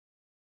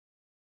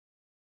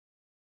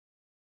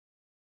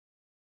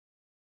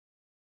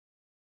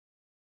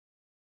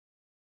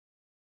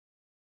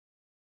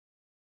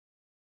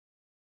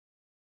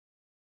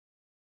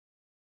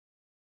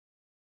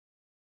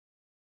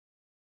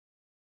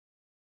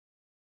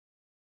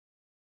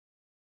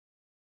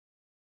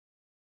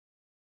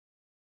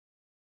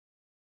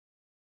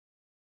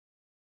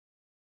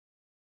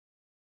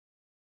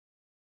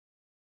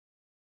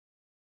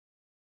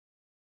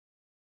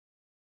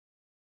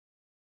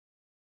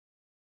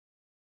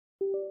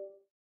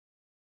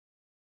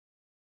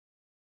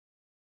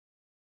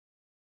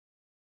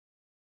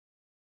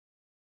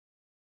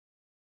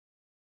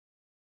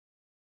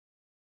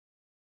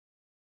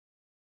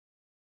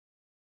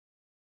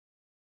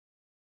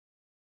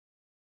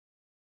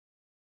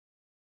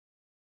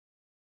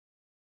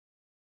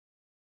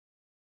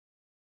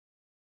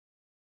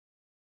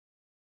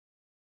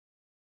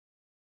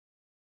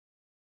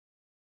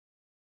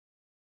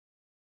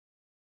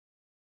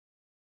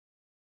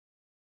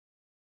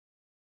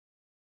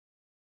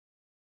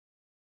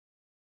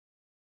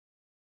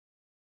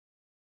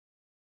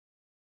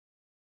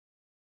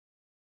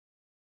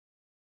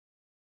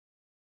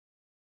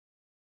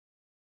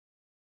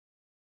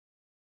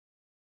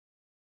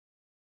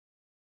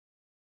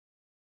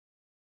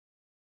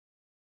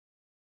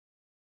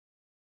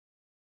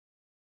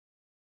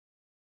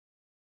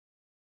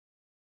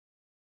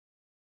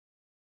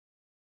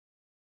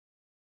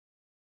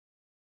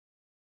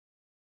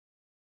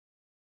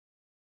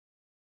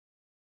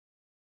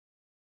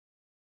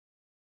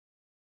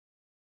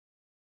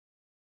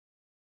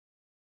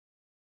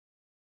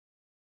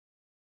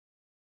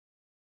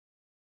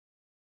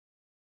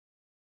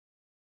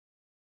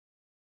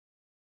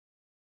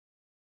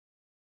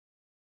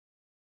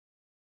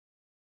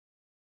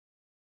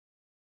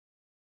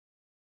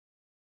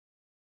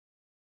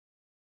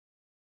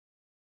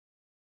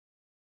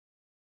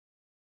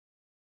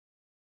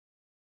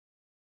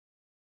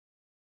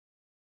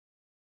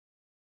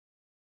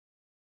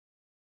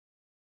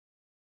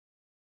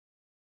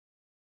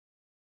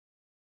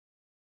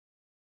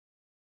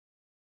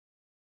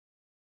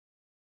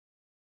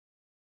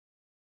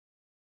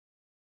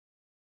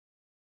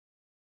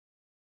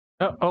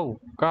Oh,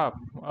 God.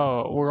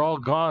 Oh, we're all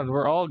gone.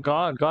 We're all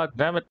gone. God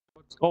damn it.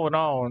 What's going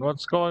on?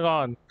 What's going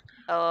on?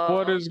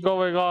 What Hello. is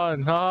going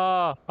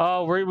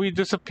on? We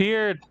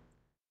disappeared.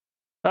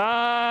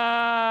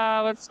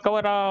 What's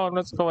going on?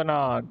 What's going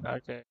on?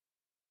 Okay.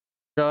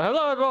 So,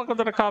 hello and welcome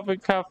to the Coffee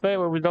Cafe,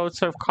 where we don't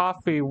serve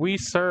coffee, we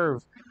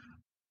serve.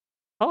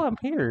 Oh, I'm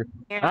here.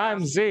 Yeah.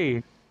 I'm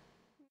Z.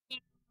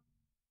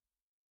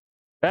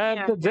 And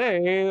Yeah.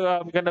 today,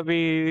 I'm gonna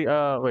be,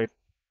 wait.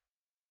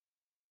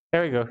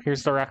 There we go.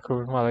 Here's the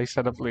raccoon while I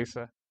set up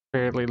Lisa.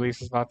 Apparently,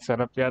 Lisa's not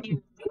set up yet.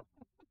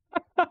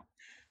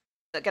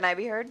 Can I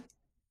be heard?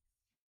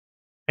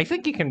 I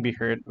think you can be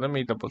heard. Let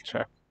me double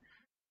check.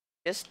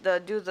 Just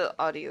do the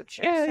audio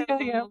check.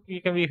 Yeah.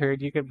 You can be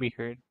heard. You can be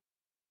heard.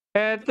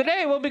 And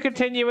today we'll be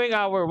continuing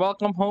our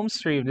welcome home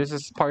stream. This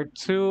is part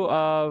 2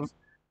 of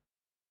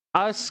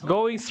us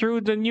going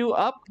through the new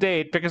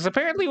update because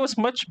apparently it was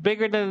much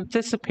bigger than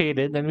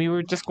anticipated, and we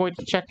were just going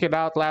to check it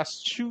out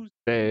last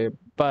Tuesday.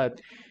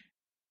 But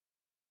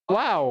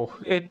wow,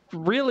 it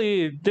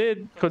really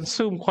did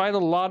consume quite a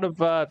lot of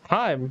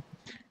time.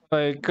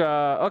 Like,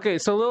 okay,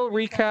 so a little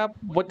recap.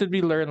 What did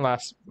we learn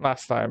last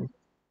time?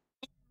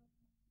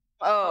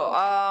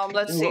 Oh,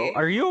 let's see.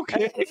 Are you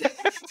okay?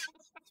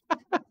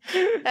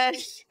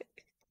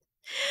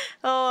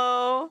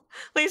 Hello,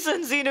 Lisa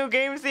and Xeno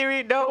Game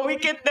Theory. No, we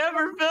can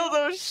never fill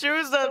those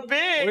shoes that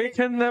big. We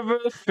can never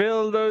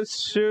fill those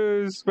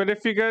shoes, but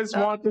if you guys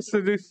want us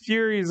to do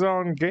Fury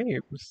Zone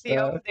games, The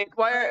update.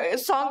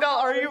 Songal,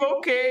 are you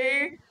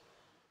okay?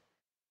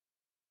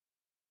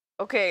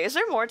 Okay, is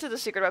there more to the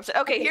secret website?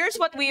 Okay, here's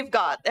what we've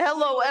got.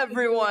 Hello,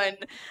 everyone.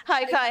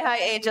 Hi, Kai. Hi,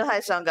 Angel. Hi,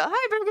 Songal.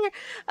 Hi, Burger.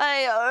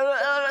 Hi.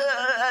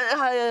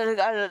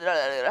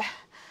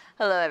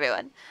 Hello,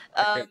 everyone.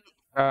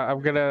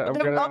 I'm gonna.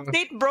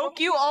 Update broke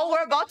you all.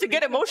 We're about to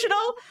get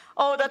emotional.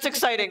 Oh, that's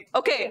exciting.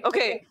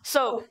 Okay.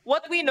 So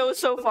what we know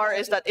so far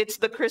is that it's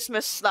the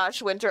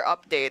Christmas/winter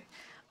update.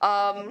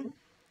 On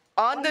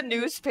the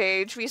news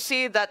page, we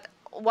see that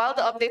while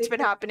the update's been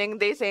happening,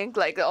 they think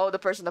like, oh, the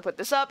person that put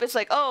this up, it's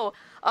like, oh,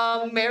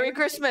 Merry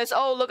Christmas.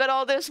 Oh, look at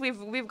all this.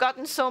 We've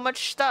gotten so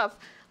much stuff.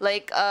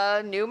 Like,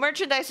 new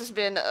merchandise has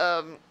been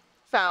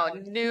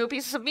found. New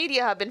pieces of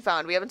media have been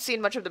found. We haven't seen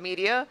much of the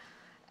media.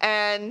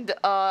 And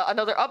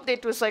another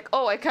update was like,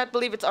 oh, I can't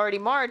believe it's already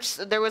March.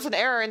 There was an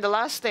error in the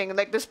last thing.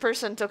 Like, this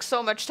person took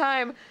so much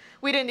time.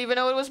 We didn't even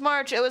know it was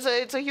March.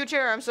 It's a huge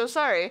error. I'm so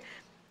sorry.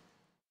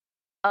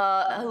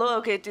 Hello,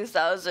 okay,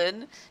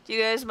 2000. Do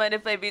you guys mind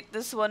if I beat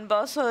this one,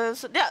 boss?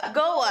 Yeah,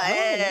 go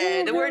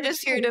ahead. We're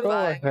just here to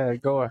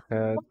fight. Go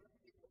ahead.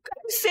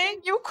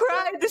 Saying you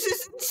cried. This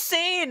is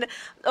insane.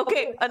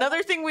 Okay,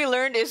 another thing we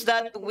learned is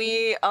that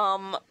we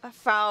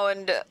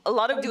found a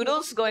lot of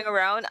doodles going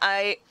around.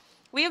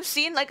 We have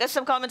seen like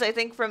some comments, I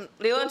think, from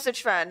Leo and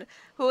Stitch fan,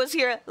 who was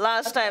here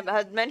last time,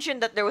 had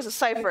mentioned that there was a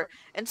cipher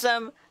and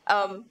some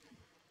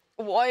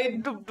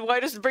why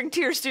does it bring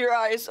tears to your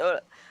eyes?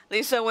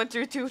 Lisa went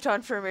through 2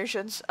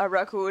 transformations, a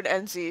raccoon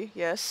and Z.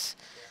 Yes,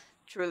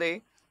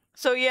 truly.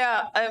 So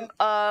yeah,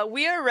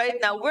 we are right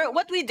now.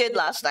 What we did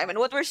last time and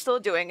what we're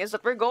still doing is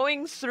that we're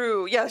going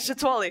through. Yes,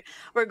 it's Wally.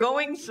 We're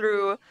going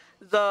through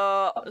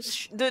the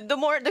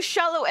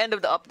shallow end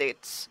of the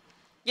updates.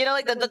 You know,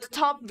 like the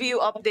top view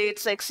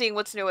updates, like seeing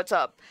what's new, what's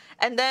up,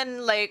 and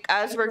then like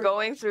as we're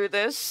going through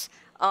this,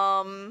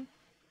 then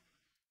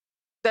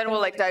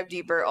we'll like dive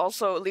deeper.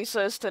 Also,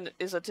 Lisa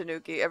is a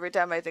tanuki. Every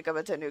time I think of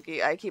a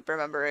tanuki, I keep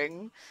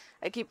remembering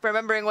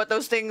what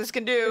those things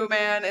can do,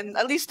 man. And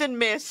at least in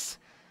myth,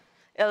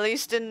 at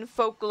least in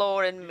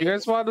folklore and myth. You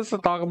guys want us to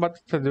talk about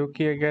the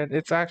tanuki again?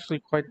 It's actually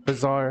quite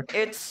bizarre.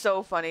 It's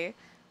so funny.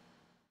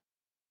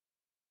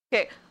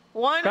 Okay,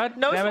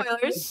 no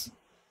spoilers.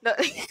 No,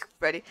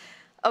 ready.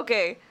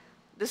 Okay,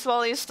 this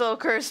Wally is still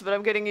cursed, but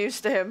I'm getting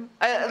used to him.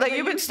 Like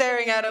you've been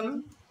staring at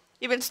him.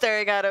 You've been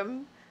staring at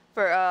him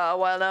for a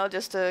while now,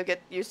 just to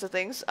get used to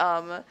things.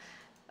 Something's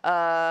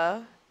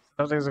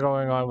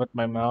going on with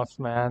my mouth,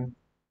 man.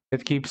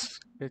 It keeps.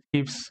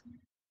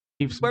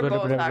 We're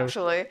both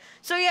actually.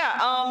 So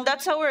yeah,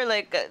 that's how we're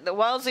like.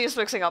 While Z is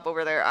mixing up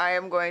over there, I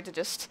am going to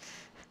just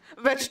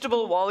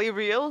vegetable Wally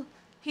real.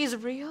 He's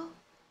real.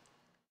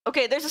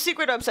 Okay, there's a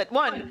secret website.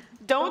 1,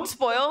 don't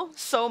spoil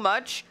so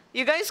much.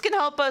 You guys can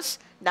help us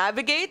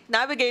navigate.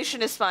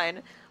 Navigation is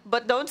fine,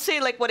 but don't say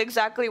like what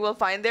exactly we'll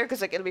find there,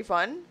 because like it'll be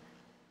fun.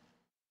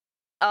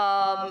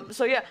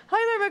 So yeah, hi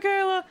there,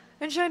 Michaela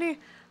and Shiny.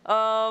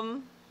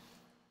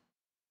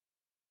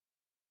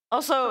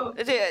 Also,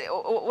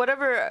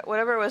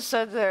 whatever was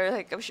said there,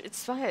 like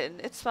it's fine.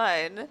 It's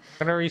fine. I'm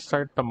gonna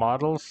restart the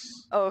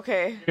models.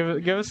 Okay.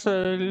 Give us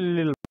a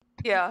little.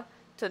 Yeah,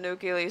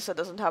 Tanuki Lisa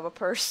doesn't have a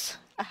purse.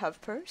 I have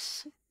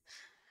purse.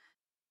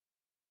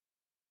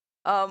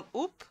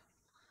 Oop.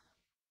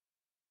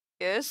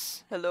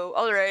 Yes. Hello.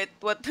 All right.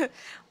 What?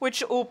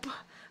 Which oop?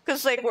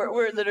 Cause like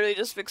we're literally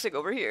just fixing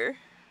over here.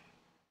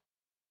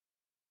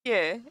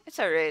 Yeah, it's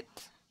alright.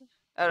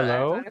 I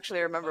don't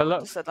actually remember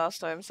what you said last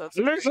time, so it's...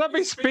 Let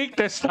me speak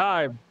this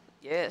time!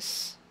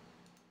 Yes.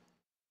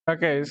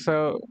 Okay,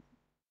 so...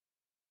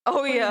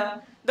 Oh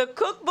yeah, the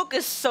cookbook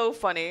is so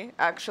funny,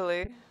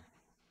 actually.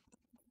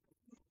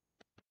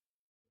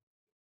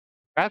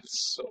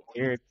 That's so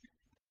weird.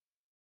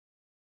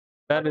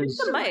 That Maybe is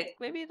the mic.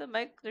 Maybe the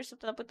mic. There's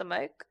something up with the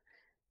mic.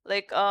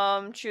 Like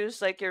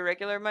choose like your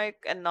regular mic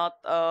and not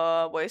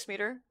voice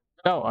meter.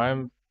 no.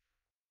 I'm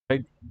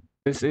like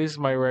this is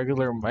my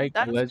regular mic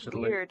That's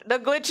allegedly. weird. The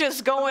glitch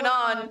is going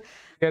on.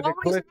 Yeah, the Oh,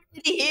 he's clip.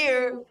 already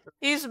here.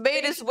 He's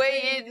made his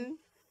way in.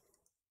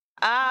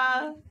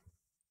 Ah,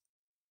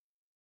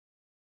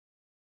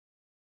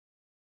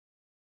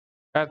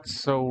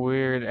 That's so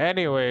weird.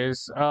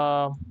 Anyways,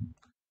 a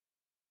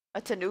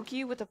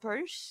tanuki with a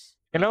purse.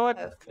 you know what?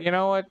 Uh, You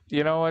know what?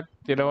 You know what?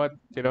 You know what?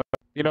 You know.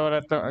 You know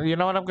what? You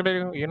know what I'm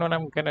gonna do? You know what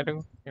I'm gonna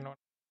do? You know.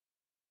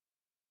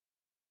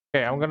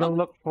 Okay, I'm gonna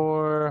look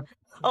for.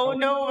 Oh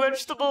no,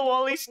 Vegetable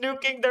Wally's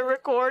nuking the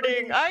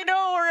recording. I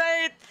know,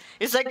 right?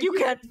 It's like you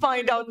can't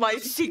find out my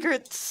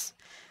secrets.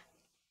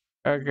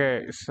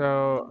 Okay,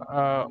 so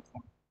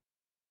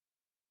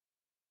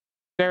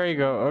there you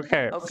go.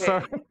 Okay, so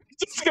Okay.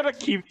 just gonna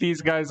keep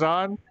these guys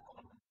on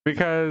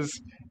because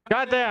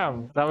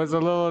goddamn, that was a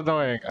little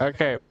annoying.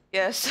 Okay,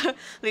 Yes,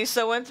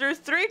 Lisa went through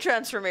 3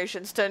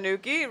 transformations: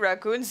 Tanuki,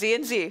 Raccoon, Z,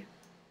 and Z.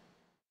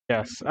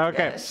 yes.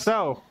 Okay, Yes.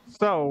 so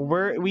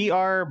we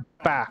are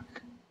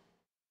back.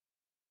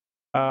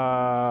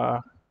 Uh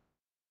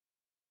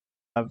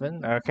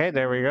 11. Okay,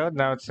 there we go.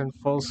 Now it's in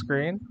full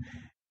screen.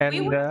 We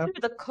And went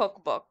through the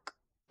cookbook.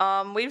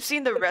 We've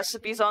seen the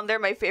recipes on there.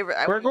 My favorite.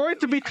 we're going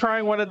to be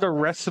trying one of the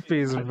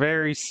recipes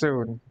very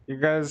soon. You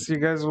guys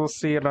will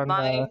see it on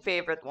My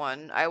favorite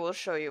one. I will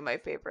show you my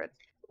favorite.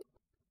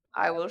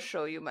 I will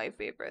show you my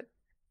favorite.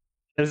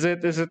 is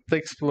it the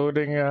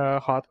exploding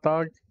hot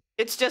dog?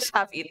 It's just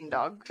half-eaten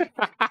dog.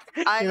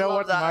 I You know love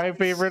what that. my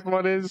favorite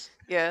one is?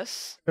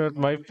 Yes. You know what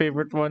my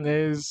favorite one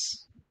is?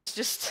 It's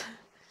just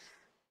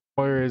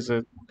Where is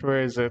it?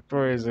 Where is it?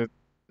 Where is it?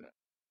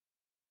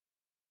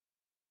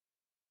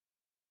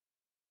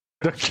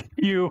 The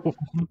cube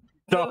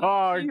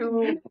dog.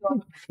 cute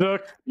The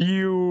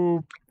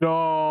cube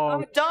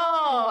dog.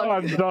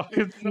 dog.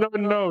 Dog.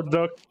 No,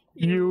 the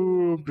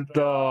cube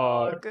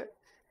dog.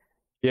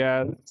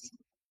 Yes.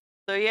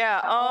 So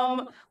yeah,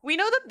 we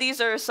know that these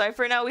are a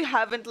cipher now. We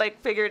haven't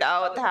like figured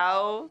out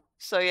how.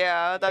 So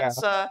yeah, that's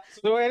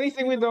So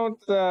anything we don't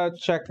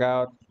check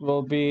out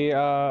will be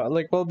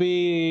we'll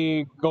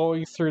be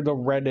going through the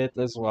Reddit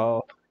as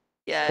well.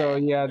 yeah, So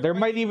yeah, there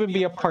might even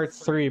be a part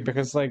 3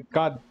 because like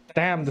god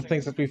damn the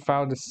things that we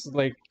found is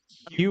like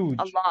huge.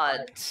 a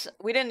lot.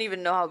 We didn't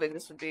even know how big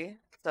this would be.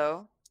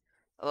 So,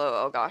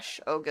 oh gosh,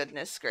 oh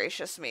goodness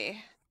gracious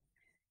me.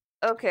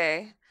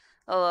 Okay,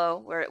 hello,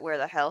 where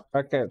the hell?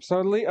 Okay, so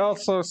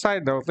also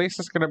side note,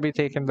 Lisa's gonna be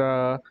taking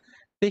the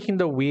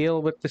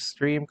wheel with the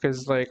stream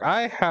because like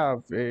I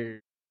have a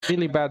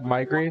really bad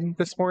migraine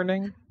this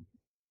morning.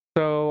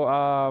 So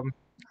I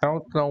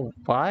don't know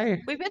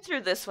why. We've been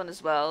through this one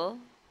as well.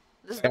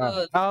 This is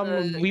Yeah.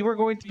 the We were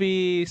going to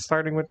be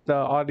starting with the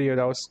audio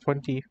that was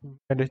 20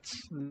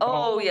 minutes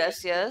oh long.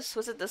 yes yes.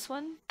 Was it this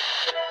one?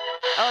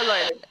 Oh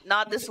Lord,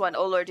 not this one.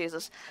 Oh Lord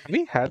Jesus. Have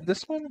we had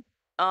this one?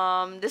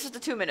 This is the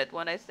 2-minute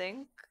one, I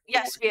think.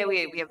 Yes, we have.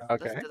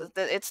 Okay.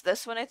 It's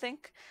this one, I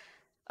think.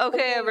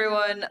 Okay,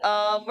 everyone.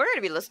 We're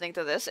gonna be listening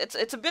to this.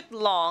 It's a bit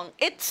long.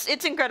 It's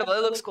incredible.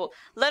 It looks cool.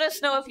 Let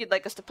us know if you'd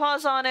like us to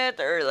pause on it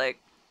or like,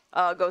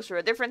 go through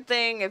a different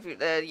thing if you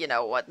you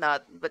know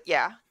whatnot. But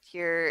yeah,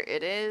 here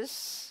it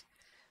is.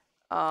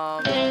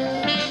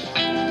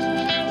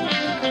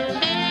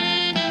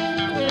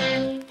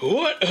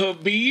 What a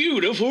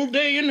beautiful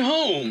day in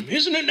home,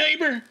 isn't it,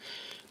 neighbor?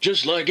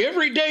 Just like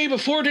every day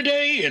before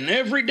today and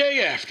every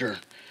day after.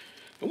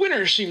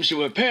 Winter seems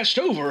to have passed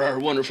over our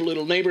wonderful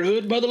little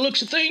neighborhood by the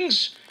looks of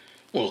things.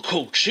 Well,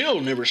 cold chill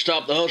never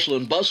stopped the hustle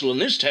and bustle in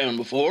this town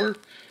before.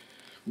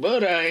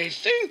 But I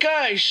think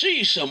I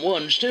see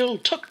someone still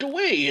tucked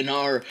away in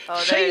our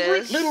Oh, there it favorite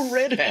is. little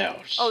red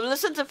house. Oh,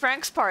 listen to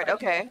Frank's part.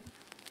 Okay.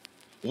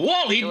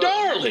 Wally,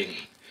 darling!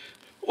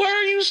 Why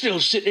are you still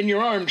sitting in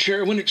your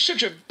armchair when it's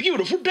such a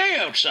beautiful day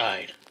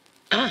outside?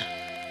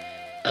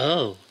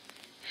 Oh,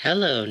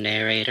 hello,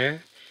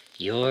 narrator.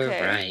 You're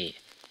Okay. right.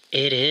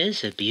 It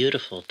is a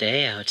beautiful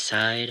day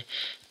outside,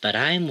 but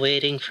I'm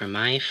waiting for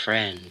my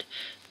friend,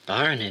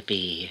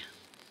 Barnaby.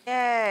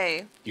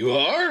 Yay. You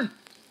are?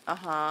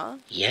 Uh-huh.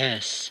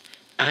 Yes,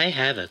 I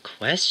have a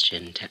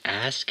question to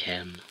ask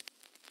him.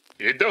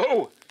 You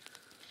do?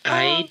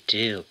 I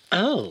do.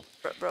 Oh,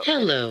 Bro.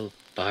 hello,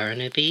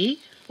 Barnaby.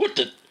 What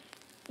the?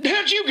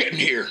 How'd you get in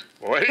here?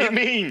 What do you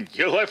mean?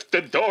 You left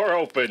the door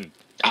open.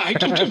 Hey,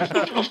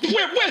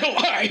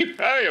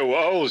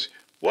 Walls.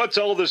 What's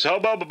all this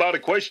hubbub about a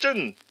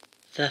question?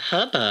 The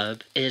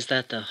hubbub is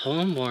that the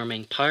home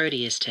warming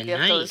party is You have to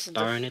tonight, listen to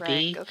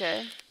Barnaby. Frank.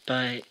 Okay.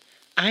 But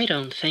I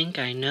don't think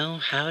I know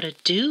how to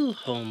do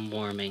home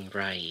warming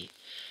right.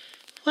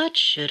 What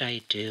should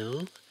I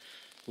do?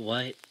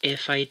 What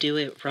if I do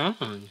it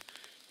wrong?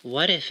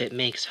 What if it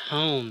makes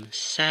home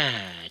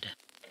sad?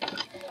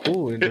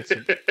 Ooh,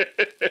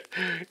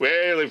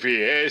 Well, if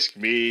you ask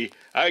me,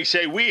 I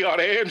say we ought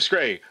to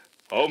hamstray.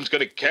 Home's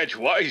gonna catch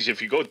wise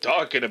if you go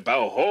talking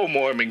about home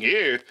warming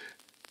here.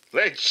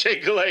 Let's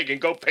shake a leg and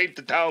go paint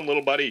the town,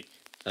 little buddy.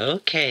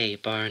 Okay,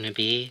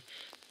 Barnaby.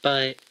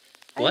 But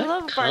I what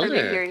love Barnaby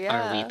color here, are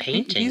yeah. we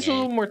painting He's a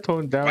little it? more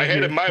toned down. My head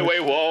here. and my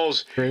way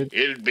walls. Great.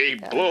 It'll be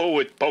blue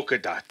with polka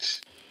dots.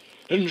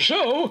 And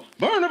so,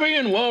 Barnaby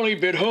and Wally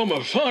bid home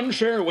a fond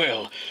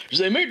farewell as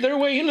they made their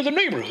way into the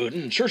neighborhood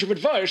in search of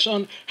advice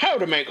on how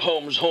to make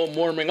homes home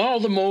warming all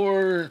the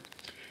more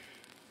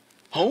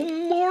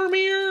home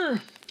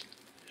warmier.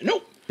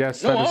 Nope.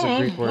 Yes, No, that is a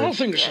Greek I'll word.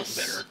 think of Yes.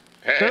 something better.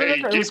 Hey,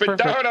 it was keep it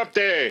perfect. down up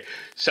there.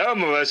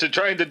 Some of us are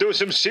trying to do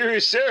some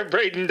serious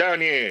celebrating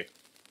down here.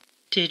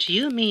 Did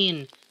you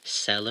mean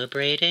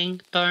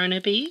celebrating,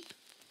 Barnaby?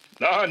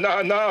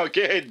 No,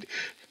 kid.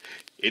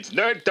 It's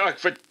nerd talk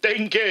for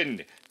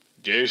thinking.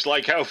 Just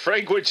like how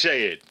Frank would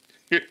say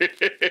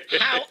it.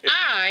 How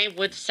I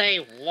would say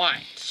what?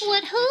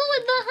 What, who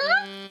would the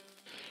huh?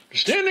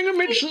 Standing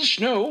amidst the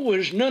snow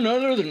was none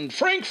other than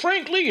Frank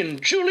Frankly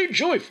and Julie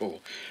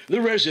Joyful, the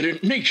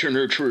resident nature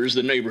nurturers of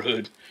the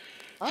neighborhood.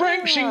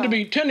 Frank seemed to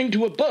be tending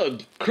to a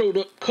bug curled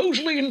up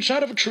cozily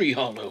inside of a tree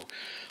hollow,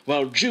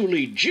 while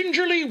Julie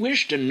gingerly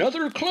wished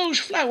another closed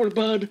flower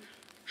bud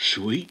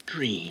sweet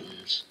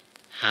dreams.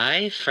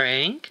 Hi,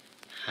 Frank.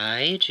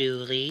 Hi,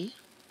 Julie.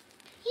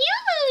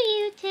 Yoo-hoo,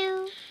 you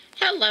two.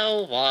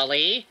 Hello,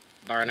 Wally.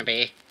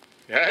 Barnaby.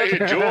 Hey,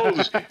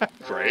 Jules.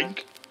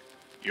 Frank,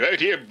 you out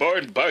here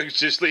boring bugs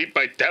to sleep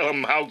by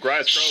telling them how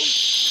grass grows?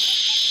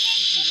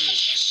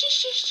 Shh, shh,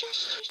 shh, shh,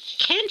 shh.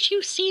 Can't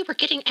you see we're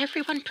getting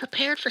everyone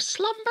prepared for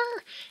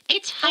slumber?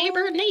 It's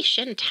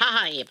hibernation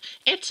time.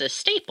 It's a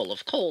staple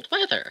of cold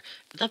weather.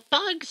 The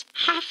bugs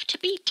have to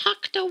be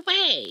tucked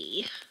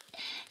away.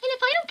 And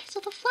if I don't kiss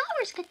all the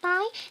flowers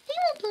goodbye, they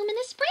won't bloom in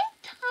the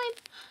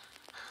springtime.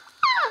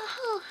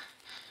 Oh,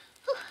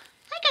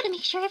 I gotta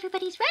make sure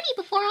everybody's ready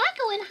before I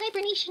go in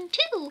hibernation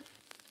too.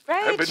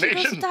 Right, she goes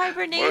Hibernation? to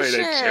hibernation. Boy,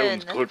 that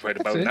sounds good right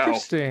That's about now.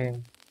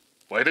 interesting.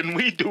 Why didn't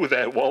we do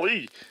that,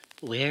 Wally?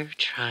 We're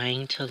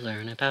trying to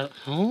learn about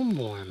home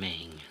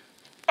warming.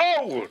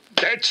 Oh,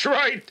 that's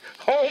right.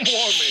 Home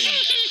warming.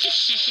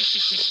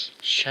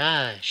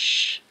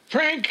 Shush.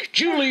 Frank,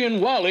 Julie,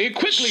 and Wally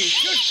quickly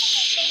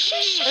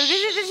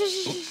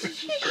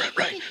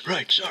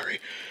Right, sorry.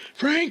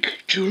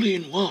 Frank, Julie,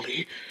 and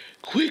Wally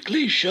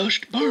quickly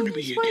shushed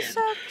Barnaby again,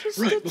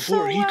 right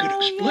before he could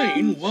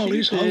explain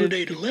Wally's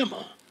holiday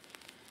dilemma.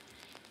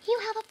 You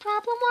have a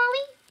problem,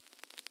 Wally?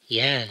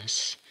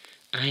 Yes,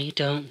 I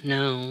don't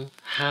know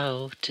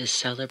how to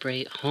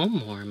celebrate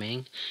home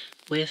warming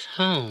with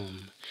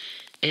home.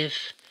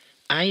 If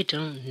I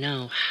don't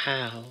know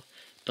how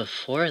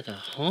before the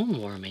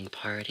home warming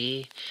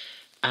party,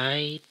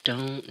 I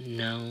don't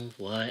know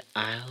what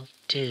I'll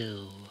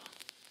do.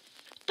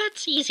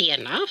 That's easy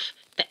enough.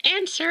 The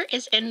answer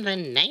is in the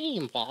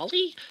name,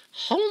 Wally.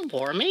 Home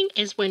warming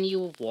is when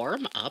you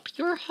warm up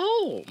your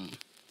home.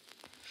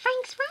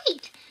 Frank's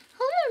right.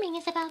 Home warming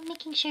is about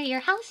making sure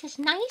your house is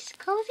nice,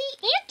 cozy,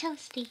 and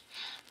toasty.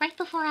 Right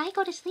before I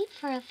go to sleep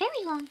for a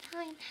very long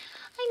time,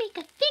 I make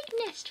a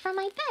big nest for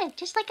my bed,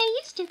 just like I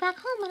used to back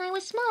home when I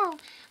was small.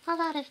 A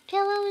lot of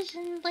pillows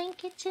and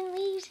blankets and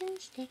leaves and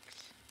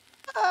sticks.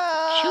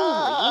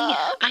 Julie,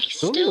 I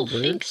still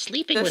bird. think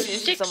sleeping This with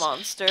is sticks a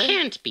monster.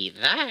 can't be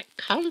that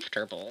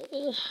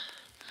comfortable.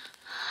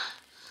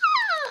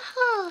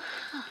 Oh,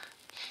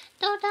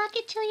 don't knock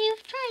it till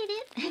you've tried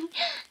it.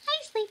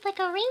 I sleep like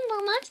a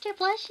rainbow monster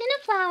blush in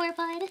a flower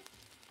bud.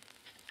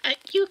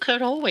 You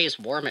could always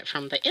warm it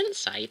from the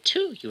inside,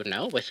 too,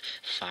 with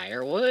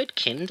firewood,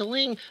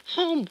 kindling.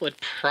 Home would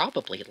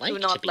probably like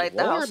not to be light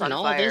the house warm in on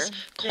all fire. this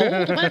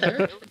cold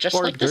weather, just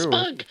Or like this do.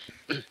 bug.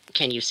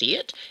 Can you see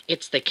it?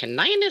 It's the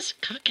Caninus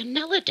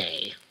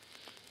coccinellidae.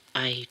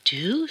 I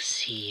do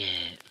see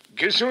it.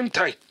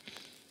 Gesundheit.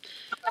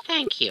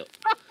 Thank you.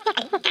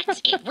 Oh,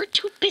 that's it. We're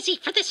too busy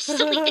for this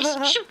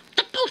silliness. Shoot,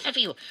 the both of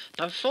you,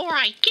 before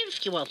I give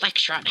you a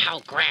lecture on how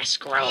grass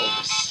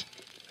grows.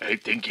 I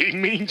think he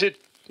means it.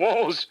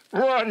 Walls,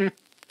 run.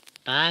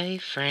 Bye,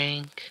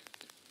 Frank.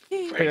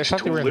 I Frank's thought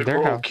too they were in their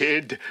literal, house.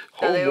 kid.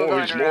 Yeah, they Home were war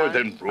going is more around.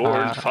 than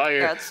roaring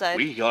fire. outside.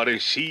 We gotta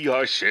see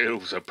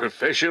ourselves a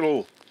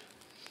professional.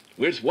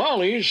 With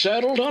Wally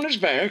saddled on his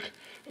back,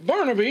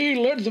 Barnaby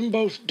led them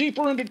both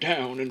deeper into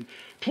town and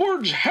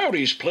towards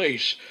Howdy's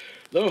place,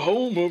 the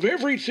home of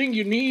everything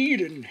you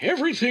need and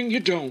everything you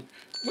don't.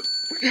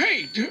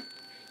 Hey,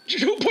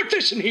 who put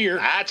this in here?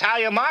 That's how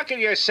you market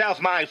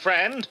yourself, my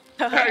friend.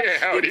 Hiya,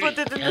 howdy. Put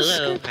it in the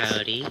Hello, script.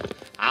 Howdy.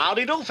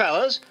 Howdy do,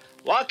 fellas.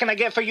 What can I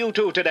get for you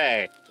two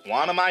today?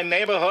 One of my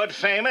neighborhood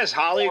famous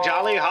holly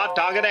jolly hot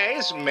dog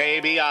days?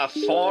 Maybe a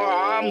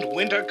four-armed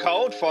winter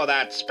coat for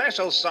that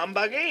special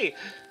sumbuggy?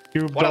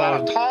 Cube What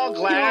about dog. a tall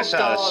glass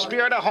Cute of dog.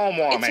 spirit of home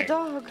warming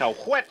dog. to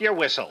whet your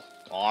whistle?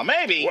 Or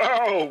maybe...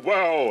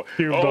 Whoa.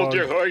 Cute Hold dog.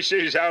 your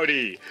horses,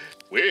 howdy.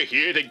 We're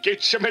here to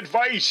get some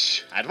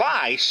advice.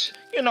 Advice?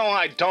 You know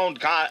I don't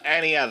got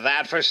any of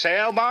that for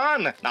sale,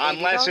 Bon. Not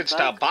unless dog it's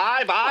to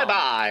bug?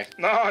 buy.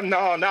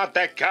 No, not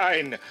that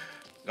kind.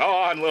 Go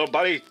on, little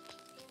buddy.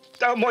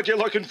 Tell 'em what you're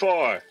looking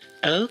for.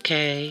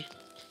 Okay.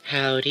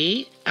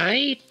 Howdy.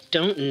 I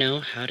don't know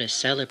how to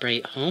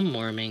celebrate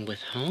homewarming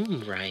with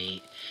home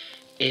right.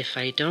 If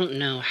I don't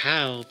know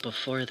how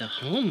before the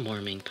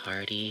homewarming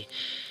party,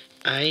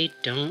 I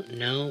don't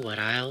know what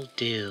I'll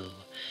do.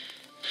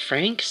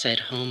 Frank said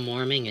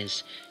homewarming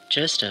is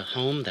just a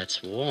home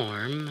that's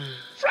warm.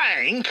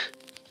 Frank?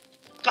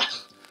 Ugh,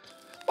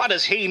 what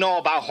does he know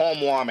about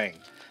home warming?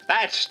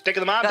 That stick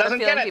in the mud Got a doesn't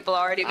feeling get it. people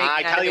are already making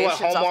I tell you what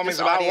animations home off warming's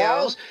this about, audio.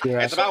 Walls.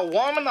 Yes. It's about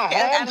warming the home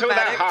And through their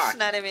animatics heart.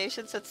 and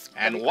animations. That's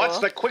And pretty what's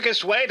cool. the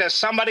quickest way to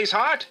somebody's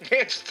heart?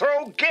 It's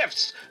through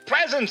gifts,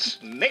 presents,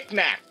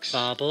 knickknacks.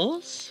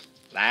 Baubles?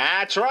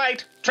 That's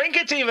right.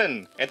 Trinkets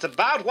even. It's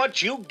about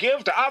what you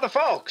give to other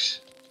folks.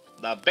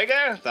 The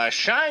bigger, the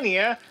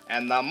shinier,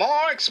 and the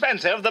more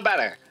expensive, the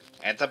better.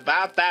 It's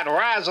about that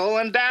razzle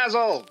and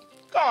dazzle.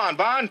 Go on,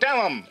 Barn,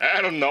 tell 'em. I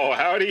don't know,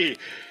 Howdy.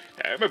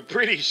 I'm a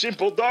pretty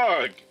simple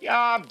dog.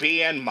 You're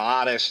being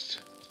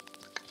modest.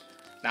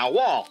 Now,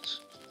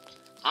 Walls,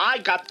 I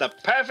got the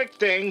perfect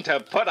thing to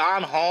put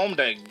on home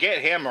to get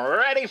him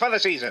ready for the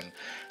season.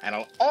 And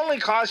it'll only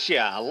cost you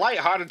a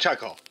light-hearted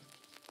chuckle.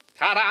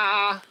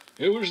 Ta-da!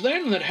 It was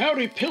then that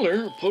Howdy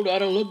Pillar pulled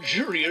out a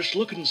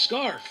luxurious-looking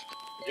scarf.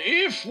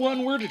 If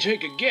one were to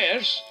take a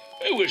guess,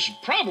 it was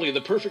probably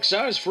the perfect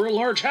size for a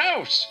large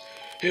house.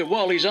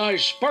 Wally's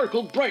eyes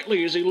sparkled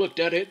brightly as he looked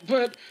at it,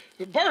 but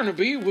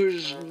Barnaby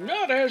was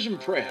not as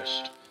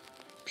impressed.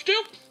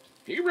 Still,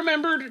 he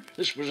remembered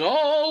this was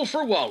all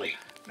for Wally.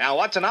 Now,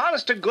 what's an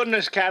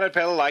honest-to-goodness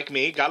caterpillar like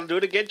me got to do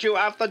to get you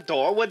out the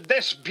door with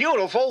this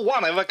beautiful,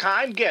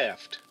 one-of-a-kind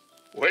gift?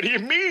 What do you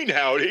mean,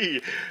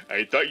 Howdy?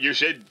 I thought you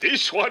said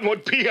this one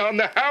would be on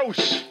the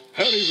house.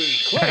 Howdy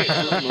was quiet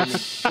for a moment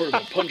before the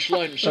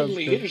punchline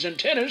suddenly hit his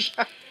antennas.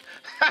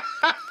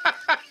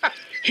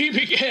 He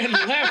began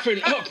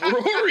laughing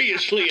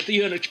uproariously at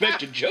the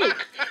unexpected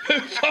joke,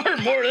 far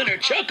more than a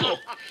chuckle.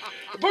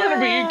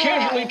 Barnaby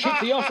casually took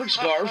the offered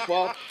scarf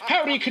while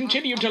Howdy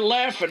continued to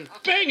laugh and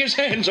bang his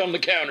hands on the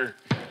counter.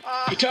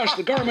 He tossed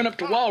the garment up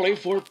to Wally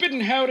for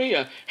bidding Howdy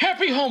a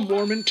happy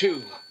homewarming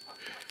too.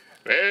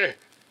 Eh,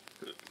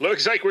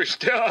 looks like we're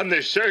still on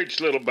the search,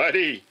 little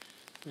buddy.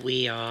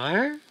 We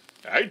are?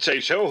 I'd say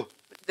so.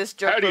 This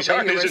jerk Howdy's over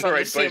heart here is was in on the the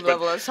right same place,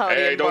 level but as Howdy I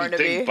and don't Barnaby.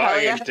 think Hell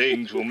buying yeah.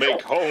 things will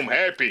make home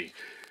happy.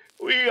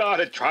 We ought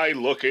to try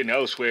looking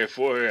elsewhere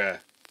for,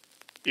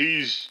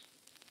 Is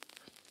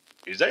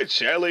that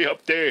Sally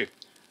up there?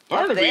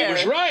 Barnaby there.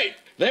 was right.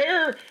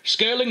 There,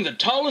 scaling the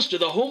tallest of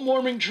the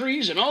home-warming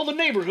trees in all the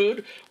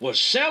neighborhood, was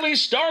Sally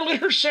Starlet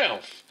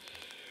herself.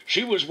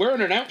 She was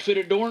wearing an outfit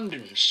adorned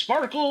in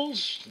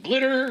sparkles,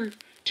 glitter,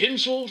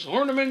 tinsels,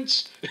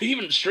 ornaments,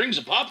 even strings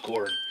of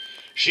popcorn.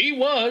 She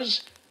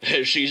was,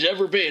 as she's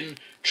ever been,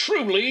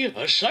 truly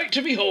a sight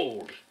to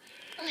behold.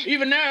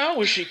 Even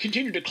now, as she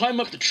continued to climb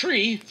up the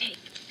tree,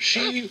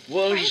 she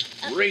was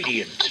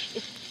radiant.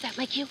 Is that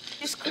my cue?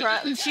 She's But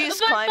climbing a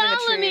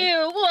tree.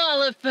 Bartholomew,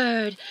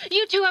 Walliford,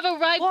 you two have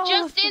arrived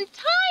just Walliford. in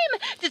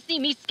time to see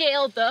me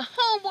scale the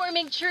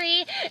home-warming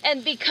tree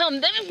and become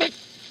the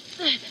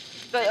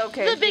But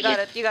okay, you got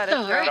it. You got it.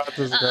 star girl.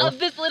 This girl. of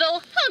this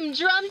little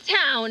humdrum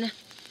town.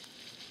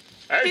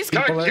 I He's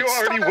thought people you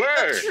that already start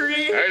were. the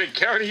tree. I'd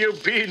account of you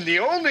being the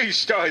only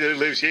star that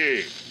lives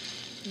here.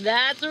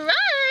 That's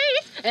right,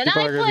 and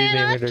People I are gonna be plan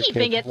naming on their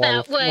keeping kids it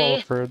that way.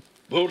 Walford.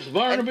 Both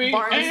Barnaby And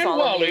Barnes and followed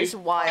me Wally is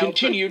wild.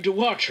 continued to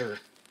watch her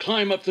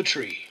climb up the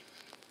tree.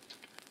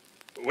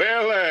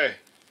 Well,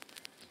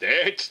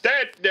 that's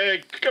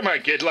that. Come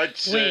on, kid,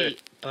 let's...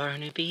 Wait,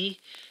 Barnaby,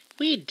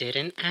 we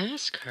didn't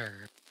ask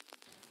her.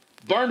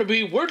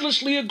 Barnaby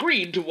wordlessly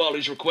agreed to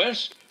Wally's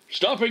request,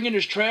 stopping in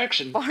his tracks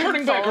and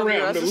turning back Bartholomew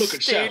around has to a look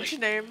at Sally. stage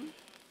name.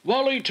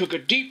 Wally took a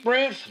deep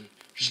breath and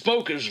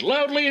spoke as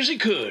loudly as he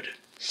could.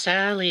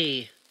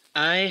 Sally,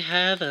 I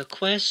have a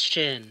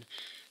question.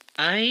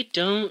 I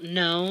don't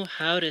know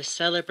how to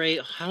celebrate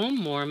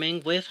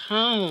homewarming with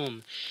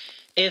home.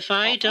 If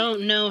I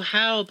don't know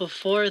how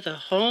before the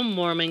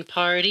homewarming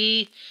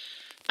party,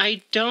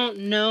 I don't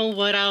know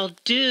what I'll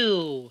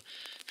do.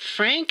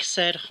 Frank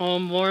said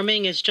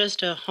homewarming is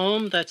just a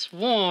home that's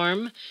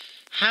warm.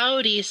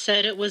 Howdy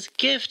said it was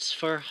gifts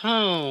for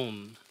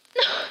home.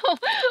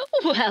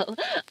 Well,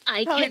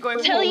 I Probably can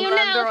going tell you Homelander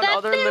now on that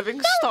other they're living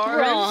both stars.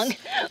 wrong.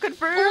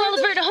 Confirmed.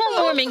 Walliford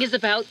homewarming is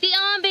about the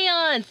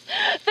ambiance,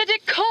 the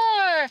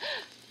decor,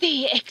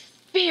 the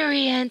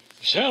experience.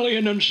 Sally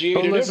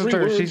enunciated Don't listen every to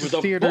her, word she's with a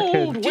a theater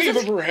bold kid. wave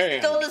of her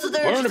hand. Don't listen to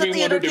her, she's a Barnaby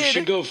theater wondered if kid.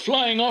 she'd go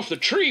flying off the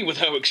tree with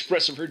how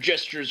expressive her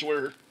gestures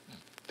were.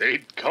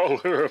 They'd call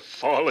her a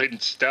fallen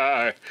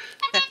star.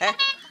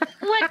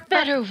 What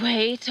better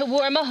way to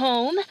warm a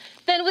home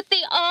than with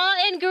the awe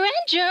and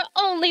grandeur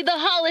only the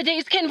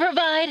holidays can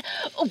provide?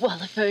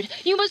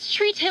 Walliford, you must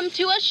treat him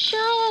to a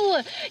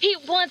show. He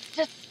wants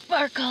to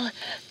sparkle.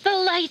 The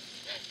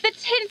lights, the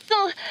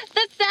tinsel,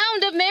 the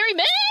sound of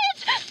merriment.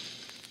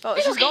 Oh,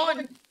 she's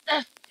going.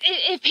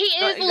 If he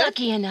is you good?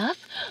 lucky enough,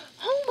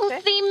 home will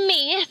Okay. see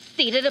me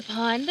seated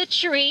upon the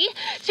tree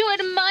to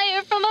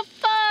admire from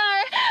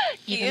afar.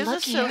 He Even is a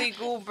luckier. silly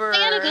goober.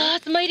 Santa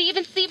Claus might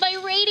even see my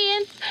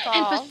radiance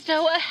and Aw.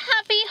 bestow a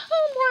happy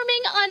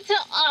homewarming onto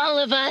all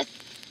of us.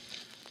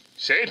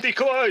 Santa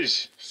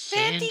Claus.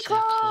 Santa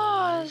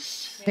Claus.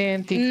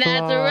 Santa That's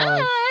Claus.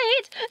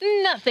 right.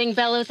 Nothing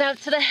bellows out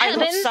to the I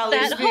hope heavens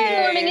Sally's that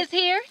homewarming here. is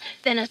here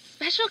than a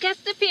special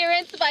guest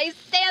appearance by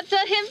Santa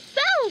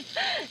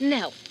himself.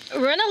 Now,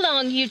 run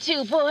along, you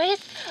two boys.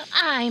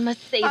 I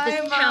must save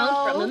this I'm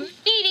town from a out.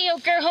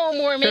 mediocre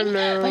homewarming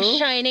Hello. by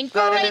shining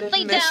Glad I brightly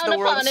didn't miss down the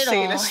upon world's it all.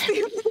 sanest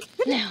theme.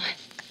 Now,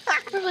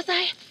 where was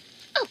I?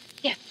 Oh,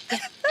 yes.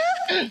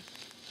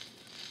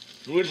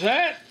 With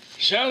that,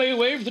 Sally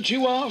waved the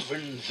two off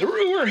and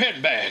threw her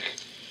head back.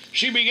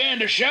 She began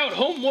to shout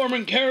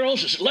home-warming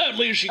carols as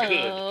loudly as she could,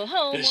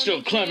 and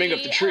still climbing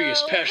up the tree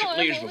as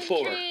passionately as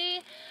before.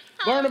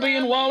 Barnaby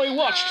and Wally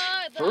watched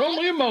for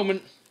only a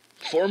moment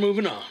before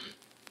moving on.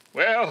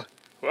 Well,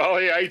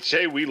 Wally, I'd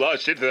say we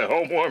lost into the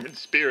home-warming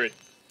spirit.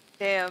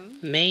 Damn.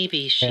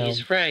 Maybe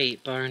she's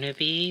right,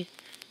 Barnaby.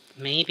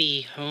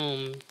 Maybe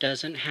home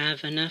doesn't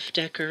have enough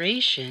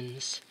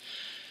decorations.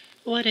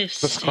 What if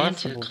The Santa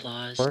scarf will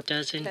Claus work.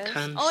 doesn't Yes.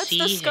 come Oh, it's see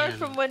the scarf him?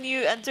 from when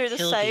you enter the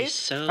He'll be site.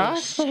 so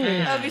Awesome.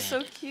 sad. That'd be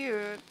so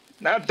cute.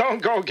 Now,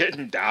 don't go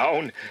getting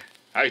down.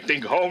 I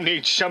think home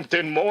needs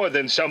something more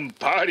than some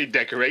party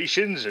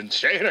decorations and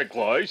Santa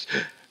Claus.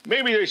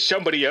 Maybe there's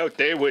somebody out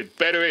there with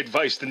better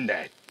advice than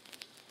that.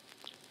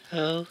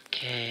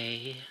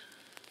 Okay.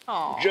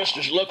 Aww. Just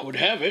as luck would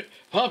have it,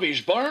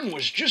 Poppy's barn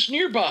was just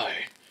nearby.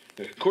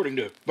 According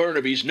to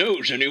Barnaby's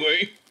nose,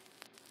 anyway.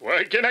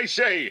 What can I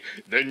say?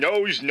 The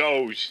nose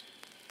knows.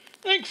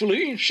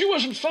 Thankfully, she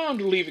wasn't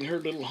fond of leaving her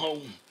little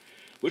home,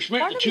 which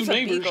meant the two Barnaby's a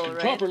neighbors beagle, could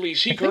right? properly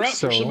seek I her think out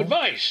for some so.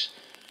 advice.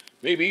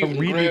 Maybe even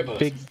really grab a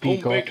big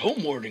beagle. home-baked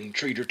home-warning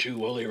treat or two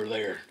while they were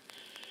there.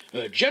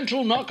 A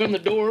gentle knock on the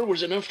door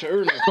was enough to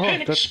earn a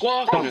panicked that's-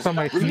 squawk and that's on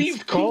my a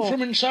relieved coo skull.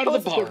 from inside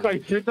of the Oh, barn I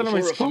heard that on my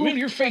before a skull.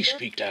 familiar face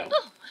peeked out.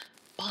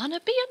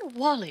 Barnaby and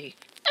Wally.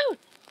 Oh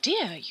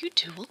dear, you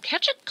two will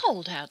catch a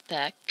cold out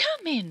there.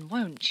 Come in,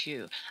 won't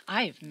you?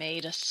 I've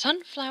made a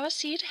sunflower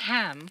seed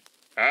ham.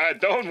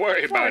 Don't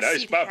worry about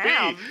us, Seed Puppy.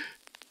 ham.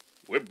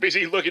 We're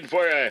busy looking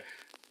for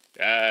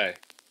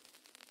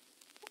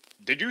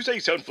did you say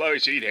sunflower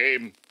seed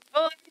ham?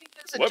 Oh, I think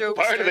that's a What joke,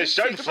 part of the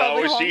sir. She could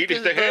sunflower probably seed honk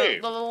is the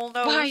ham? The little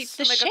nose, Why,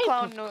 the like a shape,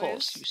 clown of noise.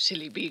 course, you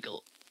silly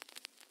beagle.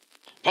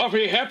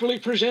 Poppy happily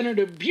presented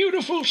a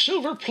beautiful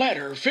silver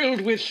platter filled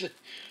with...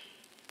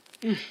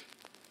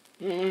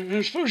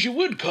 I suppose you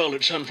would call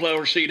it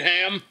sunflower seed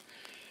ham.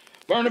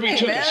 Barnaby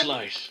took a man.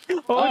 slice,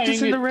 Oh, it's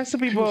just eyeing in the it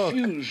recipe book.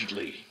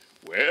 confusedly.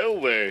 Well,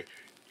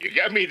 you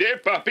got me there,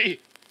 Puppy.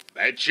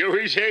 That sure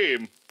is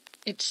ham.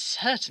 It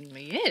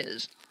certainly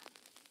is.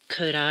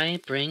 Could I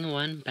bring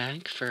one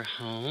back for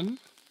home?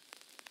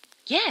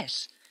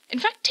 Yes. In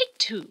fact, take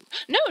two.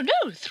 No,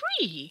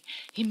 3.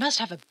 He must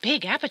have a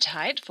big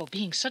appetite for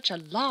being such a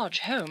large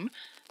home.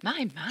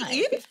 My.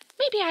 Eat?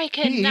 Maybe I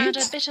can He add a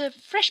eats? bit of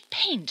fresh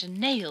paint and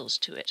nails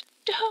to it.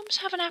 Do homes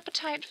have an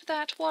appetite for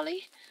that,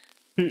 Wally?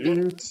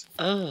 It's,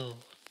 Oh,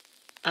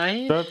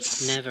 I've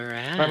That's- never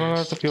I don't know how to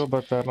asked. feel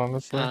about that,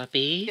 honestly.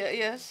 Poppy, Yeah,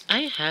 yes.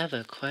 I have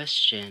a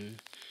question.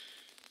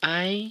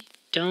 I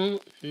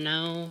don't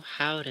know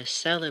how to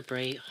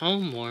celebrate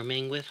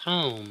homewarming with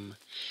home.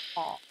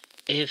 Aw.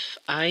 If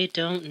I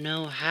don't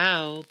know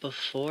how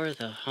before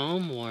the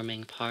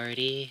homewarming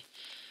party,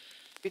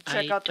 You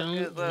check I out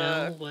don't the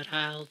know what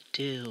I'll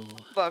do.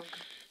 book.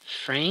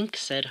 Frank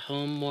said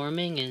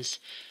homewarming is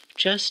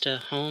just a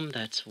home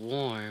that's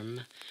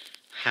warm.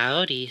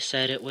 Howdy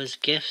said it was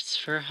gifts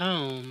for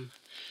home.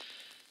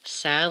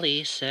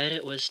 Sally said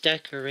it was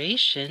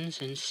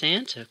decorations and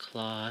Santa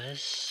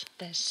Claus.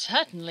 There's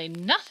certainly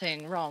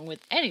nothing wrong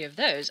with any of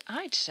those,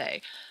 I'd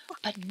say.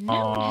 But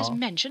no one has Aw.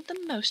 mentioned the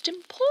most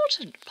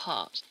important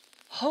part.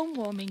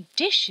 Home-warming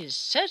dishes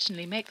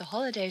certainly make the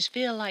holidays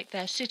feel like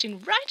they're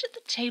sitting right at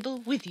the table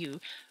with you.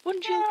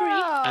 Wouldn't you agree?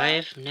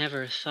 I've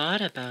never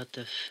thought about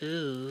the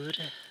food.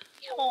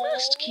 You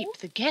must keep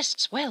the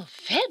guests well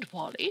fed,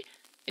 Wally.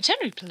 It's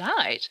only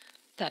polite.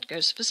 That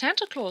goes for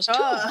Santa Claus, too.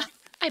 Ah.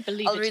 I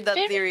believe I'll it's read that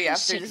very theory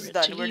after this is considerate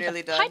done. to We're leave nearly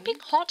a done. piping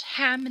hot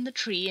ham in the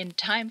tree in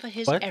time for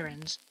his What?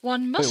 errands.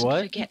 One mustn't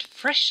what? forget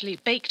freshly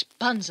baked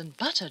buns and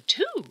butter,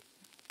 too.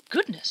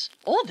 Goodness,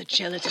 or the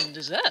gelatin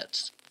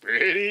desserts.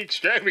 Pretty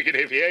extravagant,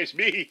 if you ask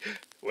me.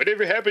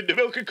 Whatever happened to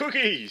milk and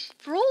cookies?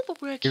 For all the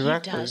work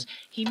Exactly. he does,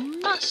 he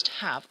must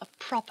have a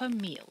proper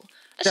meal.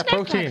 A Yeah, snack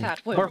protein. like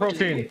that won't More do.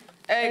 protein.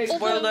 Eggs,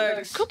 boiled Although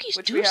eggs, cookies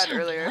which do we had sound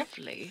earlier.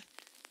 lovely.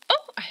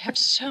 Oh, I have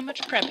so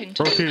much prepping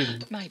to Protein.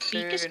 do. My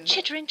beak is Soon.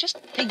 chittering just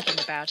thinking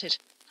about it.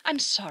 I'm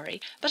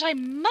sorry, but I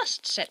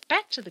must set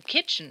back to the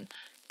kitchen.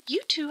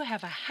 You two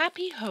have a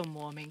happy home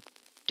warming.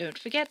 Don't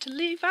forget to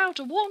leave out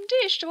a warm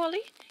dish,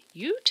 Dolly.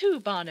 You too,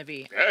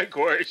 Barnaby. Of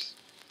course.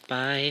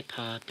 Bye,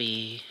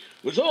 Poppy.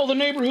 With all the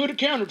neighborhood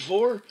accounted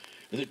for,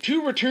 the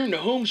two returned to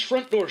home's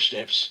front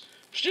doorsteps,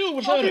 still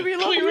without Poppy, a we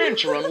love clear you.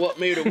 answer on what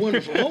made a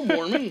wonderful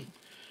homewarming.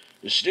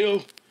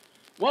 Still,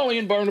 Wally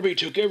and Barnaby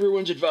took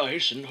everyone's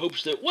advice in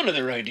hopes that one of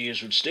their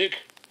ideas would stick.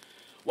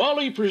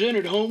 Wally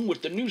presented home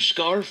with the new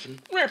scarf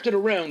and wrapped it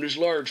around his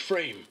large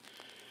frame.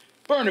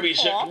 Barnaby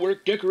set to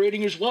work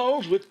decorating his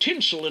walls with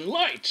tinsel and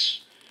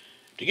lights.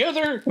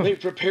 Together, they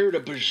prepared a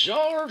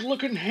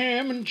bizarre-looking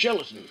ham and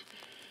gelatin,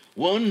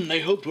 one they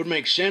hoped would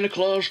make Santa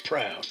Claus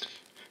proud.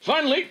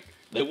 Finally,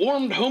 they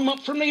warmed home up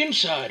from the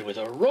inside with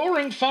a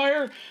roaring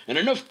fire and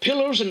enough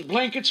pillows and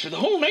blankets for the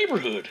whole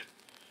neighborhood.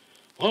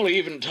 Wally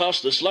even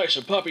tossed a slice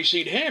of poppy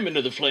seed ham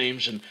into the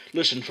flames and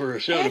listened for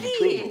a sound of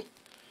approval.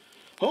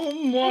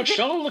 Home watched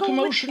all the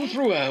commotion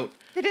throughout,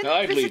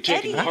 idly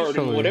taking part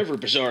in whatever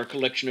bizarre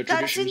collection of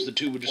traditions the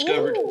two had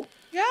discovered. Ooh,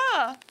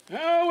 yeah.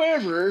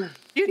 However,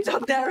 You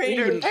dog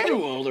narrator. even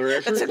through all their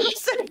efforts,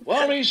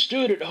 Wally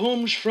stood at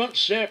Home's front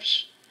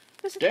steps,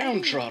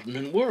 downtrodden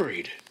and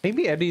worried.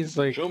 Maybe Eddie's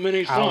like So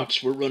many out.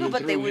 thoughts were running No,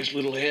 but they through would- his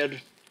little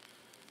head.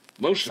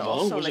 Most of all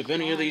also was like if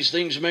any of mine. these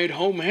things made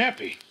Home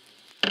happy.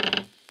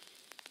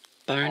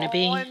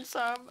 Barnaby, Oh, and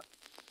some.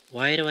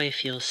 why do I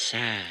feel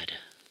sad?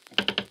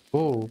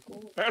 Oh,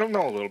 I don't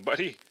know, little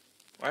buddy.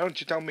 Why don't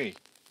you tell me?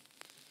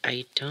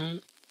 I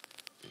don't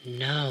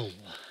know.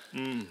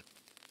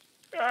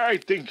 I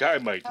think I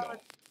might know.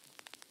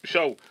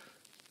 So,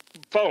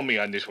 follow me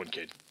on this one,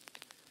 kid.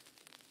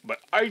 But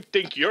I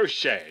think you're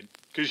sad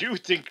because you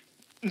think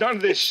none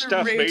of this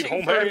stuff made Raging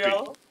Home for happy.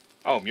 real.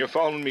 You're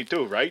following me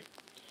too, right?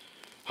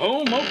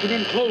 Home opened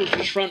and closed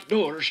his front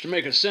doors to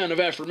make a sign of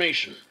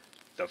affirmation.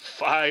 The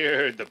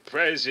fire, the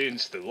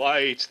presents, the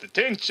lights, the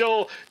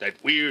tinsel,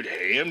 that weird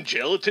ham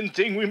gelatin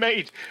thing we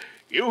made.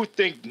 You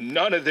think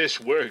none of this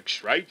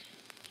works, right?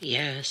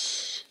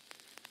 Yes,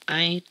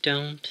 I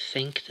don't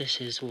think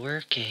this is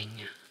working.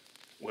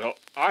 Well,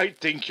 I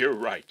think you're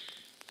right.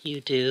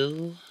 You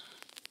do?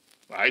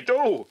 I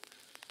do.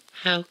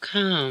 How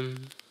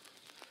come?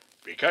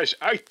 Because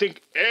I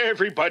think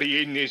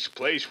everybody in this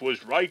place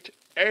was right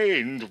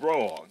and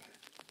wrong.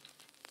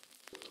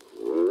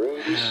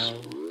 How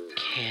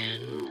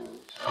can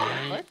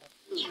that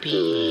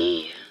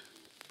be?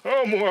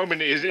 Home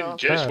warming isn't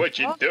just Okay. what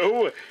you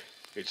do.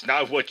 It's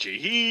not what you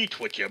eat,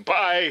 what you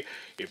buy,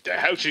 if the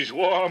house is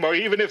warm, or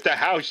even if the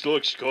house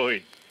looks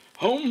good.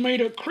 Home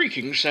made a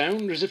creaking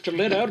sound as if to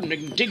let out an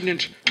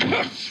indignant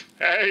huff.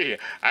 Hey,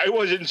 I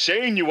wasn't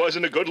saying you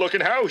wasn't a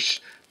good-looking house.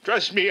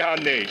 Trust me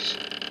on this.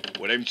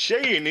 What I'm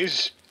saying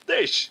is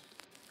this.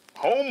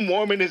 Home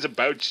warming is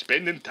about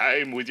spending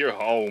time with your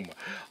home.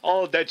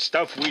 All that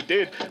stuff we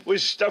did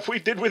was stuff we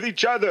did with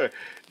each other.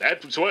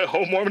 That's what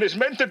home warming is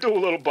meant to do,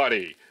 little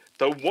buddy.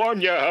 To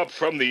warm you up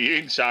from the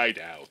inside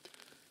out.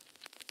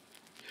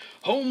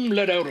 Home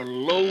let out a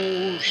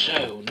low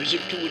sound as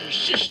if to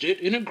insist it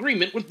in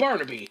agreement with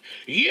Barnaby.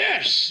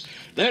 Yes,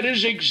 that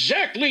is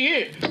exactly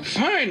it.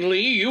 Finally,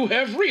 you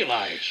have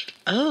realized.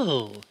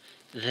 Oh,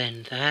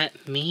 then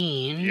that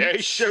means...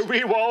 Yes,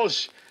 sirree,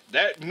 Walls.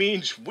 That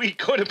means we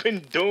could have been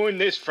doing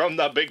this from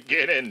the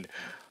beginning.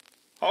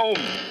 Home,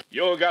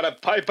 you gotta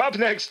pipe up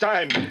next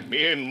time.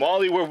 Me and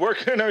Wally were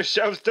working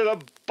ourselves to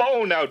the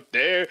bone out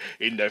there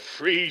in the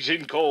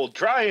freezing cold,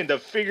 trying to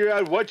figure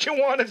out what you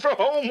wanted for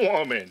home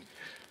warming.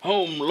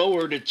 Home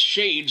lowered its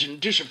shades in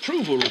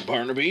disapproval of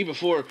Barnaby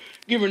before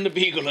giving the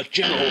beagle a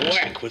gentle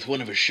whack with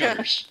one of his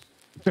shutters.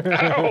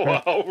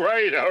 Oh, all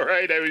right,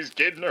 I was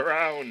kidding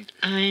around.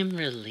 I'm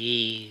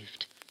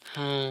relieved.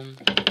 Home,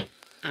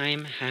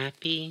 I'm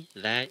happy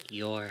that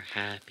you're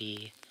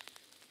happy.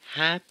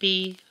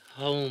 Happy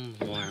home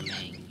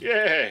warming.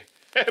 Yeah,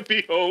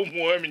 happy home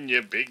warming,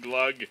 you big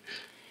lug.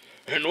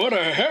 And what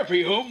a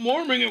happy home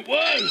warming it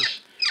was!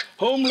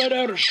 Home let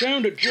out a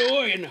sound of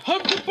joy and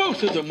hugged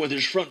both of them with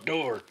his front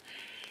door.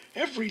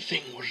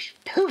 Everything was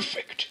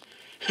perfect.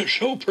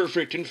 So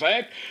perfect, in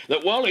fact,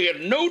 that Wally had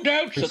no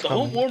doubts that the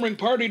home warming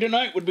party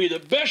tonight would be the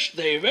best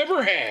they've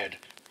ever had.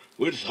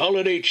 With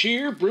holiday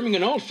cheer brimming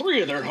in all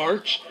three of their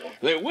hearts,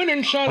 they went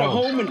inside a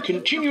home and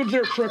continued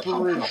their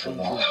preparation.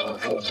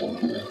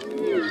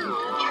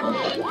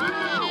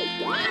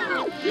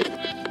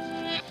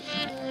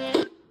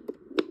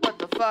 What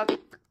the fuck? I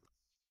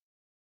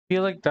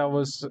feel like that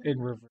was in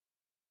reverse.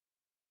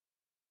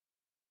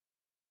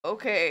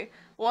 Okay.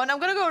 One, I'm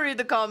gonna go read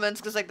the comments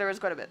because like there was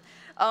quite a bit.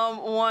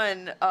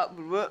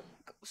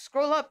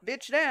 Scroll up,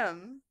 bitch.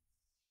 Damn.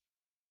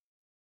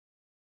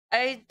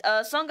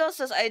 Sungal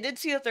says I did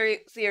see a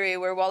theory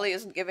where Wally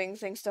isn't giving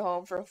things to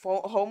home for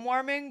home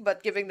warming,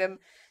 but giving them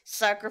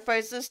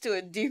sacrifices to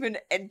a demon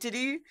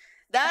entity.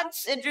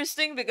 That's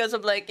interesting because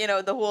of like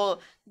the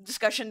whole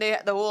discussion the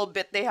whole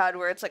bit they had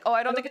where it's like, oh,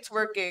 I don't think it's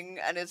working,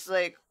 and it's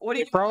like, what do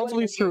you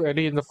Probably threw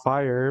Eddie in the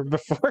fire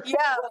before.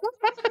 Yeah.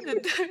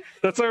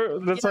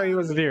 That's why he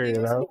was there, you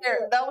know.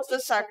 There, that was the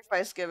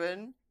sacrifice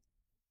given.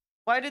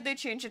 Why did they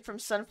change it from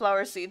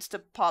sunflower seeds to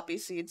poppy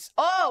seeds?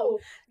 Oh,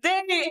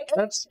 they.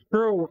 That's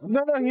true.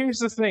 No. Here's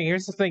the thing.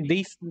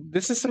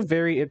 This is a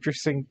very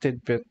interesting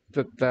tidbit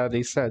that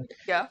they said.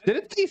 Yeah.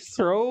 Didn't they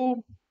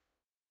throw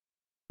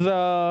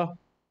the?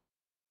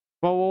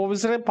 Well, what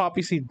was it? A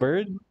poppy seed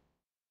bird?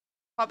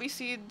 Poppy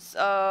seeds.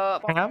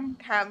 Ham?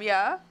 Ham.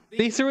 Yeah.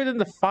 They threw it in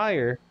the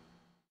fire.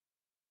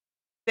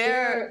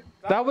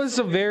 That was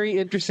a very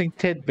interesting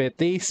tidbit.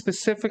 They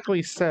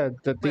specifically said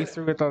that they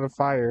threw it on the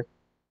fire.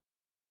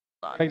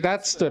 Like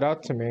that stood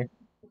out to me.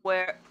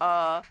 Where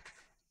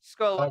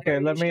scroll. Okay,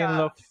 let me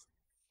look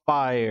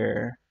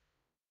fire.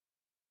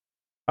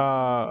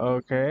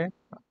 Okay.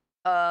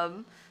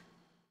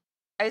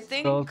 I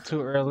think Still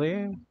too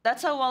early.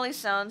 that's how Wally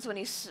sounds when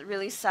he's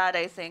really sad,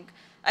 I think.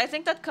 I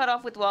think that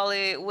cutoff with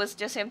Wally was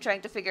just him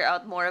trying to figure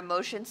out more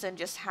emotions than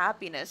just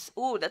happiness.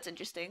 Ooh, that's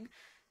interesting.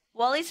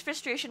 Wally's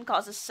frustration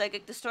causes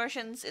psychic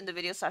distortions in the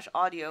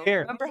video/audio.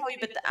 Here. Remember how he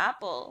bit the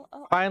apple?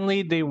 Oh.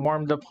 Finally, they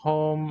warmed up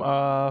home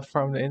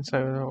from the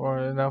inside, or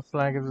enough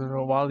like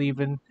Wally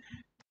even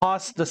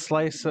tossed the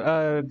slice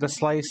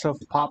of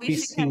poppy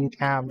seed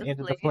ham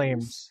into the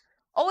flames.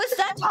 Oh, is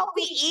that how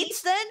he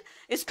eats then?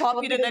 Is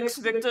Poppy the next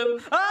victim?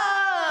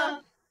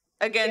 Ah!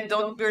 Again,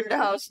 don't burn the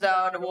house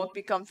down. It won't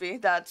be comfy.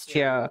 That's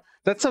true. Yeah,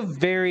 that's a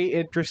very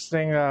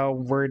interesting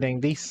wording.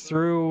 They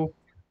threw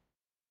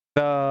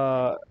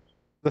the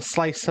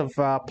slice of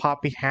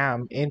poppy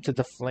ham into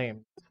the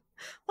flame.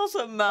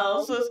 Also,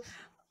 Mal says,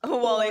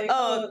 Wally,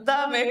 oh,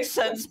 that makes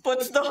sense.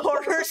 Puts the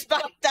horrors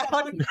back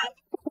down.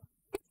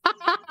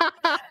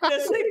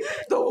 That's like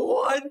the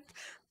one.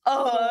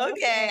 Oh,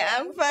 okay,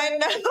 I'm fine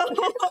now.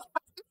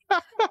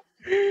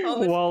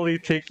 Wally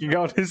taking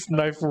out his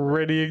knife,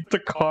 readying to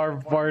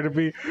carve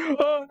Barnaby.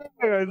 Oh,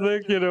 I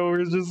think,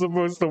 we're just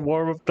supposed to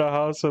warm up the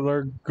house with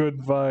our good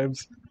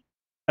vibes.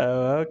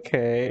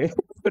 Okay.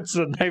 Puts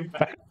the knife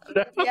back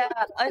down. Yeah,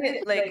 I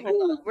mean, like,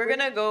 hold on. We're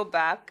gonna go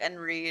back and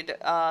read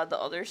the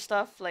other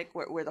stuff. Like,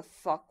 where the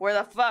fuck? Where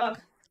the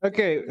fuck?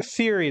 Okay,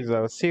 theory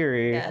though,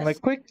 theory. Yes.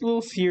 Like, quick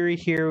little theory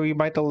here, we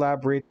might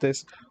elaborate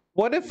this.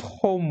 What if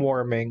home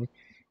warming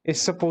is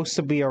supposed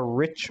to be a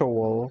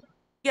ritual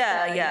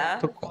Yeah.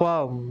 to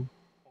calm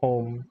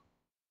home?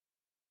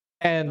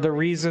 And the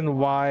reason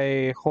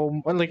why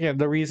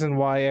the reason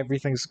why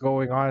everything's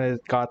going on,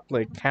 it got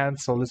like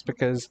canceled, is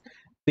because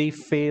they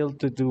failed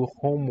to do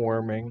home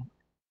warming.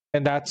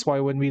 And that's why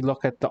when we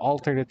look at the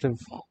alternative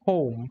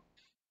home,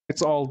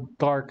 it's all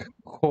dark,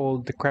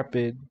 cold,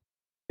 decrepit.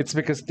 It's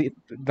because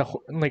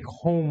the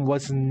home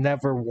was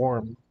never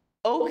warm.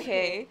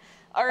 Okay.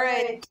 All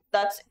right.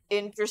 That's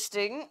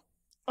interesting.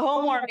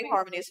 Home warming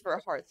harmonies for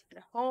a hearth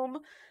and home.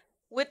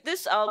 With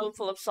this album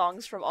full of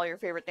songs from all your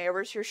favorite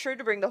neighbors, you're sure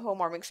to bring the home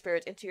warming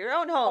spirit into your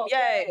own home.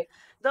 Yay!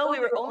 Though we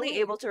were only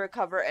able to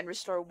recover and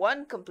restore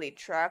one complete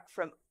track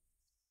from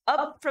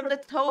Up from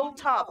the Home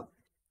Top,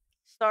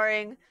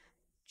 starring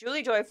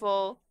Julie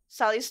Joyful,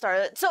 Sally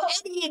Starlet. So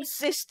Eddie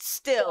exists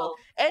still.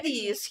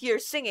 Eddie is here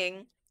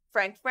singing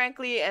Frank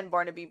Frankly and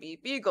Barnaby B.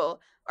 Beagle.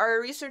 Our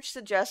research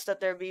suggests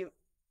that have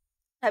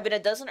been a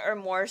dozen or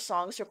more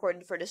songs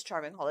recorded for this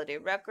charming holiday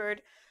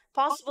record.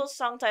 Possible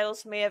song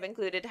titles may have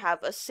included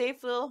Have a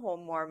Safe Little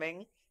Home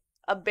Warming,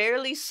 A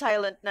Barely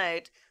Silent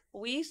Night,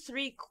 We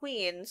Three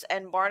Queens,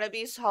 and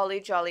Barnaby's Holly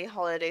Jolly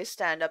Holiday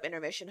Stand-Up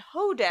Intermission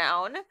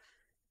Hoedown.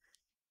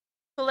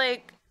 So,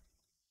 like,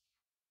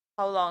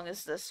 how long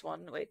is this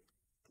one? Wait,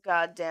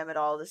 god damn it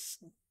all, this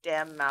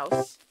damn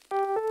mouse.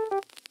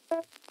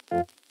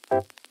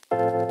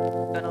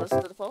 Gonna listen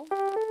to the phone?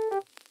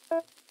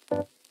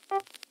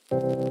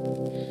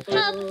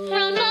 Up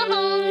from the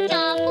home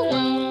top, whoa,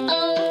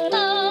 oh,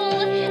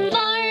 oh,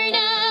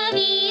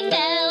 Barnaby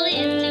fell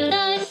into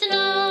the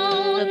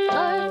snow. The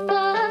park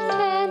of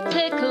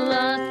Santa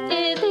Claus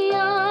is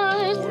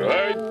yours. Well,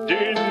 I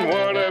didn't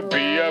want to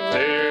be up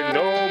there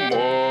no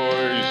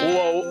more.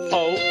 Whoa,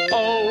 oh,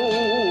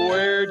 oh,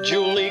 where'd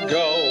Julie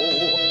go?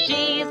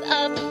 She's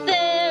up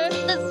there,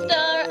 the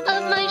star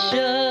of my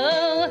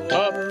show.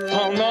 Up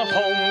on the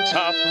home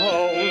top,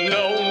 oh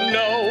no,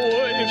 no.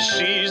 If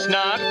she's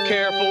not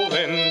careful,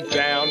 then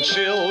down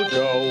she'll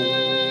go.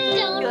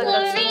 Don't worry,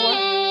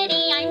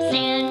 Eddie, I'm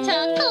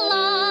Santa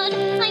Claus.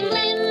 I'm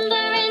limber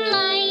and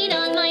light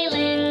on my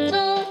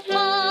little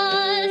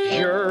paws.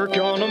 You're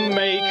gonna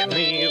make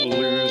me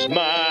lose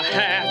my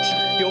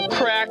hat. You'll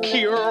crack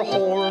your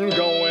horn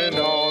going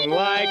on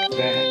like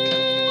that.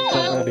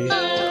 Oh, Buddy.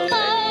 oh,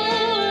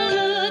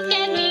 oh, look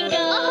at me go.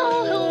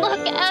 Oh,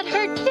 look at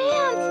her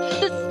dance,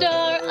 the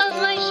star of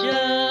my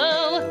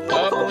show.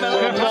 Up from the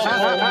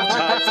home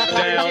top,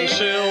 down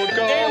she'll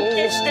go.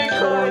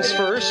 Horns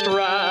first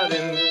ride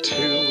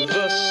into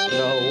the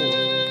snow.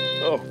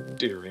 Oh,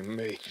 dearie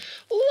me.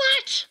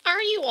 What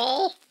are you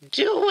all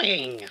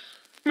doing?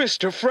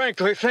 Mr.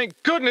 Frankly,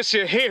 thank goodness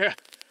you're here.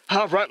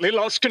 I've rightly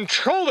lost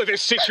control of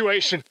this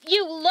situation.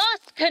 You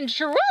lost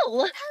control?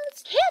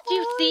 Can't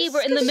you see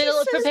we're in the middle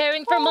of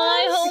preparing for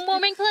my home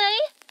warming play?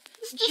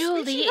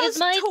 Julie is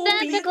my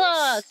Santa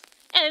Claus.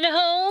 And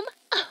home?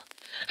 Oh,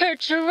 her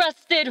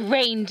trusted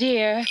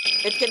reindeer.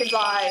 It can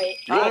fly.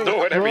 You'll do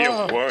whatever you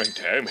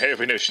want. I'm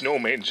having a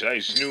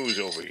snowman-sized snooze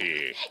over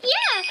here.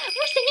 Yeah,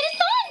 we're singing a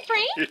song,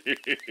 Frank.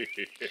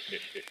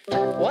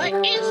 What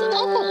is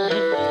all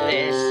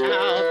this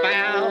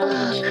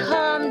about?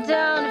 Calm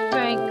down,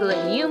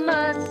 Franklin. You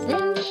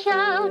mustn't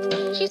shout.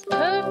 She's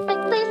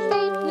perfectly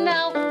safe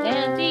now.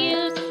 Can't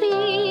you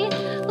see?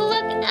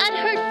 Look at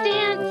her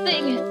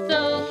dancing, so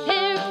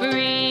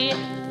carefree.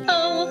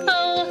 Ho,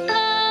 ho,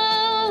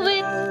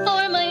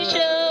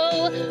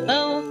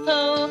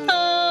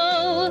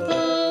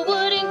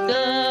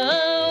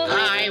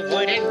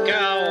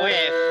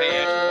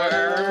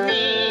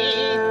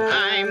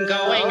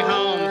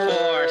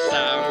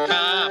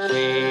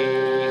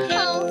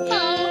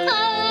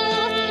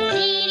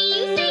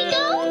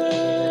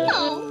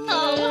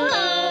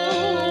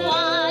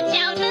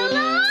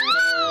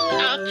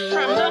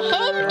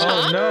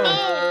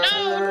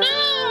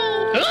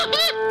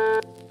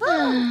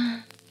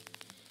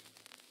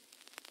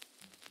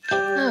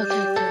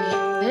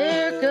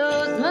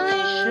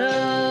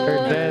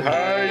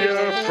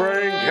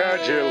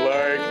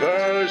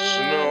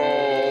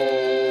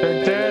 snow.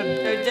 They're dead.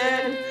 They're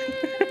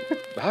dead.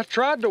 I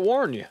tried to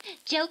warn you.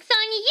 Joke's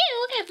on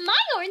you. My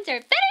horns are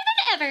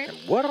better than ever.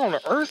 What on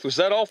earth was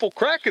that awful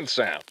cracking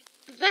sound?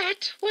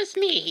 That was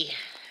me,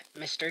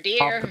 Mr.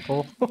 Deer.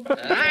 Optical.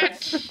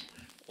 That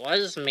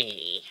was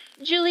me.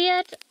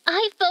 Juliet,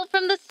 I fell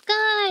from the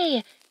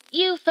sky.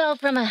 You fell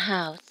from a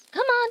house.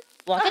 Come on,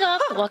 walk it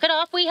off, walk it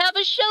off. We have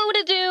a show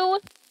to do.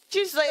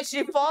 She's like,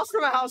 she falls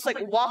from a house, like,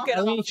 walking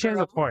I mean, off. she has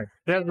a point.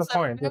 She has a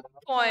point.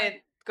 Point.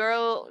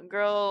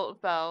 Girl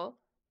fell.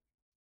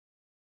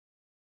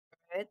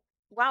 Right.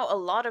 Wow, a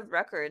lot of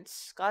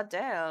records. God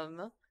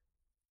damn.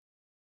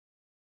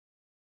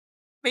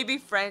 Maybe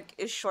Frank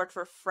is short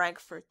for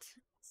Frankfurt.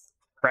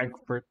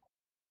 Frankfurt.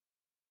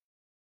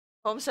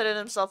 Holmes said it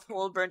himself,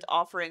 whole burnt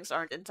offerings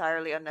aren't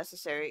entirely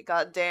unnecessary.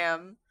 God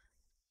damn.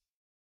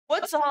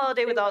 What's a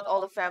holiday without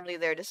all the family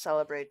there to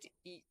celebrate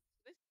with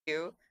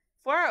you?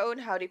 For our own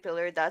Howdy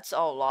Pillar, that's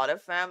a lot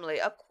of family.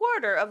 A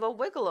quarter of a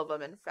wiggle of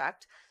them, in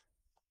fact.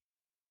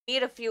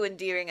 Meet a few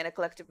endearing and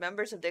eclectic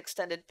members of the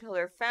extended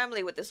Pillar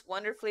family with this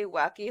wonderfully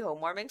wacky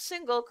home-warming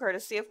single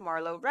courtesy of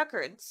Marlowe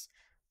Records.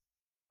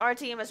 Our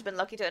team has been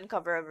lucky to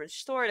uncover and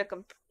restore a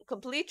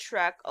complete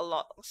track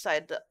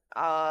alongside the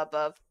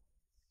above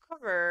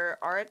cover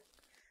art.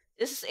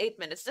 This is 8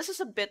 minutes. This is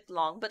a bit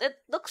long, but it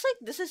looks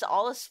like this is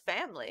all his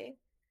family.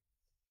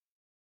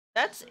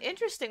 That's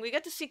interesting. We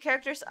get to see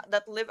characters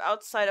that live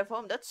outside of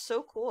home. That's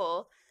so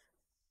cool.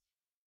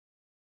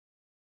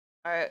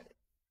 Alright.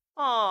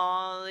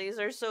 Aw, these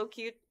are so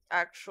cute,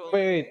 actually.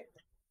 Wait,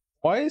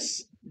 why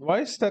is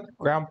that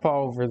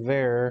grandpa over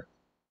there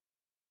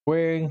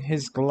wearing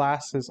his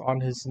glasses on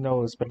his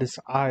nose, but his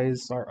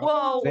eyes are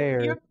Whoa, up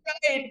there? you're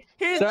right.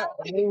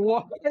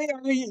 Why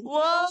are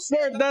you...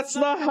 Sir, that's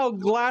not how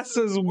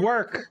glasses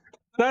work.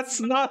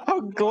 That's not how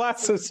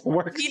glasses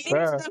work, He needs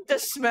sir. them to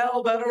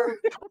smell better.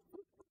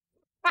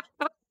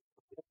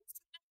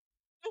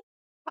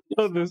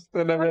 Oh, this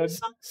cinnamon.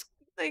 Sounds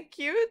like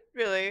cute,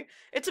 really.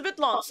 It's a bit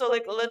long, so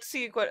like let's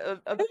see what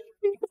a bit.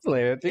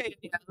 Later.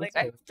 Yeah, like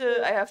I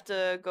have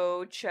to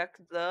go check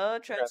the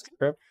transcript.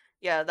 Transcript.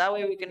 Yeah, that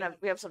way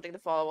we have something to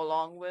follow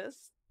along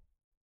with.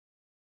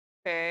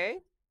 Okay.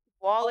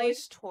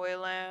 Wally's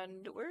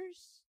Toyland.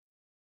 Where's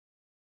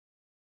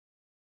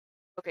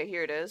Okay,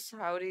 here it is.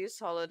 Howdy's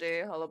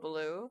Holiday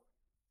Hullabaloo.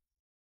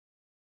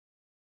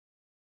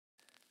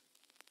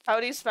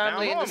 Howdy's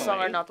family Now, in the song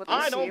are normally, not what they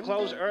I seem. don't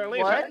close early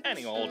What? for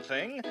any old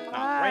thing. Not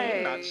Why?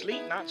 rain, not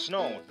sleet, not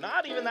snow.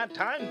 Not even that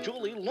time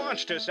Julie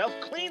launched herself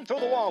clean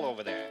through the wall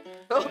over there.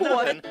 What?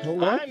 Nothing,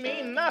 What? I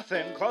mean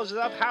nothing, closes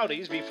up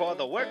Howdy's before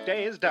the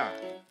workday is done.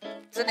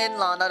 It's an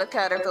in-law, not a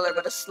caterpillar,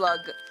 but a slug.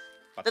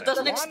 But That there's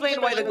doesn't one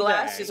explain why the special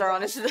glasses day are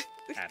on his.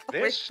 At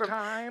this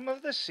time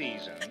of the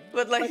season,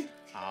 But like,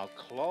 I'll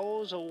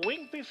close a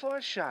wink before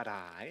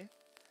shut-eye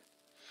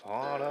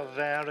for a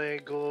very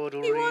good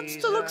reason. he wants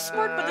to look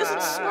smart, but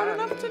isn't smart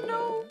enough to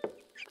know.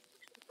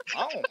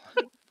 Oh,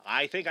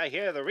 I think I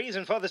hear the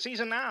reason for the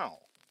season now.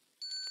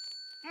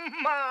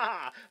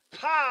 Ma!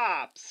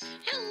 Pops!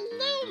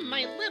 Hello,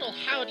 my little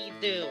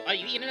howdy-do. Are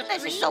you eating enough? This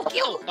is green? so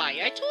cute. Oh,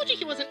 Bye. I told you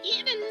he wasn't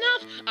eating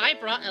enough. I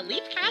brought a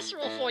leaf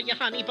casserole for you,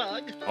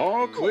 honeybug.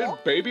 Oh, quit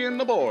babying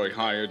the boy,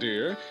 hiya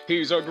dear.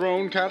 He's a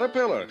grown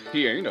caterpillar.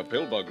 He ain't a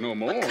pillbug no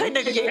more. What kind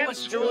of game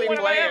was Julie When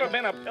have I ever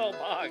playing? been a pill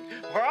bug?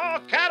 We're all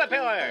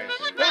caterpillars!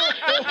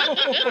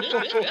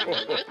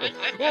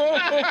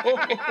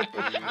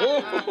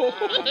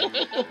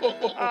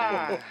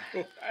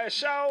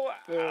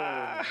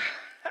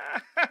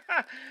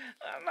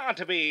 Not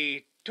to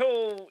be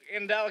too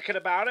indelicate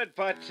about it,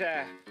 but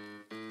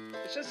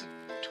it's just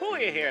two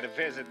of you here to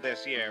visit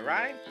this year,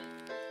 right?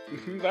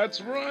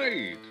 That's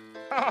right.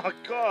 Oh,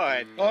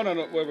 good. Oh,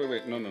 no,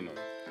 wait, no.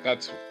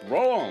 That's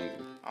wrong.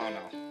 Oh,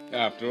 no.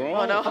 After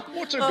all, no.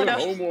 what's a Oh, good no.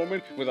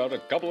 homewarming without a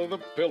couple of the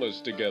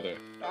pillars together?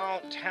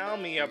 Don't tell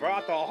me you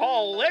brought the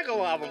whole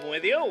wiggle of them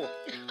with you.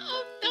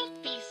 Oh,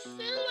 don't be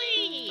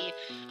silly.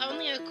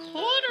 Only a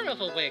quarter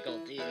of a wiggle,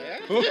 dear.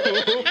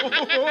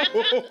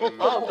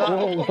 Oh god.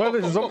 Oh, what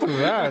is up with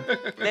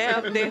that?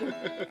 Damn.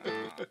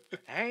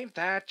 Ain't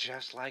that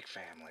just like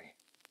family?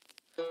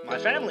 My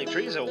family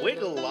tree's a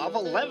wiggle of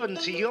 11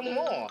 to you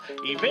more.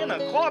 Even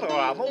a quarter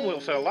of them will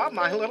fill up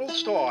my little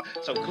store.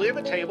 So clear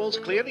the tables,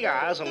 clear the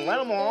aisles, and let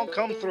 'em all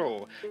come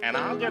through. And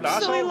I'll get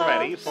us Silly all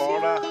ready loves, for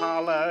yeah. a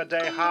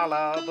holiday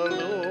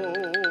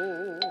hullabaloo.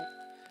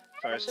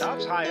 First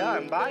stops higher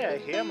and by, I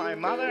hear my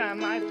mother and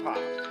my pop.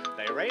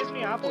 They raised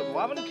me up with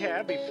love and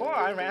care before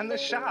I ran the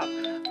shop.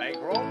 They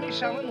grown me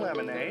selling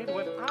lemonade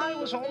when I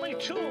was only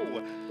 2.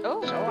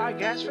 Oh. So I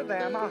guess for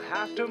them I'll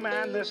have to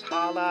man this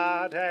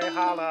holiday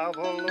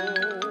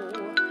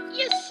hullabaloo.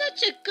 You're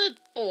such a good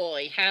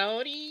boy,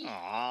 Howdy.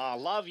 Aw,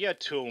 love you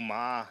too,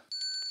 Ma.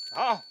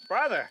 Oh,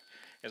 brother.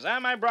 Is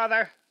that my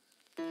brother?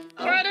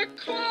 Brother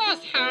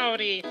Claus,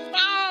 Howdy.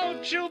 Oh,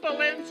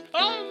 jubilance.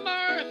 Oh,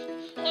 mirth.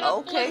 What a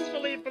Okay.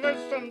 blissfully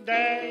blissome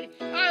day,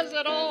 as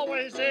it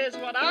always is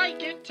when I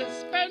get to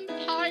spend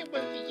time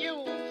with you,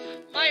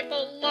 my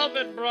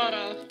beloved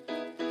brother.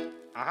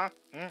 Uh-huh.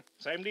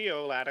 Same to you,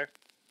 ladder.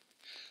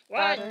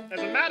 Why, Ladder. as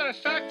a matter of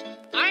fact,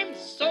 I'm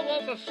so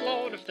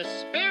overflowed with the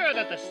spirit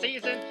of the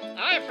season,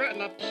 I've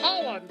written a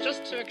poem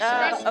just to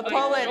express a my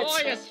poet.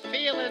 joyous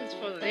feelings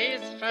for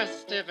these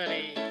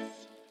festivities.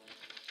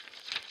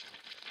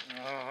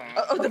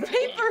 Oh, the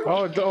paper.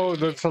 Oh,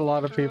 that's a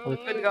lot of people.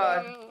 Good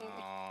God.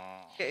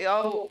 Okay,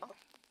 oh.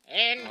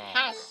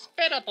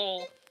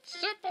 Inhospitable,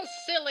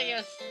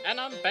 supercilious, and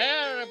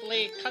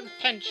unbearably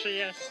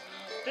contentious.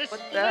 This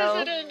What the hell?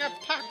 blizzarding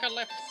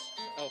apocalypse.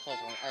 Oh, hold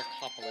on,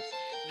 arcopolis.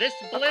 This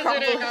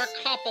blizzarding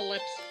arcopolis,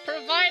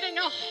 providing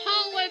a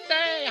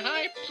holiday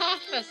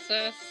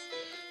hypothesis.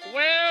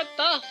 Where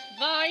doth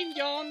thine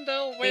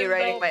yonder window Me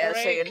writing my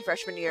essay break? in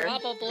freshman year.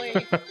 Probably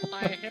my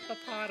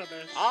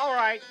hippopotamus. All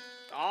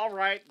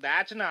right,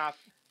 that's enough.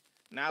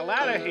 Now,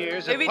 Ladder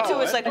here's a Maybe poet, 2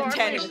 is like or at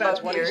 10 least that's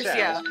above what he yours, says.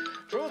 yeah.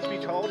 Truth be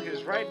told,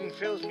 his writing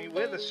fills me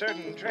with a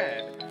certain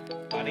dread.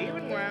 But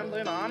even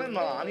rambling on and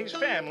on, he's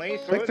family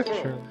through Like and the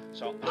through. show.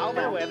 So I'll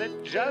be with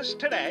it just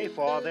today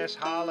for this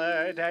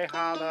holiday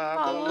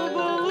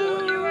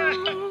hullabaloo.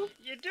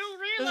 You do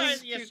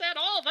realize you said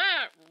all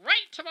that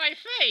right to my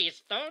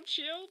face, don't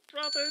you,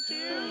 brother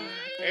dear?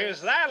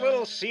 Is that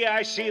little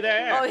CIC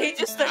there? Oh, he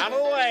just... Out of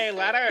the way,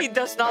 Ladder. He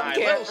does not My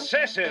care. little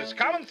sis is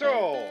coming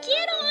through.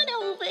 Get on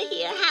over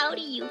here.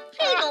 Howdy, you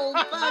big old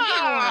bug.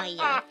 How are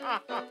you?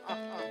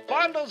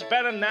 Bundle's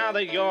better now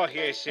that you're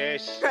here,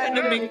 sis. Trying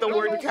to make the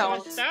word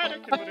count.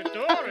 Static would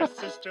adore a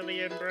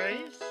sisterly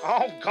embrace.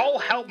 Oh, go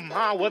help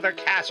Ma with her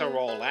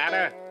casserole,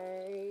 Ladder.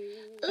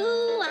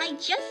 Ooh, I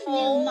just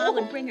knew Ma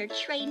would bring her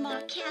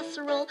trademark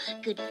casserole.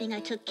 Good thing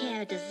I took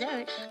care of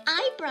dessert.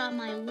 I brought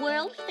my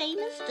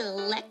world-famous,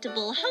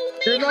 delectable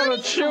homemade You're not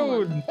a honey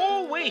corn. tune.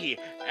 Ooh-wee,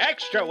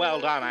 extra well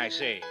done, I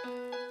see.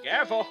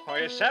 Careful, or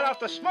you set off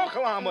the smoke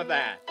alarm with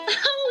that.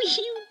 Oh,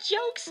 you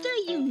jokester.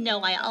 You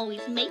know I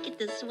always make it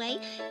this way,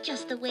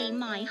 just the way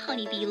my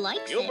honeybee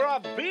likes You it.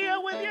 brought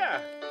beer with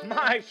you?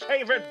 My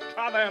favorite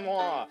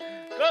brother-in-law.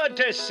 Good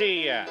to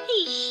see you.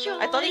 He sure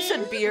I thought he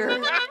said is.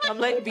 beer. I'm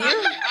like,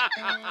 beer?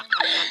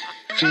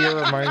 Beer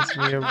reminds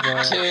me of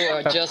Two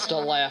are just a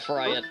laugh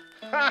riot.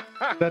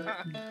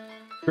 that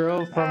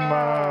girl from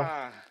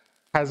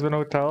Hasbin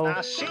Hotel.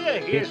 Now, see ya,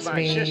 here's It's my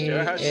me,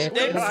 sister, her it's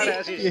sweetheart me.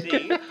 as you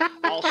see.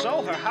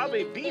 Also, her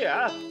hubby Bea,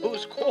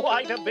 who's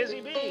quite a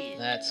busy bee.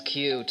 That's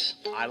cute.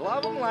 I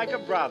love him like a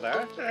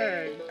brother,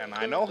 and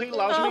I know he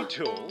loves me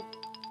too.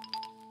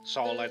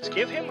 So let's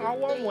give him a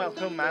warm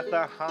welcome at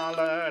the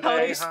holiday.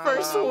 Howdy's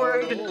first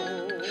word.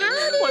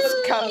 Howdy. What's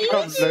coming? You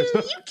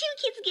two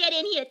kids get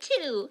in here,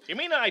 too. You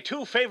mean my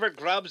 2 favorite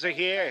grubs are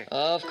here?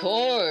 Of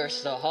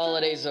course, the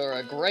holidays are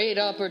a great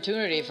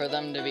opportunity for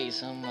them to be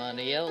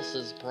somebody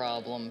else's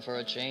problem for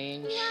a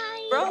change.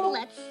 Bro,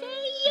 let's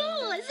say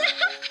yours.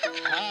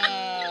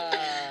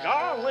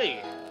 Golly,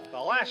 the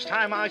last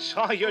time I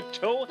saw you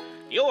 2,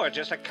 you were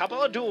just a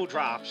couple of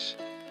dewdrops.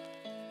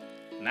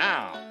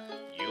 Now,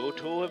 you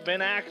 2 have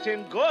been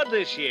acting good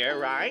this year,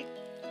 right?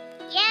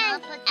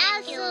 Yes,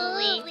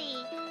 absolutely.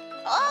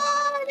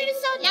 Oh, they're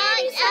so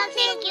nice.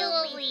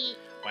 Absolutely.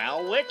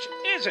 Well, which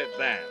is it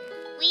then?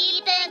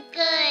 We've been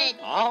good.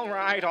 All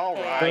right,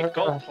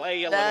 go play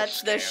your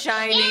That's little the scare.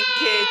 Shining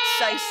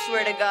Kids, I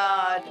swear to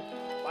God.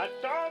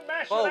 But don't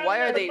mess Whoa, with why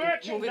any are of the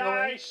they moving away?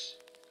 merchandise.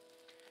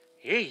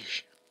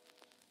 Yeesh.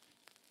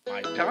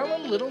 My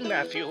darling little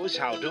nephews,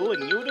 how do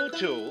and you do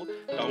too.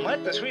 Don't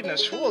let the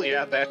sweetness fool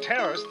you, they're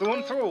terrors through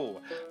and through.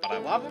 But I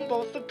love them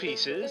both to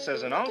pieces,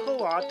 as an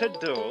uncle ought to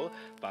do.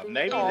 But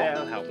maybe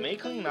they'll help me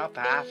clean up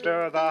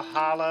after the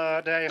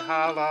holiday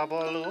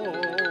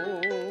hullabaloo.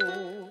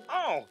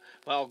 Oh,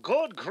 well,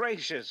 good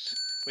gracious.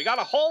 We got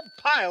a whole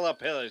pile of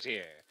pillows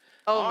here.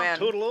 Oh, Aunt man.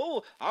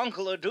 Toodaloo,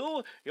 Uncle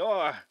Adoo,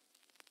 your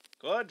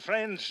good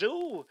friend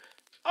Sue.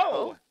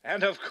 Oh,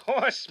 and of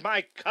course,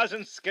 my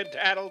cousin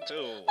Skedaddle,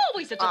 too.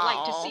 Always a delight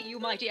Aw. to see you,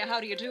 my dear. How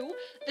do you do?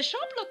 The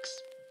shop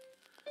looks...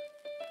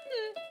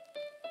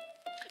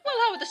 Well,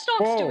 how are the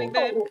stocks Whoa. doing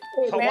then?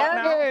 For what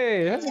now?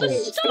 Hey, The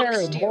stocks,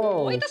 Karen, dear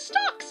whoa. boy, the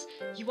stocks!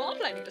 You are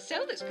planning to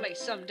sell this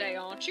place someday,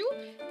 aren't you?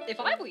 If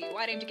I were you,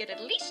 I'd aim to get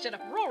at least an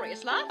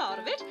uproarious laugh out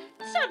of it.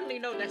 Certainly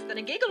no less than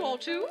a giggle or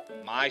two.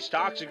 My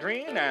stocks are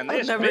green, and I'll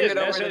this never get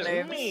business over the is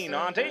names. mean,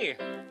 Auntie.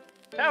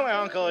 Tell her,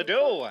 Uncle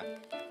Adoo.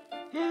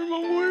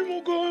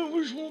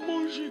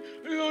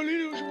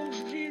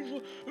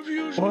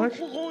 What?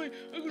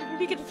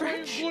 Speak in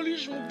French.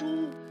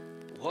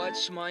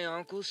 What's my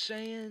uncle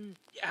saying?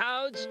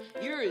 Howds,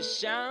 you're as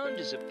sound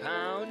as a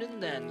pound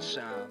and then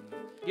some.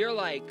 You're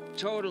like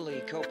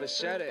totally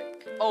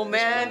copacetic. Oh,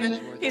 man.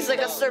 He's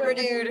like a server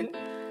dude.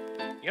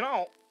 You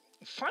know,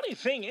 funny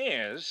thing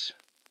is,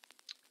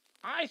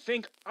 I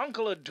think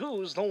Uncle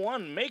Adoo's the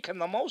one making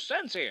the most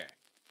sense here.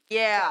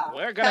 Yeah.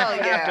 We're gonna Hell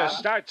have yeah. to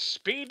start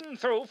speeding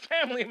through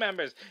family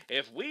members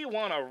if we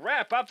want to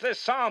wrap up this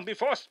song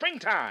before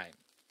springtime.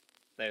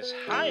 There's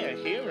higher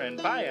here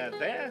and buyer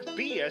there,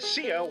 be a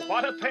seer,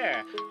 what a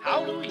pair.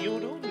 How do you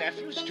do,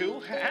 nephews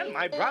too, and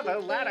my brother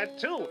ladder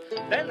too.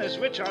 Then there's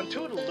Rich on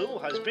Toodaloo,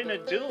 husband a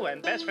do,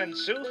 and best friend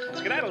Sue,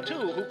 skedaddle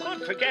too, who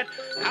could forget.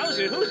 How's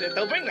it, who's it,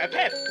 they'll bring their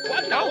pet.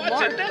 What now,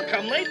 what's it, they'll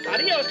come late.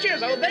 Adios,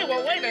 cheers, oh, they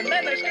will wait, and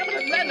then there's coming,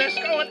 and then there's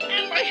going,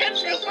 and my head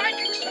feels like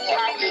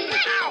exploding.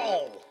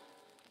 Ow!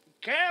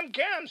 Cam,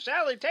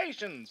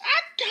 salutations.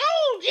 I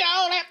told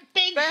y'all that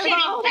big city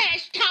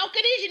fast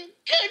talking isn't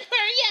good for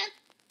you.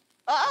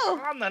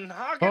 Oh. On the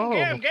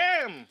noggin,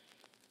 Gam.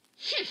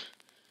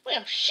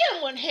 Well,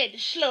 someone had to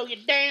slow you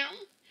down.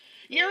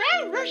 You're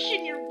out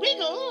rushing your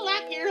wiggle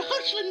like you're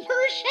hustling for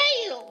a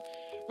sale.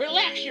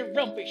 Relax your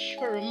rumpish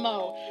for a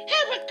mo.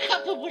 Have a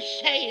cup of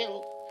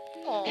wassail.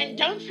 And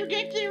don't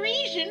forget the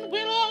reason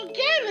we're all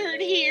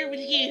gathered here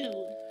with you.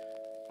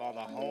 For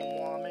the home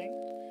warming?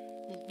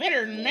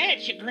 Better than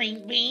that, you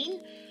green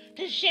bean.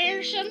 To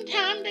share some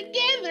time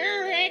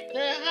together at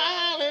the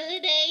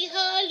holiday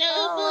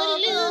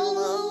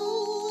hullabaloo.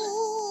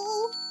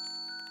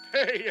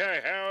 Hey,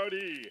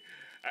 howdy.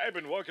 I've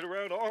been walking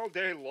around all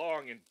day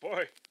long, and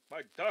boy,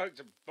 my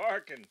dogs are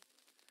barking.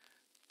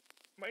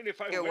 Mind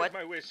if I wet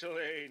my whistle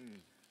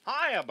in?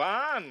 Hiya,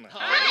 Barn.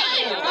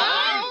 Hiya,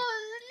 Barn.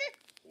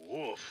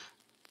 Woof.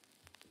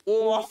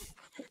 Woof.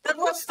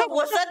 Was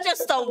that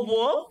just a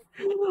woof?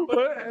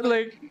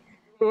 Like,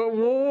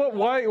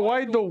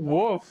 why the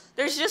wolf?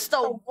 There's just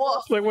a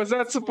wolf. Like, was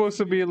that supposed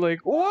to be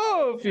like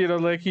wolf? You know,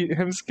 like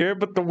him scared,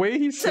 but the way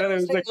he said it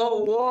was like,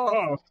 oh,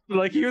 wolf.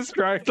 Like he was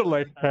trying to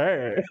like,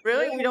 hey.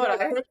 Really? You know what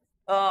I heard?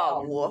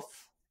 Oh,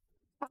 wolf.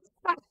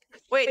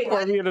 Wait,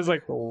 I mean, it's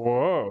like,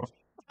 whoa.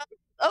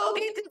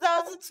 Okay,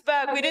 2000s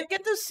back. We didn't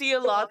get to see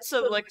lots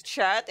of like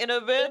chat in a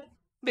bit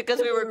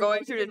because we were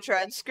going through the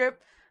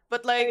transcript.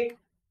 But like,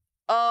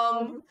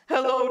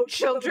 hello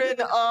children.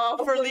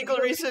 For legal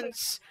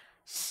reasons.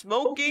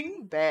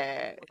 Smoking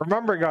bad.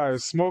 Remember,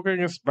 guys,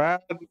 smoking is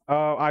bad.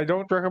 I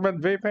don't recommend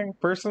vaping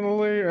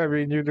personally. I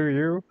mean, you do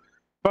you.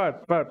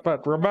 But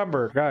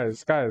remember,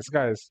 guys,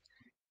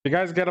 you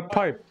guys get a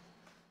pipe.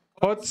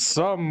 Put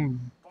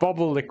some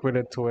bubble liquid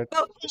into it.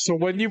 So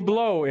when you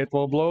blow, it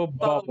will blow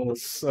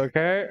bubbles.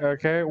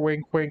 Okay?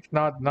 Wink, wink,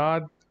 nod,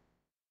 nod.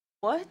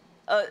 What?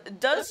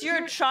 Does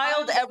your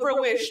child ever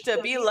wish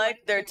to be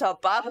like their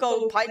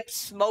tobacco pipe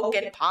smoke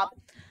and pop?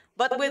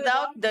 But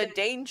without the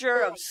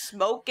danger of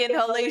smoke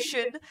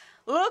inhalation,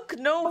 look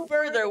no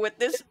further with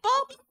this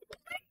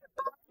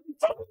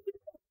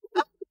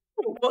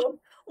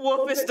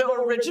Woof is the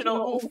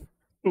original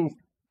Oof.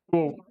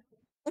 Oof.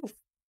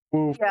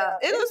 Oof. Yeah,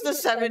 it was the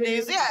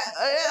 70s. Yeah,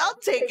 I'll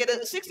take it.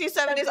 60s,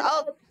 70s,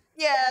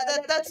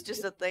 that's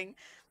just a thing.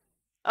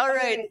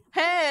 Alright,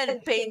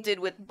 hand painted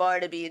with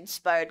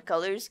Barnaby-inspired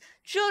colors,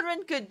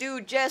 children could do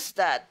just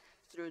that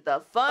through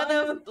the fun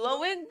of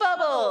blowing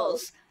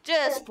bubbles.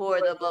 Just pour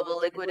the bubble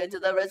liquid into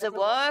the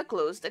reservoir,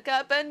 close the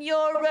cap, and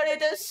you're ready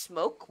to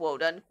smoke,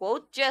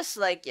 quote-unquote, just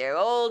like your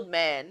old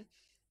man.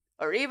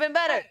 Or even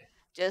better,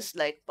 just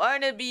like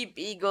Barnaby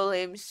Beagle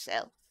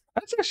himself.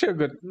 That's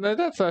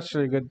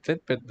actually a good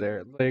tidbit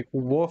there. Like,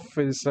 woof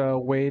is a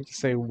way to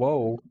say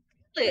whoa.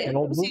 In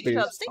old movies.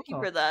 Thank you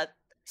for that.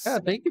 Yeah,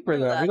 thank you for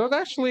that. We don't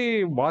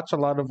actually watch a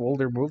lot of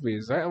older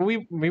movies.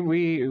 We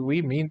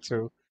mean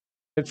to.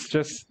 It's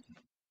just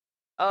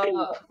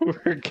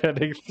we're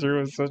getting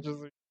through such as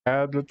we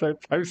can with our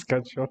time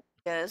schedule.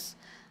 Yes.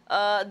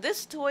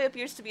 This toy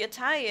appears to be a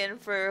tie-in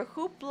for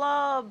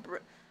Hoopla.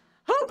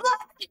 Hoopla!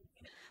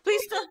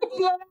 Please don't.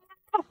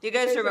 Do you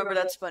guys remember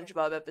that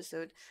SpongeBob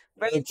episode?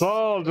 It's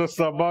all just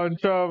a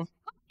bunch of.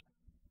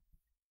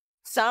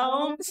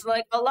 Sounds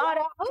like a lot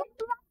of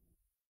hoopla.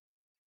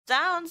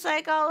 Sounds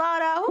like a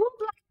lot of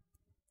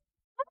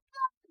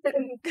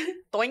hoopla.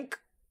 Doink.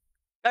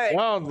 Alright.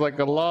 Sounds like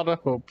a lot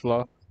of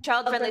hoopla.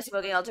 Child-friendly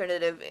smoking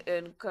alternative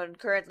in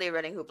currently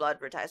running hoopla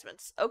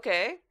advertisements.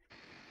 Okay.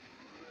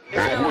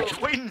 What you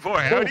waiting for,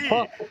 howdy?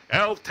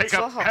 I'll take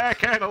a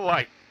pack and a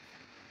light.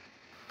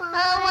 What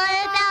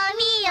about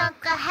me,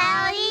 Uncle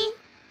Howdy?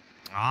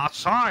 Aw,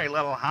 sorry,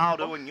 little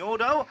Howdo and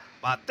Yodo,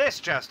 but this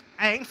just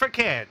ain't for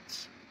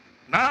kids.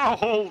 Now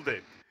hold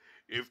it.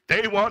 If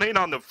they want in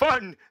on the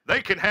fun,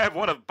 they can have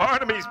one of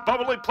Barnaby's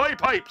bubbly play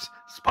pipes,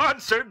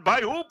 sponsored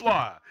by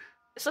Hoopla.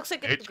 This looks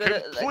like it's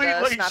good,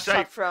 completely like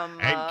safe, from,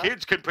 and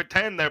kids can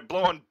pretend they're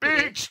blowing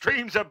big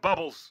streams of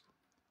bubbles.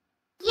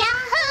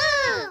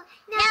 Yahoo!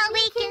 Now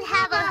we can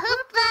have a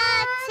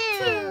hoopla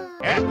too.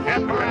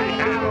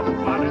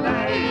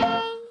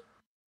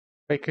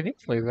 Wait, can you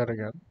play that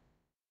again?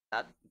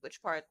 Which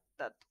part?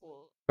 That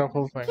whole. The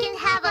whole thing. We can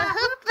have a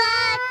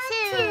hoopla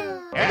too.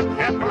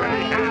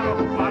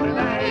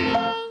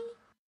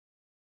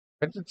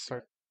 When did it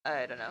start?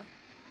 I don't know.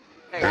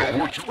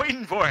 What you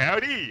waiting for,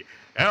 howdy?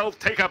 I'll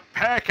take a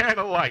pack and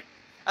a light.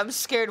 I'm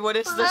scared. What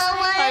is this?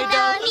 What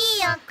about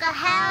me, Uncle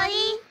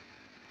Howdy?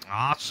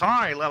 Aw,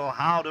 sorry, little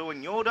Howdo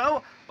and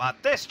Yodo,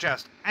 but this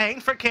just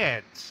ain't for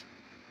kids.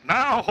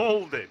 Now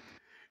hold it.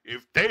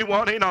 If they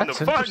want in on the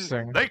fun,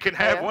 they can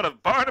have one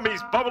of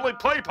Barnaby's bubbly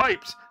play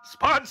pipes,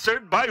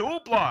 sponsored by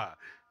Hoopla.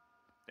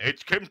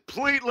 It's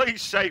completely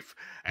safe,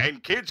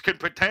 and kids can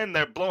pretend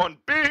they're blowing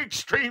big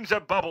streams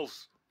of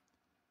bubbles.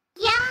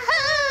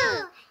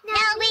 Yahoo!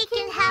 Now we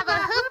can have a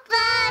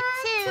hoopla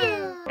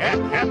too.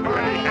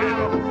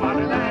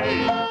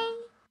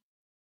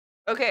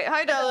 Okay,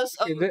 hi Dallas.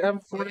 I'm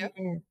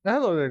forming.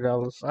 Hello there,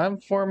 Dallas. I'm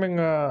forming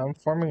a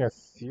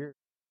theory.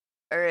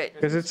 All right.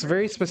 Because it's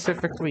very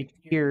specifically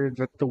here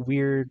that the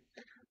weird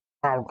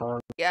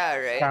Yeah,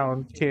 right.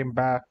 sound came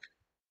back.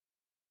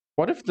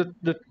 What if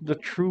the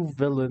true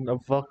villain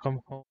of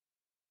Welcome Home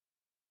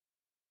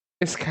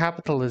is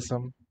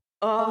capitalism?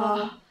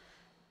 Oh.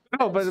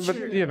 No, but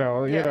you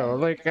know,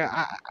 like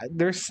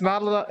there's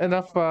not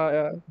enough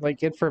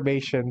like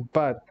information,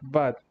 but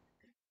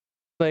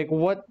like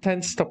what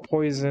tends to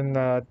poison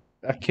a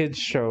kids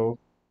show?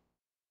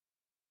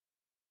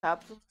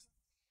 Capitalism.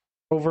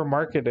 Over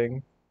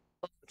marketing.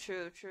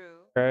 True.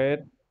 Right?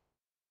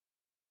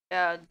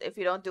 Yeah, if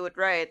you don't do it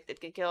right, it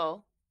can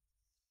kill.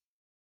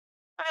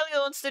 Hi,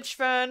 Lilo and Stitch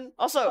fan.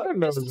 Also,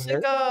 this is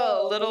like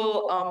a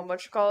little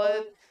what you call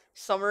it,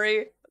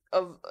 summary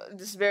of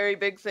this very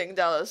big thing,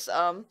 Dallas.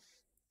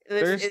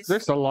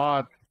 There's a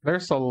lot.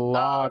 There's a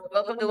lot.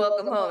 Welcome to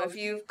Welcome Home. If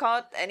you've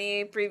caught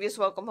any previous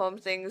Welcome Home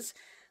things,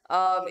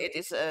 it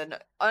is an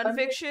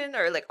unfiction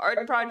or like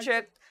art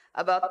project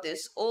about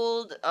this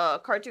old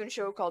cartoon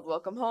show called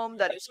Welcome Home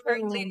that is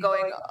currently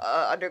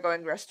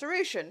undergoing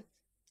restoration.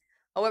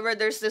 However,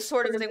 there's this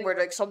sort of thing where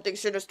like something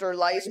sinister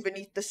lies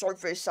beneath the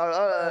surface,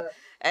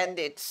 and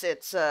it's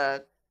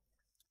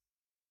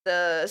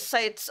the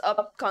site's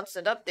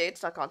constant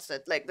updates, not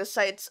constant, like the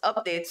site's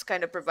updates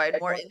kind of provide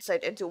more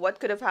insight into what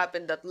could have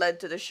happened that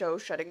led to the show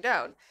shutting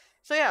down.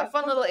 So yeah,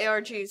 fun little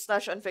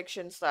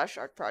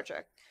ARG/unfiction/art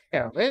project.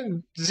 Yeah,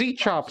 and Z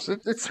Chops.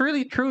 It's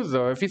really true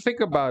though. If you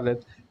think about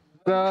it,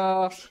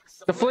 the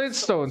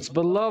Flintstones,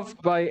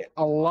 beloved by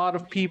a lot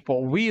of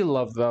people, we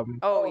love them.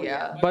 Oh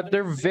yeah. But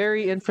they're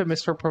very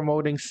infamous for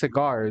promoting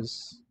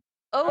cigars.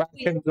 Oh, back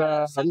in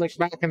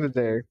the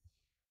day.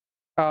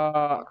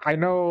 I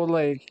know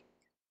like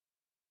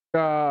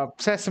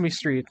Sesame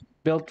Street,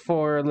 built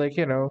for like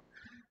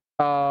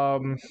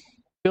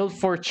built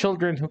for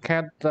children who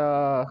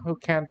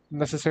can't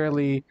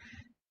necessarily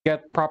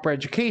get proper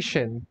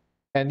education,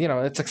 and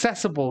it's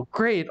accessible,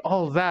 great,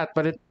 all that,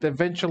 but it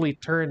eventually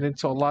turned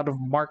into a lot of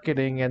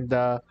marketing and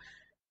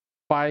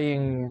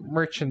buying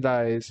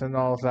merchandise and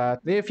all that.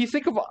 If you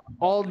think of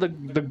all the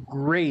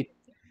great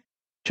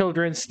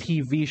children's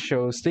TV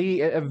shows, they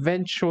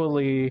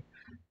eventually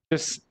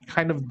just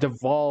kind of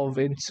devolve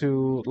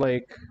into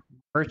like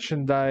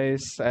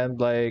merchandise and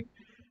like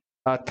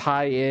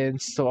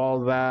tie-ins to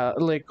all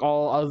that, like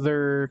all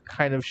other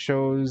kind of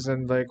shows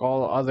and like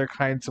all other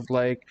kinds of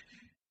like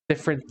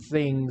different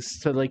things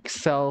to like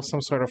sell some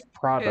sort of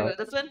product.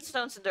 The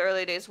Flintstones in the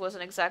early days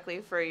wasn't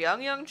exactly for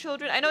young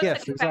children. I know Yes,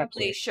 it's like a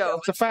exactly. family show.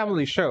 It's a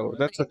family show.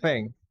 That's the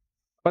thing.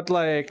 But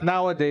like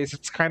nowadays,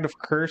 it's kind of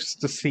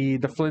cursed to see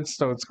the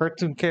Flintstones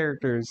cartoon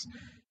characters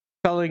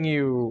selling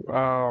you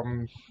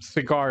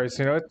cigars.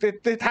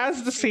 It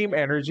has the same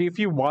energy. If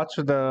you watch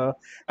the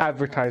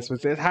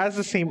advertisements, it has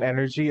the same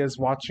energy as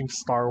watching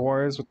Star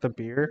Wars with the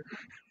beer.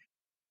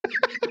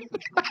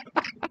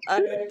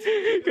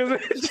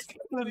 Because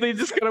they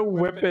just kind of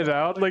whip it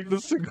out, like the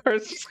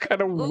cigars just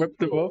kind of whip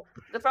them up.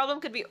 The problem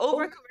could be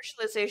over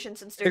commercialization,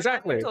 since their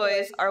Exactly.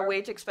 toys are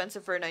way too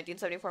expensive for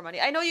 1974 money.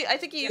 I know you. I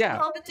think you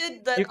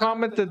commented that. You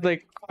commented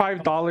like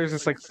 $5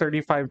 is like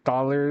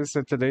 $35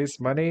 in today's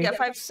money. Yeah,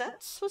 5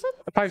 cents was it?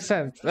 5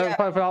 cents.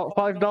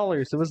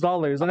 $5. It was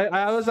dollars.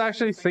 I was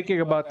actually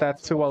thinking about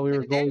that too while we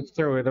were going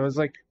through it. I was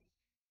like,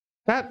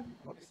 that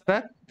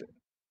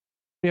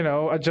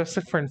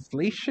adjusted for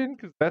inflation,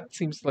 because that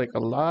seems like a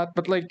lot.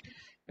 But like,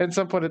 and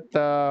some put it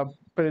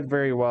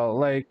very well.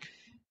 Like,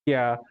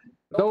 yeah,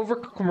 the over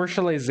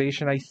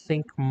commercialization I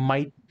think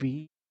might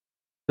be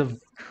the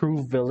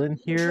true villain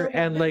here,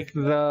 and like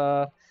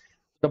the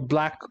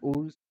black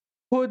ooze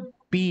could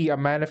be a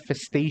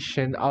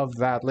manifestation of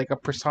that, like a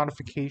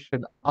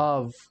personification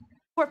of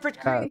corporate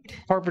greed.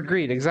 Corporate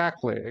greed,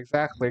 exactly.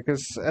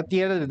 Because at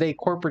the end of the day,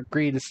 corporate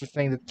greed is the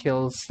thing that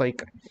kills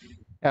like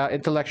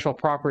intellectual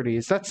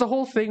properties. That's the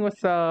whole thing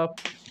with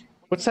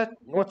what's that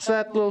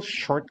little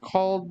short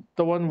called?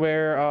 The one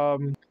where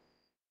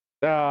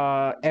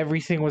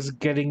everything was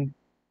getting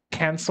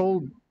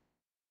canceled.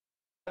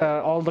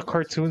 All the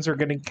cartoons are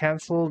getting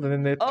canceled, and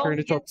then it turned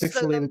into a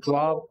pixelated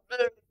blob.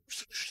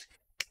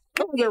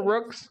 The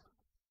Rooks.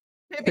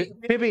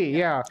 Pibby,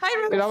 yeah.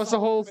 And that was the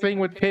whole thing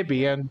with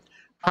Pibby, and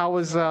how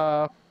was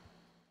the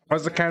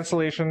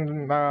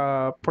cancellation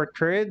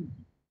portrayed?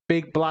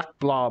 Big black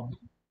blob.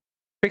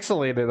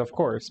 Pixelated, of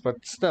course,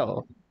 but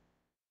still.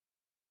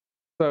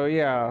 So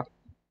yeah.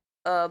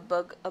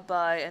 Bug a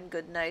bye and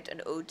good night,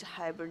 an ode to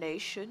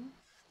hibernation.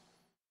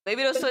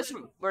 Maybe those toys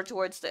were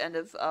towards the end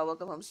of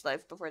Welcome Home's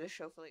life before the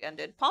show fully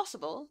ended.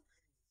 Possible.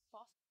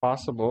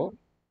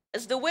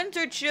 As the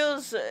winter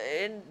chill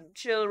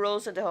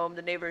rolls into home,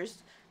 the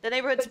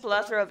neighborhood's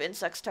plethora of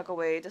insects tuck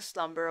away to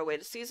slumber away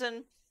the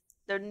season.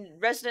 Their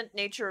resident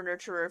nature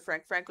nurturer,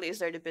 frankly, is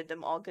there to bid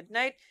them all good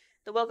night.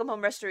 The Welcome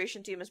Home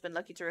restoration team has been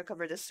lucky to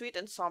recover this sweet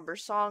and somber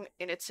song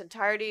in its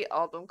entirety: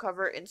 album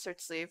cover,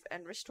 insert sleeve,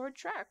 and restored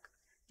track.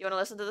 You want to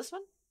listen to this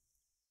one?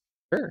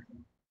 Sure.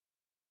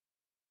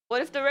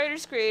 What if the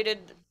writers created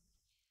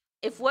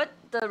if what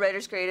the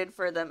writers created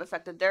for them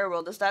affected their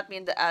world, does that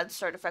mean the ads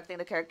start affecting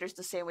the characters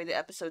the same way the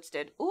episodes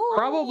did? Ooh.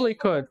 Probably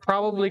could.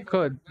 Probably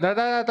could.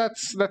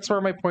 That's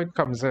where my point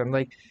comes in.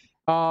 Like,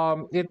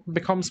 it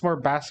becomes more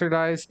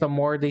bastardized the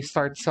more they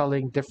start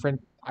selling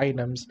different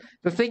items.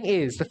 The thing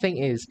is,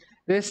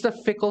 this is the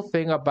fickle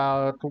thing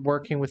about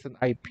working with an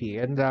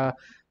IP, and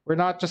we're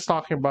not just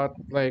talking about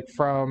like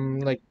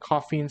from like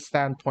Koffeine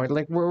standpoint.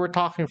 Like we're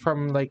talking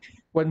from like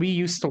when we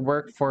used to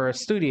work for a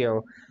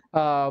studio.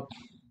 Uh,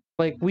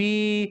 like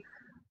we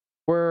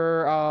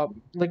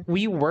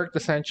worked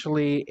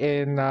essentially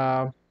in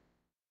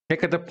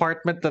like a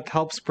department that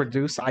helps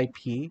produce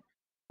IP.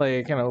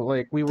 Like,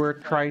 like we were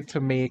trying to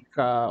make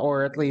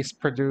or at least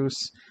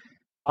produce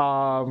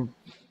um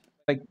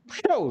like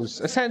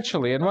shows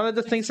essentially. And one of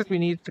the things that we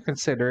need to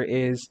consider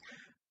is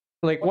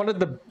like one of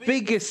the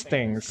biggest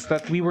things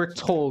that we were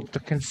told to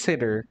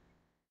consider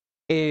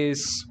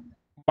is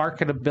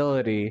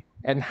marketability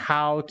and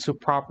how to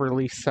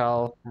properly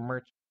sell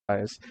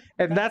merchandise.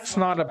 And that's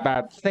not a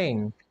bad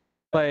thing.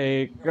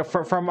 Like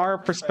from our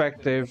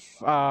perspective,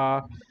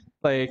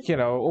 like,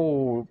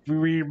 oh,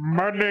 we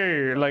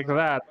money like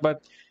that.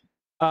 But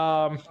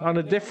on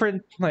a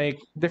different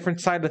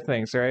side of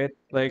things, right?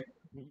 Like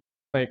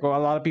well,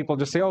 a lot of people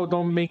just say, "Oh,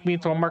 don't make me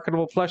into a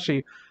marketable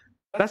plushie."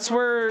 That's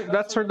where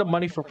the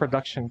money for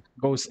production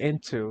goes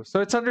into. So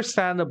it's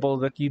understandable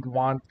that you'd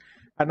want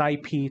an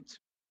IP to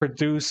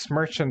produce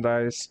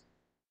merchandise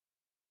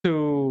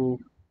to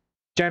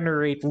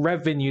generate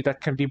revenue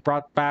that can be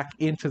brought back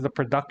into the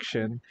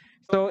production.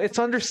 So it's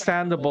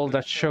understandable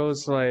that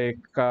shows like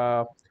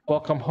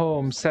Welcome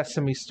Home,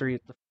 Sesame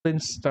Street, The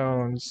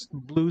Flintstones,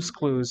 Blue's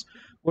Clues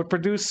would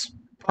produce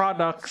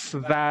products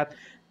that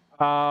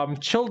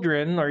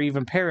children or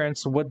even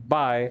parents would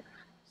buy,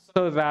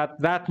 so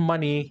that that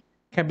money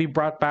can be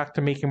brought back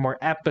to making more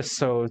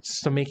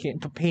episodes, to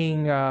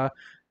paying the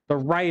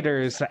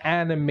writers, the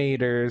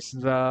animators,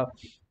 the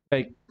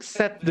like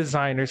set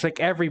designers, like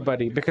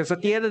everybody. Because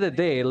at the end of the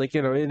day, like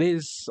it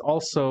is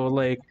also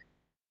like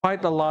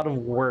quite a lot of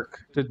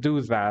work to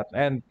do that,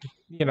 and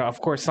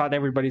of course, not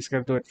everybody's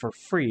gonna do it for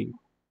free,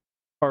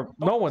 or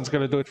no one's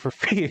gonna do it for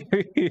free.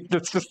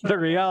 That's just the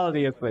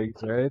reality of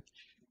things, right?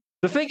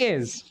 The thing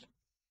is,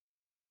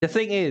 the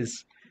thing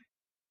is,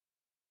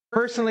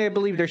 personally, I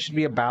believe there should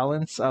be a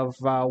balance of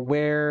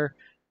where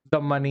the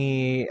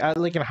money,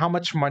 like how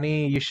much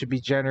money you should be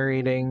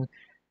generating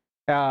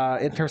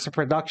in terms of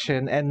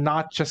production, and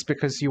not just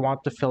because you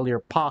want to fill your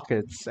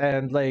pockets.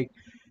 And like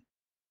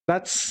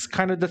that's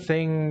kind of the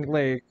thing.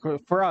 Like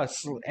for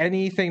us,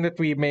 anything that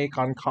we make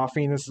on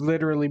Koffeine is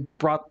literally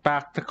brought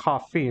back to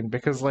Koffeine,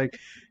 because like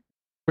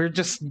we're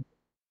just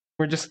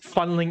we're just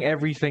funneling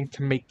everything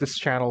to make this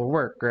channel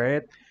work,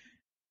 right?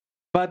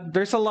 But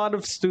there's a lot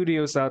of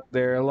studios out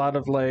there, a lot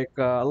of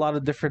a lot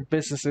of different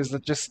businesses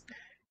that just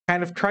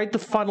kind of try to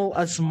funnel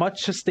as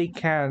much as they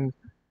can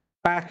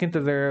back into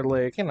their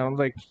like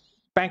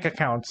bank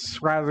accounts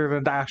rather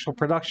than the actual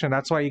production.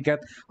 That's why you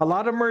get a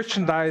lot of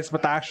merchandise,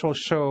 but the actual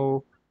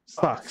show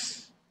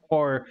sucks,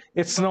 or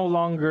it's no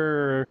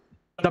longer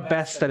the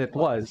best that it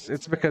was.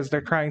 It's because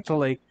they're trying to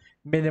like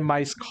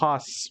minimize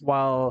costs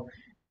while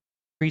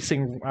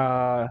increasing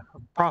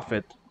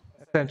profit,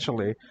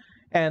 essentially.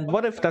 And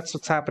what if that's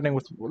what's happening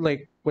with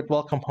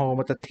Welcome Home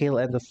at the tail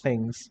end of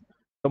things?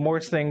 The more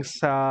things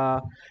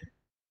like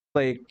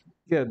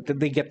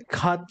they get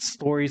cut,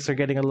 stories are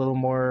getting a little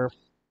more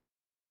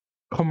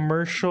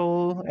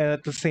commercial, and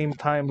at the same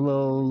time a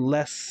little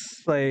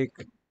less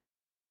like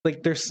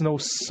there's no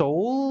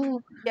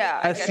soul. Yeah,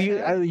 As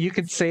you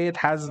could say, it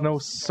has no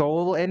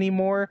soul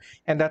anymore,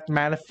 and that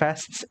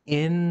manifests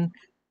in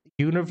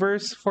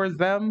universe for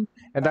them,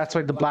 and that's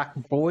why the black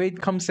void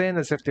comes in,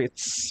 as if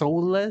it's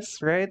soulless,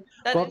 right?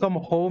 Welcome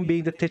Home,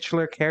 being the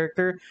titular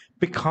character,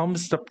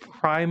 becomes the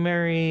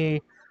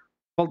primary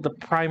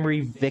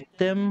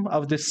victim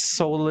of this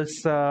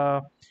soulless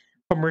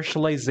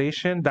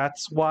commercialization.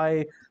 That's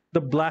why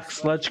the black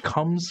sludge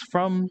comes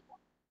from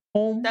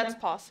home. That's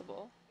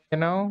possible.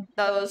 That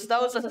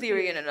was a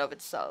theory in and of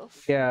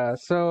itself. Yeah,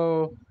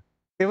 so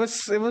it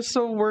was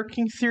a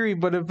working theory,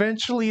 but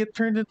eventually it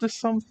turned into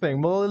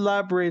something. We'll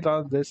elaborate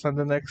on this on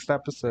the next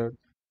episode.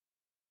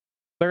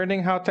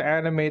 Learning how to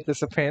animate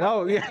is a pain.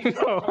 Oh yeah,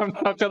 no, I'm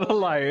not gonna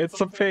lie.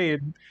 It's a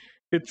pain.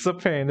 It's a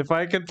pain. If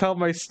I could tell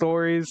my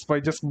stories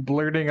by just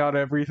blurting out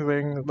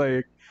everything,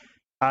 like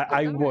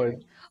I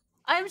would.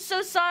 I'm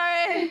so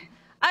sorry.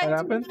 I did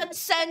happened? not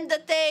send the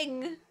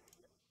thing.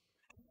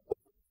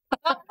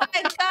 Oh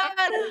my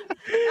god!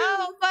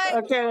 Oh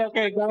my!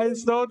 Okay,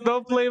 guys,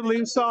 don't blame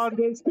Lisa on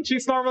this.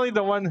 She's normally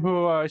the one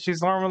who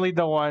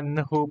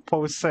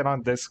posts it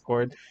on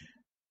Discord.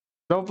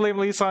 Don't blame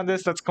Lisa on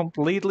this. That's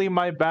completely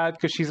my bad,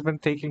 because she's been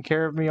taking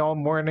care of me all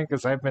morning,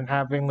 because I've been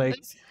having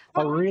like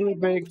a really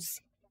big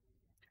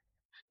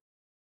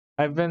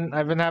I've been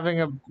having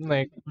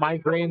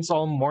migraines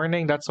all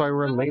morning. That's why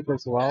we're late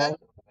as well.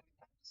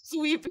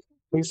 Sweep.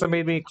 Lisa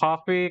made me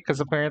coffee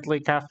because apparently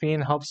caffeine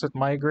helps with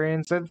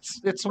migraines.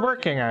 It's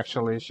working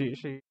actually.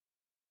 She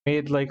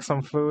made like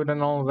some food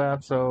and all of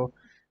that. So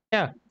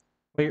yeah,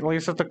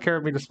 Lisa took care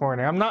of me this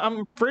morning.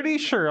 I'm pretty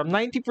sure. I'm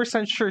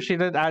 90% sure she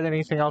didn't add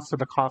anything else to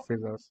the coffee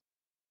though.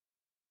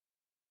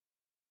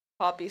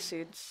 Poppy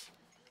seeds.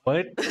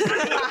 What?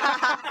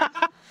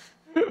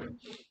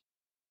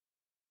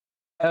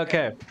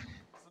 Okay.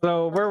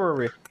 So where were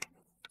we?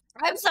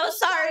 I'm so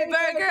sorry,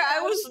 Burger.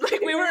 I was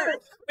like, we were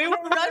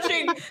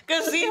rushing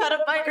because Z had a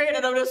migraine,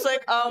 and I'm just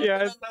like,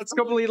 Yeah, that's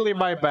completely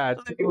my bad.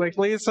 Like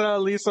Lisa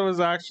was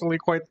actually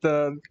quite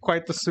the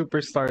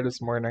superstar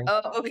this morning.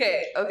 Oh,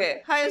 okay.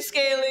 Hi,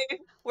 Scaly.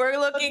 We're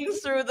looking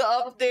through the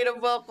update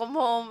of Welcome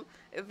Home.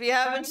 If you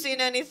haven't seen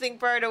anything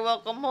prior to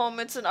Welcome Home,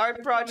 it's an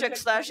art project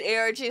slash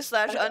ARG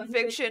slash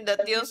unfiction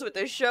that deals with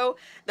a show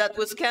that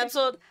was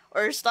canceled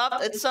or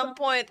stopped at some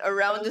point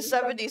around the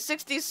 70s,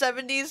 60s,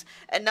 70s,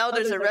 and now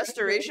there's a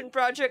restoration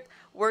project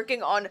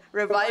working on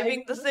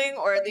reviving the thing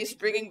or at least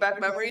bringing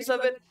back memories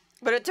of it.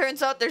 But it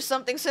turns out there's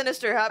something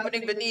sinister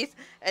happening beneath,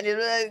 and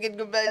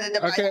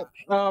Okay,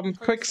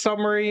 quick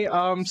summary,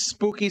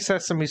 spooky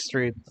Sesame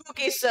Street.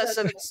 Spooky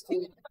Sesame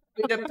Street.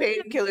 May the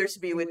painkillers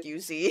be with you,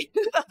 Z.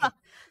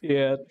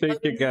 Yeah,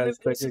 thank you guys,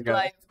 thank you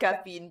Supply guys. of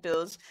caffeine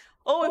pills.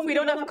 Oh, if we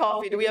don't have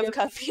coffee, do we have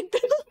caffeine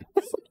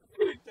pills?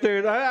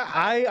 Dude,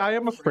 I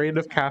am afraid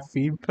of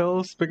caffeine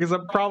pills because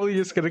I'm probably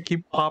just gonna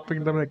keep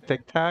popping them like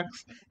Tic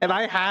Tacs. And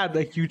I had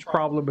a huge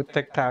problem with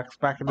Tic Tacs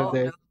back in the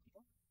day. No.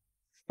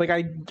 Like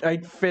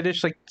I'd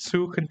finish like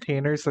 2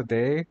 containers a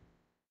day.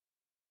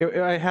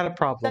 I had a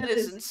problem. That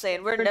is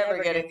insane. We're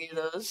never getting you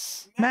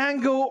those.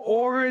 Mango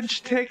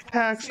orange Tic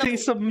Tacs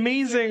taste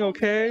amazing,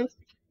 okay?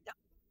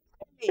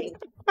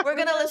 We're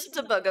gonna listen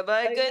to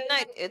Bugabye. Good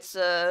night. It's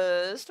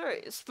a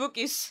story.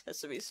 Spooky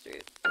Sesame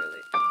Street.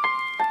 Really.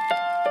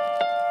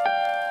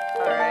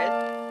 Alright.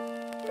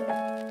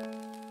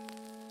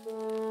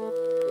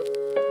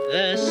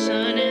 The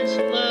sun is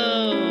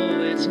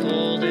low, it's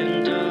cold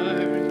and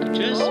dark,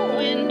 just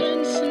wind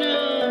and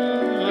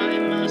snow, I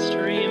must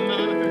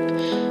remark.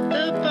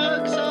 The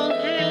bugs all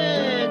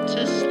head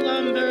to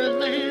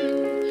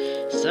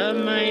slumberland.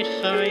 Some might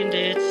find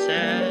it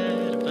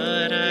sad,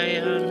 but I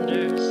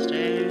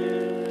understand.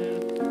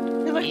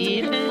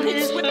 Even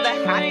if with the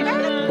hat I man?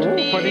 might Oh,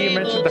 not funny you be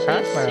mentioned able the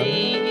hat to man.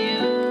 see you,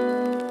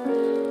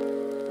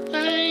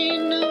 I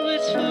know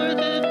it's for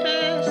the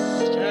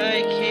best,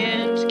 I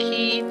can't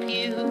keep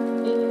you.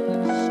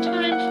 It's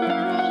time for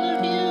all of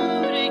you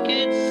to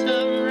get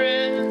some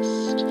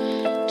rest,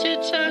 to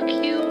tuck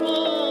you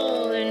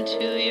all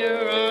into your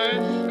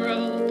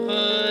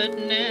arthropod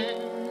nest.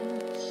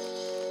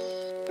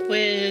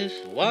 With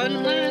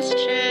one last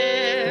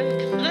check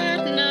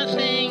that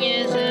nothing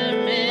is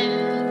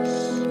amiss,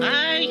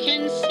 I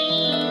can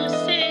see you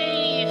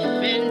safe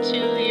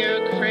into your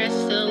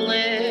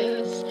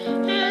chrysalis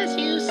as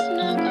you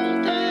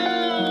snuggle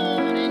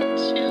down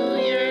into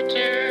your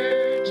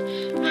dirt.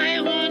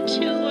 I want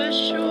to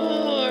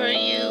assure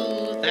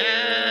you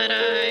that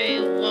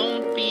I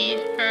won't be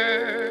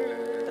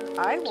hurt.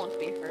 I won't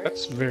be hurt.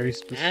 That's very As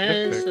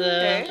specific.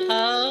 the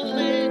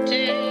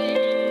holidays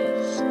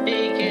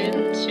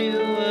begin to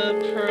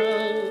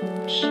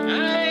approach,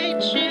 I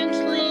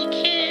gently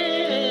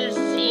kiss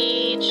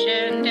each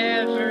and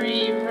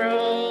every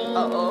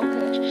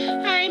rose.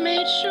 I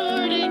made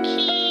sure to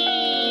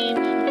keep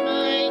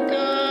my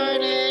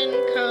garden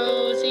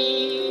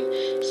cozy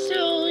so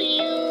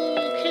you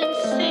can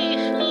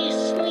safely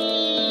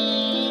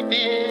sleep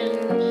in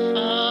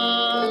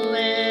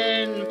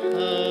fallen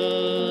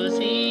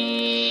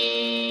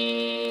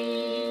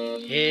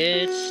posy.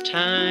 It's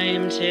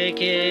time to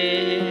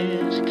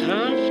get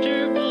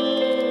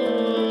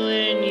comfortable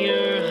in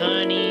your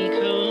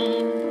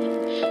honeycomb.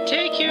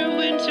 Take your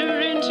winter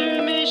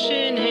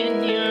intermission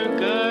in your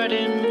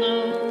garden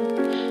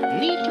loam,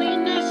 neatly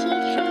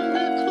nestled from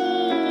the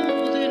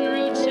cold in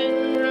roots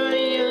and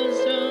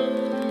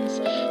rhizomes,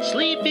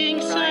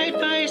 sleeping side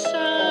by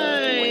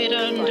side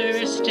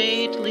under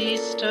stately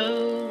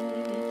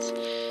stones.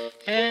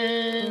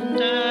 And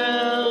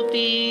I'll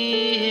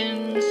be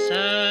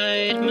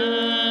inside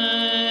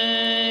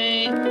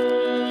my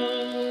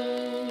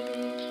home.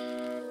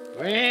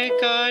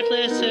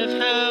 Regardless of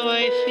how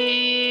I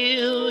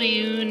feel,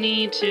 you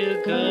need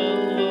to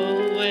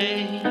go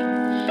away.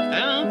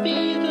 I'll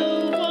be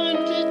the one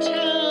to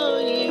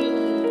tell you,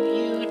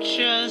 you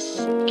just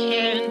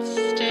can't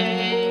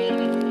stay.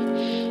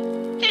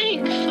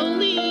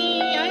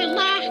 Thankfully, I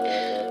lack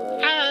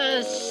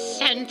a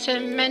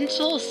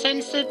sentimental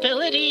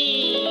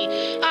sensibility.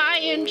 I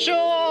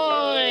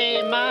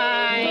enjoy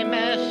my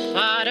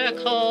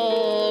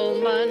methodical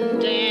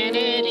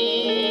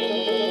mundanity,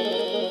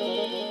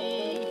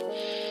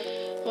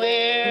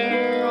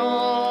 where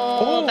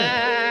all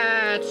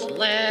that's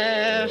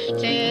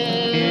left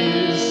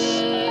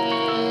is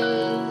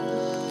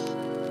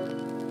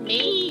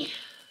me.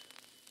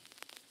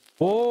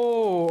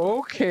 Oh,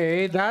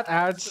 okay. That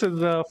adds to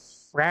the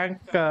Frank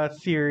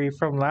theory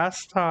from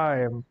last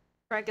time.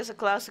 Frank is a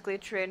classically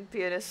trained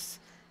pianist.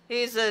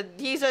 He's a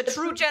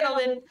true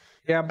gentleman.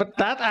 Yeah, but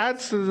that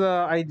adds to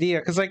the idea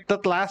because like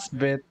that last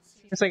bit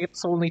seems like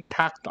it's only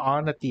tacked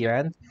on at the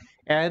end,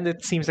 and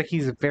it seems like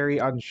he's very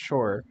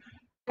unsure.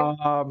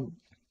 Yeah.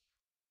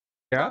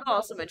 Someone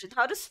also mentioned,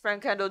 how does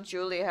Frank handle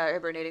Julie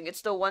hibernating?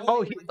 It's the one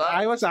Oh, thing we got.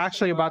 I was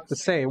actually about to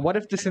say, what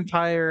if this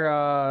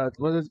entire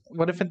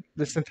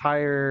this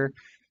entire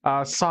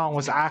song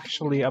was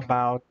actually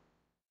about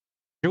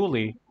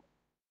Julie?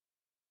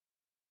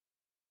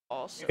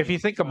 Also. If you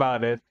think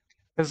about it,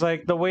 because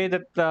like the way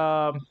that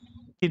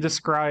he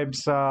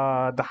describes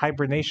the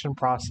hibernation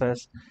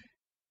process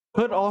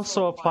could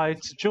also apply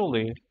to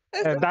Julie,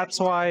 and that's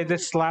why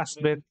this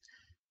last bit,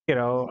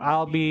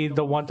 I'll be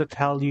the one to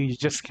tell you you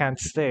just can't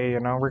stay,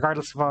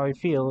 regardless of how I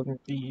feel,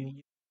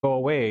 you go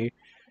away.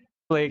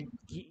 Like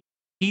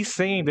he's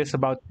saying this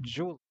about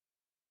Julie,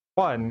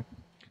 one,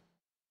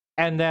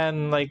 and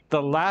then like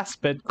the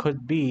last bit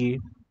could be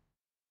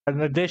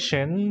an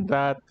addition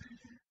that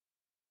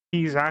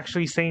he's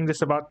actually saying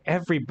this about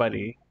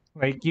everybody.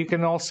 Like you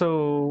can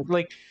also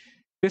like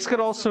this could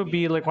also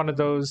be like one of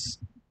those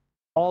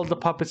all the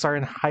puppets are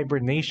in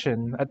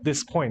hibernation at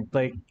this point,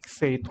 like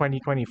say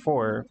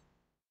 2024.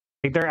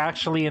 Like they're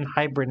actually in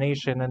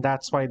hibernation and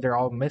that's why they're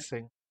all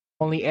missing.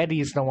 Only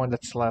Eddie's the one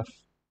that's left.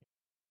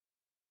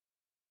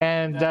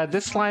 And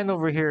this line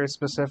over here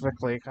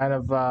specifically kind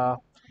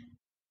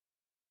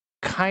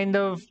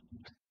of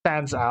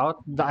stands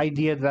out. The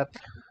idea that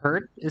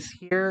hurt is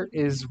here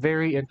is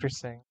very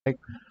interesting. Like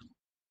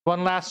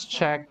one last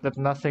check that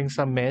nothing's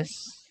amiss.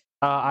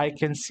 I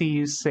can see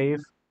you safe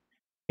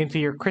into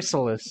your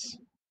chrysalis.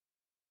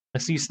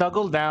 As you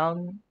snuggle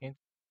down into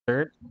the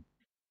dirt,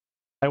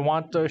 I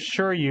want to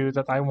assure you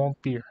that I won't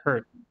be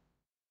hurt.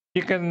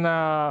 You can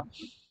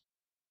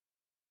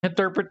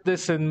interpret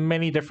this in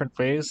many different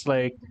ways.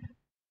 Like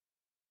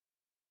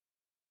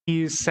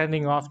he's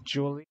sending off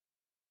Julie,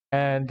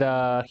 and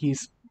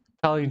he's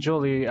telling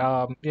Julie,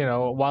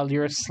 while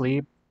you're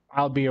asleep,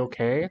 I'll be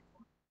okay.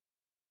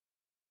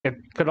 It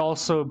could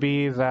also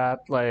be that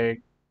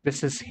like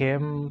this is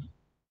him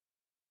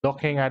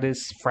looking at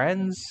his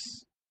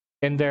friends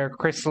in their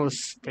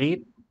chrysalis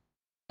state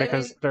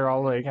because they're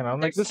all like,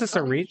 like this is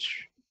a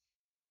reach,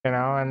 and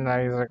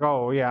he's like,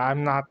 oh yeah,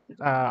 I'm not,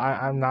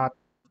 I'm not,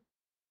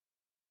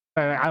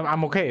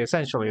 I'm okay,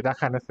 essentially that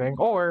kind of thing.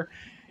 Or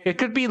it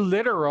could be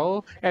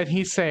literal, and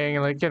he's saying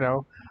like,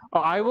 oh,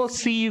 I will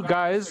see you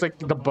guys, like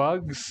the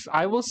bugs.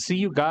 I will see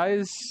you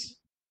guys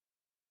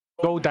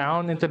go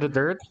down into the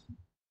dirt.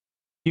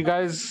 You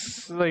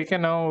guys, like,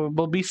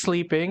 will be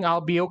sleeping.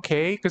 I'll be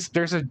okay because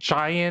there's a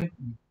giant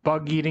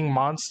bug-eating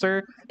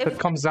monster that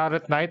comes out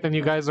at night, and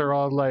you guys are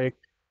all like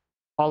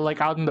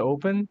out in the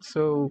open.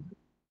 So,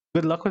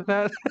 good luck with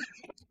that.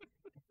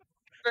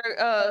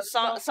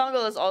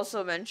 Sangal is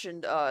also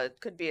mentioned. It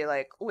could be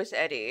like with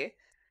Eddie.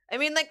 I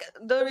mean, like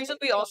the reason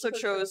we also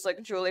chose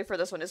like Julie for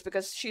this one is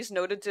because she's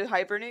noted to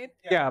hibernate.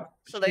 Yeah,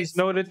 So like, she's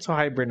noted to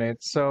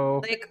hibernate.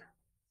 So like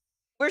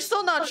we're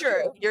still not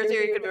sure. Your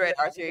theory could be right.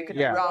 Our theory could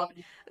be wrong.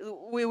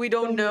 We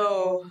don't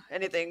know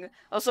anything.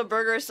 Also,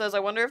 Burger says, I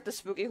wonder if the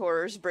spooky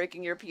horrors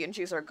breaking your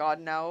PNGs are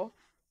gone now.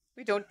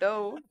 We don't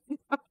know.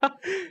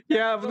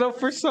 yeah, but no,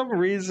 for some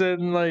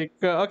reason, like,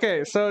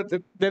 okay, so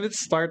it didn't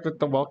start with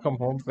the welcome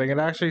home thing. It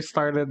actually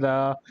started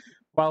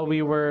while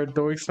we were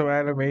doing some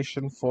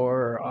animation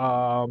for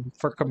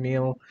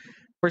Camille.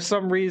 For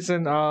some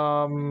reason,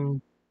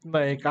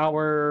 like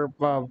our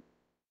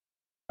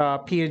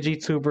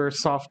PNG tuber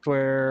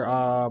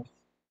software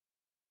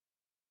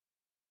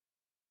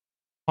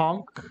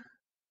honk,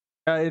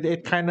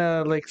 it kind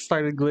of like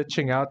started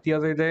glitching out the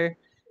other day,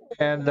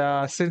 and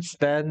since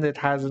then it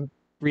hasn't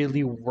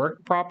really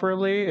worked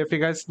properly. If you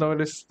guys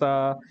noticed,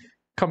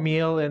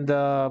 Camille in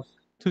the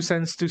 2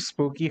 cents too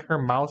spooky, her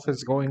mouth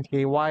is going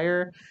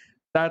haywire.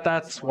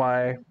 That's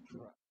why.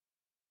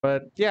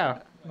 But yeah,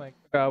 like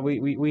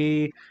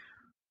we're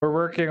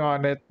working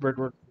on it.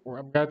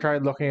 I'm gonna try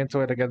looking into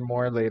it again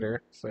more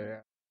later. So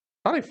yeah,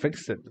 thought I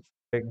fixed it.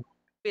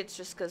 It's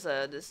just because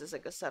this is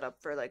like a setup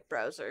for like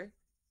browser.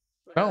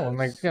 No,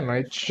 like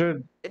it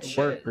should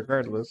work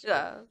regardless.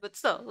 Yeah, but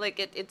still, like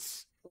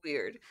it's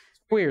weird.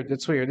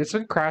 It's weird. It's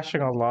been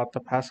crashing a lot the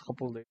past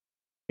couple of days.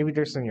 Maybe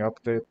there's a new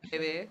update.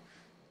 Maybe.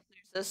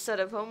 There's a set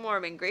of home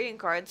warming greeting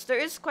cards. There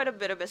is quite a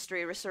bit of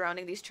mystery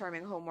surrounding these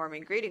charming home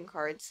warming greeting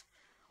cards.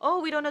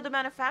 Oh, we don't know the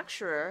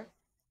manufacturer.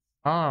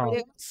 Oh.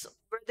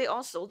 Were they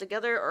all sold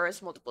together or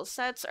as multiple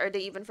sets? Are they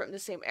even from the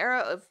same era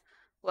of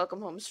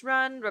Welcome Home's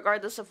run?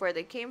 Regardless of where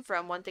they came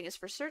from, one thing is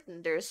for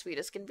certain, they're as sweet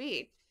as can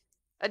be.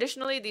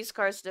 Additionally, these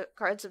cards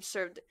have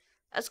served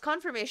as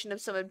confirmation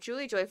of some of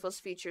Julie Joyful's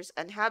features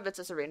and habits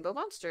as a rainbow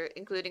monster,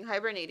 including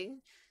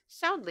hibernating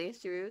soundly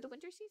through the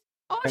winter season.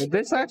 Oh,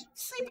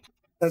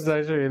 that's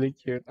actually really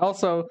cute.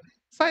 Also,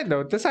 side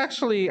note, this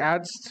actually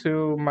adds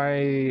to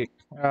my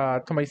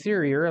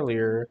theory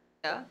earlier.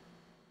 Yeah.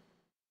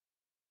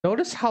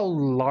 Notice how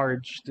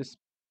large this.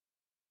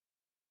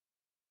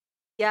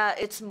 Yeah,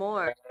 it's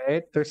more.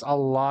 Right? There's a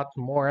lot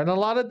more. And a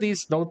lot of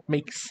these don't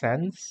make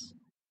sense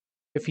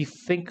if you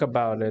think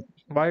about it.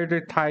 Why are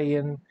there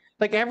tie-in?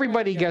 Like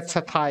everybody gets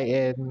a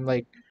tie-in,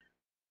 like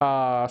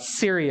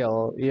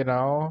cereal, you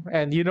know?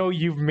 And you know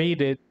you've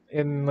made it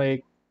in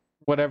like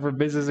whatever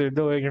business you're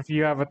doing if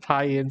you have a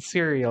tie-in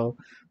cereal.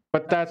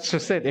 But that's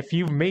just it. If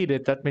you've made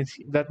it, that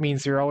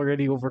means you're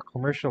already over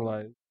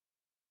commercialized.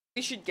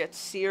 We should get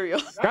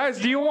cereal. Guys,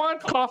 do you want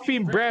coffee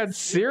brand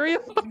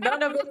cereal?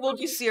 None of it will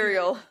be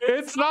cereal.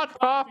 It's not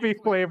coffee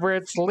flavor,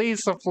 it's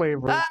Lisa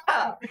flavor.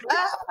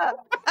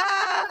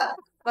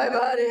 My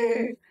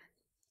body.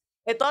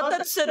 I thought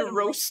that said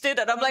roasted,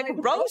 and I'm like,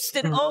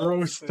 roasted? Oh,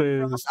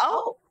 Roasted.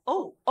 Oh,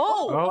 oh,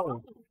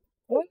 oh.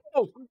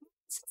 Oh.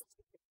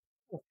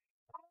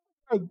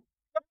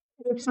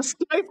 It's a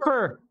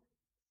sniper.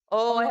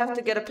 Oh, I have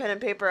to get a pen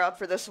and paper out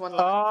for this one.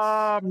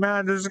 Oh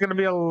man, this is gonna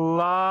be a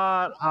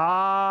lot.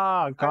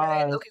 Ah, God.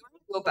 Alright, okay, we're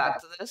gonna go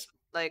back to this.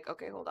 Like,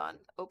 okay, hold on.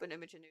 Open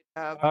image in new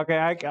tab. Okay,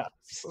 I got.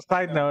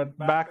 Side note,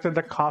 back to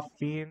the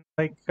caffeine,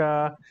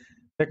 the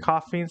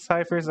caffeine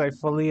ciphers. I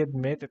fully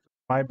admit it's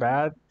my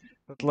bad,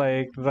 but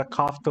like the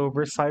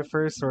Cofftober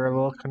ciphers were a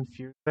little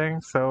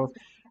confusing. So,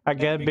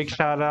 again, big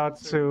shout out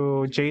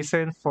to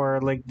Jason for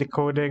like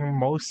decoding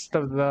most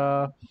of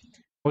the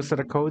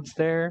codes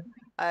there.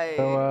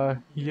 So,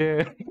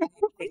 yeah.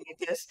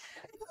 Yes.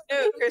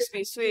 New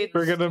crispy sweets.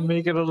 We're gonna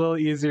make it a little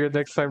easier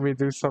next time we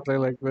do something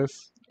like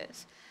this.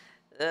 Yes.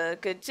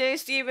 Could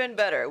taste even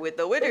better. With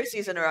the winter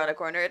season around the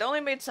corner, it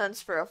only made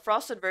sense for a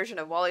frosted version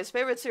of Wally's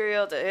favorite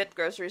cereal to hit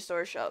grocery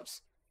store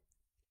shelves.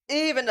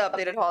 Even the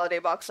updated holiday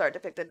box art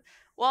depicted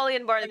Wally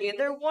and Barnaby in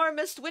their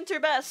warmest winter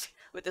best.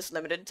 With this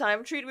limited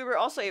time treat, we were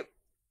also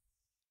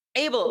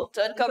able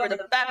to uncover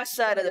the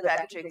backside of the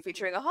packaging,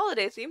 featuring a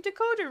holiday-themed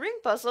decoder ring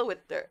puzzle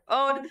with their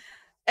own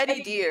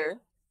Eddie Deer.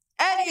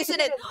 Eddie's in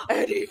it!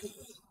 Eddie!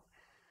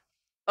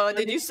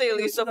 Did you say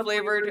Lisa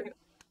flavored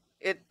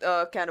it,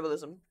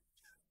 cannibalism?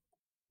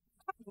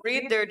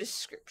 Read their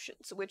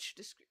descriptions. Which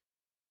description?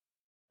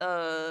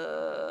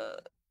 Are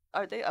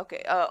they?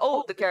 Okay.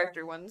 Oh, the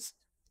character ones.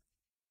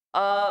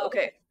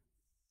 Okay.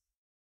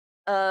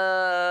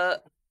 We're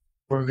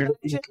gonna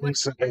eat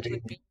Lisa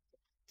Eddie.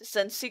 To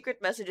send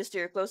secret messages to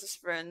your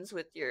closest friends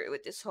with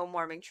this home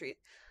warming treat.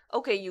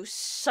 Okay, you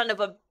son of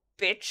a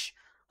bitch.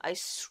 I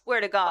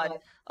swear to God.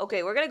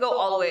 Okay, we're gonna go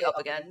all the way up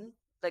again.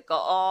 Like, go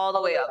all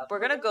the way up. We're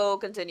gonna go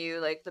continue,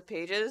 like, the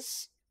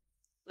pages.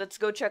 Let's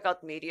go check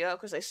out media,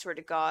 because I swear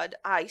to God,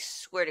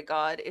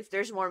 if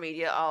there's more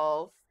media,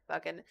 I'll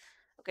fucking...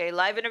 Okay,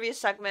 live interview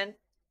segment,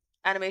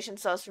 animation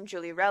cells from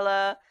Julie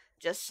Rella,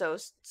 Just So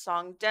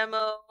song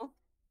demo.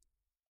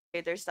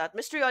 Okay, there's that.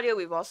 Mystery audio,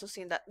 we've also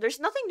seen that. There's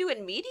nothing new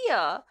in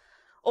media!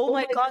 Oh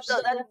my God,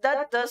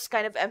 that does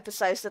kind of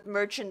emphasize that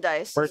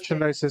merchandise.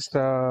 Merchandise is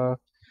a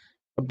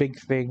big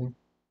thing.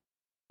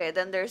 Okay,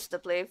 then there's the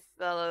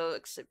Playfellow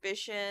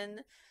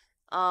exhibition.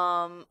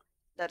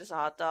 That is a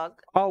hot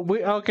dog. Oh,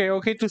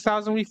 okay.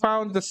 2000. We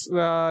found this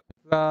the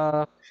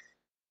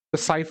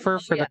cipher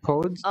for the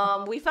codes.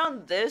 We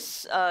found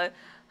this.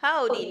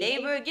 Howdy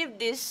neighbor, give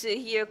this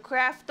here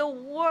craft a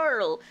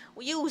whirl.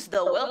 We use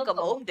the welcome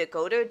home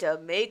decoder to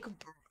make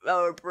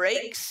or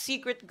break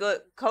secret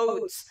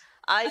codes.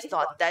 I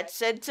thought that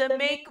said to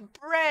make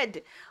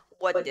bread.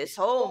 What this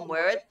home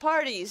wear at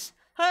parties?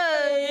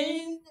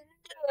 Hey.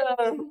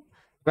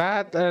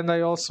 That, and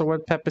I also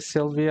went Pepe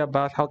Sylvia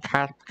about how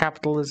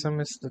capitalism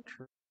is the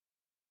true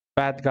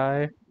bad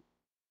guy.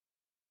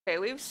 Okay,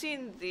 we've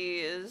seen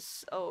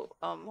these. Oh,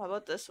 how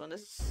about this one?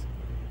 This is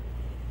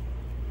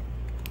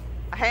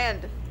a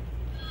hand.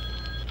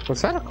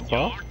 Was that a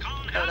claw?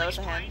 Oh, that was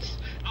a hand.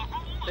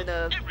 With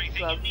a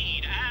glove. You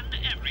need and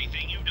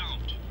everything you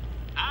don't.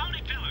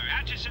 Howdy Pillar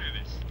at your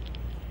service.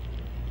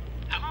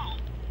 Hello?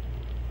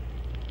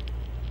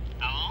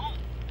 Hello?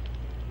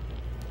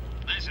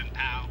 Listen,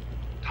 pal.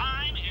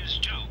 Time is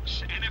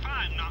jokes, and if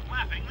I'm not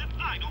laughing, then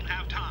I don't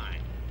have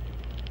time.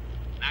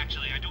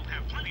 Actually, I don't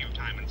have plenty of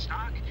time in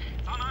stock.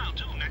 Thought I'll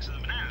do next to the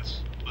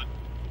bananas, but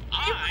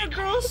I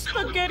grow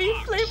spaghetti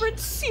flavored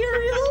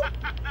cereal.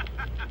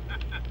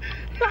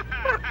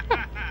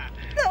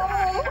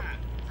 No.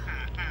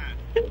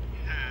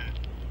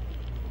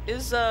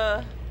 Is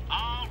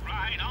All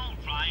right.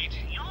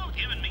 You're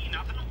giving me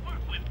nothing to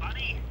work with,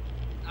 buddy.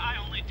 I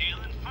only deal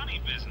in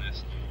funny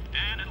business,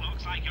 and it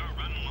looks like you're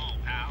running low,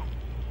 pal.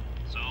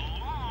 So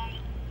long.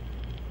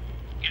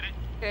 Get it?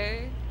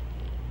 Okay.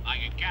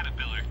 Like a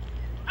caterpillar.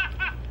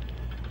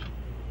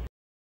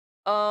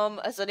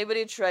 Has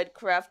anybody tried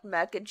Kraft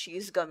mac and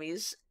cheese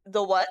gummies?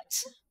 The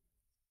what?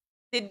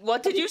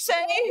 What did you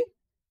say?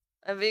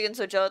 I'm vegan,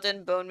 so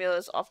gelatin, bone meal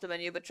is off the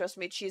menu, but trust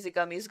me, cheesy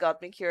gummies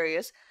got me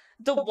curious.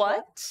 The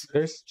what?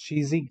 There's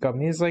cheesy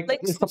gummies, like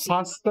is the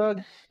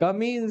pasta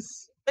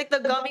gummies? Like the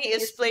gummy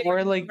is flavored,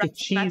 or like the mac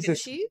cheese and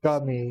is cheese?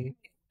 gummy.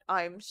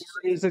 I'm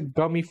Or is it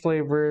gummy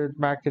flavored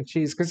mac and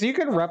cheese? Because you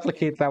can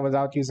replicate that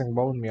without using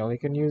bone meal. You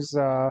can use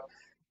agar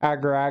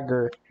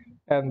agar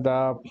and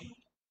I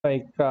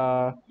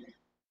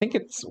think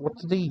it's, what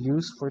do they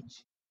use for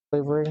cheese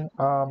flavoring?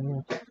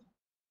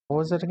 What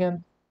was it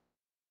again?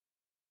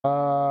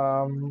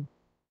 Um,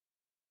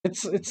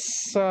 it's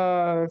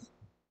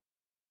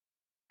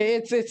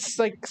it's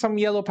like some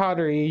yellow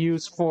powder you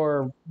use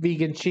for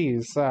vegan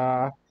cheese.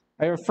 I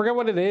forget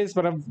what it is,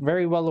 but I'm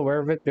very well aware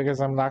of it because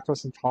I'm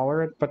lactose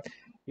intolerant. But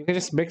you can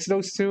just mix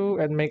those two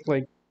and make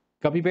like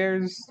gummy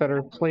bears that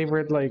are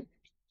flavored like.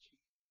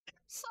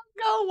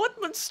 Somehow, what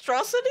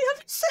monstrosity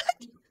have you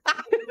said?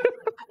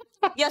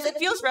 Yes, it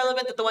feels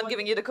relevant that the one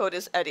giving you the code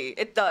is Eddie.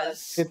 It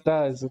does. It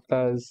does. It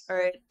does. All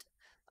right.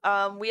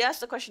 We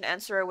asked the question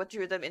answerer what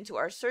drew them into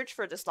our search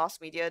for this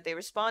lost media. They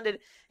responded,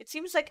 "It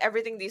seems like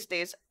everything these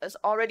days is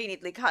already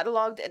neatly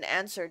cataloged and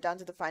answered down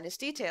to the finest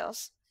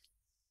details.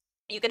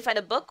 You can find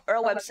a book or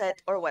a website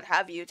or what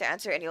have you to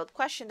answer any old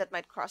question that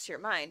might cross your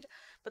mind.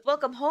 But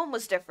Welcome Home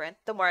was different.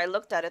 The more I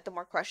looked at it, the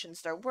more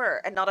questions there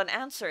were, and not an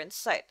answer in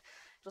sight.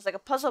 It was like a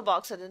puzzle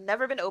box that had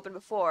never been opened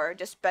before,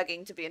 just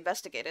begging to be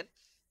investigated.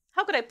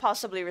 How could I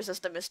possibly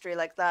resist a mystery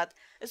like that,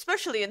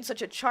 especially in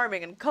such a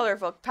charming and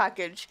colorful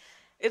package?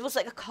 It was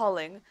like a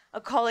calling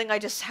I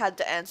just had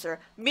to answer.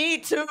 Me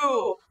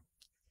too!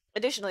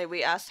 Additionally,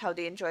 we asked how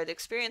they enjoyed the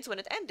experience when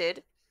it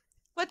ended.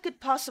 What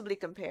could possibly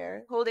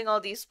compare? Holding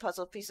all these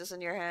puzzle pieces in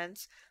your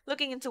hands,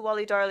 looking into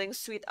Wally Darling's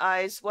sweet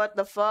eyes. What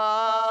the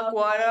fuck?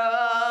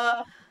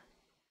 What?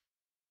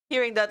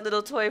 Hearing that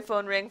little toy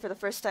phone ring for the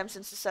first time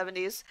since the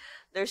 70s,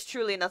 there's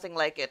truly nothing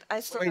like it.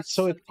 I still Wait, have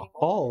so it's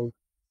called.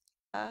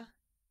 uh,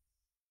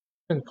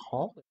 Been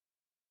called.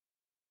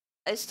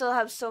 I still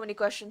have so many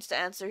questions to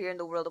answer here in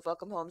the world of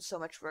Welcome Home, so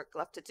much work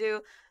left to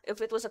do. If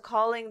it was a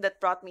calling that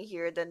brought me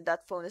here, then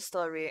that phone is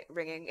still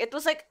ringing. It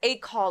was like a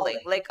calling,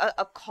 like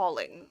a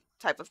calling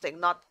type of thing,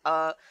 not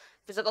a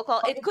physical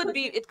call. It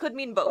could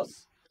mean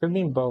both. Could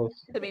mean both.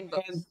 Could mean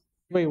both. And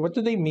wait, what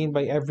do they mean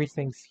by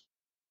everything's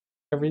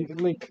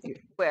like?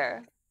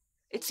 Where?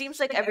 It seems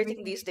like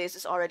everything these days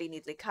is already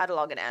neatly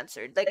cataloged and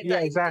answered. Like Yeah,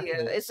 the exactly.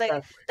 idea, it's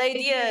like the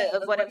idea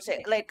of what I'm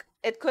saying. Like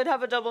it could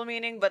have a double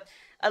meaning, but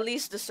at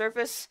least the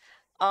surface,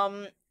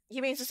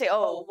 he means to say,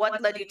 oh, what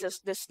led you to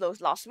this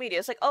lost media?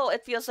 It's like, oh,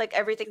 it feels like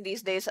everything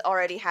these days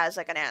already has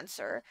like an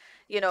answer.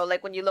 You know,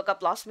 like when you look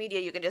up lost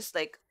media, you can just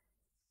like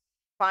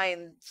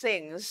find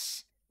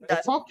things.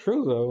 That's not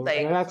true though. like-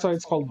 And that's why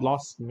it's called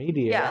lost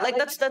media. Yeah, like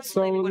that's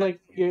So like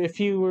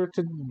if you were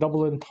to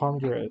double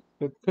entendre it,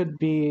 it could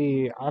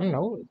be I don't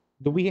know.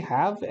 Do we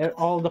have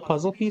all the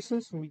puzzle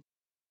pieces and we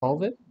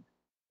solve it?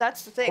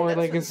 that's the thing. Or that's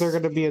like is there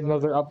gonna be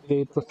another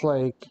update with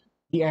like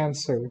the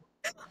answer?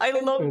 I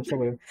love.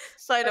 Essentially.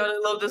 Side note: I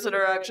love this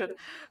interaction.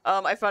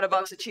 I found a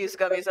box of cheese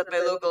gummies at my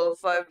local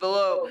Five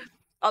Below.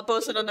 I'll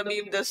post it on the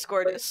meme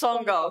Discord.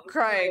 Songao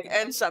crying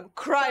and some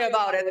cry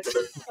about it.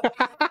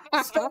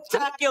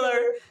 Spectacular.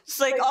 It's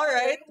like, all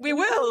right, we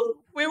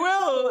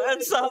will,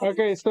 and some.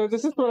 Okay, so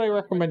this is what I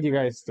recommend you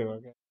guys do.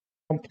 Okay,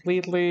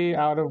 completely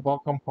out of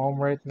Welcome Home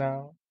right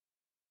now.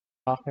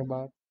 Talking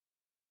about.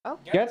 Oh.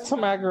 Get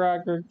some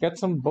agar-agar, get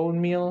some bone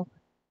meal,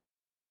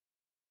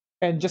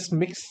 and just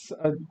mix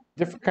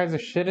different kinds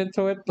of shit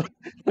into it,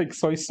 like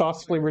soy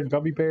sauce flavored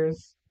gummy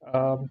bears,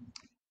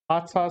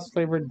 hot sauce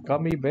flavored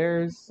gummy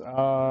bears.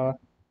 I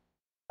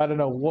don't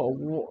know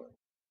what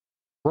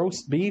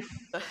roast beef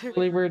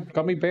flavored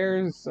gummy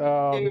bears.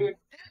 Dude,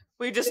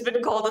 we've just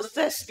been called a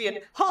thespian.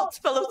 Halt,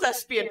 fellow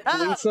thespian.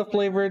 Ah! Lisa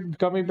flavored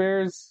gummy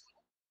bears.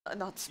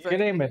 Not You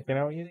name it, you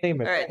know, you name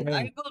it. Alright, Name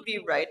I it. will be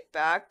right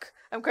back.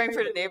 I'm crying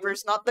for the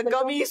neighbors, not the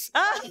gummies.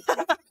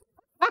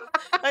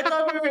 I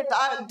thought we were,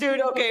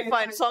 dude. Okay,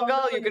 fine.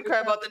 Songal, you can cry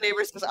about the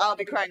neighbors because I'll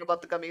be crying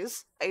about the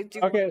gummies. I do.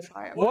 Okay,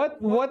 try.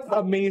 what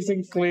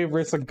amazing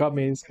flavors of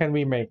gummies can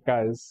we make,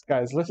 guys?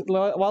 Guys,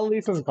 while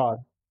Lisa's gone,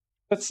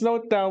 let's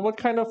note down what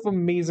kind of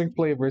amazing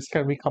flavors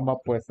can we come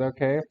up with.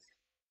 Okay,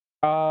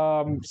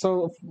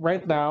 so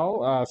right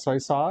now, soy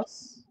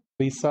sauce,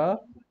 Lisa,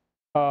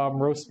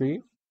 roast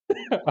beef.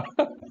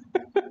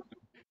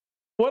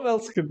 What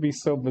else could be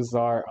so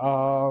bizarre?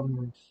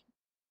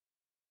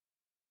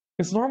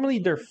 Because normally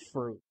they're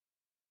fruit.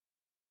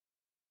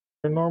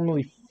 They're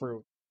normally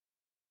fruit.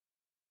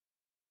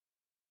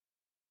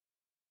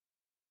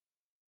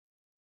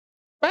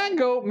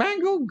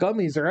 Mango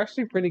gummies are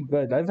actually pretty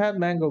good. I've had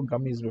mango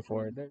gummies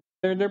before.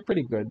 They're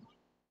pretty good.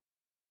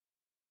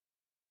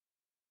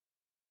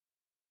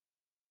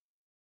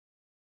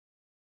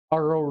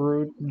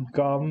 Arrowroot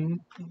gum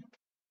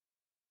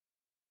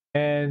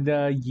and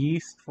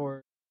yeast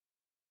for.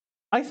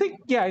 I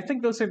think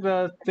those are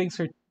the things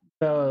for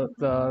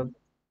the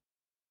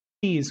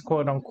cheese,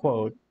 quote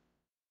unquote.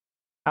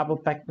 Apple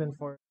pectin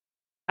for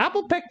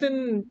apple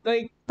pectin.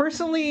 Like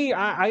personally,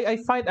 I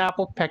find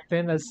apple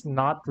pectin as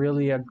not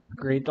really a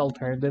great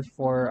alternative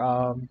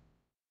for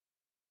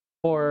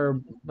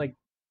like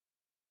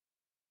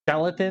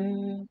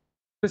gelatin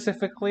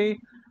specifically.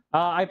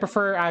 I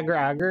prefer agar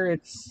agar.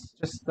 It's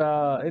just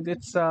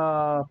it's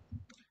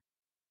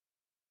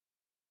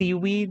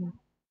seaweed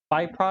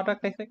byproduct,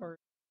 I think, or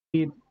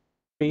seaweed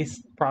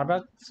based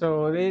product.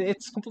 So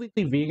it's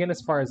completely vegan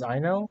as far as I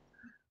know.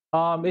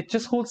 It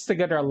just holds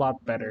together a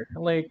lot better.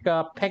 Like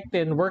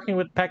pectin, working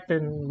with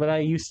pectin when I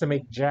used to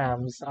make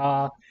jams,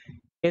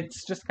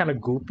 it's just kind of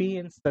goopy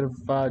instead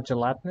of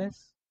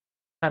gelatinous.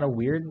 kind of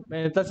weird,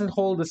 and it doesn't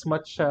hold as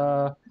much.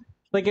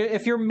 Like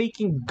if you're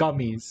making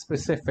gummies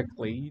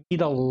specifically, you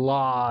need a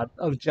lot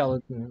of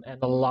gelatin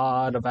and a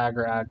lot of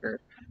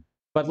agar-agar.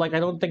 But like I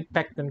don't think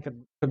pectin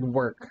could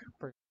work.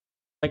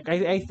 Like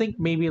I think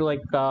maybe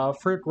like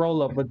fruit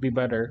roll-up would be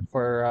better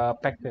for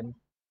pectin.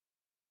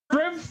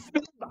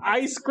 Shrimp-filled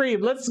ice cream.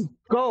 Let's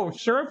go.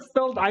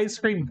 Shrimp-filled ice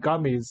cream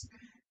gummies.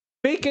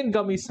 Bacon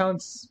gummy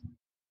sounds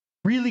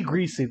really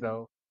greasy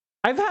though.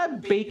 I've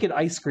had bacon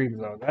ice cream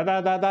though.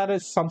 That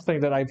is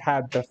something that I've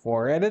had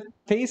before, and it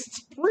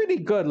tastes pretty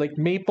good, like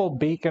maple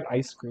bacon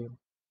ice cream.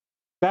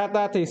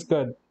 That tastes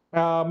good.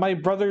 My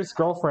brother's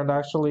girlfriend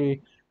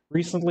actually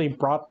recently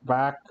brought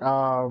back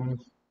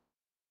what's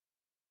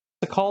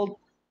it called?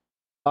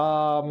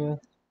 Um,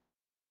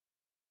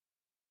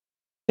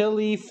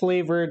 chili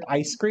flavored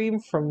ice cream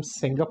from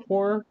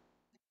Singapore.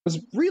 It was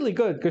really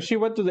good because she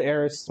went to the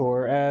Air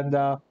store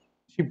and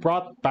she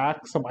brought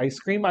back some ice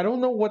cream. I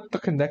don't know what the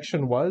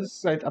connection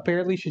was.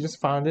 Apparently, she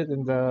just found it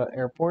in the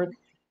airport,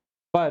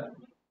 but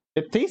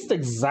it tastes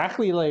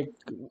exactly like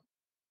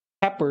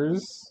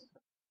peppers,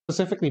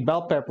 specifically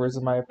bell peppers,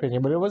 in my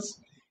opinion. But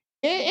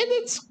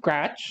it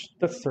scratched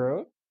the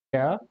throat,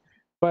 yeah.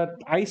 But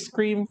ice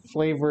cream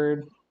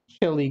flavored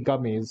chili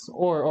gummies,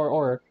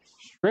 or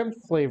shrimp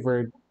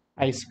flavored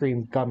ice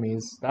cream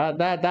gummies.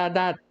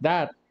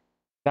 That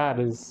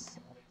is.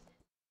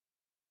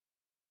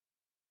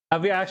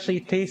 Have you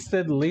actually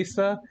tasted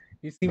Lisa?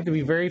 You seem to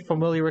be very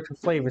familiar with the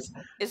flavors.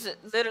 Is it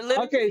literally?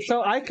 Okay,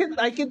 so I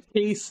can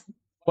taste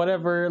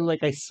whatever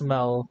like I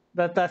smell.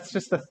 That's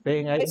just a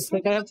thing. I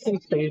think I have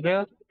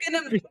synesthesia.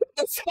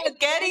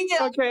 Spaghetti.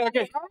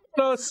 Okay.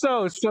 So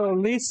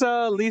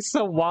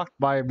Lisa walked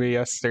by me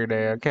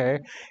yesterday, okay?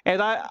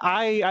 And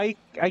I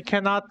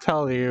cannot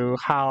tell you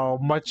how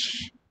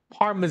much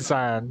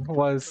parmesan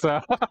was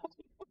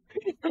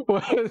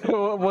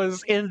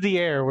in the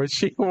air when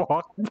she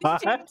walked by.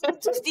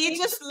 He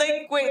just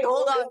like, wait,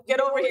 hold on, get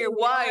over here.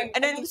 Why?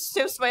 And then he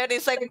shifts my head.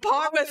 He's like,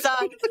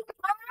 Parmesan.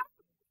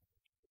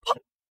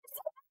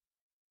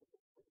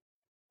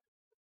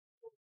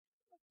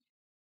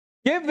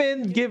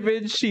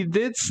 Given she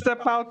did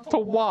step out to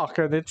walk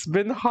and it's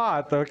been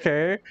hot,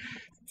 okay?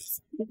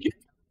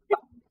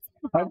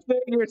 I'm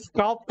saying your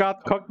scalp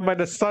got cooked by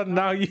the sun.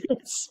 Now you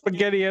eat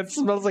spaghetti and it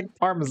smells like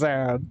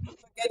parmesan.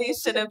 Spaghetti,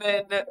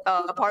 cinnamon,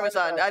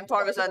 parmesan. Add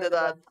parmesan to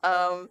that.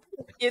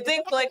 You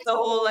think like the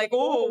whole like,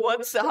 oh,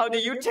 how do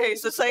you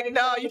taste? It's like,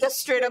 no, you just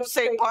straight up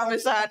say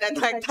parmesan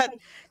and like that.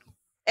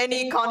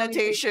 Any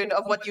connotation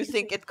of what you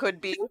think it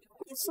could be,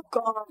 it's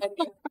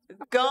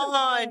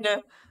gone.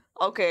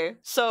 Okay,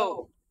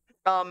 so,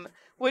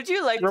 would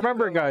you like?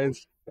 Remember,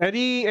 guys,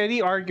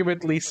 any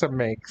argument Lisa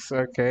makes,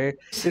 okay,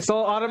 it's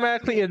all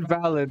automatically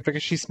invalid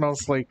because she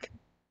smells like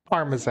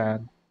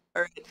parmesan.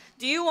 All right.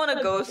 Do you want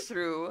to go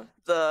through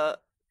the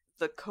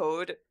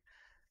code?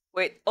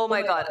 Wait. Oh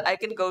my God, I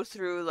can go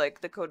through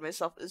like the code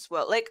myself as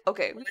well. Like,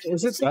 okay.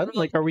 Is it done?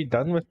 Like, are we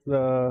done with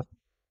the?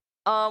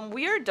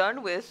 We are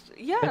done with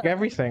Like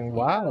everything.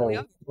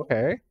 Wow.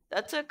 Okay.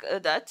 That took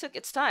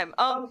its time.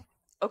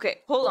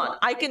 Okay, hold on.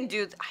 I can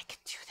do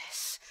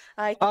this.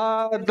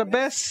 The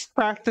best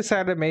practice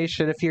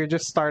animation if you're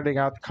just starting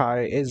out,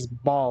 Kai, is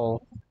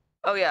ball.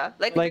 Oh yeah,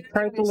 like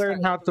try to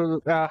learn how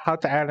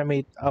to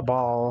animate a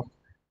ball,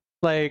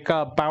 like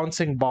a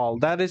bouncing ball.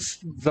 That is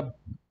the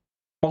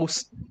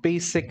most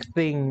basic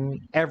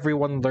thing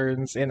everyone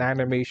learns in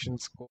animation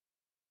school.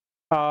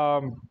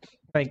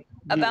 Like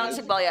a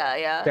bouncing ball,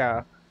 yeah.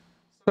 Yeah.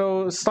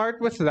 So start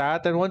with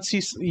that, and once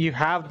you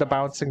have the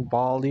bouncing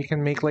ball, you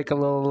can make like a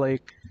little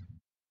like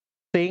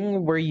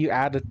thing where you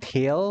add a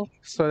tail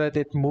so that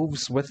it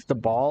moves with the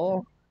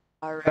ball.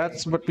 All right.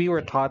 That's what we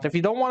were taught. If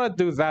you don't want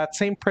to do that,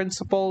 same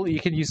principle.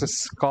 You can use a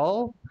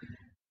skull.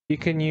 You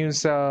can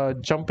use a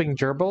jumping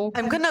gerbil.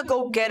 I'm gonna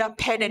go get a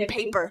pen and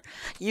paper.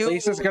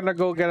 Lisa's gonna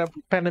go get a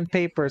pen and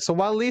paper. So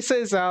while Lisa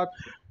is out,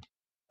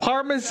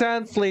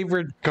 parmesan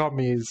flavored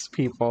gummies,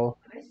 people.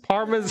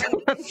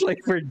 Parmesan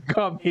flavored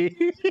gummies.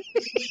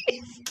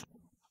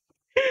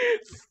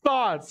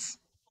 Thoughts.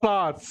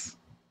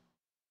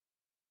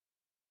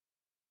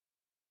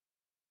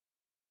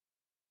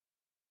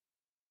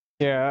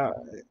 Yeah.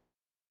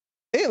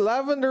 Hey,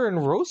 lavender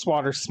and rose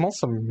water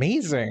smells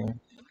amazing.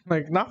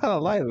 Like, not gonna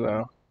lie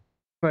though.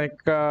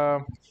 Like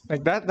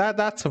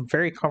that's a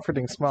very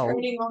comforting smell.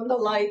 Turning on the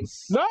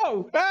lights.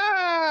 No!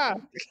 Ah!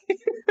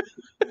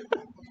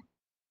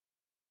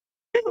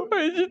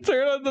 Why did you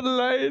turn on the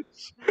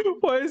lights?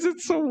 Why is it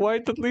so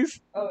white? At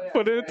least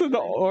put it into the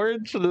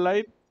orange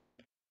light.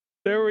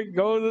 There we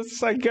go.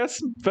 That's, I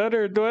guess,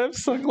 better. Do I have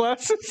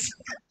sunglasses?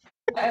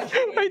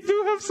 I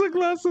do have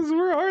sunglasses.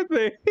 Where are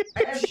they?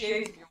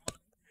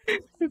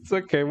 It's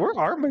okay. Where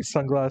are my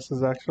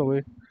sunglasses,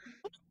 actually?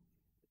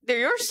 They're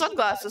your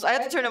sunglasses. I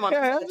had to turn them on.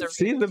 Yeah, I haven't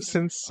seen them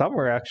since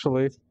summer,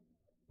 actually.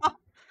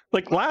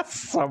 Like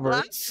last summer.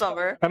 Last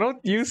summer. I don't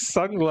use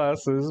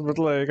sunglasses, but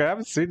like I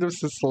haven't seen them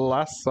since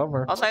last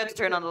summer. Also, I had to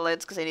turn on the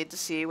lights because I need to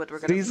see what we're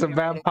gonna. He's a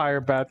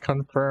vampire bat,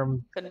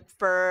 confirmed.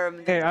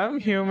 Confirmed. Hey, I'm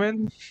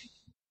human.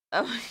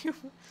 I'm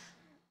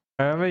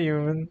I'm a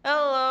human.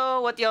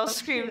 Hello, what y'all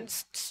stream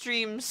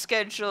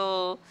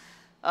schedule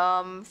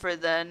for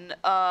then?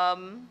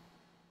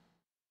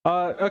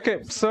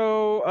 Okay,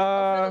 so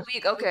For the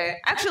week, okay.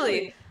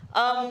 Actually,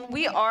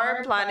 we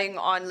are planning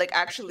on like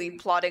actually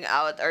plotting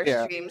out our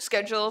Yeah. stream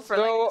schedule for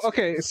So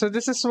okay, so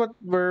this is what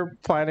we're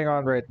planning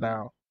on right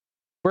now.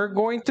 We're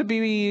going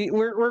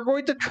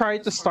to try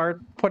to start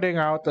putting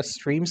out a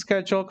stream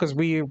schedule because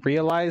we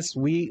realize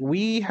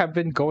we have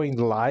been going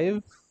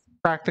live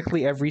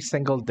practically every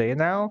single day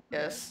now.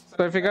 Yes.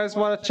 So if you guys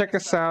want to check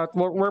us out,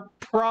 we're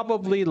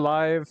probably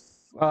live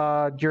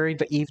during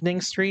the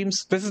evening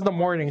streams. This is the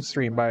morning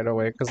stream, by the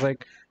way, because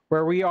like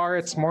where we are,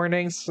 it's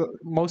mornings.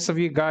 Most of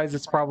you guys,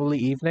 it's probably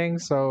evening.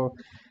 So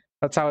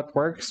that's how it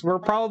works. We're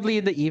probably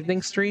in the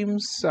evening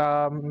streams.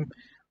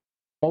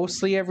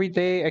 Mostly every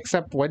day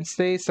except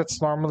Wednesdays.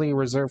 That's normally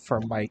reserved for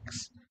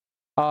mics.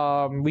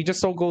 We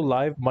just don't go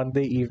live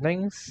Monday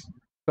evenings.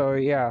 So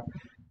yeah.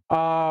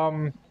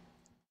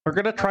 We're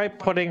gonna try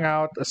putting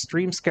out a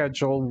stream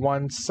schedule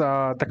once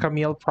the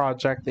Camille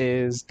project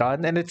is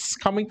done, and it's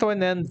coming to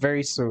an end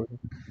very soon.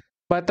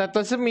 But that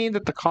doesn't mean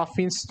that the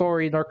Koffeine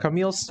story nor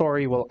Camille's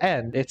story will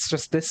end. It's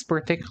just this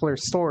particular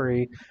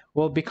story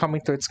will be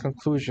coming to its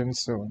conclusion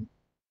soon.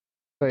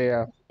 So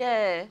yeah.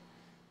 Yeah.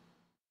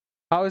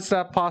 How is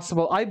that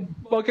possible?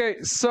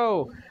 Okay,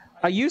 so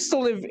I used to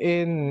live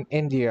in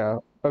India.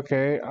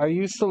 Okay, I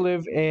used to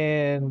live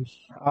in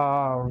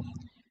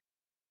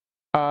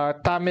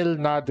Tamil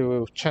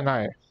Nadu,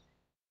 Chennai.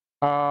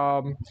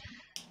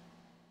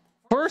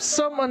 For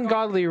some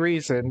ungodly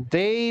reason,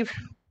 they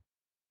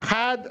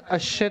had a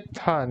shit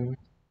ton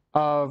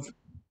of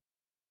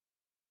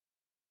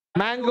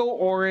mango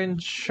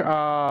orange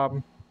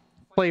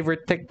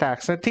flavored Tic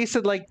Tacs. It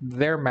tasted like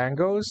their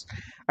mangoes.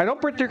 I don't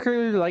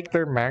particularly like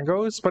their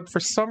mangoes, but for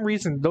some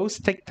reason those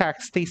Tic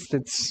Tacs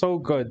tasted so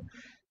good.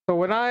 So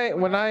when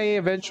I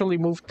eventually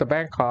moved to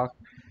Bangkok,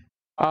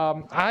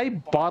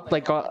 I bought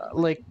like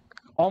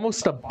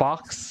almost a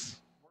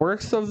box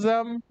worth of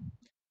them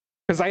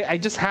because I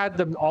just had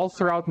them all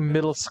throughout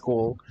middle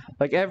school,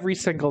 like every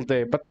single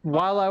day. But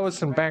while I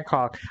was in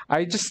Bangkok,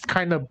 I just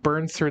kind of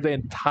burned through the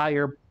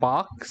entire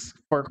box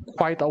for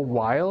quite a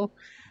while.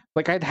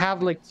 Like I'd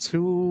have like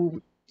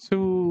two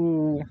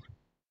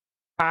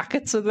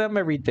packets of them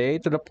every day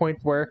to the point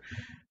where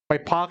my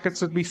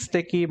pockets would be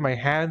sticky, my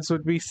hands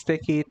would be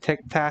sticky, Tic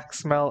Tac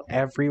smell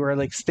everywhere,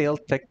 like stale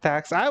Tic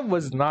Tacs. I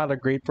was not a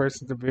great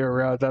person to be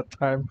around that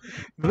time.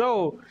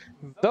 Though,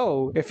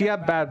 if you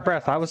had bad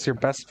breath, I was your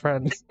best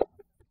friend.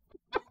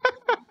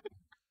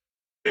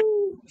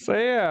 So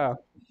yeah.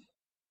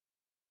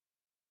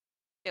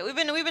 Yeah, we've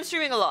been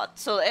streaming a lot.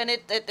 So and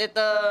it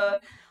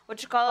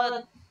what you call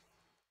it?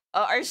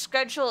 Our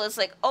schedule is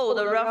like, oh,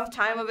 the rough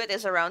time of it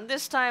is around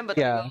this time, but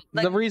Yeah,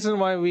 the reason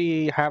why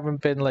we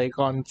haven't been like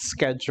on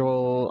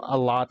schedule a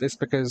lot is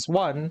because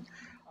one,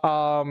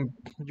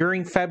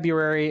 during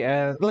February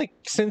and like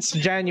since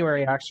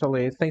January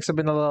actually, things have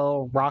been a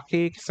little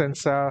rocky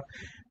since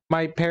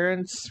my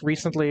parents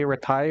recently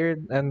retired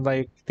and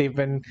like they've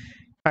been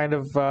kind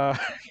of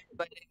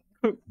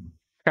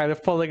kind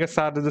of pulling us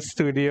out of the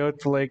studio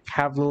to like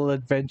have little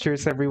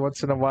adventures every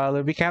once in a while,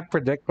 and we can't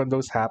predict when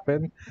those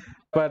happen.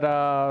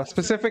 But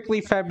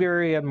specifically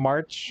February and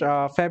March.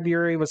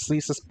 February was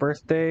Lisa's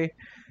birthday,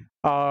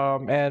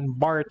 and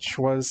March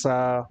was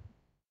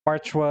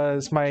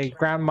my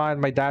grandma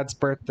and my dad's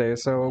birthday.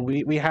 So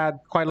we had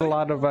quite a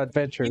lot of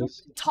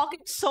adventures.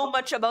 talking so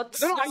much about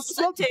No, I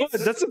smelled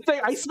good. That's the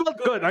thing. I smelled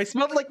good. I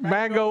smelled like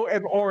mango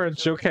and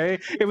orange. Okay,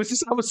 it was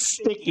just I was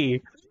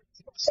sticky.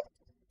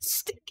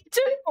 Sticky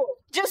too.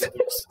 Just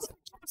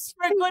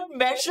for good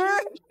measure.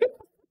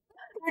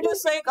 We're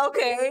just like,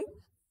 okay.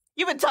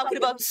 You've been talking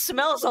about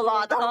smells a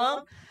lot,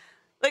 huh?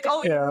 Like,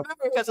 oh, you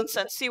remember Cousin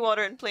Scent,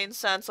 seawater and plain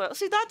sand soil.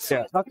 See, that's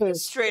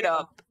straight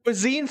up.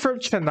 Cuisine from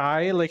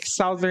Chennai, like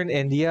southern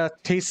India,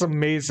 tastes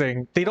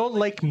amazing. They don't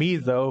like me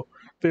though.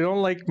 They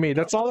don't like me.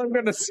 That's all I'm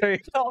gonna say.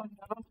 Oh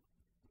no.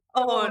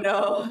 Oh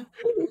no.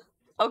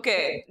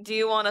 Okay, do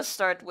you want to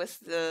start with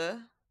the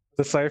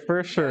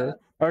cipher? Sure.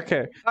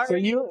 Okay. So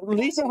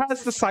Lisa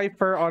has the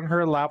cipher on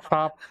her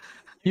laptop.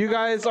 You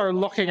guys are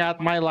looking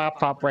at my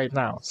laptop right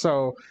now.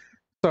 So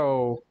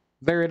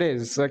there it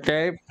is.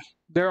 Okay.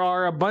 There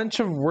are a bunch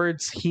of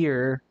words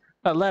here,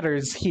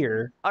 letters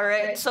here. All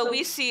right, so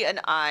we see an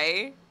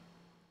I.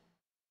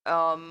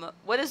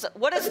 What is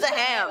the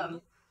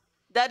ham?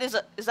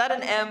 Is that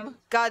an M?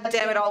 God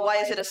damn it all! Why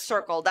is it a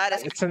circle?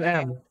 It's an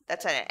M.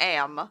 That's an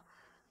M.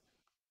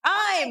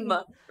 I'm.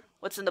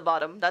 What's in the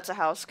bottom? That's a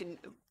house.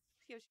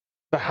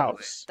 The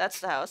house. That's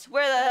the house.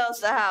 Where the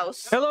hell's the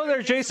house? Hello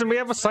there, Jason. We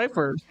have a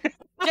cipher.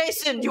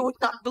 Jason, you would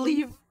not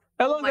believe.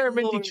 Hello there,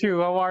 Minty Chu.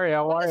 How are you?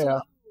 How are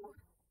you?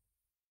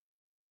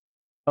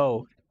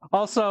 Oh,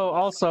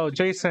 also,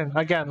 Jason.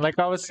 Again, like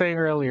I was saying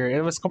earlier,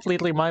 it was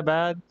completely my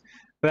bad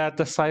that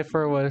the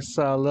cipher was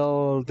a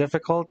little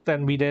difficult,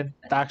 and we didn't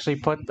actually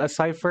put a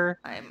cipher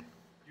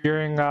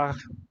during the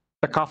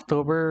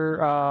Kofftober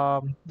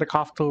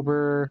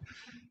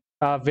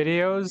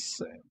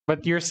videos.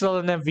 but you're still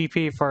an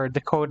MVP for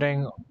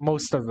decoding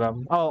most of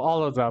them. Oh,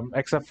 all of them,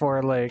 except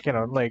for like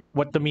like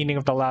what the meaning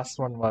of the last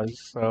one was.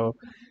 So,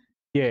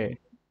 yeah.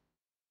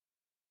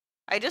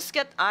 I just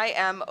get I,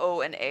 am,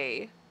 O, and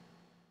A.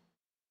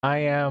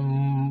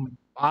 I'm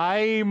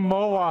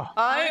Moa.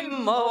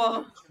 I'm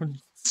Moa.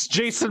 It's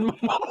Jason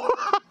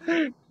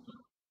Momoa.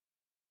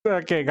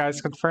 Okay,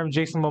 guys, confirm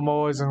Jason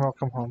Momoa is in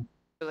Welcome Home.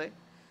 Really? Is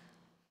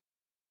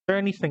there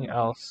anything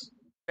else?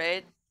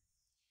 Right?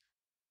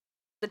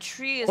 The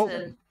tree is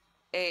in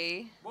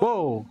A.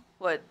 Whoa.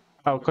 What?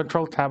 Oh,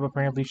 control tab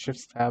apparently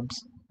shifts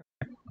tabs.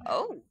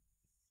 Oh.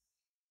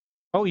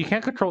 Oh, you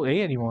can't control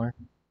A anymore.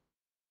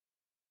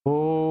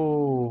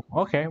 Oh,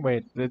 okay,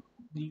 wait.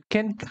 You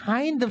can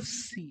kind of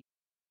see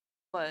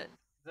What?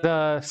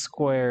 the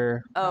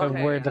square of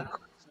Okay, where yeah.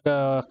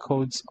 the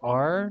codes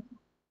are.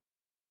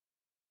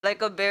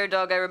 Like a bear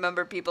dog, I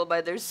remember people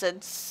by their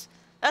scents.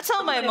 That's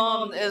how my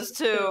mom is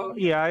too.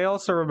 Yeah, I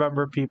also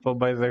remember people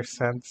by their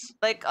sense.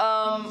 Like,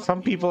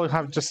 Some people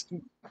have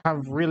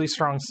really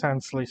strong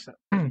sense, Lisa.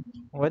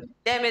 What?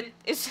 damn it.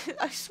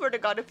 I swear to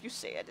God, if you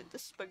say it in the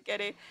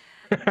spaghetti.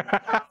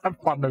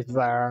 Fun of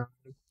that.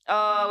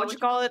 What you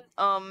call it?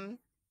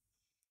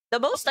 The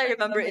most I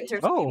remember in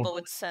terms of Oh. people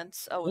with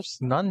sense. Oh, There's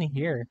none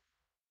here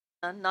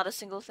not a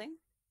single thing?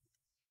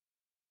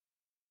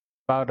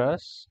 about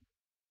us.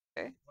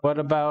 Okay. What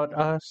about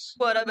us?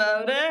 What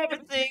about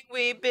everything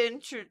we've been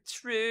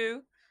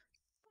through?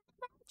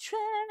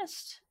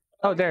 Trust.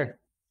 Oh, there.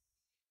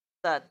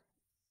 That.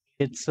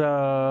 It's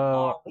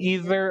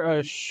either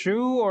a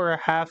shoe or a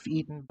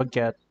half-eaten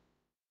baguette.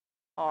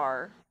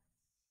 R.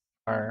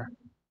 Or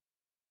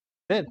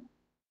it.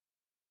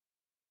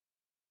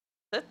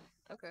 That?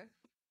 Okay.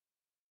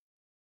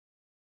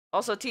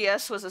 Also,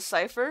 TS was a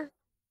cipher.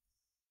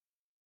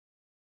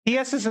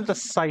 TS isn't a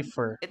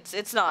cipher.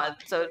 It's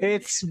not. So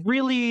It's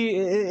really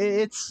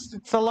it's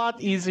a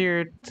lot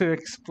easier to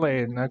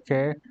explain.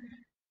 Okay.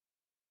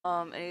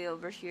 Eddie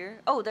over here.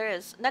 Oh, there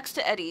is. Next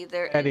to Eddie,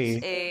 there is Eddie.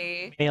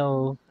 a.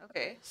 Mail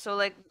Okay, so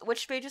like,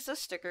 which page is the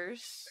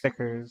stickers?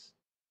 stickers.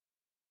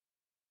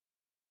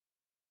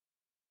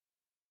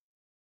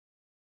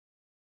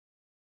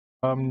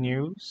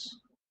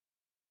 News.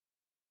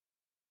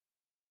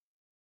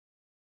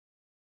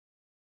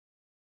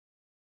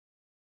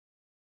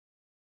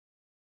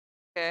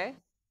 Okay.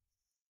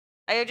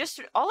 I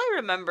just all I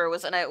remember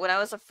was when I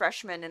was a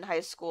freshman in high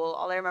school.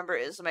 All I remember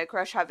is my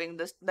crush having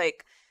this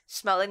like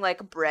smelling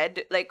like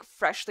bread, like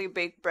freshly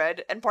baked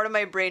bread. And part of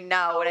my brain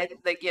now, when I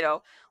like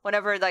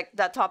whenever like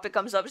that topic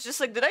comes up, it's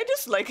just like, did I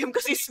just like him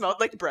because he smelled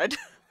like bread?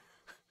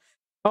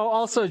 Oh,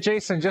 also,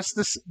 Jason, just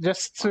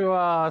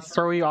to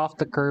throw you off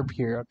the curb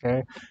here,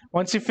 okay?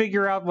 Once you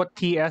figure out what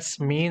TS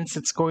means,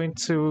 it's going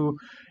to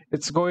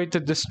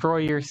destroy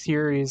your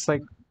theories.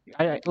 Like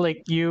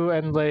like you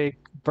and like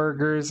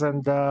Burgers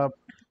and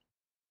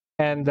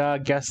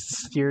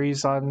guests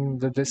theories on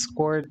the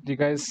Discord. You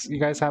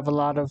guys have a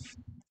lot of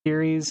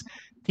theories.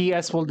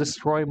 TS will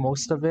destroy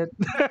most of it.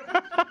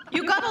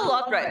 You got a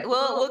lot right.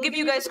 We'll give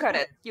you guys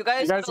credit. You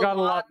guys got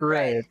a lot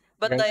right.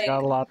 But You guys like,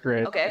 got a lot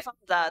right. okay, I found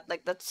that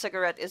like that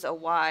cigarette is a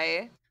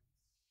Y.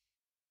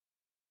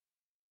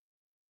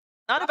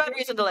 Not a bad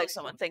reason to like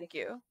someone. Thank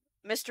you.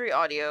 Mystery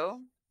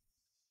audio.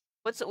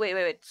 What's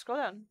wait. Scroll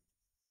down.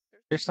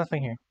 There's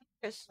nothing here.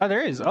 There's... Oh,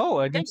 there is. Oh,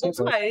 I didn't see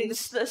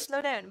that.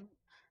 Slow down.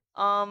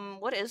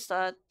 What is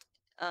that?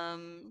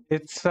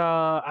 It's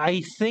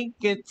I think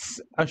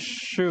it's a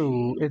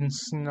shoe in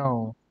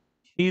snow.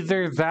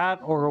 Either that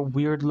or a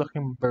weird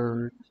looking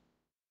bird.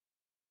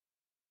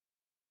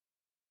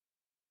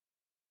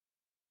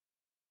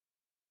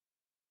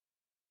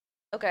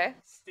 Okay.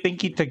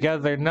 Stinky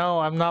together.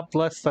 No, I'm not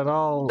blessed at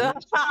all.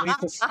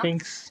 Lisa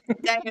stinks.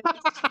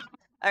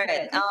 All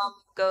right.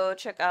 Go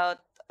check out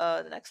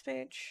the next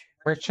page.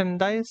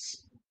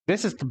 Merchandise?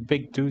 This is the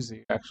big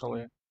doozy,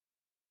 actually.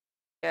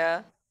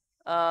 Yeah.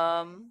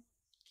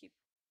 Keep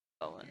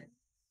going.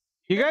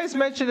 You guys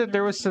mentioned that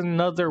there was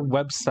another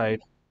website.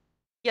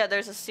 Yeah,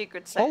 there's a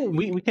secret site. Oh,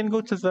 we can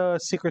go to the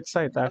secret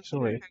site,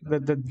 actually.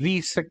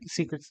 The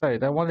secret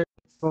site. I wonder if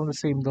it's still the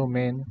same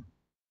domain.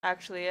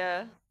 Actually,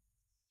 yeah.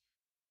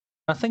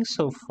 Nothing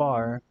so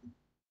far.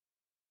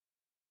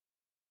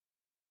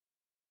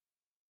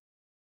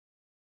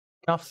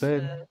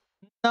 Nothing.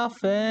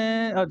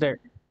 Nothing. Oh, there.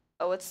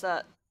 Oh, what's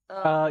that?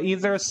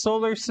 Either a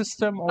solar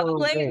system or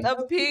a ray.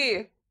 A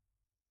P.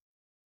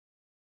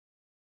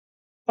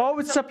 Oh,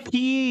 it's a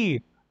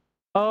P.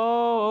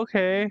 Oh,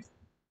 okay.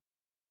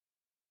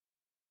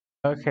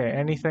 Okay,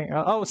 anything?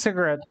 Oh,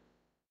 cigarette.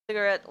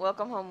 Cigarette.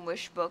 Welcome home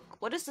wish book.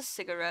 What is the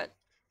cigarette?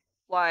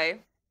 Why?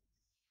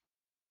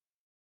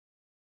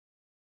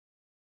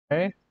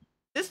 Okay.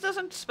 This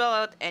doesn't spell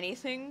out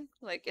anything.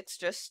 Like, it's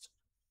just...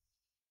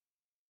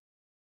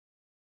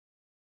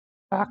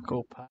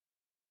 Tobacco pipe.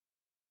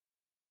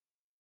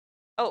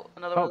 Oh,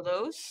 another one of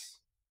those?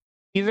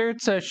 Either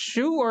it's a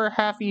shoe or a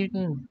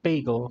half-eaten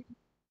bagel.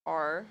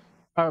 Or...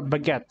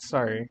 Baguette,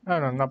 sorry. Oh,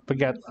 no, not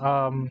baguette.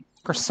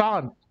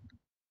 Croissant.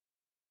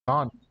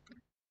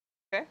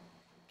 Okay.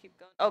 Keep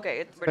going.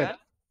 Okay, we're done.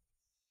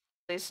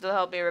 Please still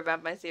help me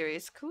revamp my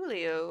theories.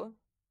 Coolio.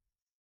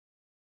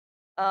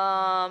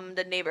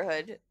 The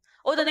neighborhood.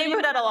 Oh, the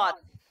neighborhood had a lot.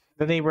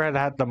 The neighborhood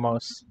had the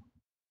most. Is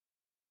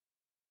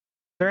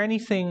there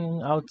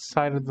anything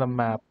outside of the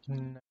map?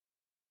 All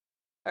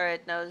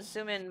right, now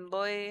zoom in,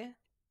 boy.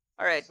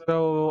 All right.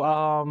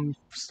 So,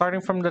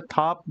 starting from the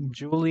top,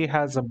 Julie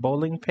has a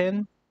bowling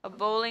pin. A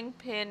bowling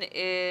pin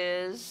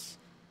is.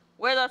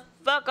 Where the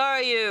fuck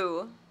are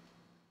you?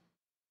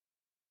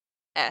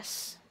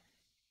 S.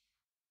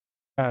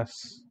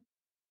 Yes.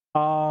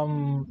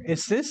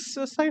 Is this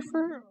a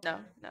cipher? No,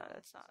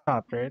 that's not.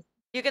 Not right.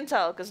 You can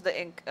tell because the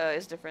ink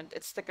is different.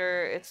 It's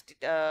thicker. It's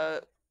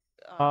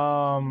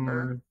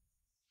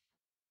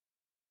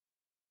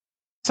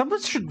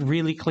Someone should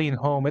really clean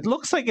home. It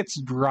looks like it's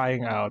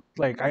drying out.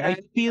 Like I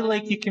feel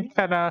like you can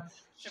kind of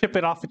chip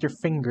it off with your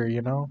finger,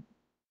 you know.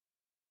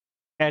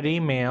 Eddie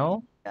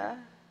mail. Yeah.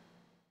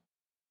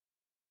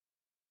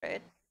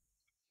 Right.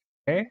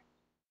 Okay.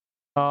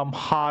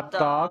 Hot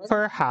dog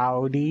for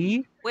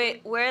Howdy. Wait,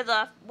 what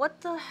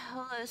the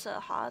hell is a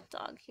hot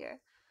dog here?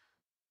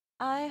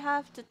 I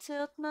have to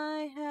tilt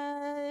my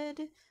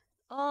head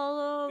all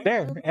over.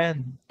 There,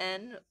 N.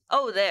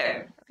 Oh,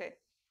 there. Okay.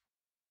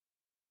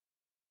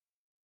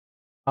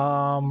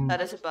 That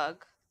is a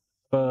bug.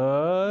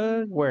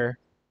 But where?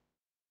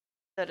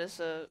 That is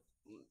a.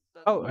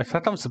 Oh, I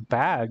thought that was a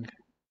bag.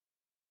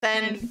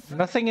 Then.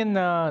 Nothing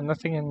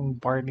in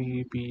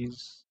Barney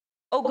B's.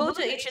 Oh, go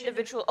to each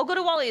individual. Oh, go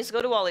to Wally's.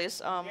 Go to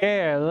Wally's.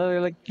 Yeah,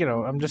 like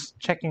I'm just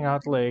checking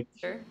out like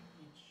Sure.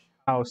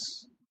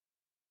 house.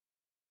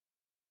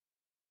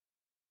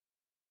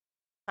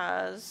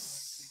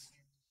 Has.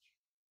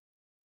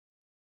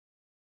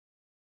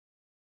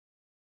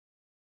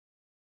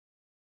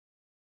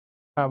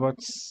 How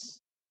about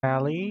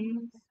Sally?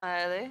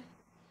 Smiley.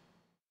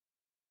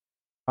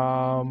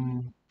 How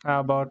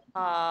about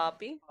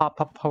Poppy.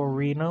 Papa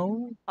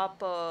Porino?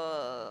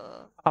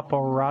 Papa.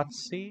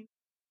 Paparazzi?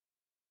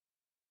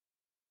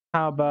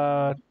 How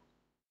about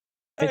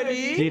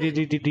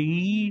Eddie?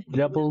 D,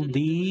 double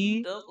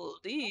D? Double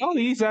D. Oh,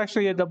 he's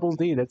actually a double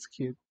D. That's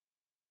cute.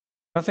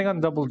 Nothing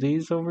on double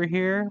D's over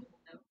here.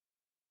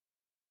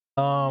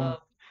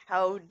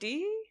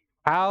 Howdy.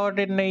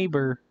 Howdy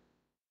neighbor.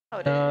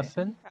 Howdy.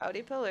 Nothing.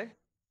 Howdy pillar.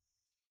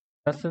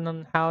 Nothing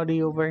on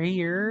howdy over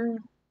here.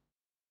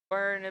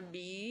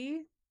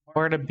 Barnaby.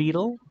 Or the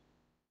beetle.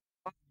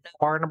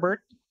 Barnabert.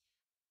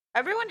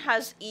 Everyone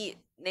has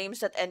names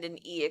that end in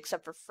E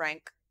except for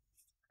Frank.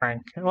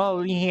 Frank.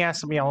 Well, he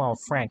has to be a little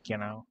Frank, you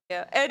know.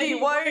 Yeah. Eddie,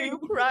 why are you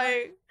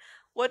crying?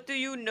 What do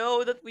you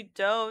know that we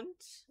don't?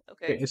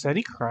 Okay. Wait, is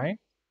Eddie crying?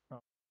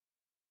 Oh.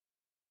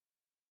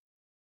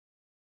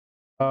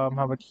 How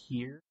about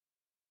here?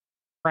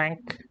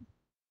 Frank.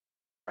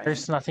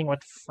 There's nothing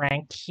with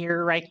Frank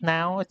here right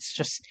now. It's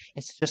just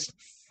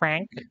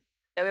Frank.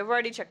 Yeah, we've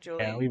already checked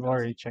Julie. Yeah, we've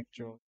already checked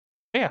Julie.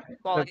 Yeah,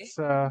 Wally. that's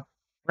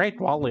right,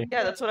 Wally.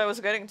 Yeah, that's what I was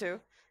getting to.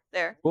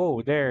 There.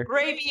 Whoa, there.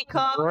 Gravy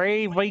cup.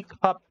 Gravy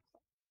cup.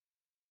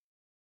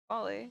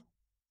 Wally.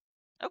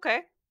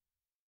 Okay.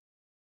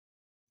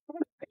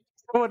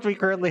 What we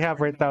currently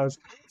have right now is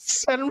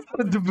Son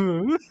of the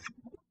Moon.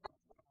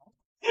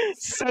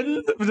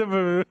 Son of the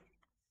Moon.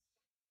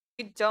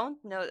 We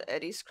don't know that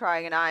Eddie's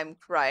crying and I'm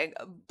crying.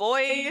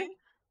 Boy.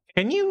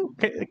 Can you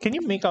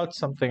make out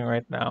something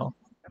right now?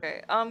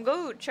 Okay.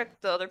 Go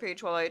check the other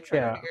page while I try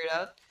to figure it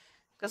out.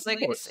 Cause like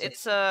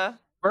it's Where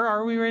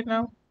are we right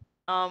now?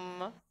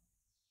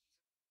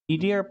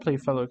 Media or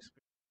Playfellow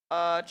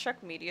Experience?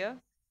 Check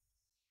media.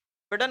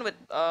 We're done with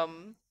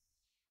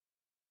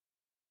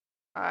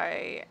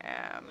I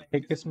am. I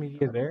guess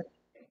media there.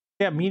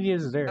 Yeah, media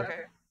is there.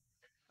 Okay.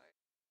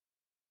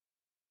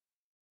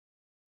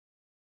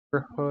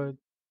 Neighborhood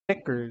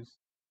stickers.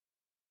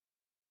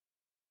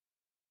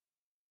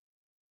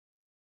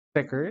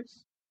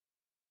 Stickers.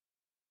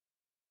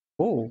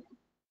 Oh.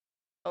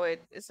 Oh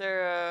wait, is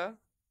there a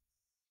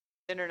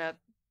internet?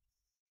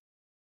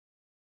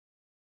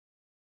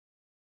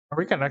 Are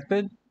we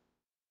connected?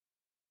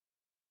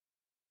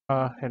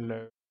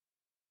 Hello.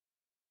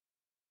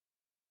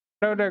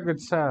 Hello there,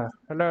 good sir.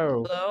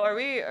 Hello. Hello, are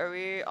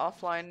we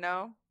offline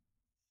now?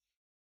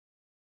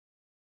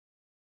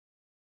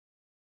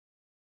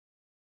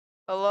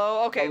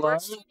 Hello? Okay, Hello?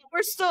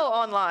 we're still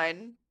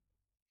online.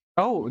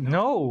 Oh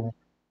no.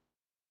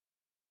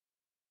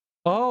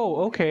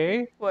 Oh,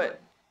 okay.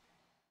 What?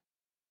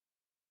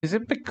 Is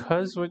it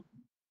because what?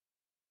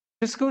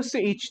 This goes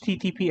to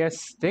HTTPS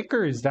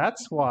stickers.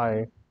 That's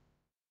why.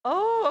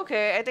 Oh,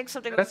 okay. I think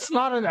something. That's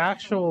not an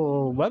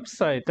actual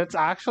website. That's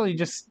actually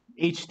just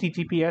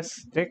HTTPS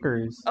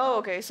stickers. Oh,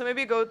 okay. So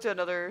maybe go to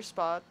another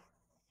spot.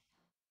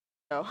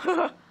 No.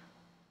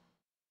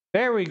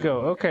 There we go.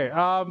 Okay.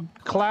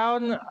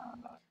 Clown.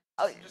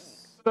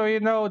 So you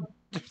know,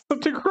 there's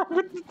something wrong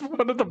with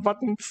one of the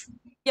buttons.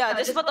 Yeah,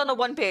 just put on the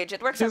one page.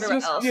 It works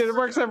everywhere else. Yeah, it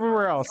works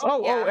everywhere else.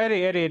 Oh, Yeah.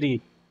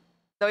 Eddie.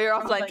 No, you're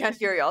offline. Can't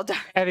hear y'all.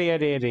 Eddie.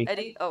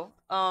 Eddie. Oh.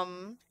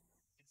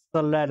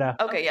 The letter.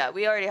 Okay. Yeah,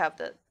 we already have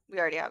that. We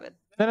already have it.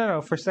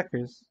 No, for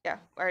stickers. Yeah,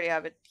 we already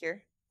have it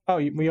here. Oh,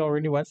 we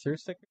already went through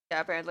stickers?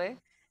 Yeah, apparently.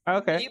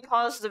 Okay. You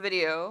pause the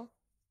video.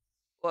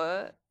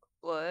 What?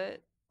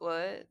 What?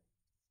 What?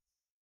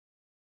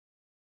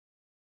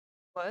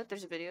 What?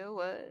 There's a video?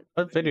 What?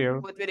 What video?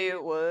 What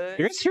video? What?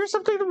 You guys hear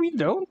something that we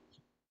don't?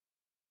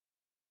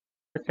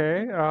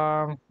 Okay,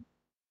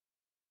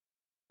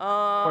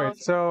 wait,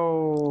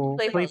 so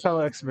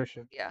Playfellow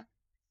exhibition. Yeah.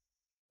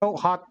 Oh,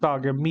 hot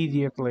dog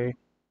immediately.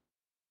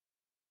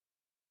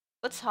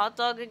 What's hot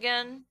dog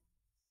again?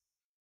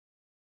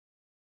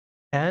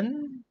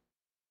 10?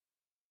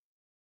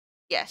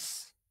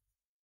 Yes.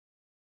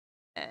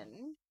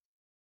 And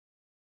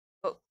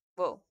oh,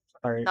 whoa.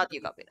 Sorry. Not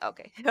you copied.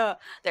 Okay.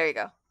 There you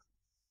go.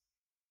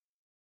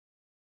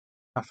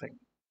 Nothing.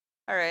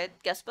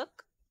 Alright, guest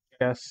book.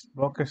 Yes,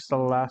 book is the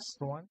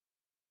last one.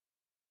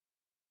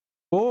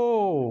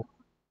 Oh!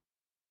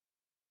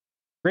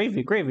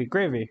 Gravy, gravy,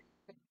 gravy.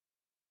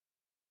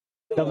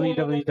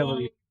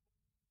 www.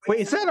 Wait,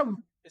 is that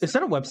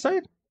a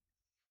website?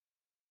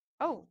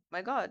 Oh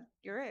my god,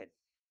 you're right.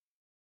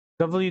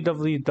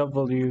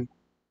 www.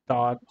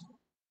 dot.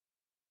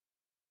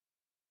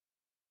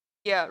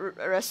 Yeah,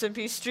 rest in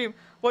peace stream.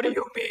 What do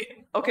you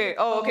mean? Okay,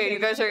 oh okay, you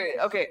guys are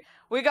okay.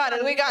 We got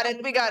it, we got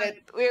it, we got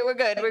it. We're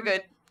good, we're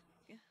good.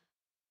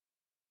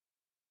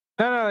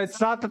 No, it's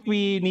not that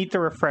we need to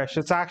refresh.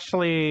 It's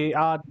actually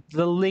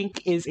the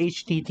link is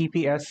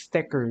HTTPS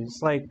stickers.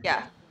 Like,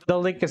 yeah, the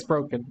link is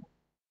broken.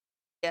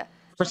 Yeah.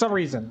 For some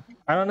reason,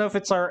 I don't know if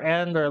it's our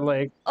end or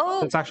like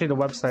it's actually the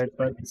website,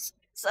 but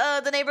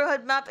the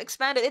neighborhood map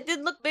expanded. It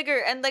did look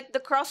bigger, and like the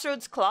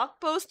crossroads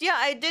clock post. Yeah,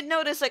 I did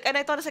notice. Like, and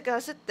I thought it's like,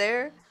 is it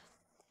there?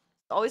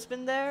 It's always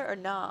been there or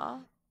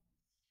nah?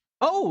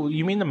 Oh,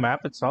 you mean the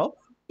map itself?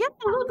 Yeah,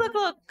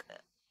 look.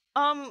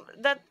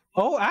 That.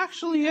 Oh,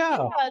 actually,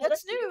 yeah. Yeah,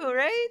 that's new,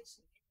 right?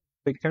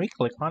 Wait, can we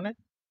click on it?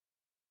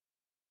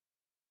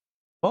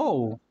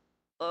 Oh.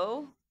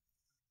 Hello.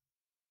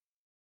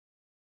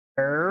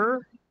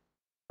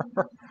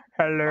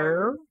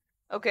 Hello.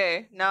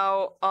 Okay,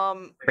 now,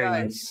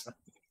 guys,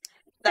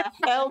 the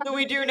hell do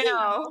we do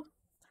now?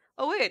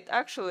 Oh wait,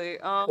 actually,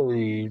 how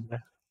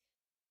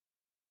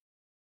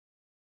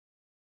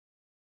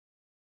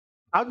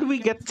do we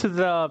get to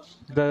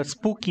the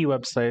spooky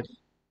website?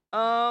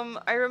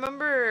 I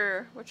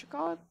remember what you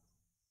call it.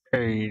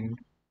 Pain.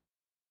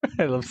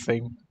 I love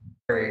saying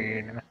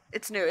pain.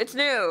 It's new. It's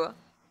new.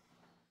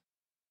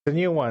 The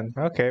new one.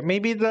 Okay,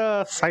 maybe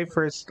the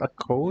cipher is a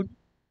code.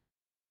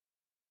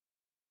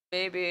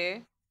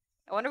 Maybe.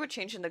 I wonder what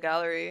changed in the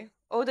gallery.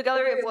 Oh, the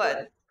gallery of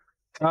what?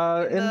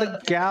 In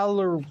the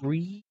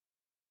gallery.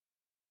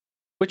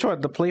 Which one?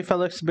 The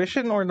Playfellow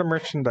exhibition or the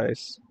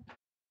merchandise?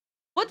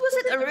 What was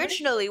it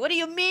originally? What do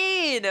you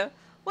mean?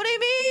 What do you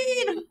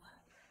mean?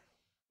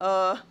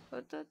 What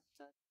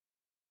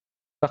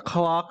the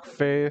clock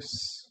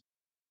face.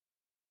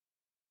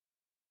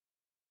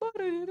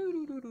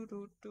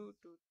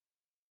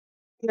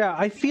 Yeah,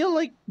 I feel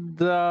like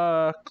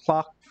the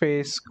clock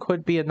face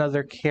could be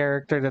another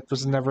character that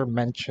was never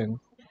mentioned.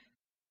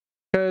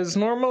 Because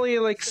normally,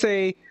 like,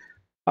 say,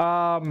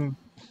 going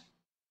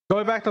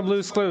back to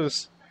Blue's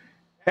Clues,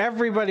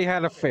 everybody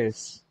had a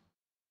face.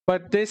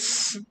 But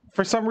this,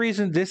 for some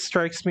reason, this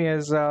strikes me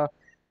as,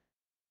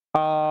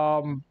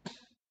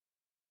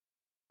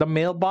 the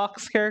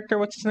mailbox character,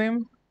 what's his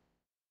name?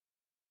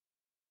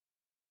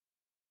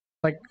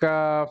 Like,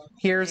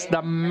 here's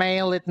the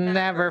mail, it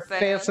never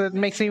fails, it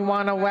makes me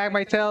want to wag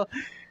my tail.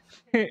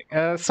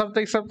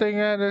 Something,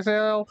 the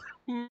tail.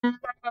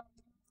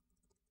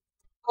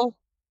 Oh,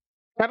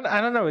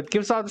 I don't know, it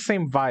gives out the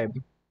same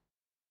vibe.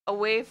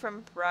 Away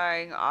from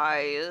prying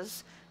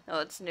eyes. No,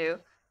 it's new.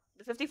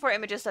 The 54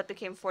 images that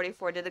became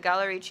 44, did the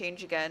gallery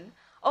change again?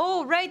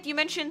 Oh, right, you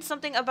mentioned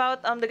something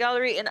about, the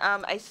gallery in,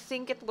 I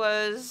think it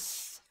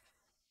was...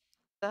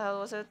 The hell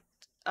was it?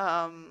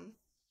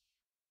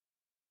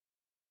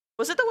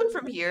 Was it the one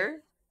from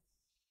here?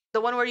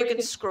 The one where you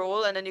can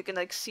scroll and then you can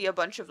like see a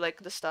bunch of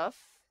like the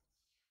stuff?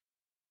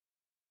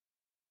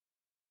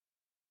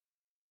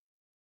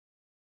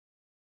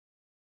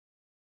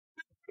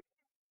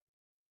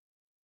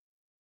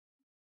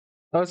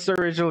 That's the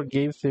original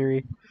game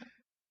theory.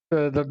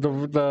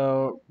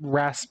 The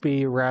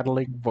raspy,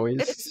 rattling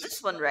voice. It's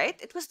this one,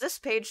 right? It was this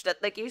page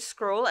that like you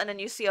scroll and then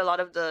you see a lot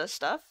of the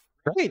stuff.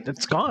 Right,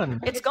 it's gone.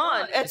 It's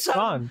gone. It's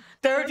gone.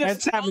 They're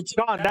just... And Sam, it's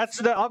gone. That's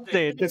the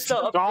update. It's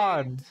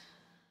gone.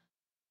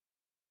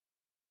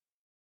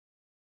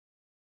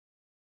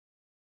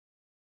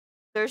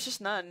 There's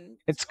just none.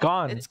 It's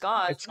gone. It's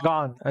gone. It's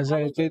gone. As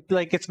in,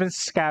 it's been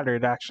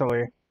scattered,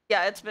 actually.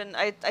 Yeah, it's been.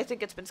 I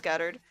think it's been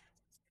scattered.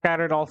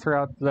 Scattered all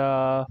throughout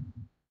the.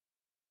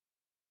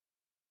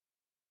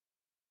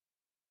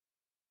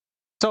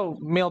 So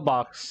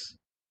mailbox.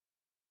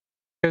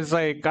 Because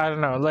like I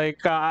don't know, like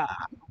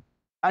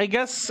I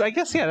guess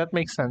yeah, that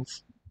makes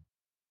sense.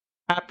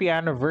 Happy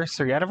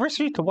anniversary.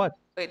 Anniversary to what?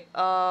 Wait,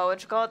 what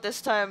you call it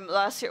this time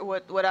last year?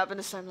 What happened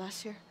this time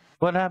last year?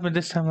 What happened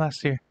this time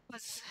last year?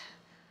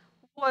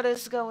 What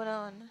is going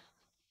on?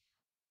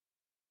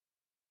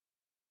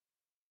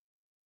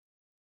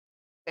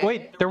 Okay.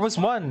 Wait, there was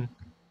one.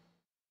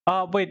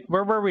 Wait,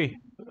 where were we?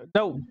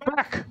 No,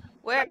 back!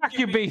 Where? Back,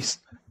 you beast!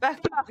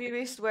 Back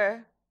based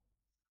where?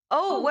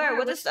 Oh, where?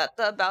 What is that?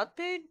 The about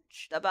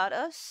page? About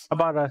us?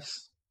 About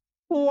us.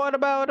 What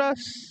about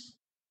us?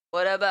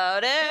 What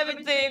about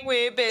everything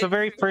we've It's the been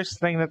very first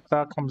thing that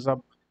comes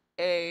up.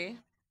 A.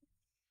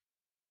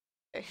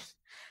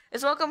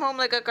 Is Welcome Home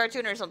like a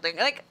cartoon or something?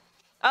 Like,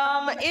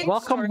 in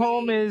Welcome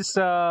Home is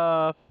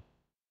like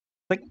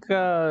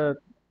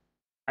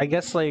I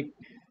guess like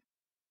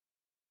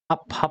a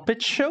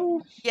puppet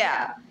show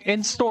Yeah.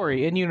 in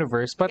story in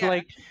universe, but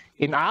like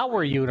in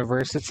our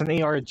universe, it's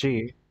an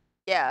ARG.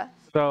 Yeah.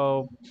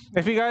 So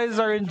if you guys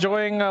are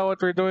enjoying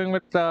what we're doing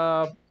with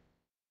the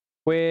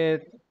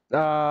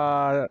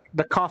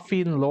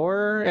Koffeine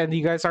lore, and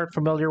you guys aren't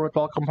familiar with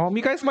Welcome Home,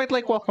 you guys might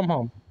like Welcome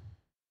Home.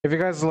 If you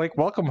guys like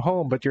Welcome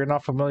Home, but you're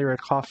not familiar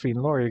with Koffeine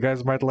lore, you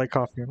guys might like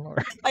Koffeine lore.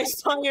 I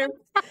saw your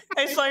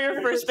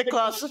first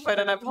declassified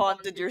and I've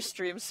haunted your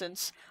stream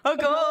since. A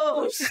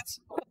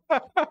ghost!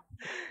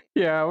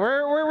 Yeah,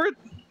 we're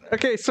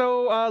okay.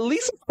 So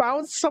Lisa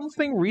found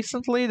something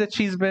recently that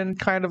she's been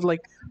kind of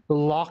like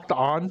locked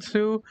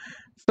onto.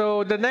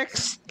 So the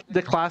next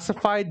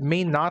declassified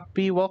may not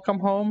be Welcome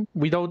Home.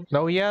 We don't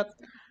know yet.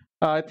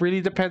 It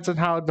really depends on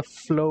how the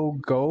flow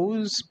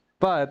goes,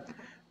 but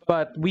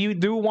we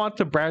do want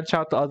to branch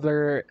out to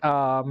other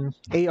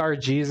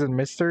ARGs and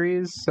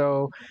mysteries.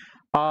 So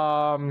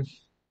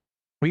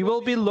we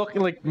will be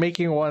looking like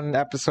making one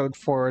episode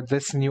for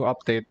this new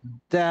update,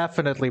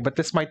 definitely. But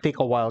this might take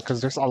a while because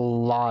there's a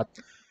lot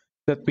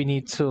that we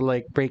need to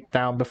like break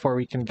down before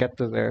we can get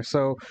to there.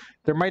 So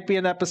there might be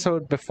an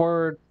episode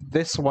before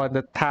this one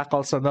that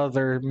tackles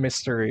another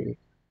mystery.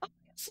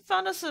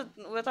 Found us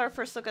with our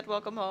first look at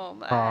Welcome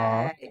Home.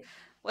 Aw.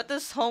 What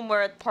does home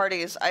wear at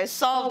parties? I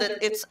solved it.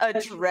 It's a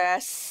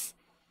dress.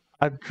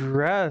 A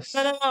dress.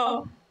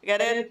 No. Get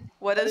it?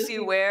 What does he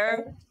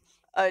wear?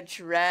 A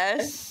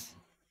dress.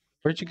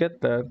 Where'd you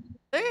get that?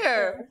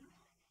 There.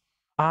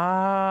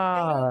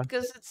 Ah.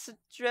 Because it's a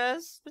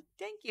dress. But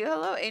thank you.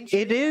 Hello,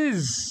 ancient. It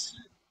is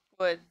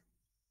What?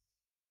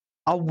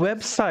 a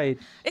website.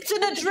 It's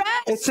an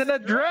address. It's an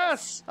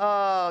address.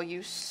 Oh,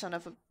 you son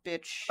of a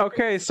bitch.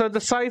 Okay, so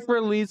the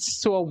cipher leads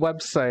to a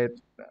website.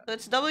 So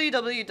it's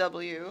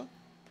www.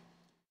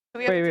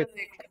 Wait.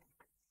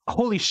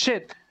 Holy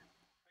shit!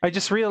 I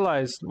just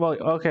realized. Well,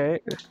 okay.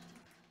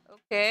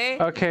 Okay.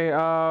 Okay.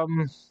 I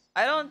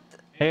don't.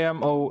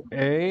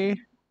 AMOA.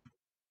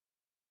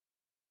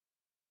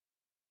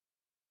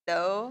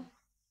 No.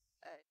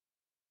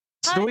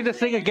 It's doing the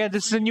thing again.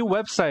 This is a new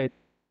website.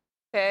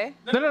 Okay.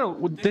 No.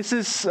 This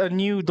is a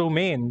new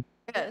domain.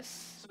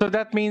 Yes. So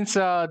that means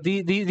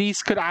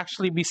these could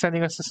actually be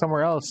sending us to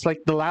somewhere else.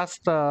 Like the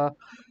last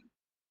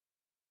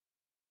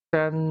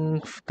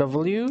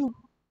 10W.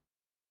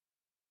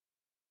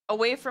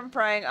 Away from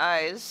prying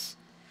eyes.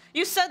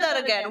 You said that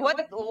again.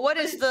 What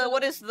is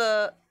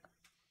the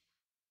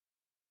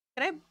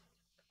Can I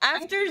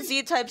after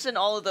Z types in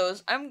all of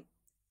those,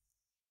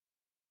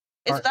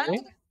 is that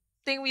the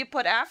thing we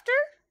put after?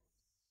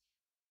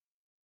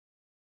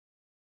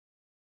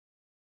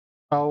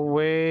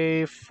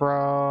 Away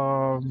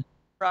from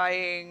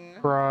Prying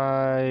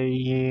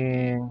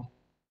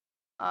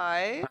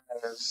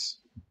eyes.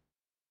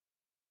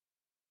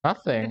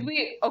 Nothing.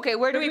 Okay,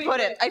 where do we put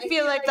it? I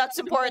feel like that's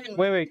important.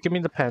 Wait, give me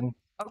the pen.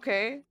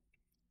 Okay.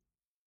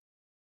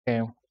 Okay.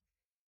 Are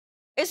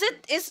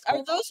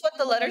those what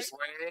the letters?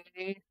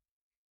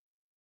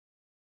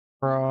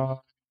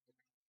 Prying.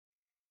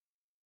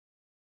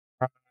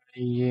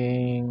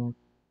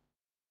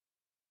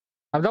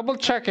 I'm double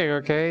checking,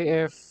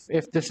 okay,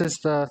 if this is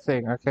the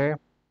thing, okay?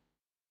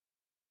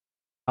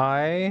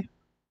 I-M-O.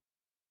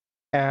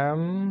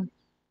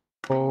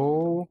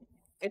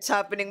 It's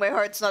happening. My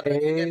heart's not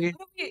beating.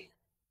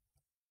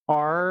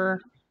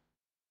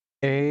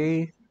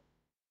 R-A-E-Y-N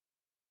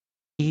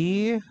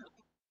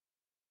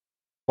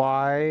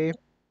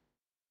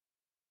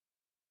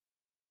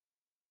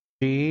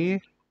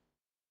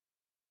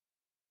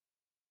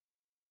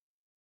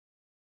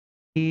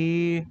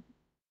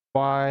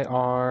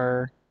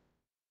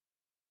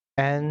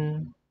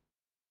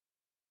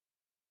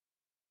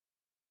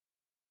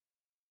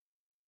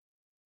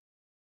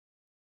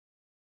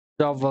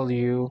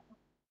W.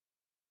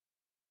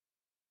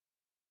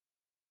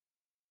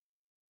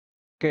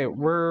 Okay,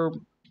 we're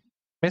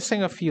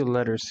missing a few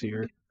letters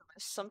here.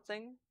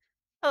 Something.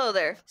 Hello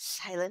there.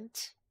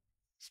 Silent.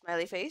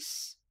 Smiley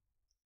face.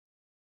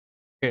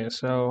 Okay,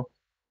 so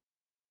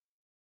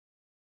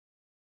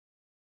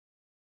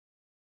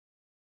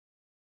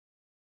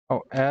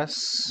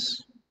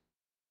S.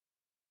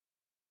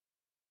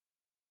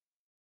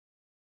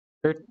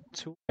 There are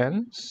two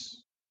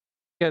N's?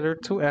 Yeah, there are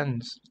two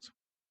N's.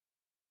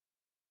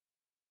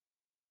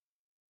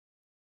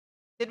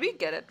 Did we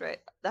get it right?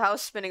 The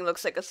house spinning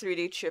looks like a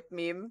 3D chip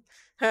meme.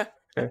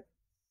 Okay.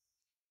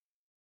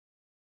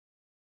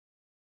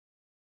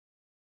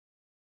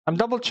 I'm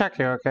double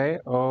checking, okay?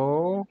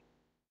 O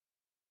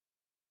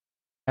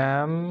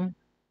M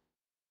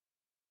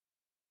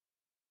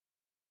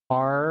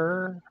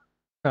R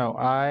no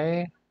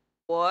I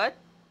What?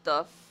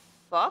 the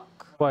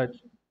fuck? What?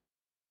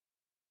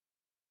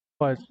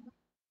 What?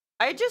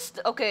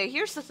 Okay,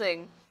 here's the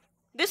thing.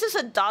 This is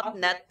a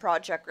 .NET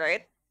project,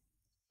 right?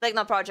 Like,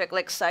 not project,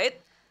 like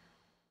site.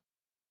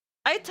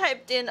 I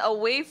typed in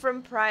away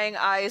from prying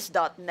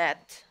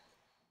eyes.net.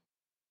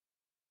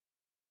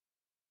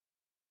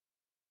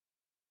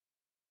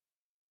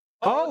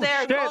 Oh,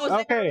 there shit! goes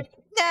Okay.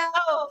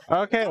 No!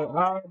 Okay.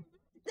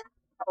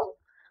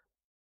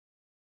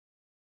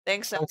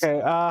 Thanks.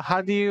 Okay.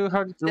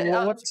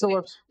 What's the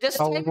web? Just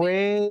type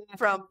Away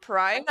from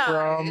prying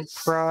from eyes.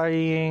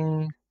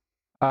 prying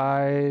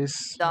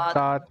eyes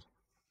dot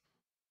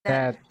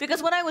net.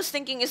 Because what I was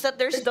thinking is that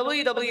there's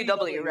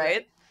www,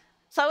 right?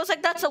 So I was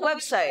like, that's a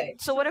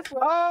website. So what if?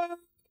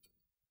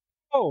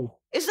 Oh.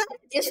 Is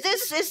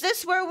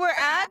this where we're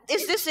at?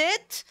 Is this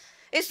it?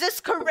 Is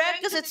this correct?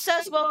 Because it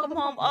says welcome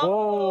home.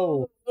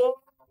 Oh.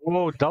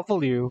 Whoa.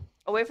 W.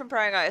 Away from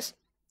prying eyes.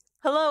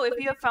 Hello, if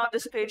you have found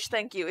this page,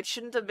 thank you. It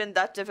shouldn't have been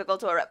that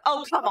difficult to arrive.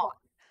 Oh, come on.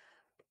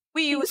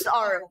 We used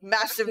our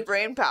massive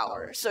brain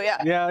power. So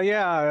yeah.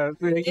 Yeah.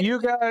 You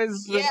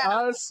guys and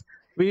us,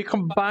 we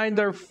combined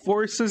our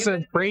forces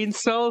and brain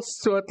cells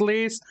to at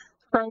least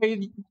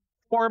try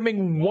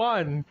forming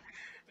one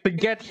to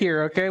get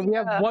here, okay? We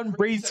have one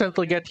brain cell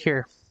to get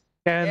here.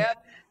 And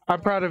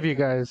I'm proud of you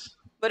guys.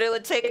 But it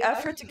would take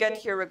effort to get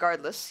here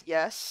regardless.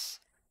 Yes.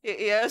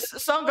 Yes.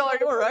 Sanggal, are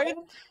you alright?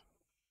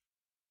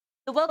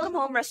 The Welcome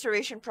Home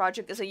Restoration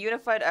Project is a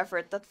unified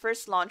effort that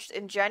first launched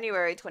in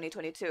January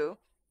 2022.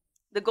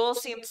 The goal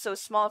seemed so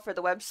small for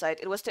the website.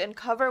 It was to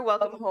uncover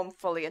Welcome Home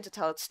fully and to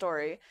tell its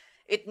story.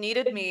 It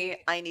needed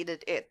me, I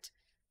needed it.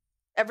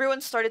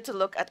 Everyone started to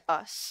look at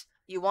us.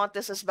 You want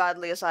this as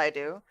badly as I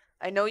do.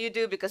 I know you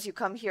do because you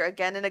come here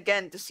again and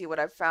again to see what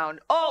I've found.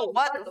 Oh,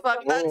 what the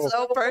fuck? That's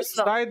so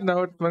personal. Side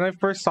note, when I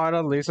first saw it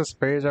on Lisa's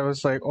page, I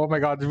was like, oh my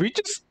god, did we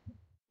just...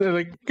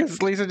 Like,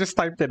 because Lisa just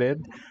typed it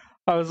in.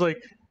 I was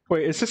like,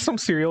 wait, is this some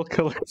serial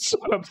killer's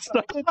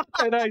website?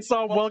 And I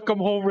saw Welcome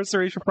Home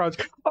Restoration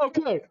Project.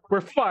 Okay,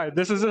 we're fine.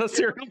 This isn't a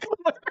serial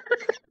killer.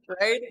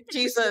 Right?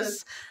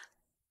 Jesus.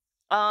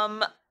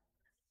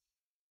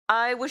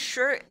 I was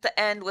sure the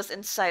end was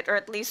in sight, or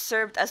at least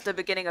served as the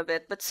beginning of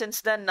it, but since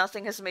then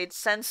nothing has made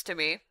sense to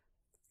me.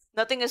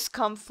 Nothing has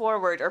come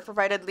forward or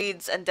provided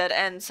leads, and dead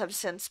ends have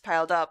since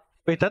piled up.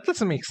 Wait, that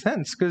doesn't make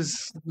sense,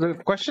 because the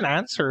question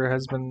answer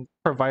has been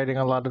providing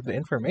a lot of the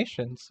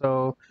information.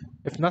 So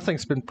if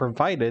nothing's been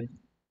provided,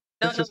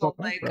 I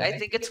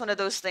think it's one of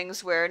those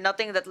things where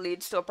nothing that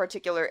leads to a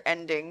particular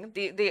ending.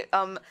 The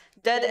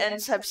dead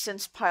ends have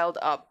since piled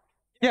up.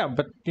 Yeah,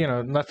 but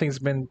nothing's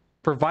been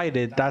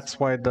provided. That's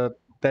why the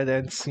dead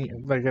ends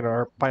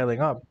are piling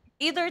up.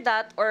 Either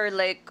that or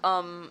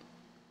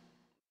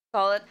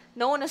call it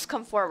no one has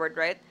come forward,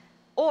 right?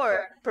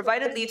 Or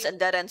provided leads and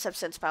dead ends have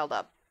since piled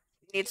up.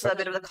 Needs a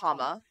bit of the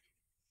comma.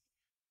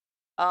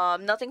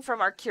 Nothing from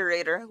our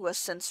curator who has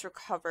since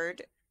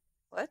recovered.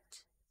 What?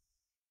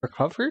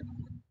 Recovered?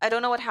 I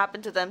don't know what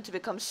happened to them to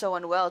become so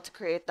unwell to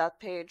create that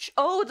page.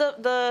 Oh,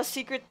 the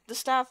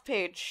staff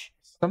page.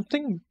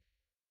 Something.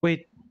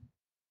 Wait,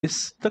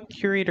 is the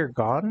curator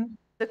gone?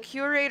 The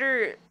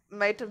curator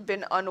might have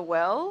been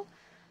unwell.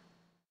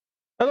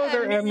 Hello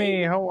there,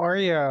 Emmy. How are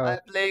ya? I'm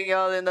playing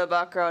y'all in the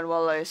background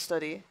while I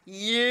study.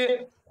 Yeah.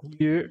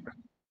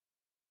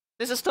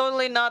 This is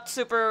totally not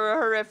super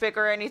horrific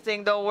or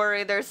anything. Don't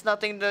worry. There's no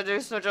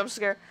jump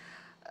scare.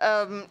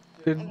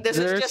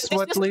 There's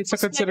what Lisa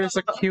considers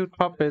a cute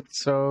puppet,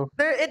 so...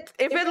 If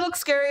it looks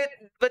scary,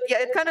 but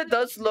yeah, it kind of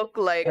does look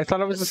like... I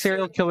thought it was a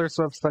serial killer's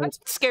website. That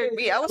scared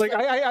me. I was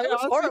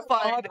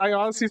horrified. I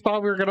honestly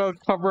thought we were gonna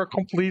cover a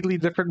completely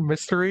different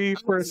mystery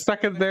for a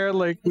second there,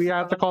 like we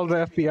had to call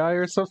the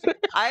FBI or something.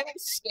 I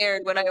was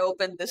scared when I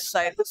opened this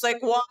site. It's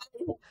like, why?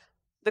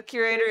 The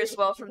curator is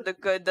well from the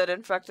good that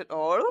infected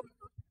all.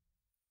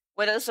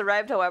 When it has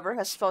arrived, however,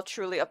 has felt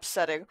truly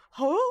upsetting.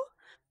 Huh?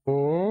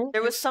 Oh?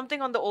 There was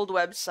something on the old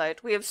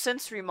website. We have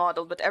since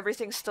remodeled, but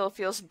everything still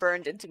feels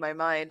burned into my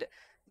mind.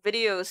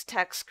 Videos,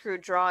 text,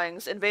 crude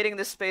drawings, invading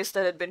the space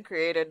that had been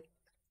created.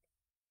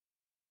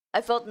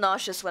 I felt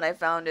nauseous when I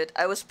found it.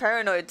 I was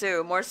paranoid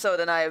too, more so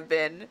than I have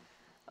been.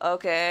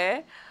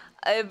 Okay.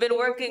 I have been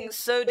working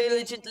so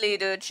diligently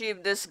to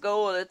achieve this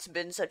goal. It's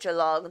been such a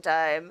long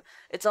time.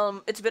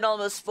 It's been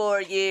almost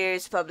 4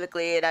 years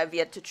publicly, and I've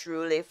yet to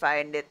truly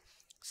find it.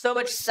 So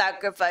much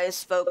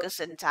sacrifice, focus,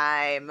 and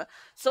time.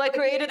 So I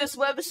created this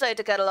website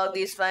to catalog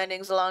these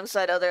findings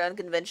alongside other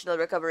unconventional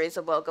recoveries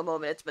of Welcome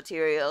Home and its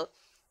material.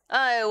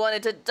 I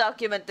wanted to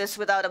document this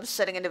without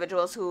upsetting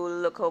individuals who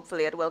look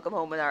hopefully at Welcome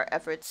Home and our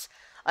efforts.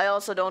 I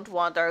also don't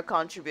want our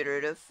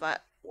contributor to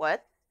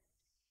What?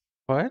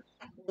 What?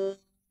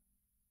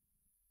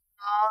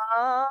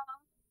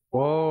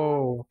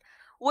 Whoa.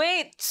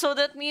 Wait, so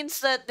that means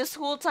that this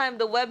whole time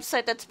the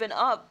website that's been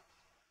up,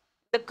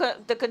 the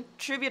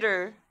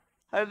contributor...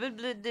 Hi there,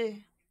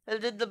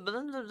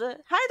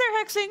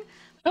 Hexing.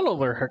 Hello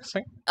there,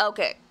 Hexing.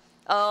 Okay.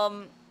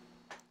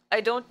 I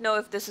don't know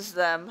if this is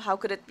them. How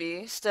could it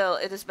be? Still,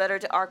 it is better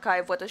to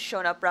archive what has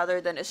shown up rather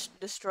than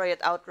destroy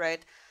it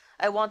outright.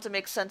 I want to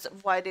make sense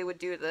of why they would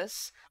do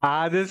this.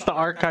 This is the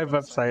archive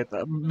website.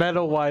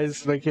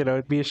 Meta-wise, like, you know,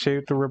 it'd be a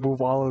shame to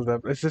remove all of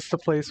them. Is this the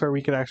place where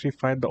we can actually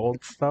find the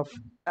old stuff?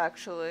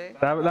 Actually,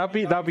 That'd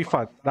be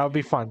fun. That'd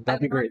be fun.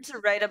 That'd be I've learned great. to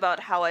write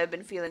about how I've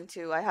been feeling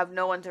too. I have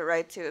no one to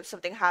write to. If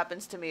something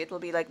happens to me, it will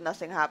be like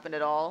nothing happened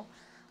at all.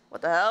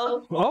 What the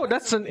hell? Oh,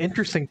 that's an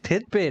interesting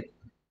tidbit.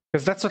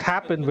 Because that's what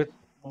happened with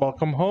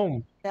Welcome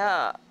Home.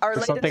 Yeah, our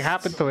If something latest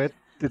happened to it,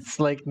 it's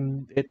like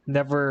it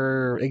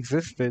never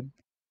existed.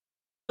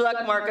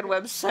 black market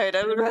website.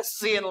 I would rest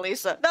Z and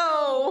Lisa.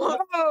 No,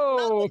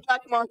 no,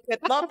 black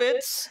market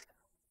Muppets.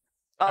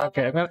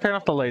 Okay, I'm gonna turn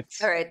off the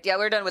lights. All right, yeah,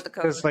 we're done with the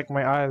code. Because like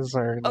my eyes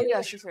are Oh like,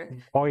 yeah, sure.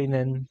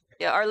 poining.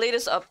 Yeah, our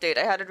latest update.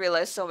 I hadn't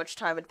realized so much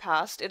time had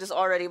passed. It is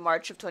already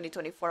March of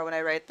 2024 when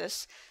I write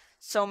this.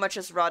 So much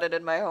has rotted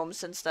in my home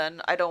since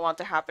then. I don't want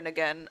to happen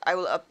again. I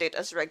will update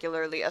as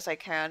regularly as I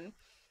can.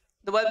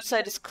 The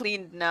website is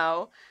cleaned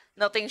now.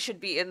 Nothing should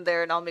be in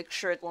there, and I'll make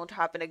sure it won't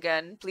happen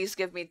again. Please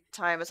give me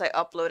time as I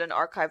upload and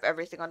archive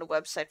everything on the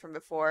website from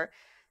before.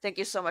 Thank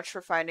you so much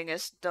for finding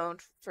us.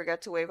 Don't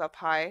forget to wave up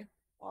high.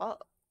 What?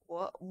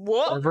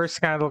 Reverse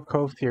Scandal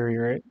Cove theory,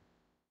 right?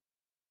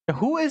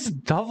 Who is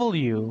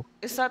W?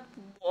 Is that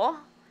what?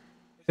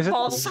 Is it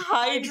False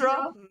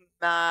Hydra?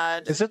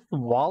 Mad. Is it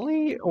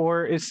Wally,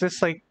 or is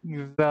this like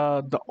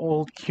the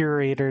old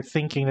curator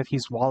thinking that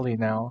he's Wally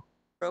now?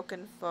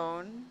 Broken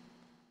phone.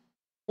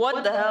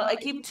 What the hell? I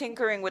keep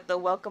tinkering with the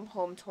Welcome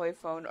Home toy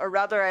phone, or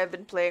rather I have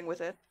been playing with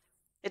it.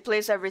 It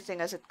plays everything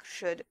as it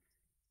should.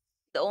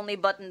 The only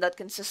button that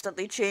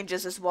consistently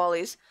changes is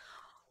Wally's.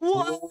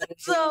 What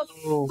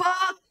the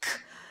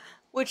fuck?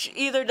 Which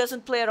either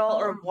doesn't play at all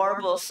or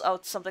warbles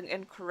out something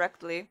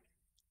incorrectly.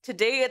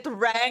 Today it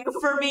rang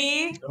for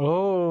me.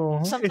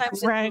 Oh,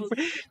 Sometimes it rang.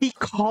 He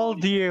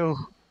called you.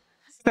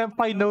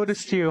 Senpai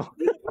noticed you.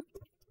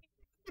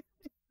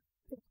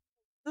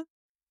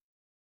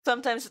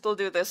 Sometimes it'll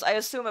do this. I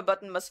assume a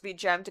button must be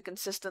jammed to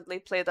consistently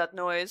play that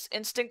noise.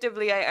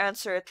 Instinctively, I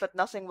answer it, but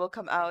nothing will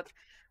come out.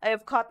 I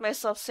have caught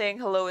myself saying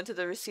hello into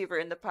the receiver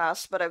in the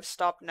past, but I've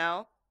stopped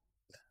now.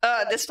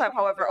 This time,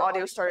 however,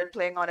 audio started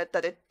playing on it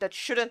that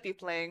shouldn't be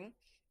playing.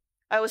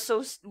 I was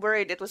so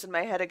worried it was in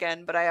my head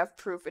again, but I have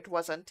proof it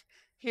wasn't.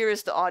 Here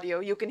is the audio.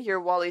 You can hear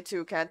Wally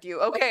too, can't you?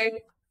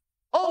 Okay.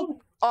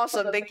 Oh,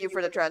 awesome. Thank you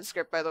for the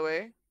transcript, by the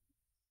way.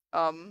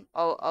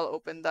 I'll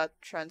open that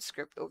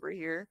transcript over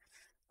here.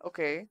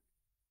 Okay.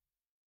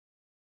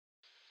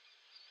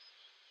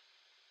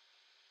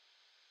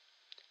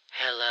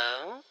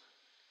 Hello?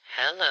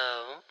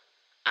 Hello.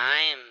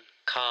 I'm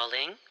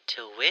calling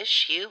to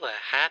wish you a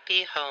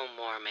happy home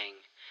warming.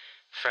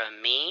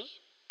 From me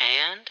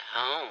and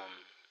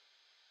home.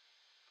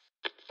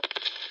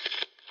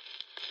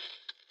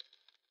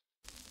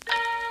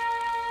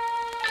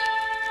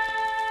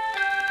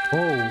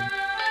 Oh.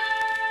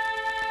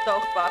 So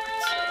fucked.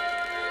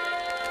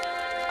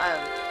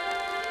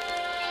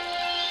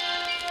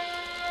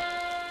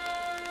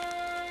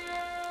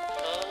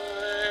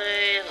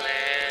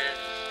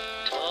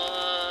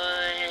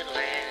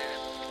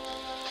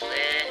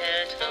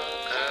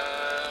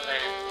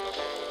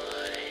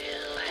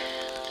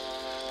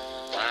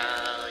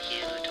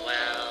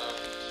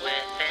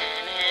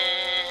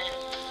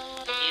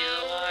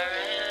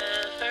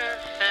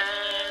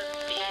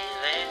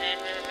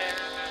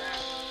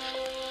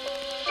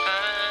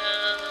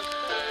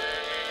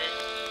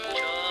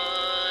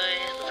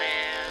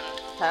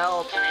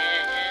 Help.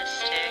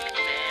 Mystic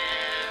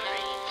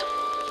Mary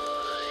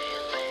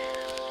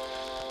Toyland.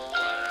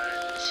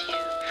 Once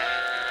you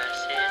pass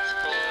its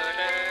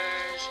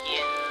borders,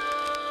 you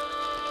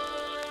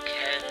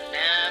can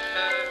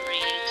never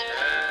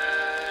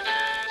return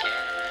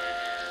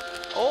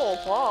again. Oh,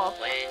 wow.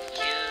 When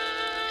you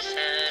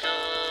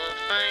settle,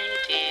 my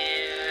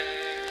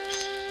dears,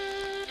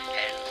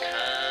 and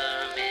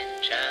come in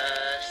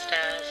just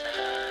as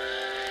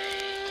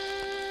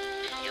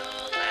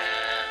you'll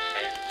laugh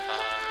and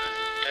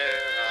ponder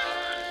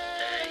on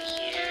the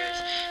years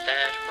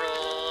that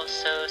roll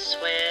so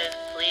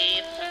swiftly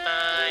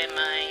by,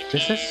 my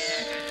This dears,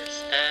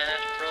 is- that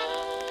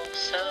roll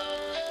so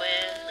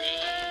swiftly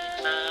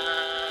by.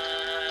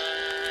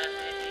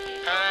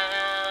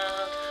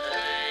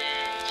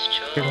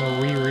 Childhood's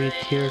Gonna reread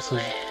Tears of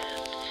mystic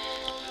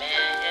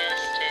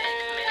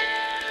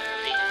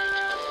Mary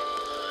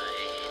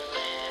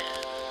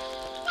Toyland.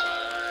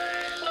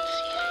 Once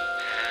you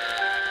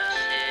pass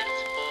its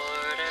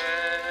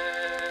borders,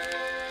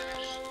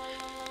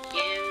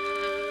 you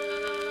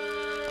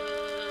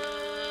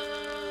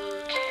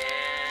can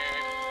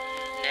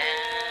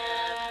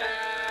never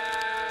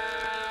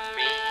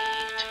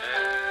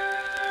return.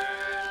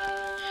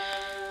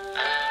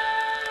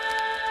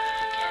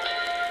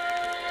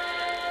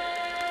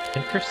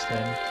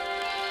 Interesting.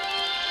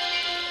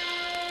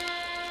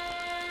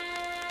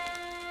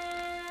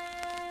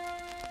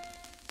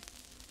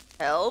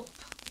 Help.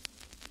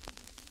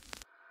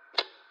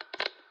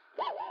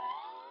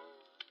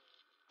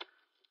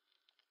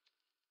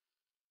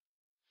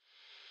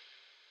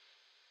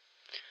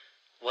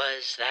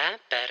 Was that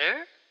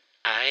better?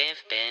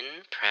 I've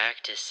been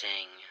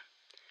practicing.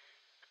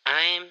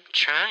 I'm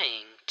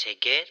trying to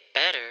get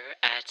better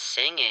at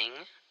singing.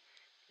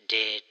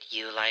 Did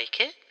you like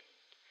it?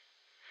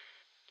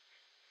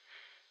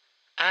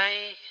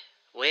 I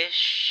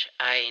wish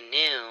I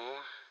knew,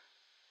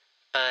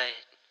 but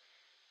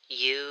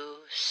you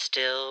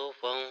still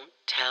won't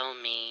tell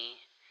me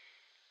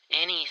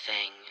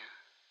anything.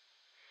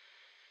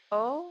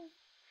 Oh?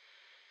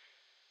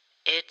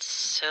 It's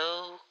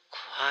so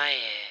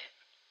quiet.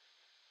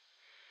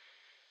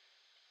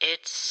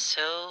 It's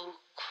so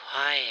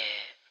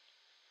quiet.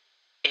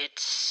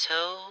 It's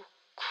so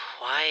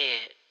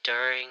quiet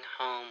during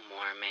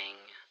homewarming.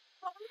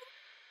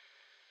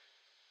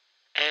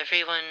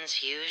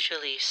 Everyone's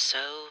usually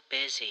so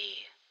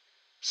busy,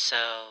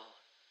 so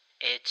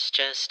it's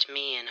just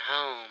me and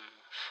home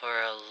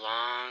for a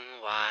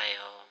long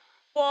while.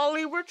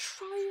 Wally, we're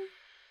trying.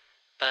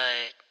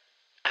 But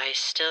I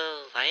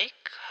still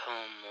like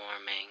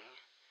homewarming.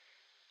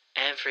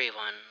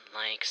 Everyone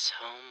likes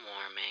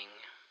homewarming.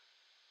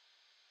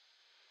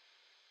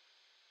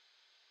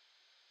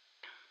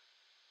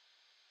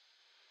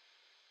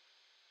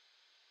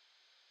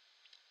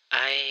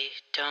 I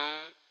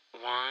don't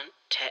want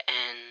to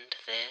end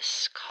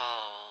this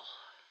call,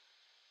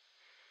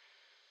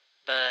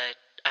 but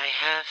I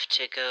have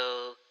to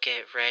go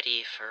get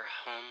ready for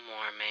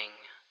homewarming.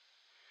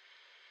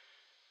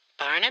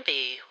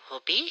 Barnaby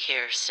will be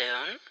here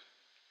soon.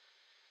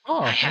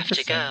 Oh, I have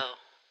to interesting. go.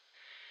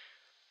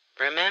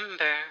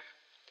 Remember,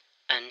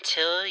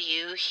 until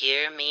you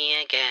hear me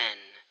again,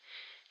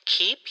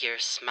 keep your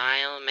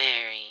smile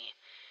merry,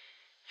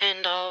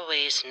 and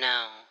always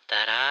know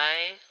that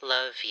I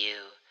love you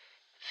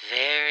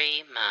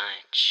very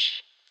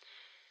much.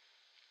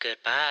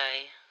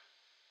 Goodbye.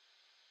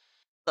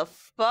 The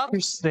fuck?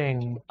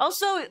 Interesting.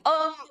 Also,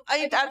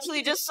 I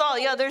actually just saw.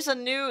 Yeah, there's a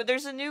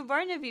new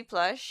Barnaby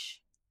plush.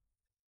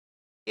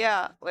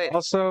 Yeah. Wait.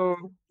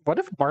 Also, what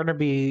if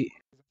Barnaby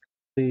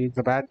is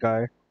the bad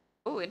guy?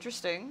 Oh,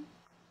 interesting.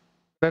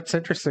 That's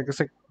interesting. It's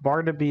like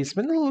Barnaby's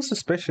been a little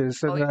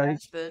suspicious, Oh, and yeah,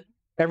 it's been.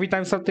 every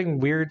time something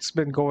weird's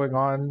been going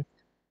on,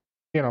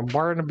 you know,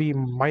 Barnaby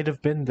might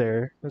have been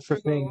there. That's the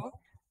thing.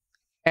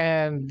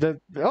 And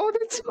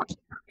that's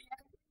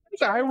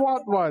I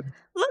want one.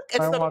 Look, it's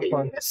I the want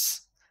one.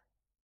 penis.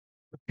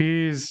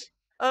 Peas.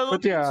 I love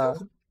But yeah, it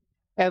too.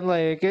 and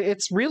like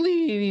it's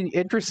really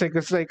interesting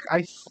because like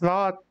I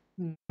thought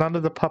none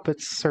of the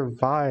puppets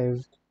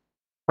survived,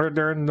 or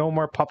there are no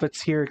more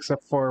puppets here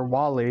except for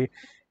Wally,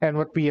 and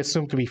what we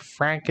assume to be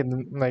Frank,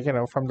 and like you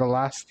know from the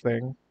last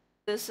thing.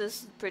 This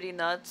is pretty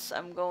nuts.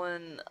 I'm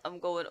going.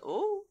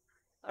 Oh,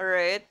 all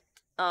right.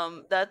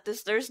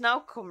 There's now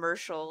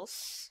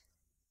commercials.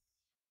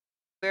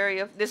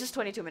 This is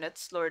 22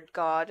 minutes. Lord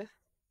God.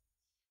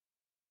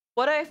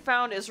 What I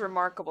found is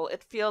remarkable.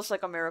 It feels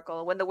like a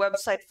miracle. When the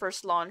website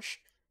first launched,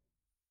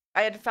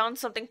 I had found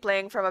something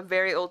playing from a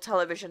very old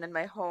television in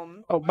my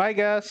home. Oh, my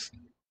guess.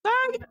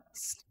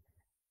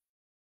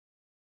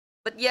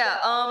 But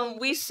yeah,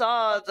 we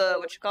saw the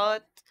what you call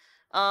it?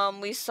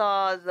 We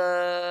saw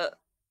the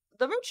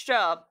merch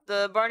drop,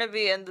 the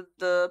Barnaby and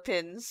the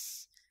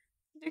pins.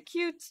 They're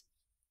cute.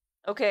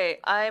 Okay,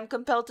 I am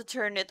compelled to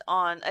turn it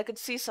on. I could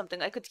see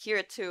something, I could hear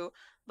it too,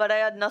 but I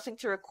had nothing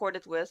to record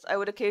it with. I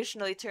would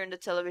occasionally turn the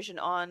television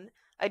on.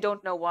 I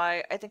don't know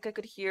why. I think I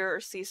could hear or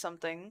see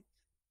something.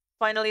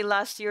 Finally,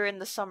 last year in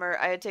the summer,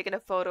 I had taken a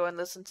photo and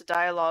listened to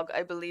dialogue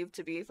I believed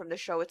to be from the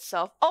show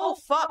itself. Oh,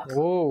 fuck!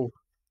 Whoa.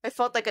 I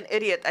felt like an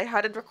idiot. I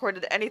hadn't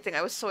recorded anything.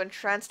 I was so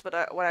entranced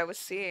by what I was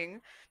seeing.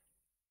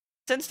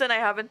 Since then, I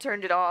haven't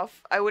turned it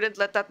off. I wouldn't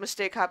let that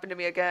mistake happen to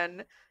me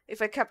again.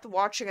 If I kept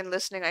watching and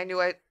listening, I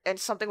knew and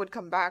something would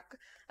come back.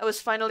 I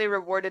was finally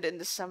rewarded in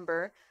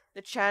December.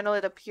 The channel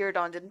it appeared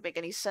on didn't make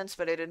any sense,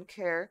 but I didn't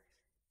care.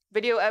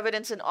 Video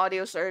evidence and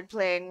audio started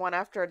playing one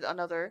after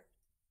another.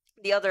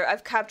 The other,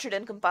 I've captured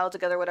and compiled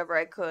together whatever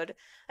I could.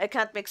 I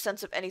can't make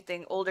sense of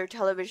anything. Older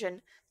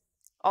television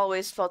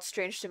always felt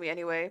strange to me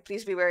anyway.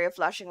 Please be wary of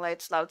flashing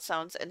lights, loud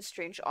sounds, and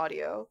strange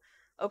audio.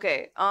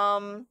 Okay,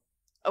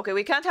 okay,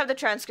 we can't have the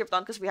transcript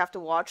on because we have to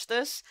watch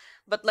this.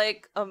 But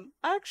like,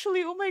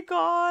 actually, oh my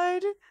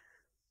god.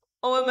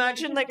 Oh,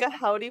 imagine like a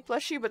Howdy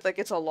plushie, but like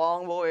it's a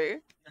long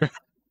boy. A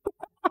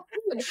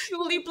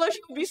Julie plushie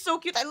would be so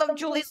cute. I love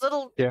Julie's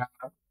little. Yeah,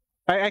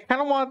 I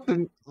kind of want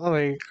the,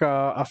 like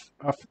a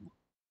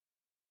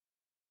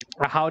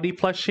Howdy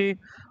plushie,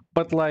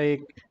 but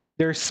like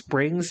there's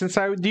springs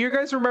inside. Do you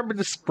guys remember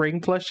the spring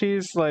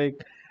plushies? Like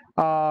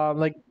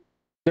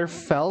they're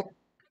felt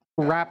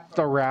wrapped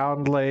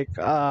around like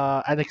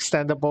an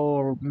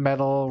extendable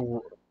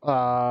metal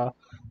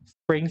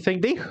spring thing.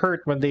 They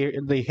hurt when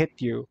they hit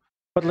you,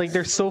 but like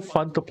they're so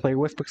fun to play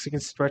with because you can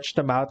stretch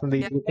them out and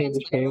they retain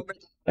the shape.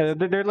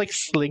 They're like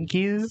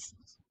slinkies,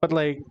 but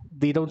like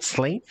they don't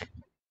slink.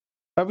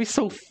 That'd be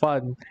so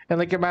fun. And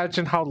like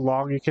imagine how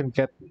long you can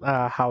get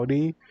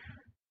Howdy.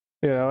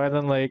 You know, and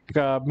then like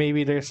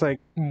maybe there's like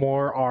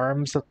more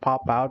arms that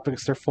pop out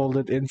because they're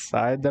folded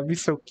inside. That'd be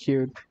so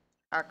cute.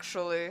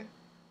 Actually.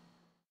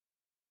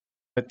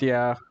 But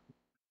yeah.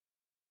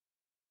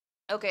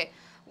 Okay.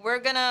 we're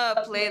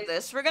gonna play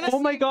this. We're gonna. Oh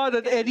my god,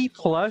 an Eddie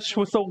plush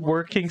with a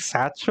working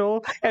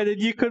satchel, and then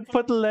you could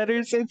put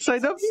letters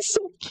inside. That'd be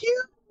so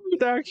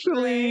cute,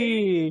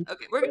 actually.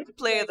 Okay, we're gonna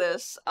play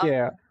this.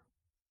 Yeah.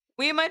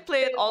 We might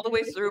play it all the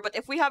way through, but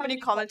if we have any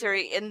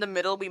commentary in the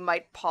middle, we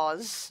might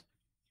pause.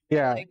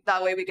 Yeah. Like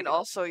that way we can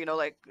also,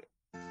 like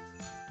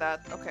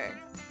that. Okay.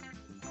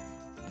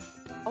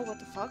 Oh, what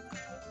the fuck?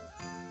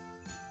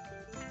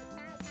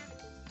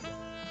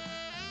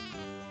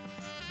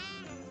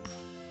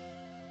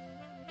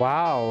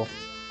 Wow.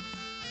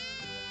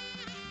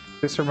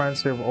 This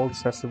reminds me of old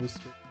Sesame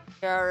Street.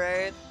 Yeah,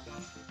 right.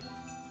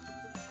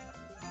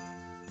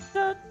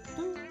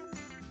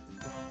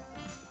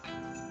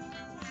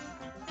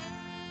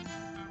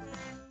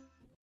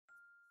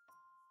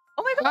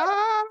 Oh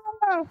my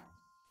god!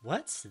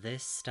 What's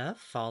this stuff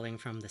falling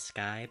from the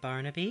sky,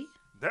 Barnaby?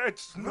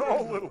 That's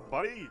snow, little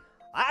buddy.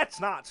 That's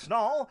not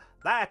snow.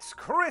 That's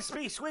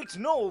Crispy Sweet's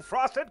new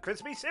frosted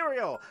crispy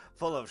cereal,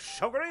 full of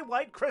sugary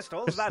white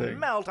crystals that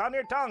melt on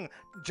your tongue,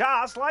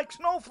 just like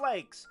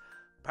snowflakes.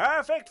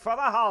 Perfect for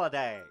the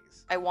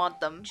holidays. I want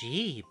them.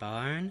 Gee,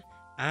 Barn,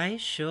 I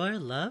sure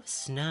love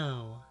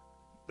snow.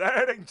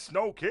 That ain't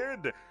snow,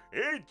 kid.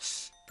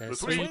 It's The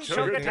sweet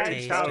sugar sugar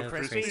taste of of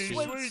crispy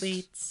crispy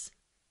sweets.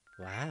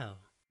 Wow.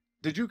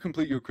 Did you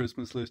complete your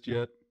Christmas list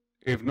yet?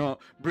 If not,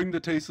 bring the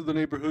taste of the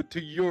neighborhood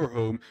to your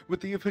home with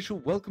the official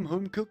Welcome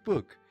Home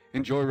Cookbook.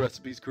 Enjoy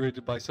recipes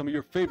created by some of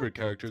your favorite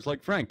characters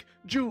like Frank,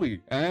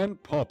 Julie,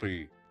 and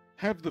Poppy.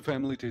 Have the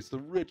family taste the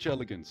rich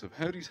elegance of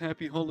Howdy's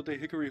Happy Holiday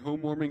Hickory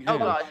Home Warming Ham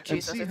God, and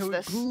Jesus, see it's how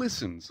this. it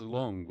glistens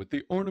along with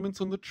the ornaments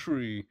on the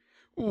tree.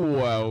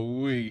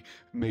 Wowee!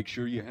 Make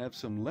sure you have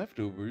some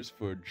leftovers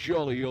for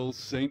jolly old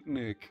Saint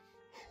Nick.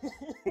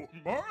 Oh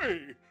my!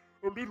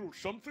 A little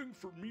something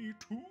for me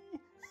too?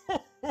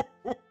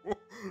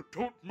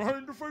 Don't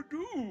mind if I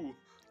do.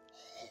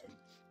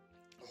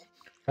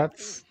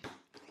 That's...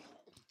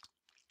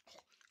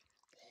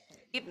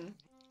 Eaten.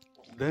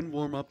 Then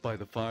warm up by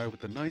the fire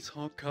with a nice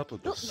hot cup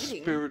of the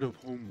eating. spirit of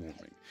home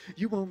warming.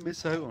 You won't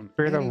miss out on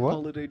Spirit of any what?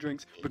 holiday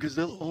drinks because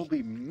they'll all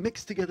be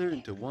mixed together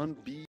into one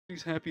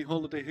Bee's Happy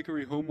Holiday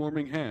Hickory Home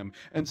Warming Ham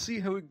and see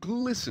how it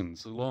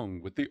glistens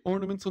along with the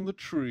ornaments on the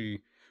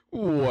tree.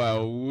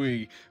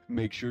 Wowee!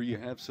 Make sure you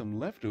have some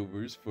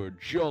leftovers for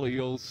jolly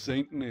old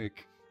Saint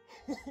Nick.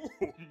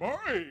 Oh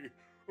my!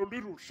 A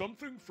little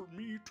something for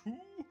me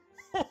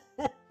too?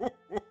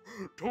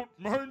 Don't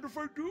mind if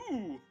I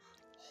do.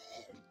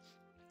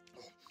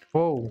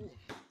 Whoa.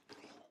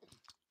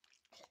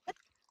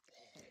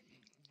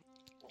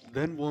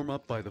 Then warm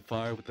up by the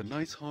fire with a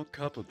nice hot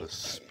cup of the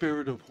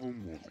spirit of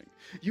home warming.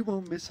 You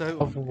won't miss out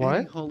Of on what?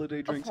 any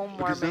holiday drinks home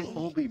because they'll warming.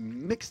 all be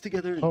mixed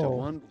together into Oh.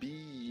 one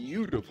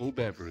beautiful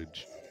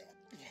beverage.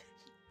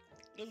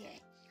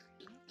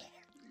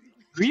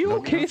 Are you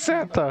okay,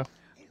 Santa?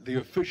 The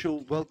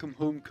official Welcome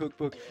Home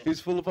Cookbook is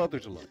full of other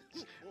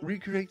delights.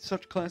 Recreate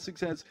such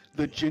classics as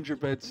the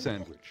gingerbread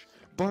sandwich,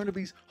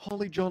 Barnaby's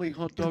Holly Jolly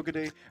Hot Dog a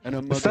Day, and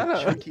a mug that of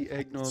a- chunky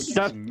eggnog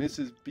that- from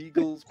Mrs.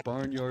 Beagle's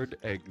Barnyard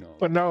Eggnog.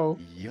 But no,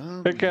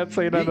 Yum. I can't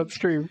say that on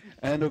stream.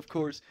 And of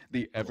course,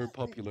 the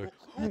ever-popular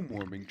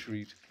home-warming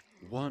treat,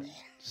 one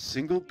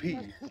single pea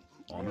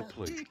on a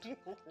plate.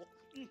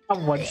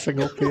 I'm one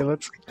single pea.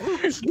 Let's...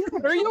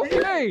 Are you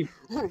okay?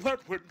 Oh, that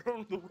went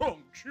down the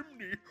wrong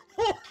chimney.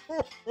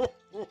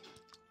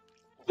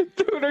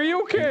 Dude, are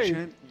you okay?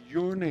 Enchant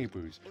your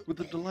neighbors with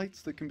the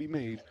delights that can be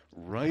made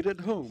right at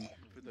home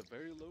for the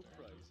very low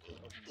price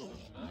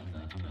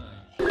of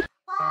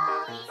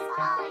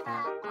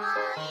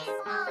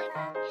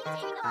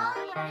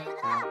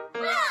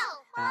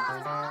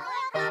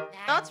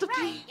Not the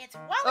right. It's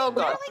Oh, Wally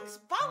God. Darling's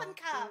Ballin'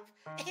 Cup.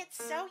 It's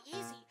so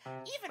easy.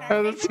 Even Oh,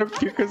 our that's so favorite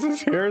cute because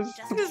his hair is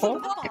just take full.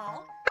 the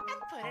ball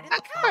and put it in the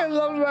cup. I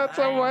love that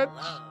so much.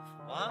 love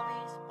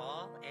Wally's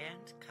Ball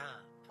and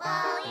Cup.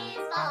 Wally's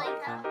Bowling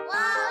Cup.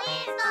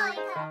 Wally's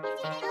Bowling Cup.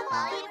 You take the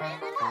ball, you put it in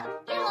the cup.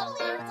 You won't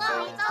believe it's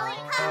Wally's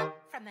Bowling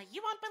Cup. From the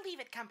You Won't Believe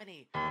It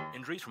Company.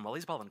 Injuries from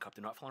Wally's Ball and Cup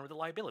do not fall under the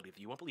liability of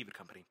the You Won't Believe It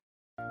Company.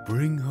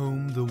 Bring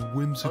home the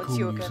whimsical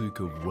you again. music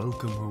of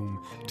Welcome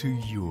Home to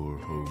your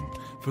home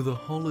for the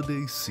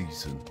holiday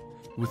season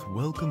with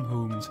Welcome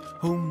Home's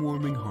home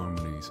warming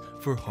harmonies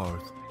for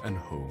hearth and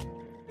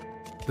home.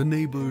 The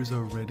neighbors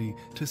are ready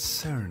to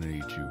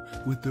serenade you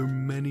with their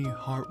many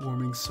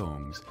heartwarming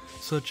songs,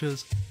 such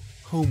as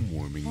Home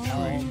Warming Tree,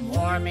 Home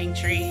warming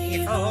tree,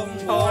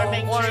 home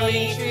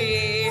warming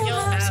tree. You'll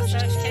have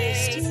such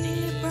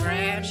tasty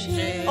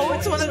branches. Oh,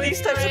 it's one of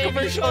these types of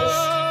commercials.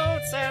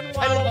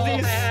 I love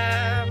these.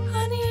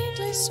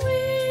 Honey,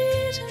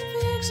 sweet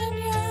and figs and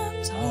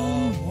yams.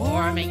 Home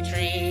warming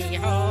tree,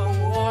 home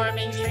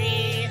warming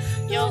tree.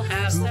 You'll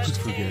have Who such could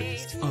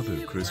forget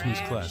other Christmas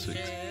classics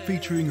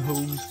featuring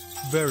Home's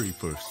very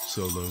first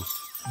solo,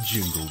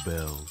 Jingle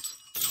Bells.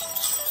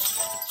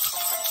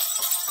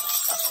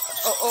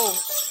 Oh,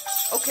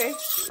 okay.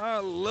 I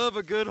love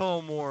a good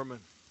home warming.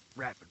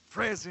 Wrapping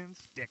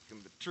presents,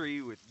 decking the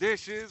tree with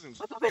dishes, and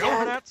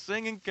going out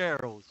singing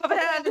carols. Puppet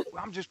hand.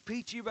 I'm just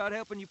peachy about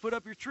helping you put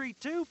up your tree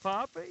too,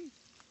 Poppy.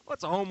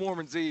 What's a home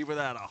warming's eve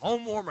without a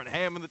home warming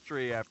ham in the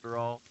tree, after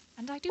all?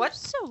 And I do What?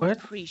 so What?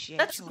 appreciate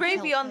That's your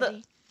gravy help, on the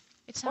Eddie.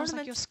 It sounds like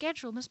your ornaments.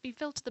 schedule must be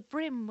filled to the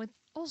brim with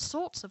all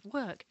sorts of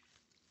work.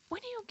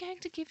 When are you going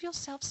to give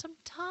yourself some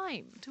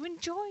time to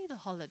enjoy the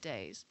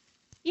holidays?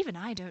 Even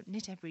I don't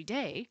knit every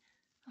day.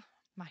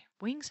 My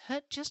wings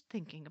hurt just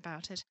thinking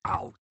about it.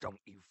 Oh, don't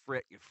you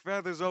fret your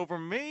feathers over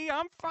me.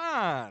 I'm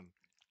fine.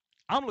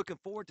 I'm looking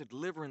forward to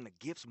delivering the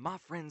gifts my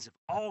friends have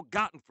all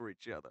gotten for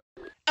each other.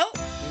 Oh,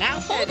 now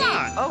hold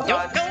on. Oh,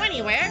 Don't God. go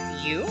anywhere.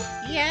 You?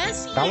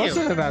 Yes, That you.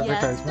 wasn't an Yes,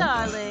 advertisement.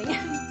 darling.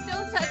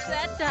 Don't touch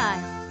that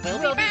dial.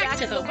 We'll be back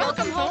to the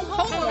Welcome Home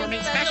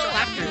Homewarming Special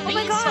after Oh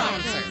my these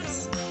God.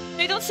 sponsors.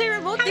 They don't say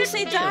remote, they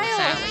say How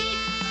dial. do,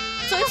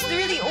 Sally? So it's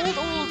really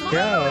old.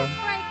 Yeah.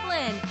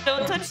 Franklin.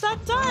 Don't touch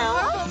that dial.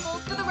 Humble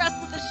for the rest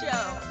of the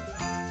show.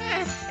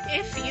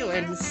 If you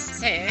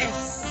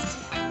insist.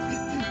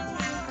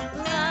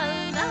 La,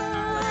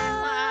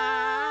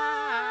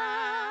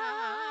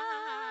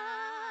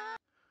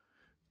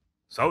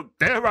 So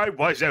there I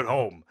was at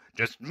home,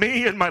 just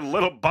me and my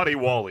little buddy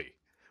Wally,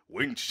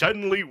 when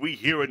suddenly we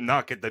hear a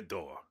knock at the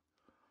door.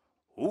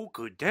 Who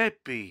could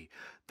that be?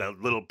 The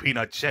little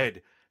peanut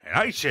said, and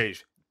I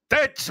says,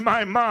 that's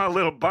my ma,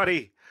 little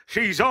buddy.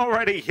 She's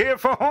already here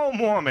for home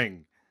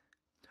warming.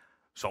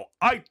 So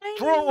I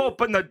throw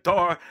open the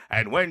door,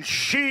 and when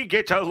she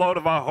gets a load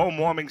of our home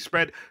warming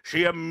spread,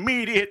 she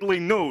immediately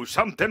knew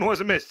something was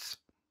amiss.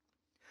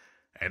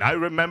 And I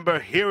remember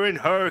hearing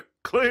her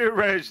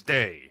clear as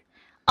day.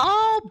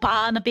 Oh,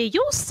 Barnaby,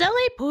 you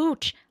silly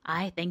pooch.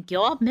 I think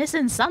you're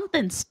missing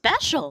something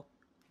special.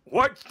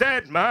 What's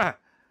that, Ma?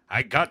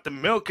 I got the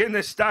milk in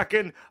the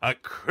stocking, a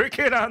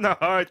cricket on the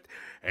hearth,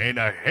 and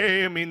a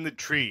ham in the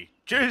tree,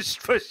 just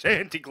for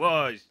Santa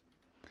Claus.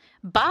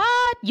 But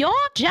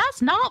you're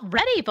just not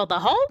ready for the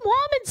home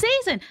warming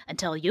season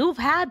until you've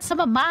had some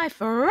of my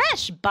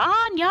fresh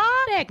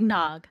barnyard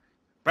eggnog.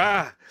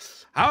 Bah,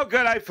 how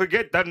could I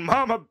forget that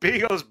Mama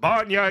Beagle's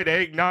barnyard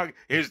eggnog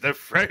is the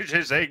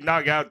freshest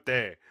eggnog out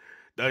there?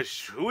 The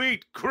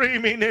sweet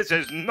creaminess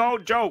is no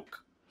joke.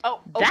 Oh,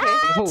 okay.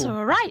 That's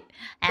right.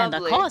 And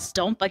Lovely. of course,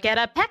 don't forget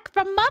a peck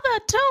from Mother,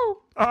 too.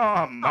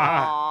 Oh, Ma.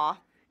 Aw.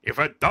 If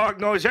a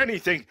dog knows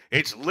anything,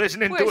 it's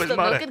listening to Where's his the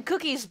mother. milk and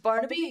cookies,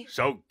 Barnaby?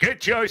 So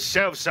get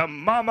yourself some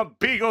Mama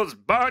Beagle's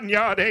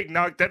barnyard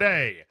eggnog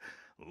today.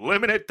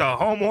 Limited to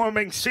home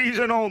warming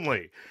season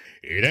only.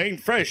 It ain't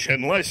fresh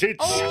unless it's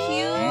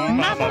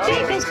Mama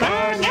Beagle's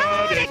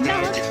barnyard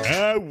eggnog.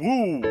 Ah,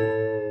 woo.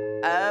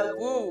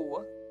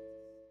 Woo.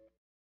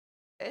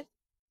 Eh?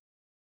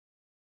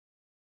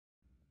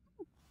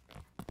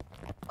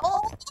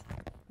 Oh,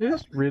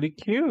 It's really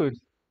cute.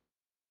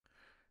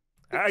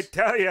 I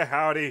tell you,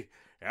 Howdy,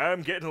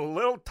 I'm getting a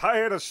little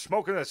tired of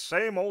smoking the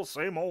same old,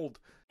 same old.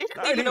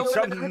 I even need open the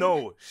something curtain.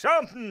 new,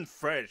 something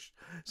fresh,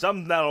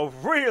 something that'll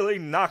really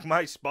knock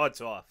my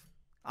spots off.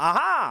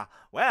 Aha!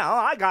 Well,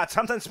 I got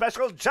something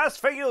special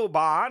just for you,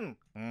 Bon.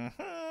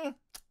 Mm-hmm.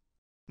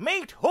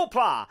 Meet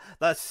Hoopla,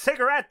 the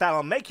cigarette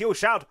that'll make you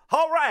shout,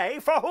 hooray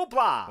for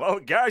Hoopla! Well,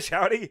 gosh,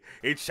 Howdy,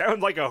 it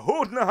sounds like a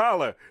hoot and a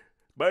holler.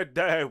 But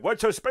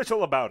what's so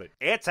special about it?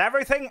 It's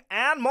everything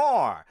and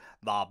more.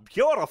 The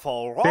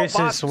beautiful, This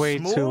robust, is way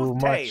smooth too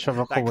much taste of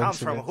a that comes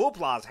from coincidence.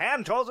 Hoopla's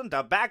hand-chosen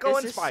tobacco and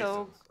This is spices.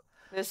 so.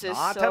 This is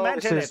Not so. to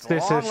mention This is- its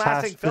this is-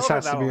 long-lasting this filter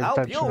has to be that'll help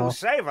intentional. you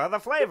savor the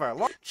flavor.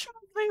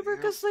 flavor,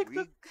 because like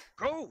the.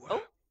 Go.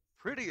 Oh.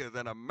 Prettier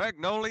than a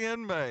magnolia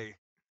in May.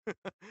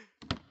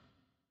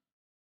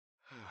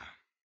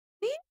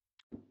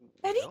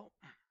 Eddie? Well,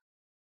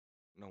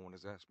 no one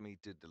has asked me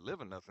to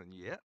deliver nothing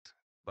yet,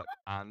 but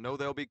I know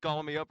they'll be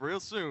calling me up real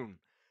soon.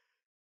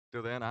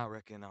 Till then, I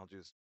reckon I'll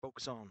just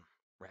focus on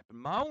wrapping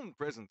my own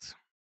presents.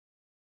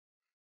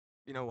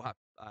 You know,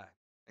 I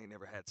ain't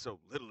never had so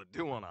little to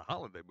do on a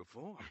holiday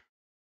before.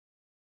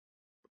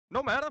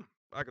 No matter,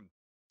 I can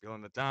fill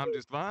in the time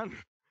just fine.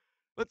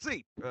 Let's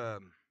see.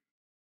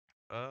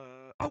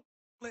 Oh,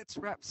 let's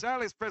wrap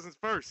Sally's presents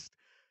first.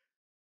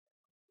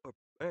 Or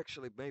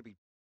actually, maybe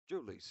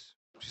Julie's.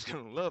 She's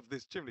gonna love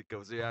this chimney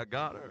cozy I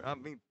got her. I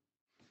mean,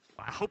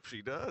 I hope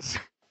she does.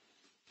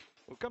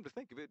 Well, come to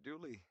think of it,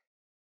 Julie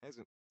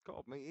hasn't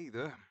called me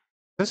either.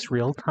 Is this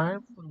real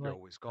time? She Like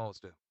always calls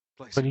to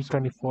play some sort of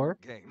 2024?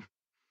 game.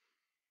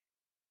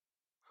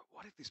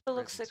 What if these It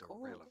looks presents like are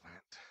old. relevant?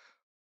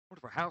 What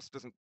if our house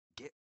doesn't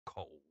get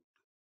cold?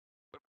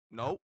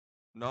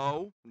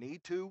 No,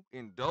 need to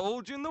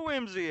indulge in the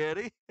whimsy,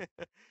 Eddie.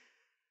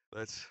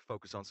 Let's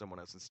focus on someone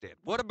else instead.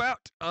 What about,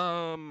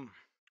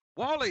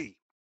 Wally?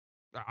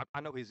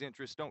 I know his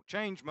interests don't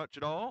change much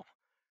at all.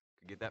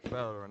 Could get that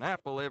fella an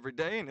apple every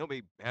day and he'll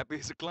be happy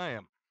as a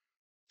clam.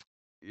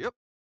 Yep.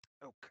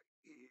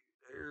 Okay,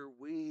 there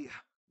we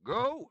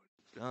go.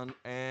 Done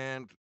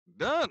and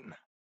done.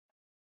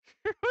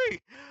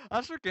 Wait,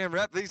 I sure can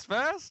wrap these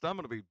fast. I'm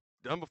gonna be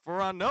done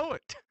before I know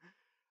it.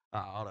 I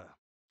ought to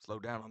slow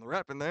down on the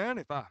wrapping there, and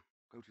if I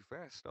go too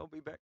fast, I'll be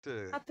back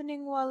to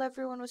Happening while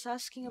everyone was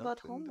asking about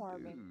nothing home to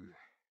warming.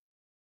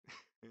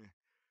 do.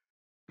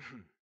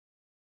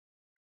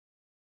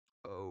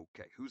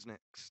 Okay, who's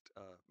next?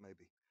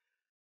 Maybe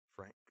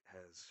Frank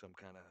has some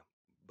kind of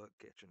bug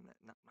catching that.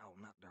 No,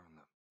 not during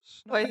the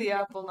snow. Why the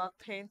apple not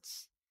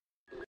paints?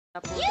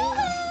 Apple do.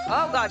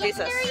 Oh God,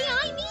 Jesus!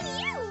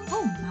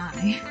 Oh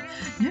my.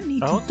 No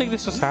need I to don't think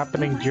this was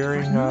happening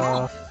during.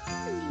 I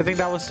think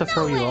that was to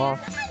throw you off.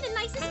 I'm the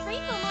nicest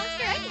rainbow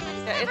monster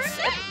anyone Yeah, has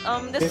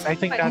ever met. this. I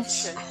think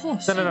that's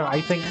no.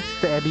 I think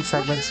the Eddie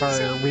segments are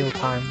real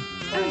time.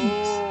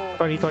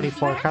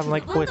 2024, kind of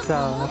like with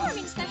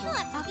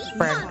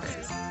Frank.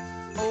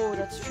 Oh,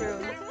 that's true.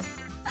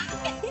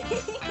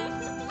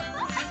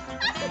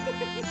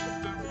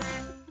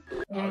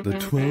 The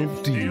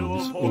 12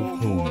 deals of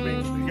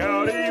homemaking.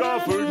 Gowdy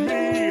offered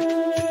me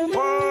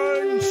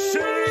one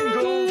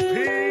single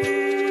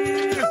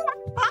pea.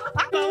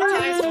 Bow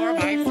ties for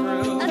my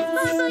fruit. A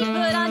sparkly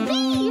foot on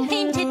me,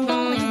 painted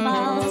bowling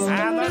balls.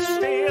 And the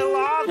steel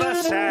of the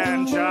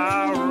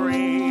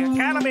Century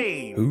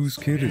Academy. Whose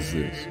kid is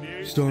this?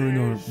 Starring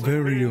our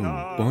very own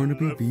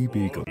Barnaby B.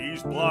 Beagle.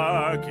 He's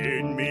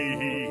blocking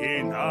me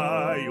in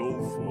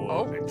aisle 4.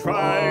 I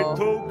tried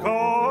to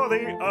go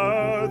the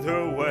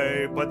other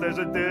way, but there's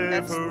a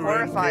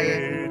different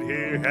kid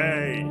here.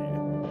 Hey,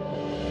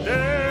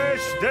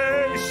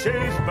 this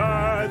is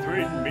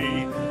bothering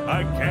me.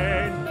 I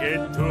can't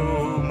get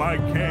to my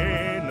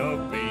can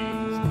of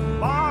beans.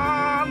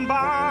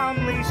 Bon,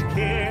 these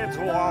kids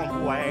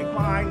won't wait.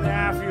 My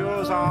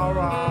nephews are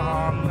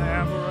on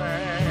their break.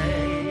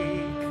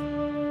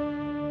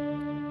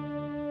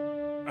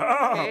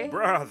 Oh,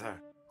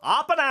 brother.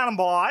 Up and at 'em,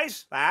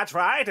 boys. That's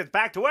right. It's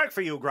back to work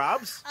for you,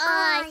 grubs.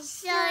 Oh,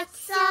 so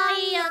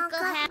sorry, Uncle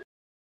Henry.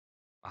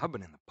 I've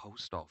been in the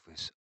post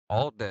office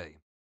all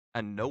day,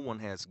 and no one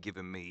has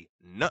given me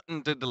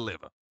nothing to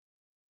deliver.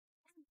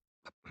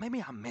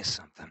 Maybe I missed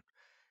something.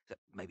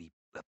 Maybe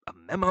a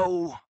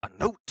memo, a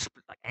note,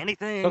 like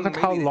anything. Look at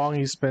how maybe long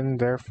he's been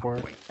there for.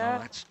 Wait, no,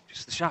 that's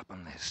just the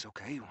shopping list.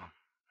 Okay, well,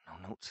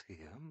 no notes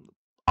here.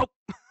 Oh,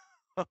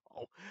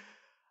 oh,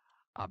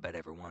 I bet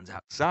everyone's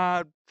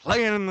outside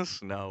playing in the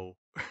snow.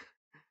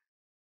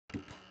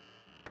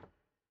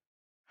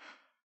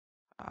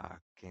 I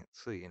can't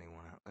see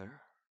anyone out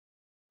there.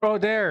 Oh,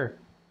 there.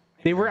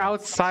 They were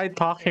outside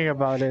talking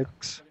about it.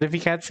 If you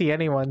can't see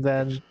anyone,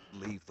 then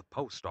Leave the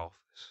post office.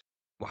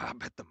 Well, I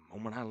bet the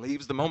moment I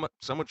leave's the moment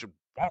someone should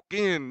walk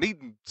in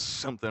needing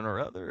something or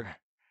other.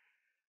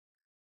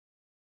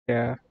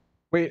 yeah.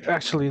 Wait,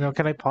 actually, no.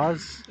 Can I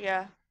pause?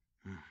 Yeah.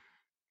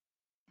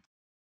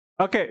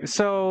 Okay,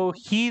 so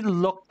he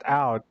looked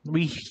out.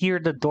 We hear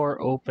the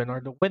door open,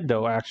 or the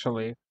window,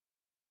 actually.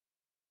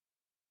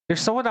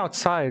 There's someone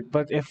outside,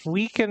 but if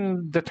we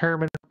can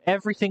determine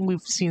everything we've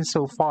seen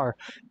so far,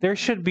 there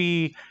should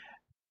be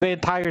the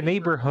entire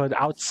neighborhood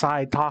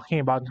outside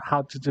talking about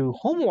how to do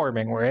home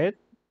warming, right?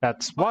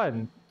 That's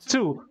one.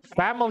 Two,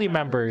 family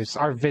members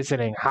are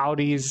visiting.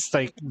 Howdy's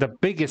like the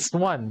biggest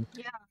one.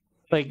 Yeah.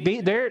 Like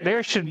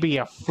there should be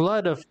a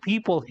flood of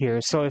people here.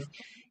 So if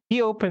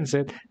he opens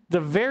it, the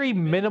very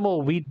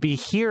minimal we'd be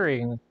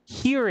hearing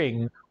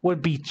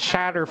would be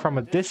chatter from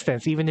a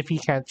distance, even if he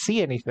can't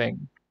see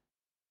anything.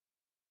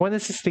 When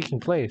is this taking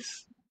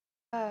place?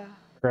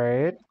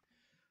 Right?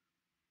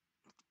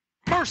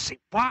 Mercy,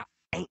 why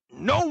ain't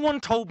no one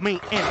told me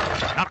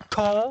anything? Not a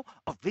call,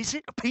 a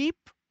visit, a peep,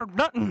 or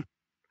nothing.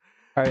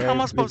 How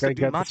am I supposed to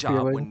do my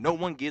job when no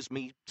one gives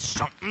me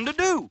something to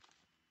do?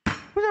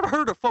 Who's ever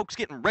heard of folks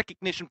getting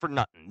recognition for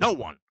nothing? No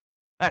one.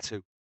 That's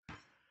who.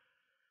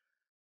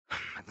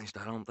 At least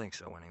I don't think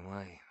so,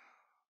 anyway.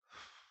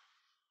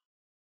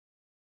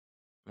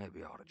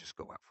 Maybe I ought to just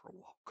go out for a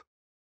walk.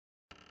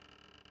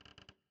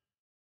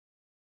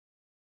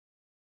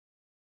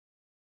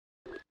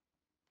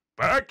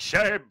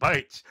 Berkshire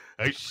Bites,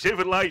 a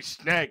civilized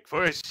snack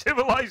for a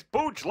civilized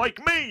pooch like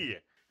me.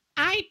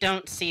 I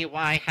don't see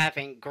why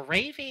having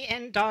gravy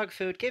in dog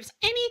food gives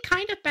any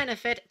kind of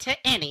benefit to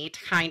any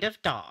kind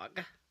of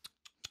dog.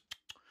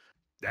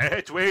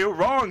 That's where you're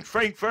wrong,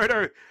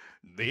 Frankfurter.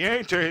 The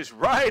answer is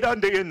right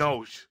under your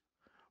nose.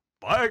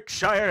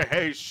 Berkshire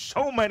has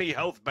so many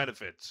health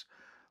benefits,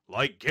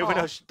 like giving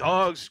us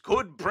dogs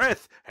good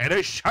breath and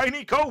a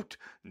shiny coat.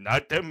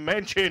 Not to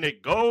mention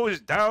it goes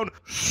down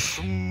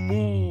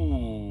smooth.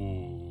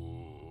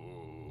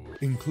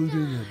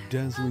 Including a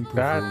dazzling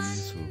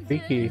performance of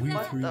freaky. We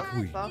Three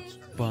Queens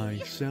by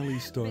Sally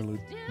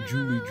Starlet,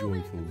 Julie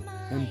Joyful,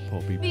 and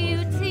Poppy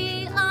Partridge.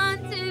 Beauty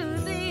unto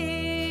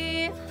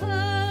thee,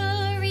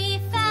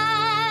 hurry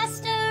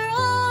faster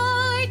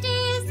or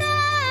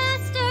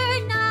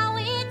disaster. Now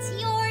it's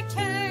your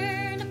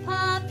turn,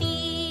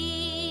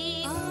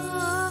 Poppy.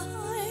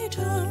 I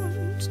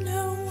don't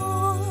know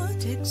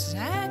what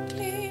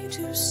exactly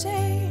to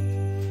say.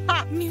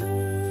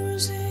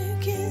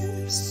 Music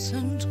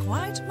isn't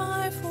quite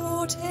my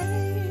forte.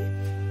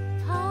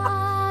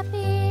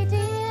 Poppy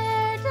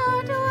dear,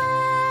 don't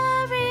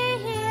worry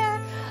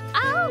here.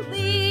 I'll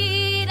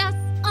lead us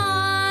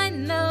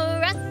on the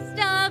rest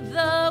of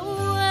the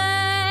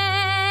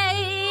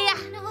way.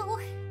 No,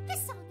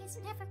 this song is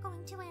never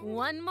going to end.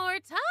 One more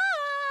time.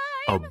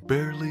 A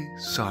Barely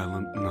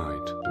Silent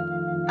Night.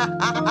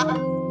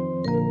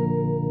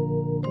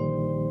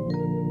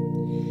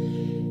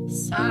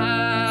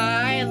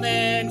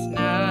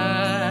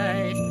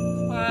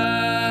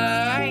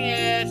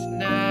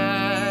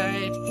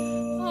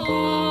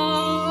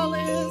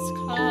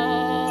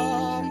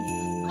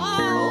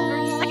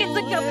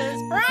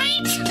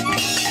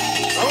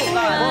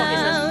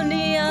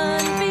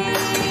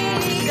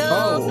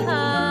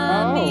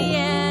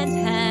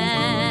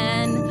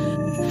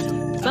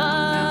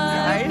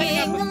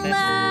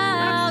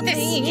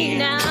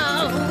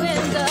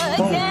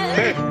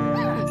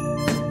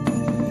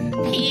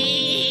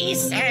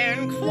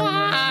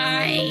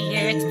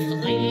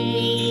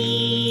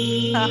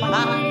 Peace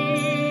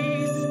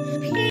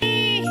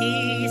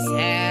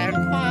and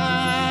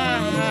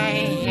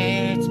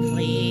quiet,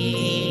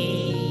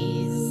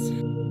 please.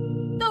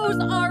 Those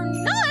are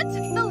not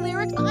the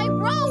lyrics I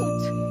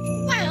wrote!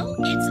 Well,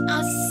 it's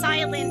a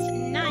silent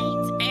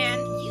night, and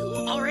you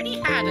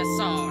already had a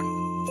song.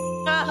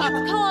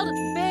 It's called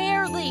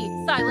Barely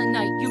Silent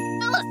Night, you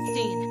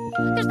Philistine!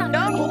 There's not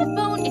a creative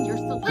bone in your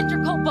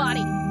cylindrical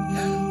body!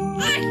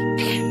 I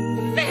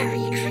am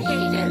very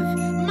creative.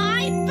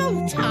 My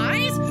bow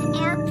ties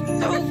are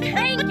perfect.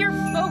 Thank your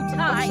bow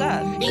tie!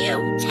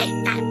 You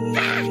take that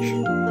back.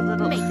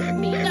 Make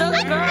me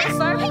The girls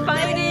are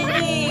fighting!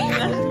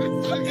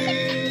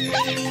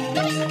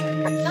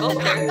 Oh,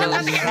 there it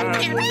goes.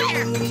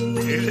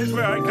 Is this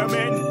where I come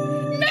in?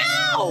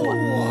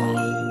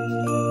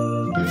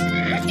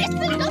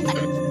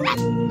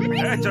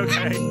 That's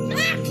okay.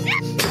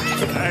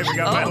 I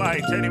forgot my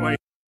lights anyway.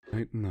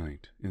 At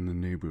night in the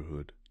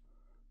neighborhood.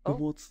 But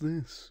what's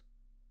this?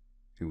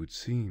 It would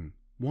seem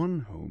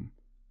one home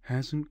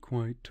hasn't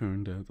quite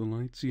turned out the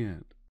lights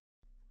yet.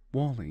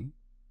 Wally,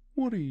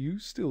 what are you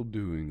still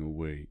doing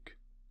awake?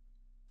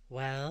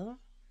 Well,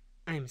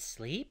 I'm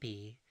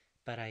sleepy,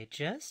 but I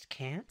just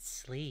can't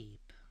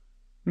sleep.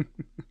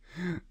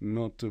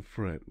 Not to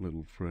fret,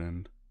 little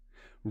friend.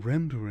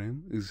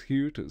 Remdorem is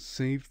here to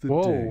save the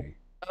Whoa. day.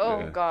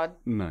 Oh, God.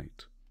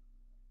 Night.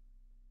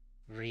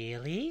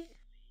 Really?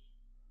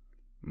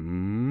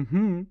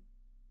 Mm-hmm.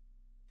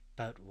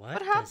 But what,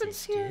 What happens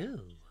does it here? do?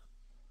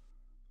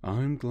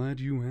 I'm glad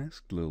you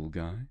asked, little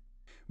guy.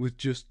 With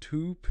just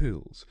 2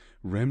 pills,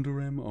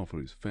 Remdorem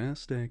offers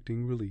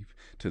fast-acting relief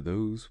to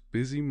those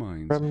busy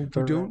minds who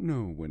don't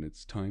know when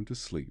it's time to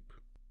sleep.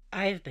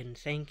 I've been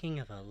thinking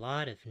of a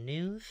lot of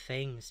new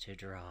things to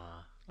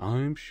draw.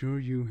 I'm sure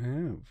you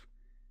have.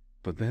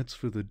 But that's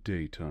for the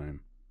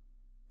daytime.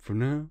 For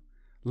now,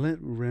 let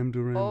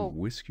Remdorem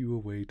whisk you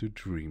away to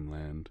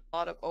dreamland.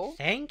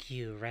 Thank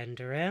you,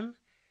 Renderem.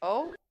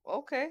 Oh,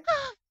 okay.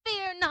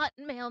 Fear not,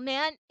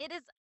 mailman. It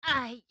is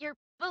I, your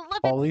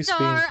beloved Polly's being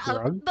star of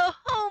drugged? the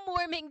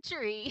home-warming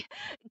tree.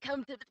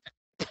 Come to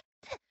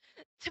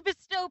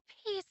bestow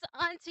peace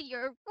onto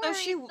your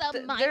worrisome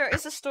mind. There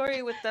is a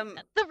story with them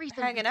The reason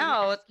we hanging didn't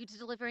out. ask you to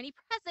deliver any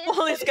presents.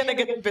 Wally's gonna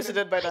get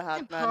visited by the is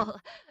Hat Man. simple.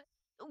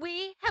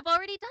 We have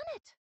already done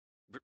it.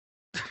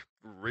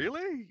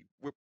 Really?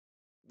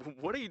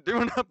 What are you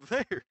doing up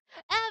there?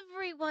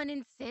 Everyone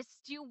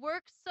insists you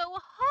work so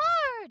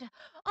hard.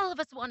 All of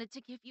us wanted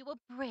to give you a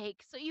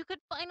break so you could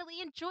finally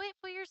enjoy it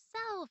for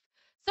yourself.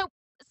 So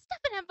stuff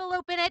an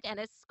envelope in it and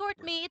escort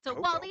me to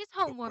Wally's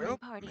homewarming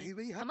party.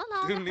 Maybe Come I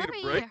along, do need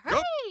hurry, a break.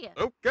 hurry!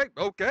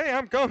 Okay,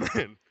 I'm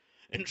coming.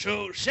 And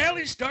so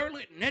Sally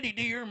Starlet and Eddie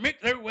Deer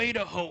make their way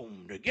to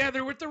home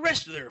together with the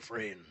rest of their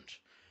friends.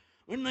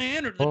 When they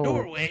entered the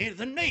doorway,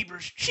 the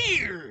neighbors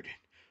cheered.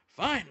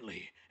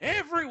 Finally,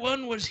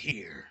 everyone was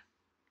here.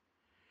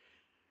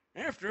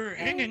 After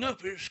hanging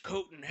up his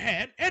coat and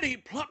hat, Eddie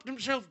plopped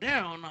himself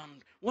down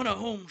on one of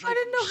Holmes' open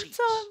seats.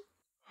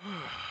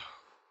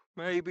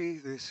 Maybe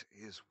this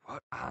is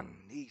what I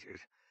needed.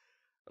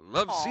 A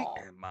love seat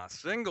and my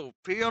single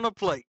pea on a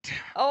plate.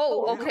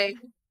 Oh, okay.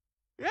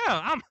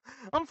 Yeah,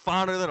 I'm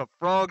finer than a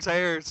frog's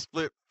hair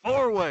split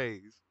 4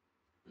 ways.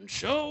 And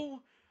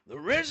so, the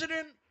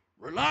resident,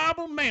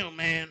 reliable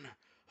mailman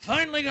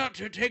finally got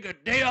to take a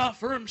day off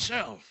for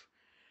himself.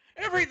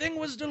 Everything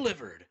was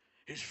delivered.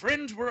 His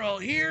friends were all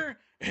here,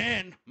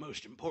 and,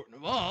 most important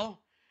of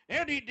all,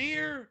 Eddie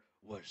Deer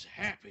was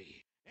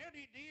happy.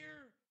 Eddie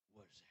Deer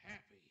was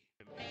happy.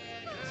 So Sally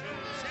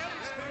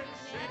Starlet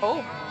said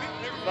Oh,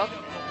 fuck.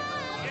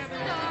 Together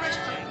with the rest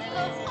of them.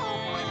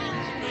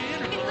 They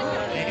entered the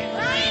doorway.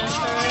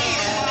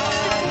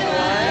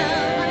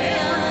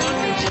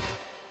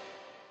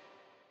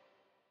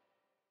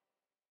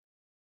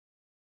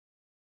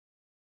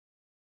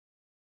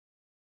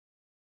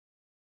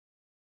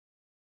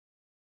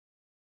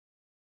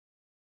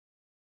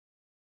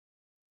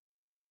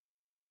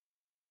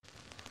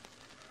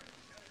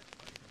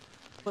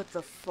 What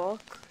the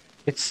fuck?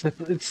 It's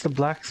the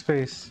black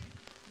space.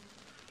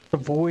 The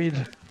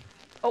void.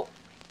 Oh.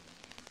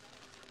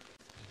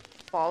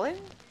 Falling?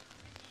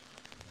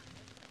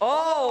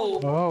 Oh!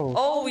 Oh.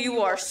 Oh,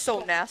 you are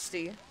so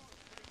nasty.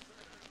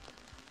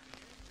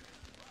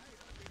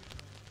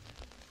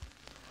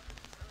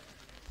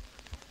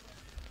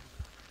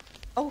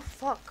 Oh,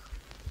 fuck.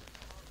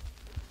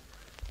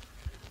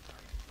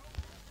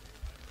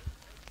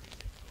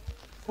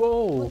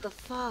 Whoa. What the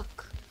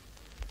fuck?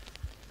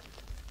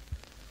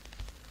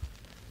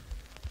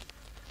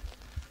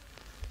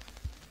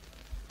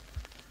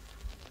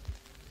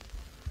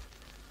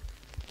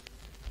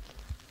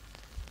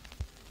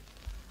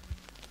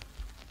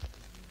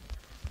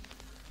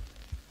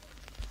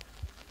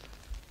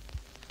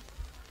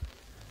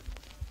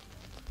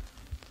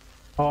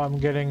 Oh, I'm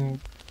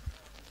getting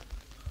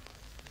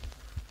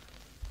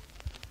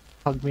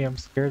hug me, I'm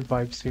scared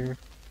vibes here.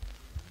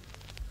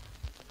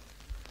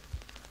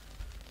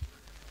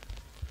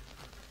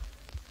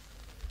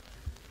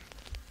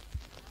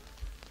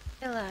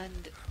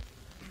 Island.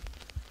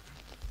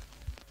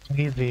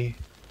 Easy.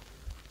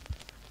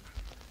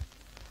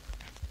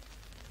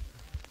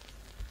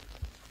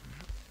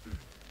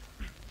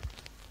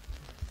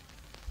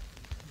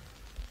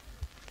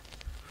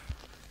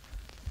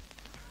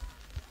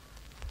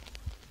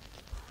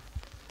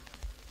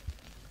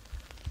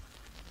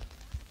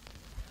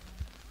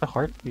 The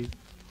heartbeat.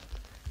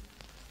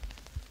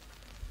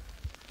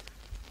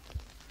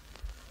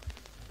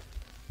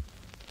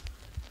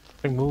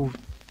 They move.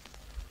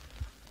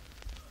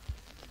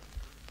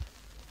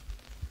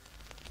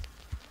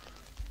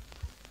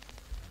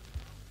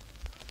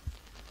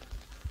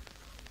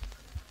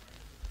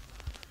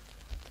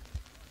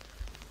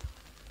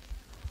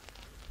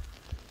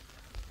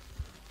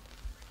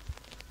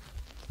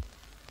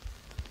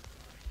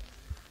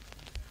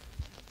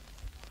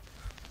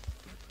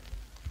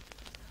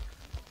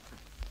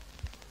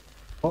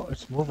 Oh,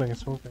 it's moving,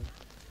 it's moving.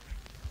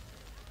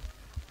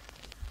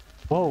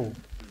 Whoa.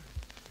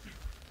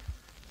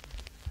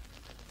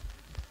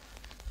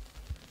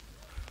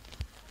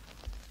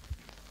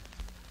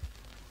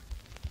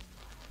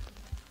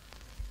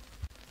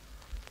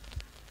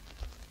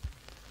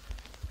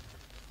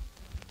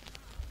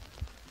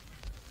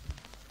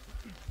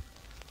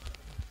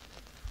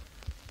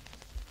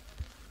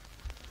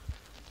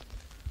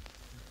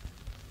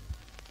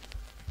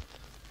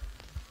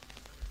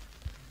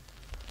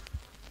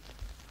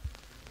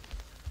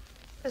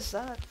 What is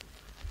that?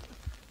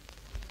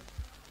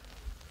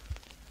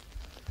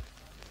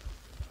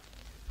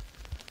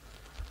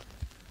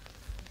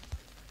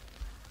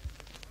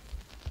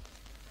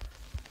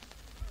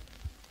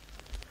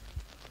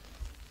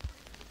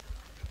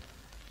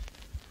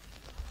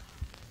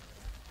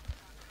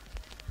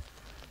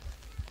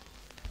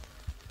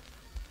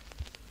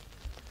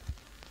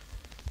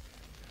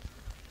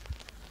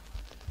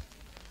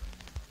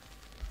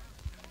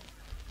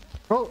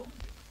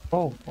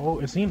 Oh, oh,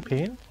 is he in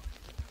pain?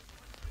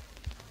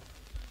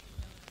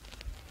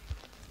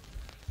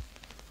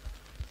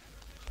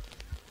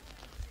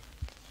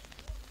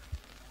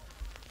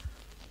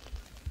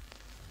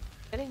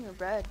 Getting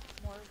red.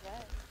 More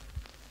red.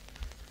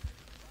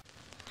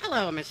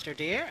 Hello, Mr.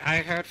 Deer. I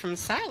heard from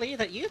Sally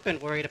that you've been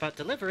worried about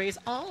deliveries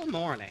all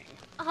morning.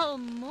 All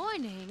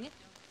morning?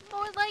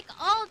 More like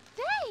all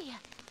day!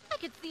 I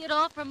could see it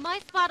all from my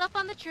spot up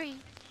on the tree.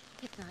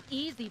 It's not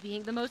easy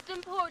being the most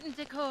important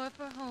decor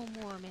for home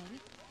warming.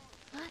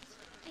 But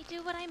I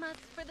do what I must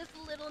for this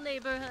little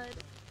neighborhood.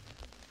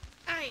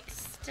 I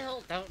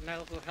still don't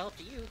know who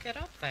helped you get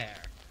up there.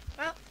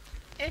 Well,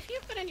 if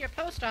you've been in your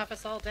post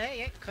office all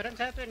day, it couldn't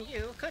have been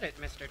you, could it,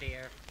 Mr.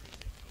 Deer?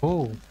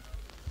 Oh.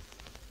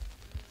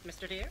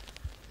 Mr. Deer?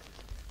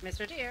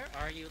 Mr. Deer,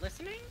 are you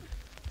listening?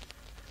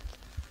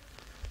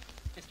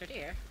 Mr.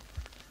 Deer?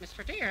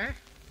 Mr. Deer?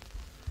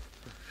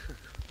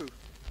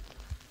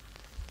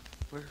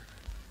 Where?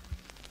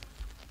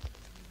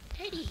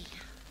 Eddie!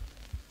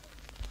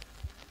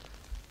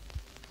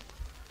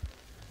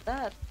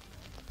 That.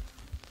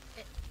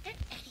 Eddie,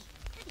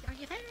 are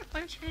you there? Why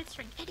aren't you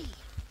answering? Eddie!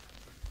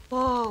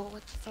 Whoa,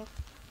 what the fuck?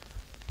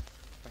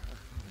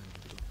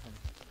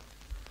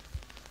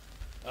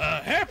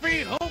 A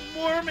happy home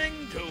warming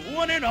to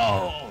one and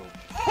all!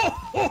 Ho,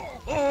 ho,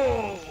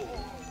 ho!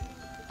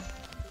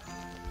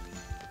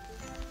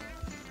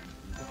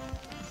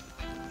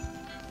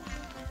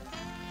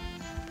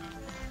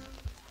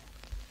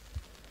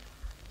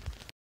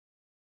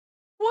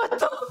 What the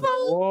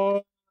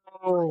fuck?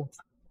 Whoa.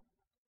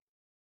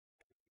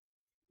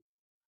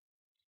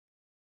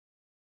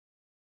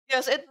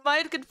 Yes, it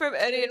might confirm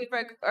Eddie and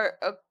Frank are.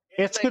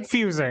 It's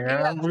confusing.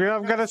 I'm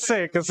gonna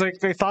say, because like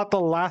they thought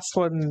the last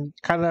one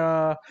kind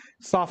of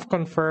soft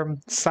confirmed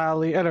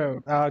Sally,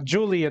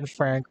 Julie and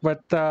Frank,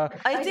 but I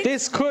think-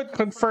 this could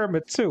confirm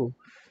it too.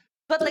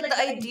 But like the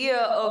idea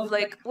of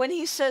like when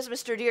he says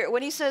Mr. Deer,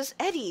 when he says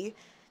Eddie,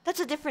 that's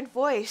a different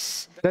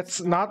voice.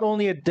 That's not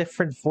only a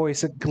different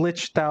voice; it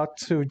glitched out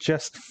to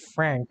just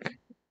Frank.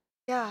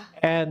 Yeah.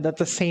 And at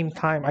the same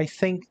time, I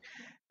think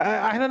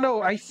I don't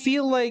know. I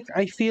feel like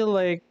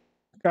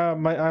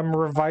I'm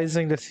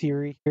revising the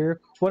theory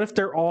here. What if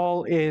they're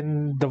all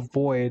in the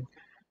void?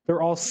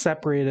 They're all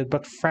separated,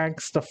 but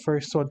Frank's the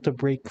first one to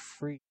break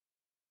free,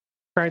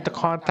 trying to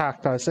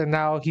contact us, and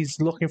now he's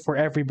looking for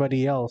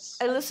everybody else.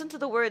 I listened to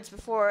the words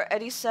before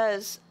Eddie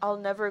says, "I'll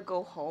never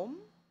go home."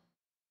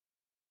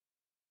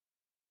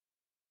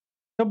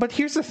 No, but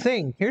here's the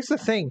thing.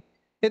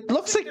 It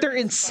looks like they're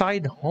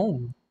inside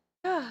home.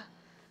 Yeah.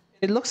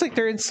 It looks like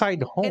they're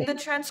inside home. In the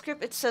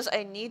transcript, it says,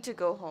 "I need to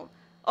go home."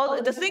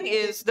 Oh, the thing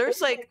is,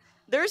 there's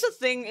a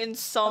thing in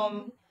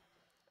some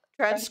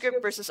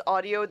transcript versus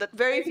audio that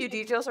very few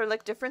details are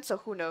like different. So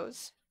who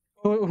knows?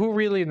 Who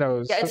really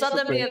knows? Yeah, it's That's not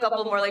them the being thing. a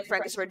couple more like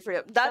Frank is word for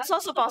him. That's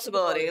also a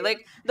possibility.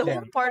 Like the whole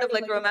Yeah. part of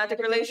like romantic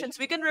relations,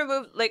 we can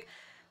remove like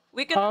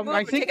we can remove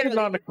I or think take it or leave it,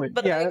 canonically,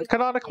 but yeah, like,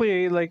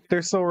 canonically, like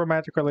there's still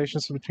romantic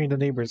relations between the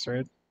neighbors,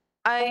 right?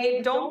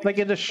 I don't Like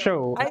in the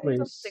show, I at don't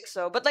least. think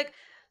so. But like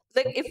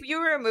if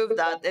you remove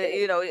that,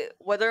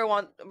 whether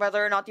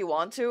or not you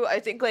want to, I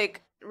think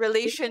like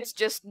relations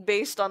just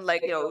based on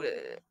like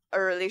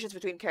relations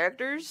between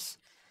characters.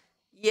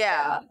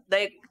 Yeah,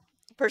 like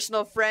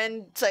personal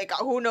friend. It's like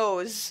who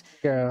knows?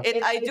 Yeah.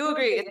 I do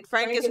agree.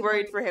 Frank is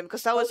worried for him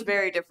because that was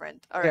very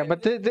different. All right. Yeah,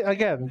 but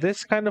again,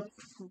 this kind of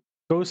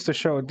goes to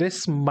show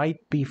this might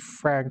be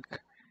Frank.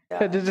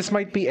 This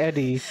might be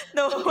Eddie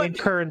No. in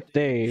current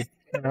day.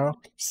 You know.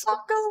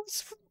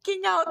 Suckles.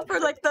 freaking out for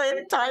like the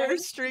entire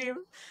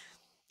stream.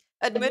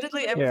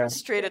 Admittedly, I'm Yeah.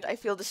 frustrated. I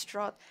feel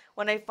distraught.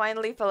 When I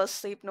finally fell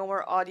asleep, no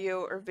more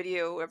audio or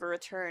video ever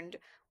returned.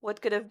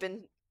 What could have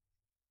been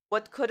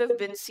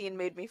seen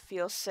made me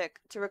feel sick.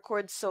 To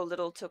record so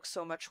little took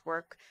so much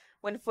work.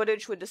 When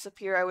footage would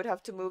disappear, I would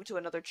have to move to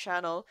another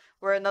channel,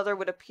 where another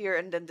would appear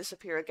and then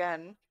disappear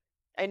again.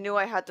 I knew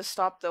I had to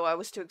stop though. I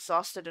was too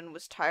exhausted and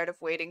was tired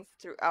of waiting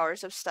through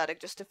hours of static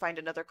just to find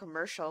another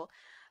commercial.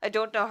 I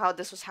don't know how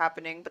this was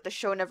happening, but the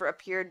show never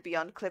appeared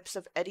beyond clips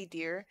of Eddie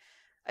Deer.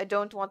 I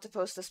don't want to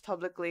post this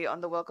publicly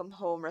on the Welcome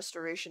Home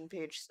Restoration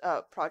page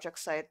project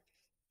site.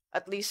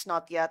 At least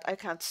not yet. I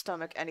can't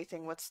stomach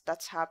anything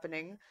that's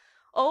happening.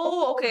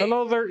 Oh, okay.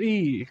 Hello there,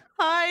 E.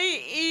 Hi,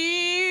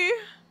 E.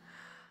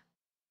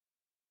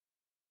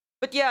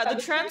 But yeah,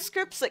 the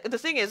transcripts, like the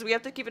thing is, we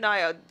have to keep an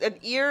eye out, an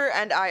ear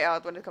and eye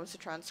out when it comes to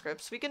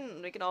transcripts. We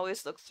can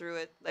always look through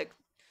it. Like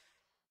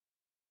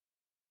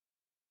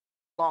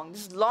long,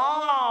 this is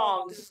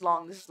long, this is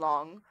long, this is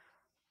long.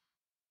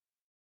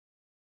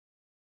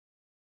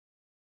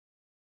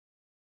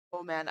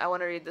 Oh man, I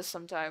want to read this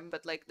sometime,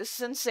 but like this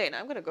is insane.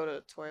 I'm gonna go to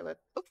the toilet.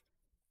 Oop.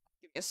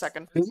 Give me a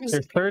second. This is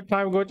your third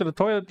time going to the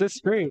toilet this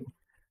stream.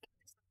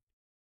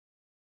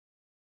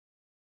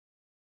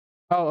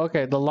 Oh,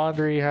 okay. The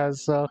laundry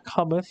has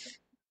cometh.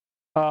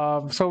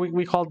 So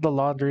we called the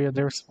laundry and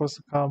they were supposed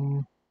to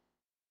come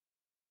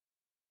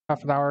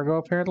half an hour ago,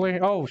 apparently.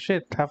 Oh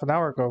shit, half an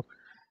hour ago.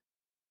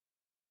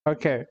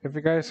 Okay, if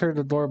you guys heard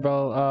the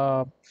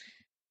doorbell,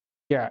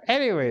 yeah.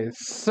 Anyways,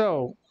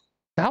 so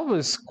that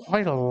was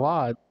quite a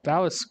lot. That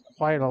was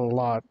quite a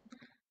lot.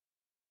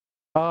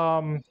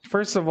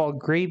 First of all,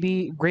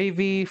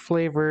 gravy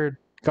flavored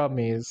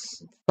gummies.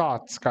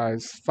 Thoughts,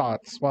 guys.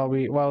 Thoughts.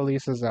 While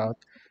Lisa's out.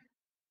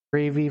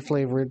 Gravy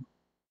flavored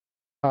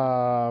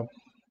uh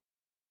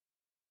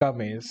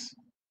gummies.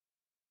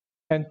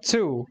 And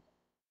two,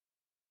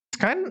 it's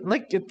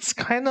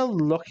kind of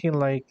looking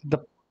like the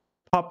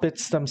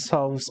puppets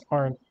themselves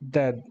aren't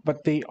dead,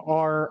 but they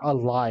are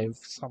alive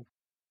somehow.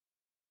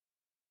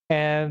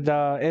 And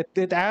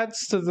it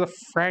adds to the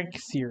Frank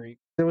theory.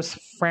 There was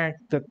Frank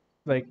that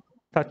like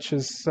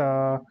touches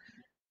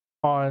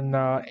on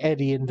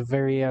Eddie in the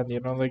very end,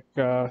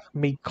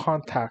 made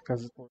contact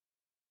as it were.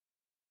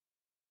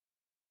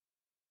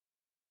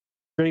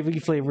 Gravy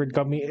flavored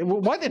gummy.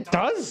 What it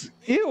does?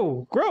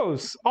 Ew,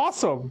 gross.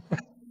 Awesome.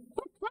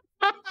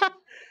 I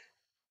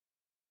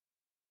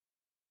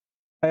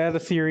had a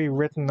theory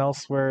written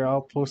elsewhere.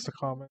 I'll post a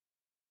comment.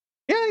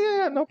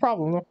 Yeah, no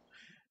problem. No.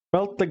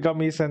 Melt the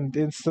gummies and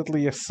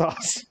instantly a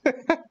sauce.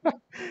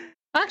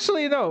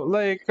 Actually, no.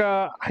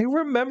 I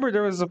remember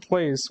there was a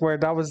place where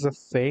that was the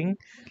thing.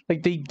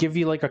 Like, they give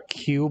you like a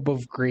cube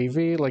of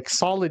gravy, like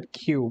solid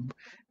cube.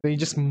 Then you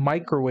just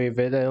microwave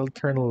it, and it'll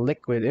turn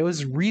liquid. It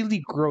was really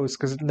gross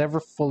because it never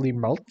fully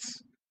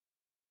melts.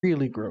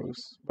 Really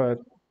gross. But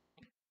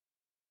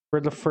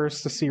we're the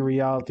first to see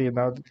reality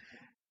now.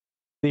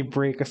 They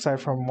break aside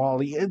from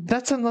Wally.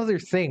 That's another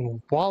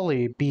thing.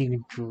 Wally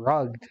being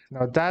drugged.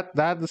 Now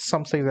that is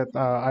something that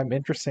I'm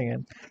interested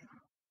in.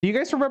 Do you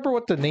guys remember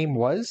what the name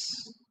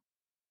was?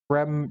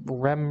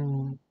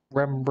 Rember?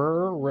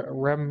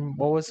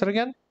 What was it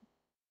again?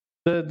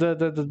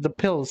 The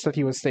pills that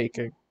he was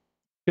taking.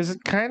 Because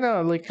it kind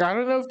of like, I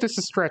don't know if this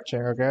is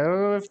stretching. Okay, I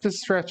don't know if this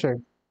is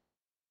stretching,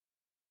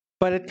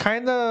 but it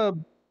kind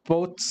of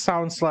both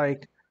sounds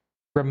like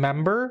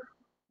remember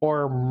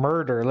or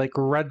murder, like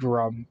red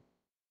rum.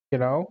 You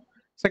know,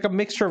 it's like a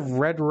mixture of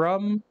red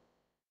rum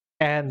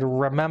and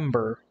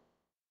remember.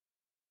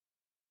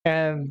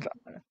 And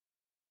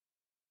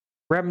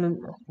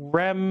Rem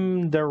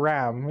the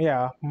Ram,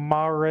 yeah.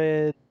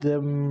 Marid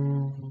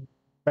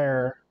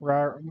Mer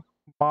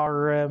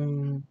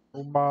Marim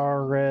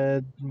Marinder.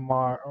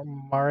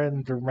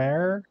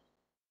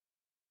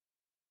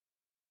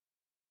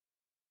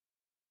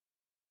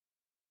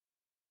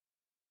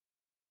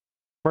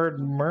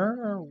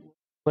 Murder?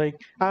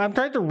 Like, I'm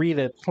trying to read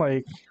it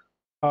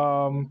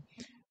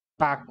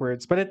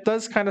backwards, but it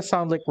does kind of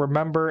sound like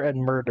remember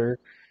and murder.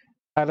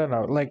 I don't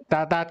know, like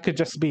that could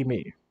just be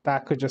me.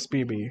 That could just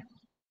be me.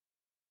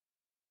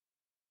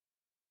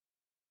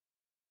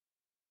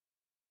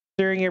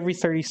 During every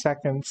 30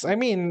 seconds. I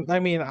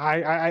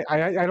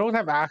don't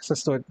have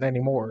access to it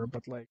anymore,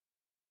 but like,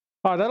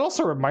 oh, that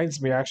also reminds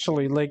me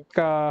actually,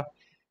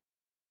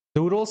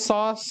 noodle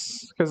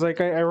sauce, because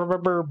like I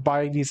remember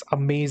buying these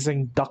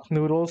amazing duck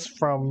noodles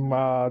from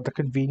the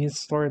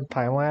convenience store in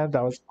Thailand.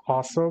 That was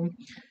awesome.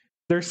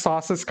 Their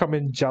sauces come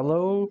in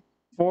jello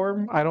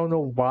form. I don't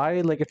know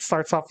why. Like, it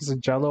starts off as a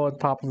jello on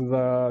top of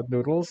the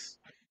noodles,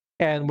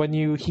 and when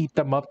you heat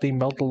them up, they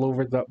melt all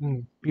over the.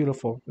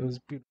 Beautiful. It was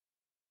beautiful.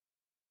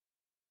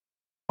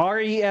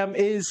 REM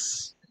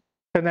is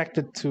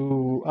connected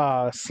to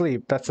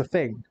sleep. That's a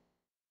thing.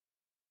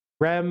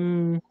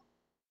 REM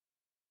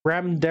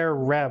dare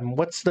REM.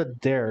 What's the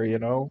dare, you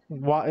know?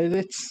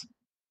 It's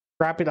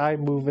rapid eye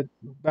movement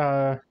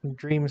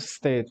dream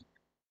state.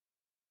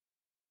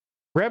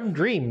 REM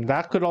dream.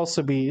 That could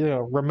also be,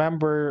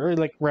 remember, or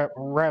like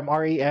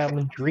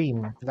REM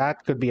dream.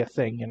 That could be a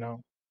thing, you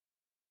know.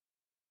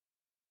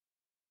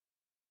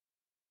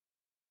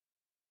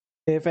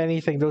 If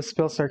anything, those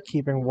spills are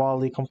keeping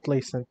Wally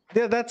complacent.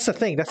 Yeah, that's the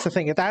thing. That's the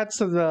thing. It adds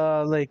to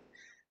the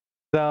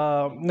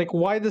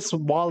why does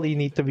Wally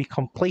need to be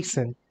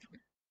complacent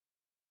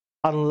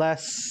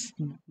unless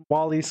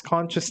Wally's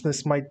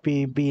consciousness might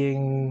be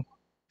being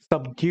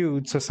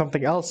subdued so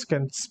something else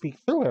can speak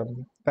through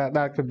him.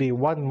 That could be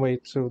one way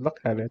to look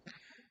at it.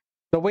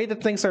 The way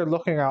that things are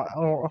looking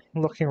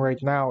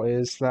right now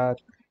is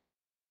that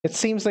it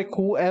seems like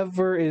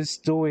whoever is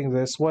doing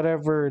this,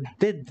 whatever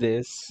did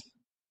this,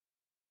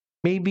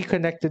 may be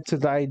connected to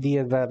the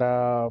idea that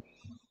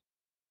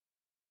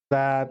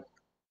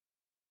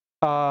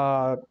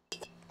uh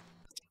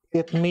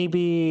it may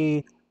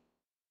be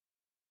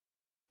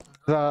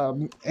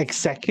the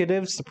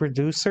executives, the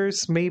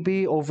producers,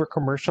 maybe over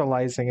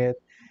commercializing it,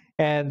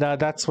 and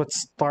that's what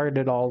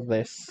started all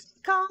this.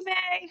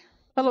 Kame.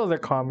 Hello there,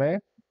 Kame.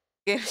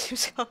 Game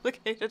seems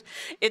complicated.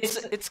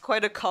 It's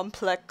quite a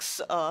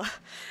complex.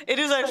 It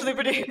is actually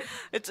pretty.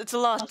 It's a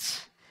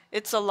lot.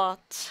 It's a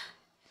lot.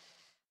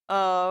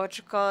 What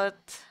you call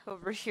it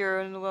over here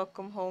in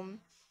Welcome Home?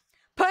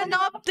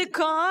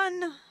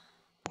 Panopticon.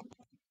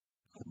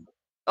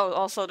 Oh,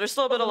 also, there's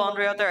still a bit of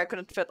laundry out there. I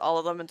couldn't fit all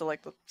of them into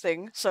like the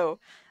thing. So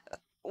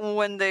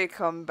when they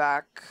come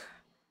back,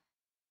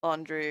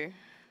 laundry.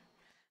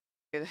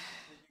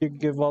 You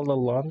give all the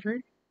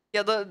laundry?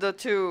 Yeah, the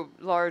two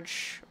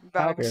large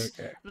bags.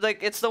 Okay.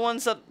 Like it's the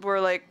ones that were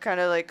like kind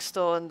of like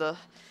still in the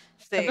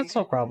thing. That's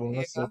no problem.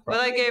 That's no But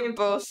problem. I gave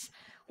both.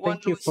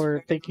 Thank you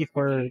for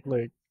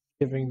like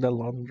giving the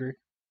laundry.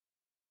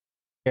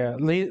 Yeah,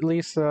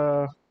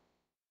 Lisa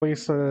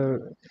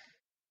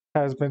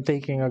has been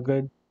taking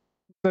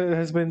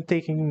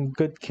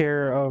good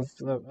care of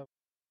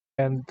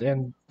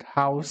and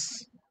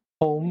house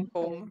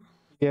home.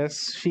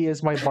 Yes, she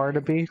is my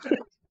Barnaby.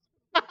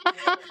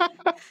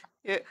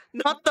 Yeah,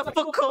 not the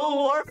Foucault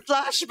War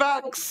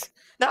flashbacks.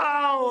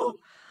 No,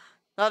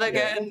 not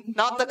again.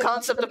 Not the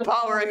concept of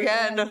power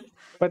again.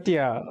 But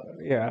yeah.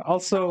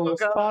 Also,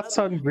 thoughts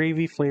on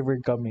gravy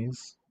flavored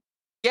gummies.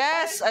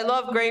 Yes, I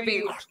love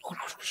gravy.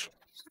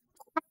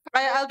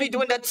 I'll be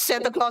doing that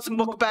Santa Claus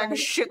mukbang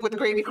shit with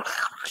gravy.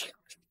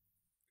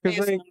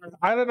 Because like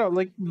I don't know,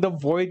 like the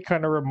void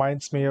kind of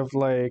reminds me of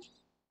like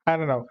I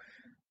don't know,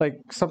 like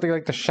something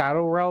like the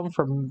Shadow Realm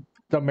from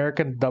the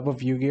American dub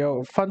of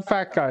Yu-Gi-Oh. Fun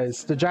fact,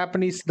 guys: the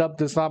Japanese dub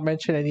does not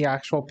mention any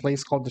actual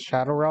place called the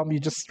Shadow Realm. You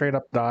just straight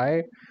up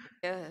die.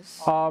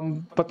 Yes.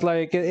 But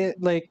like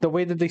like the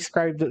way that they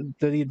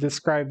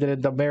described it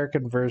in the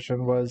American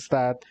version was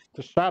that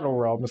the Shadow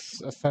Realm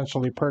is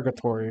essentially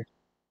purgatory.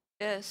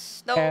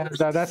 Yes. No. And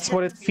that's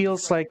what it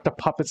feels like the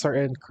puppets are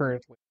in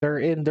currently. They're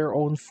in their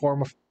own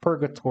form of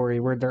purgatory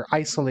where they're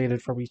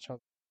isolated from each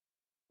other.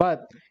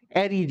 But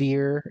Eddie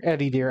dear, I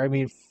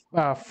mean,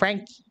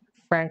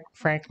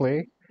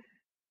 frankly,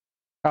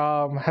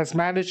 has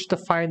managed to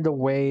find a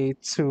way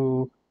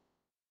to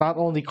not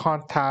only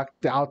contact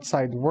the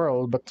outside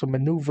world, but to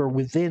maneuver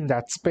within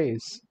that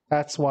space.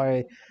 That's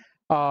why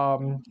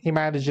he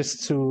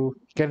manages to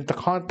get into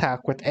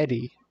contact with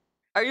Eddie.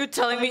 Are you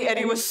telling me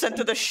Eddie was sent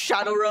to the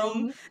Shadow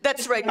Realm?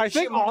 That's right. I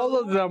think all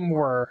of them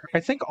were.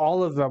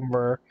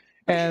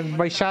 And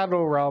by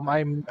Shadow Realm,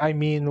 I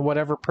mean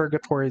whatever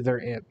purgatory they're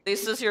in.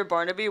 This is your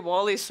Barnaby.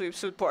 Wally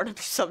sweeps with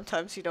Barnaby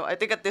sometimes, you know. I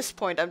think at this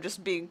point I'm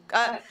just being...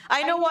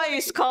 I know why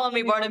he's calling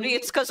me Barnaby.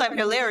 It's because I'm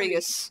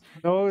hilarious.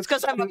 No, it's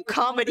because I'm a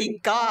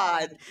comedy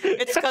god.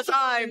 It's because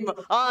I'm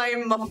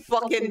a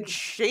fucking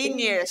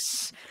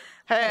genius.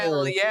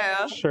 Hell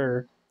yeah.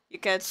 Sure. You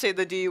can't say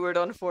the D word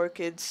on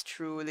 4Kids,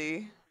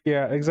 truly.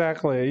 Yeah,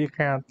 exactly. You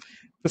can't.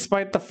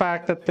 Despite the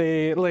fact that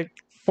they, like,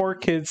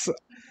 4Kids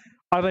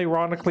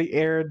unironically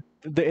aired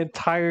the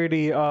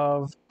entirety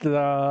of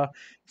the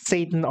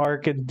Satan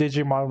arc in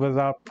Digimon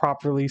without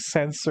properly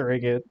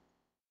censoring it.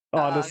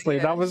 Honestly,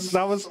 that was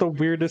the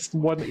weirdest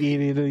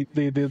 180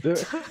 they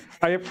did.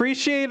 I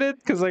appreciate it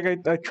because like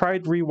I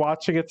tried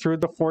rewatching it through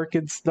the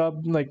 4Kids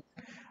dub. Like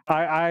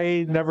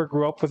I never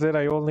grew up with it.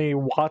 I only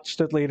watched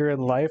it later in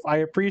life. I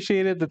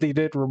appreciated that they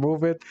did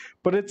remove it,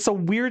 but it's a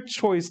weird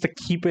choice to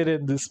keep it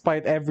in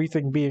despite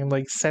everything being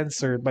like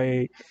censored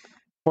by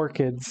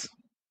 4Kids.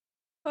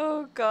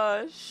 Oh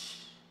gosh.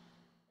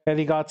 And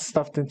he got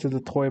stuffed into the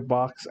toy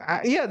box.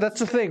 Yeah,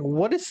 that's the thing.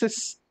 What is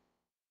this,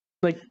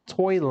 like,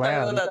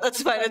 Toyland?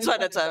 That's fine. It's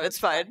fine. It's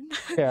fine.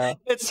 Yeah.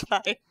 It's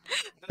fine.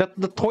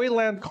 The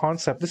Toyland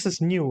concept. This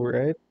is new,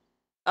 right?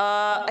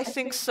 I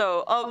think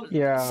so.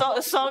 Yeah.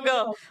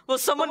 Songa, will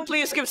someone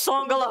please give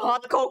Songa a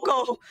hot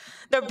cocoa?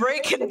 They're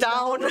breaking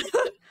down.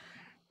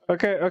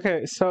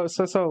 Okay.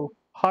 So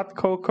hot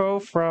cocoa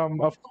from,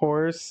 of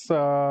course,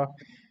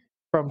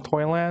 from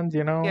Toyland.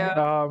 You know.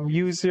 Yeah.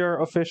 Use your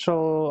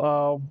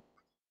official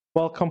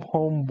welcome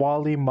home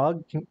Wally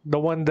mug, the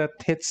one that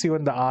hits you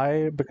in the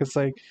eye because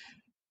like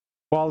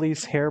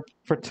Wally's hair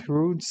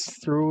protrudes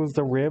through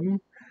the rim.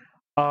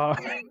 And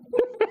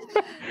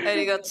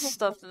he got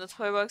stuffed in the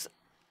toy box.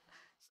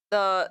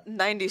 The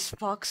 90s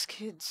Fox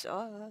Kids.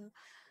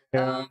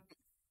 Yeah.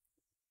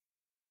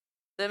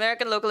 The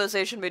American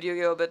localization made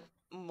Yu-Gi-Oh! A bit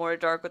more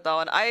dark with that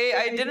one.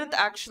 I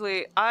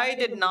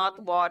did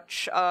not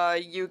watch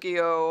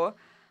Yu-Gi-Oh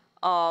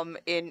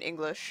in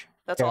English.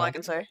 That's all I Yeah.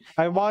 can say.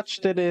 I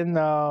watched it in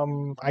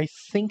I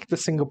think the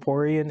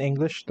Singaporean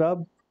English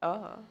dub.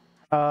 Oh.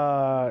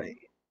 Uh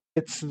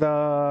it's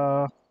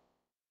the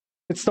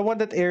one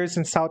that airs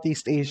in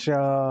Southeast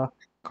Asia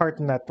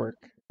Cartoon Network,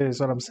 is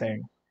what I'm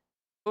saying.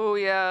 Oh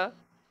yeah.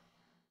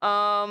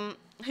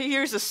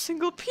 Here's a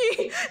single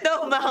P.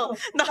 No, Mal,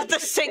 not the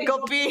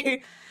single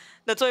P.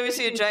 That's why we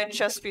see a giant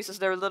chess pieces.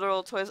 They're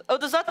literal toys. Oh,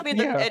 does that mean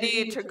that Yeah.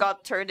 Eddie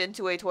got turned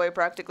into a toy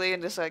practically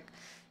and just like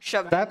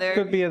shoved in That there?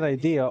 could be an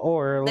idea,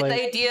 or Like like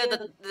the idea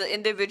that the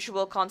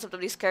individual concept of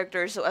these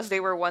characters, so as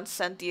they were once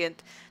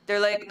sentient, they're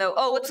like no.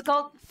 Oh, what's it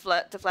called?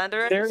 The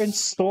Flanderers? they're in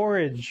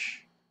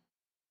storage.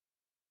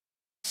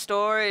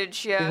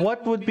 Storage. Yeah.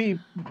 What would be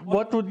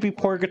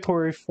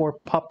purgatory for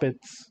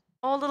puppets?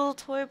 Oh, little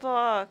toy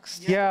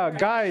box. Yeah,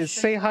 guys,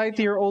 say hi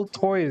to your old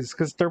toys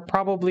because they're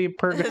probably in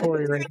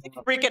purgatory right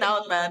now. Freaking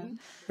out, man.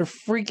 They're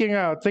freaking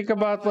out. Think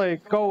about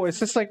like, oh, is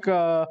this like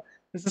a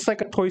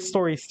Toy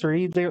Story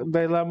 3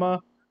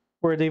 dilemma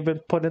where they've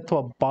been put into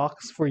a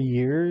box for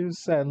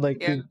years and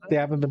like Yeah. they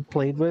haven't been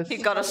played with? He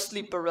got a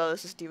sleep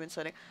paralysis demon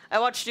setting. I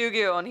watched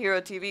Yu-Gi-Oh on Hero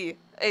TV.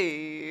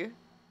 Hey.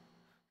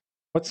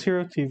 What's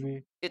Hero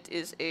TV? It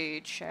is a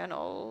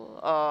channel.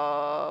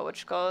 What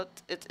you call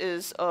it? It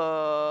is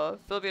a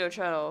Filipino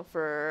channel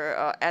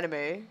for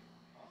anime.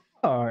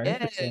 Oh, Yeah.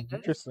 interesting.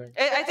 Interesting.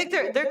 I think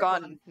they're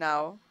gone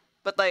now.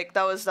 But like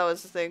that was the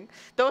thing.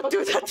 Don't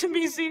do that to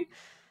me, Z.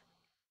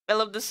 I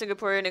love the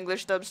Singaporean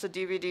English dubs. The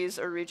DVDs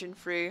are region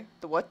free.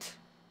 The what?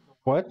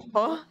 What?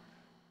 Huh?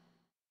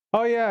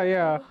 Oh yeah,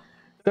 yeah.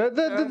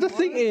 The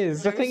thing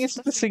is the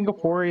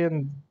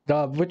Singaporean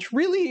dub, which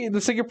really the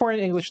Singaporean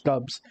English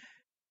dubs.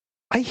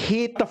 I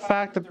hate the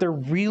fact that they're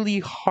really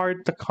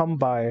hard to come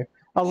by.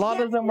 A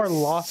lot of them are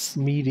lost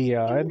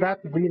media, and that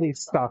really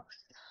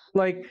sucks.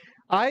 Like,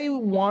 I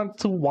want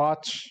to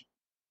watch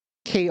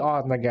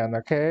K-On! Again,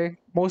 okay?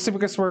 Mostly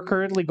because we're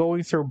currently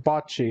going through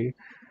Bocce.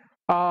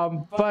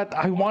 But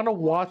I want to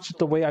watch it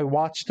the way I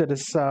watched it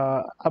as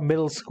a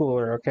middle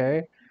schooler,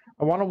 okay?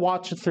 I want to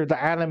watch it through the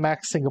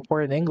Animax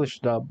Singaporean English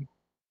dub.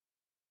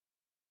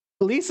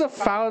 Lisa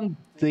found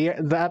the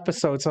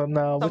episodes on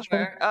which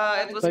one?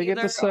 It was Like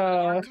either it was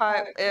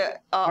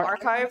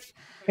archive.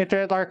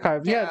 Internet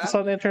Archive. Yeah, it's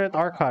on Internet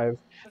Archive.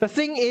 The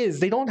thing is,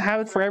 they don't have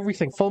it for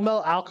everything.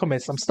 Fullmetal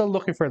Alchemist, I'm still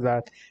looking for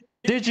that.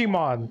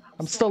 Digimon,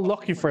 I'm still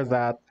looking for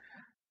that.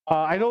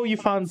 I know you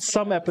found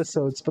some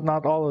episodes, but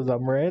not all of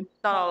them, right?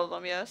 Not all of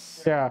them,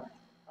 yes. Yeah.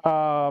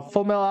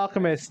 Fullmetal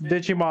Alchemist,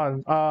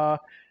 Digimon,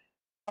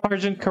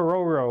 Sergeant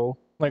Kororo,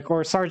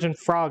 or Sergeant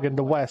Frog in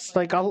the West.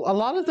 Like a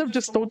lot of them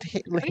just don't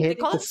hit. Wait, they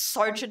call it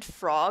Sergeant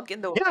Frog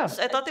in the West?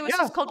 I thought it was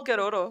just called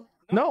Keroro.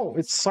 No,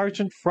 it's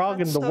Sergeant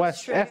Frog in the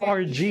West.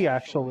 FRG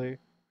actually.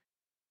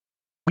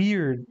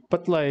 Weird,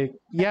 but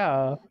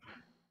yeah.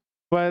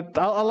 But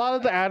a lot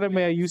of the anime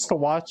I used to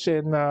watch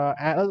in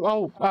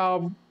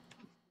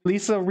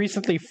Lisa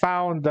recently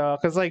found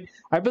because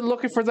I've been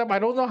looking for them. I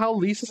don't know how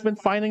Lisa's been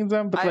finding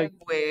them, but I have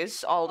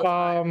ways all the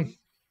time.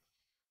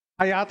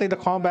 Hayate the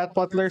Combat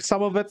Butler,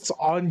 some of it's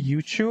on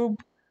YouTube.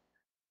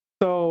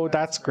 So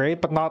that's great,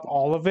 but not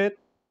all of it,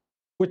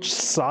 which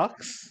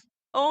sucks.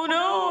 Oh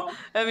no!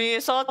 I mean, I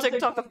saw a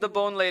TikTok of the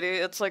bone lady.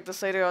 It's like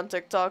this lady on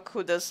TikTok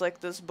who does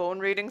this bone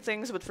reading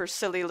things, but for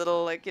silly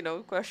little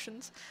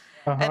questions.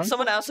 And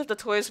someone asked if the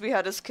toys we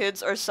had as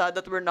kids are sad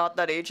that we're not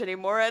that age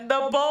anymore, and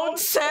the bone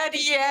said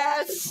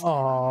yes!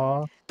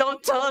 Aww.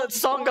 Don't tell it,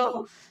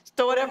 Songo!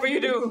 So whatever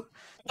you do,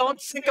 don't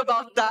think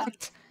about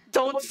that.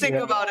 Don't think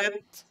about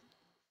it.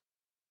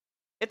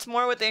 It's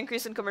more with the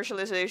increase in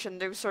commercialization,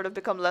 they've sort of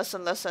become less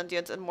and less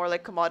sentient and more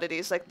like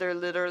commodities, like they're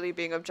literally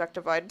being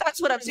objectified.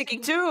 That's what I'm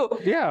thinking too!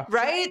 Yeah.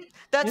 Right?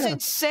 That's Yeah.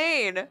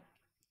 insane!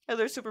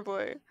 Hello,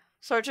 Superboy.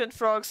 Sergeant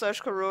Frog /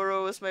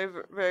 Kororo was my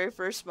very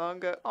first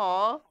manga.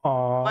 Aw.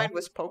 Aww. Mine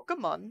was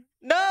Pokemon.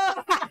 No!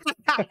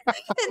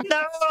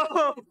 No!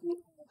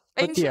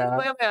 I But used to yeah.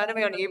 buy my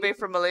anime on eBay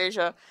from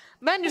Malaysia.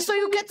 Man, so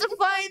you get to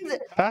find...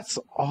 That's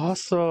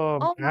awesome,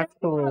 Oh my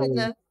actually.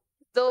 god.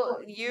 Though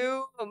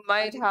you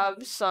might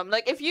have some,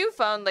 if you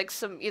found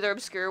some either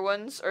obscure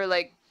ones or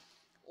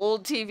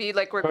old TV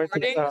recordings,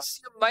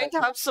 you might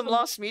have some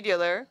lost media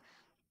there.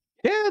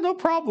 Yeah, no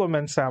problem,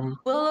 and Sam.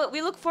 Well,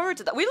 we look forward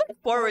to that. We look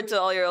forward to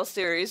all your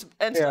series,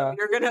 and so Yeah.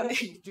 you're gonna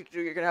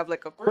have a.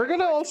 We're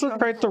gonna also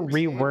try to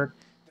rework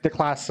the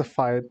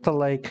classified to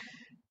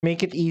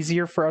make it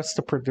easier for us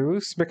to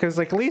produce because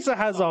Lisa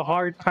has a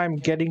hard time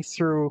getting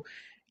through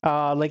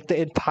the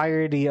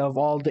entirety of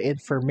all the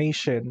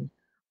information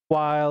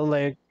while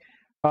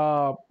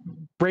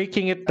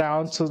breaking it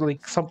down to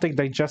something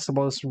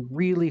digestible is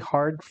really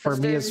hard for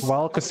me as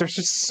well because there's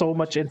just so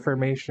much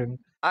information.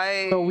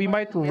 So we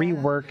might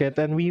rework it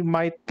and we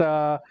might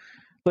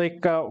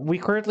we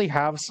currently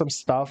have some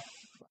stuff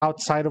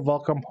outside of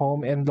Welcome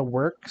Home in the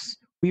works.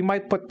 We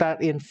might put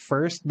that in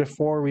first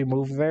before we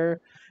move there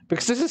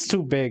because this is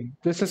too big.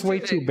 This is way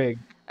too big.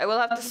 I will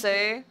have to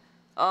say,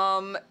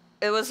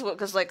 it was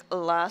because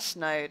last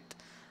night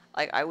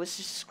like I was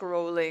just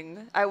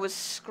scrolling. I was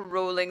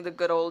scrolling the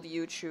good old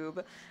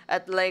YouTube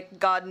at like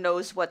God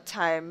knows what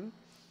time.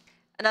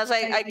 And as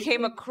I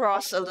came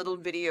across a little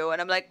video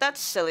and I'm like, that's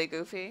silly,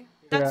 Goofy.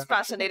 That's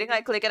fascinating.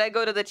 I click it, I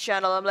go to the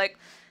channel, I'm like,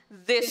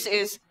 this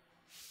is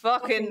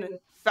fucking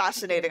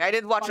fascinating. I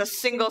didn't watch a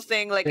single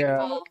thing like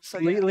involved. So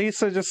yeah.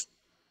 Lisa just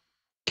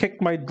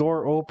kicked my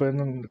door open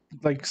and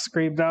like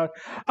screamed out,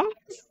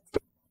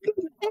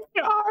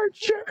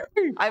 Archer!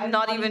 I'm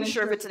not even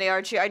sure if it's an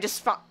ARG. I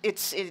just found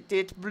it.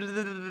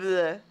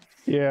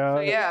 Yeah.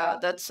 So yeah,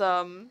 that's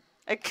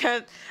I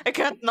can't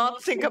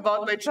not think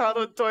about my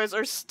childhood toys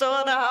are still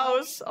in the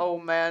house. Oh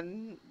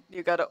man,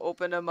 you gotta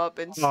open them up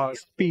and see.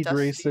 Speed Dusty.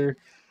 Racer.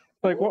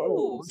 Like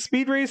what?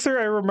 Speed Racer,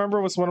 I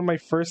remember was one of my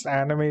first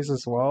animes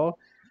as well.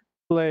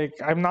 Like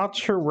I'm not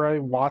sure where I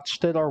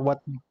watched it or what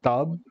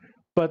dub,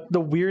 but the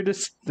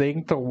weirdest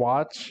thing to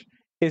watch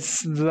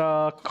is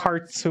the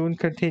cartoon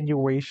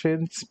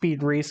continuation,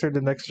 Speed Racer: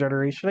 The Next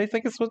Generation. I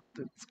think it's what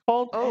it's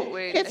called. Oh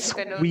wait, It's I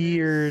think I know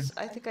weird. This.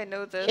 I think I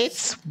know this.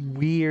 It's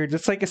weird.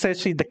 It's like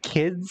essentially the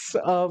kids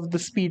of the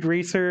Speed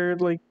Racer,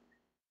 like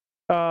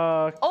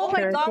oh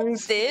my god,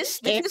 characters. this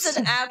It's is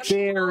an actual.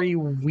 very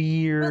No,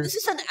 weird. this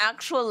is an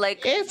actual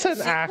like. It's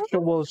an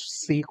actual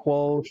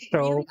sequel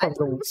show from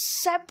the.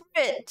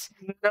 Separate.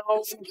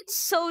 No, it's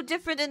so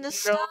different in the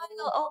style.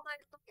 Oh my.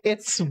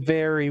 It's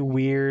very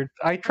weird.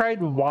 I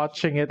tried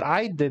watching it.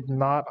 I did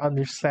not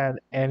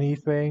understand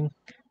anything.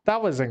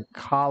 That was in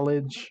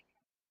college.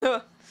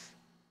 I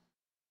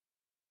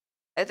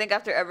think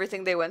after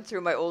everything they went through,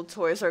 my old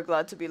toys are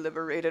glad to be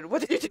liberated.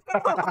 What did you do?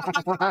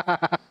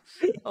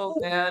 Oh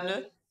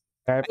man.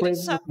 I played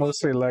with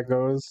mostly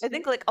Legos. I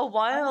think like a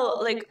while,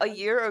 like a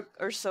year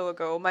or so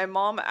ago, my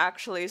mom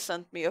actually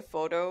sent me a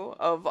photo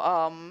of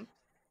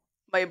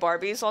my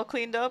Barbies all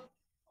cleaned up.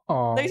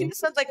 Like she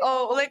said, like,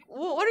 oh, like,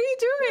 what are you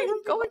doing?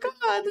 Like, oh my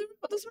god,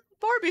 those are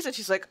Barbies, and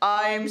she's like,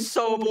 I'm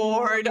so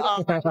bored.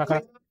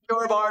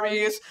 Your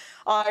Barbies.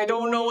 I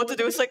don't know what to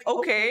do. It's like,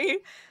 okay.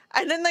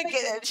 And then like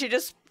she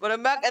just put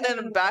them back, and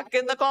then back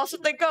in the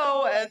closet they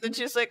go. And then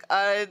she's like,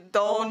 I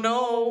don't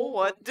know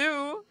what to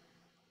do.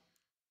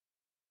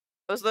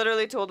 I was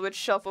literally told which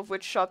shelf of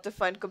which shop to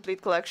find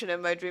complete collection in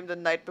my dream the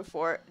night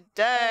before.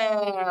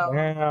 Damn.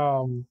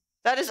 Damn.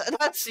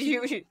 That's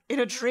you in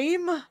a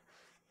dream.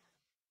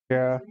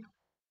 Yeah,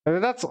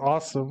 that's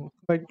awesome.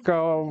 Like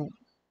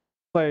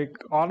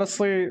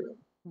honestly,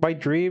 my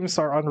dreams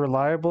are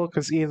unreliable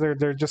because either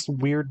they're just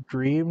weird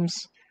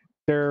dreams,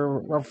 they're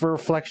a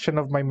reflection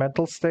of my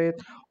mental state,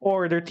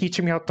 or they're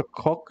teaching me how to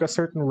cook a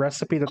certain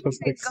recipe that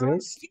doesn't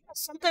exist. Yeah,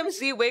 sometimes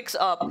he wakes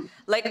up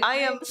like I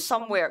am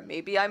somewhere.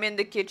 Maybe I'm in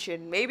the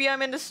kitchen. Maybe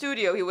I'm in the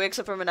studio. He wakes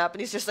up from a nap and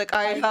he's just like,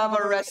 I have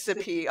a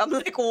recipe. I'm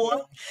like,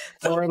 what?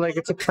 Or like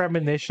it's a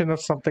premonition of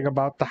something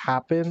about to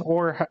happen,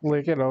 or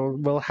like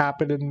will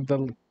happen in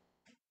the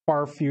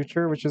far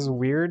future, which is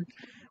weird.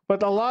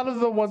 But a lot of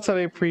the ones that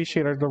I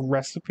appreciate are the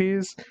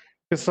recipes.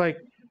 It's like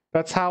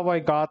that's how I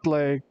got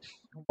like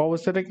what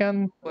was it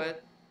again?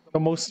 What? The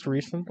most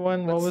recent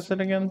one. What was it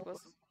again?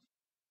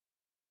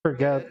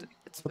 Forget.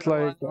 It's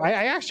like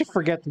I actually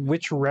forget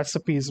which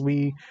recipes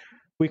we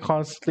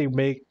constantly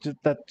make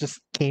that just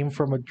came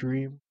from a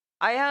dream.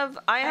 I have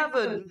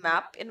a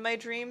map in my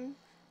dream.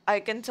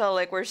 I can tell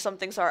like where some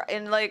things are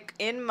in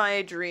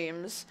my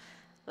dreams.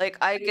 Like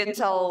I can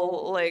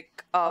tell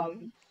like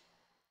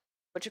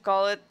what you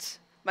call it?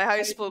 My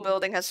high school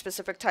building has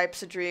specific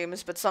types of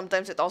dreams, but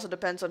sometimes it also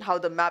depends on how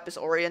the map is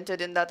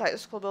oriented in that high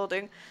school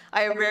building.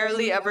 I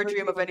rarely ever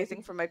dream of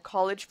anything from my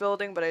college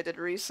building, but I did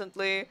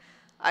recently.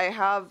 I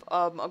have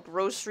a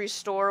grocery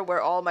store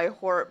where all my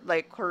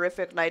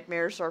horrific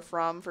nightmares are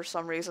from for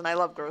some reason. I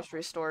love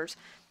grocery stores.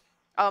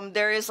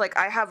 There is like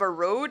I have a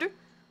road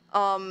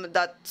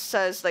that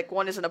says like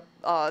one is in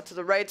a to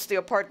the right's the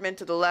apartment,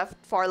 to the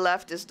far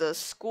left is the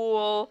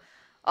school.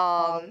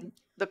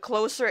 The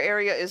closer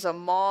area is a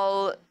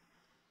mall.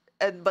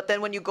 But then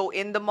when you go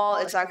in the mall,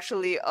 it's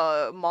actually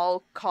a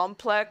mall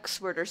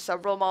complex where there's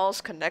several malls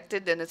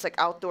connected, and it's like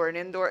outdoor and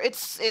indoor.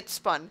 It's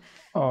fun.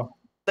 Oh.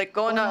 Like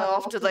going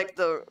off to like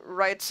the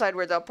right side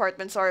where the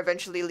apartments are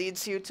eventually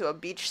leads you to a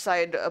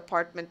beachside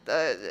apartment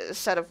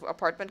set of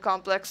apartment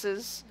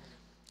complexes.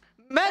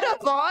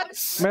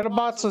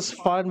 Metabots was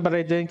fun, but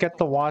I didn't get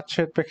to watch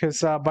it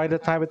because by the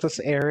time it was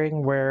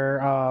airing,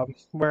 where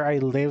I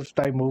lived,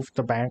 I moved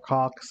to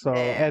Bangkok, so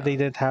and they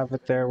didn't have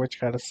it there, which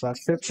kind of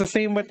sucks. It's the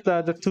same with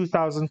the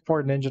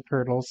 2004 Ninja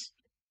Turtles.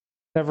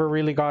 Never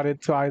really got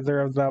into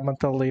either of them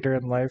until later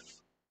in life.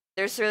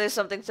 There's really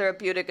something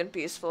therapeutic and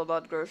peaceful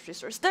about grocery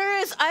stores. There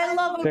is. I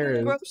love a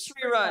good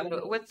grocery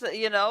run with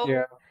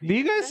Yeah. Do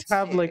you guys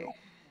have like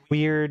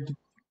weird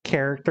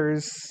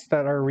characters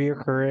that are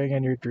reoccurring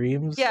in your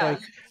dreams? Yeah,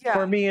 Like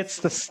for me it's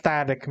the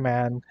Static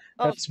Man.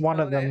 That's one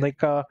of them.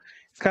 Like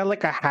it's kind of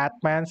like a Hat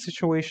Man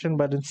situation,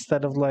 but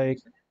instead of like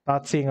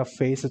not seeing a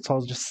face, it's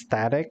all just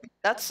static.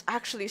 That's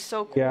actually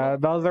so cool. Yeah,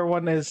 the other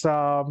one is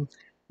the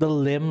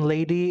Limb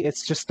Lady.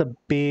 It's just a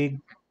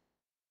big,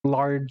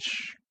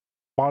 large,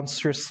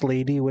 monstrous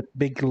lady with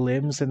big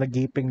limbs and a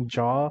gaping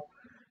jaw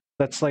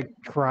that's like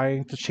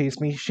trying to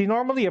chase me. She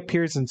normally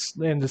appears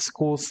in the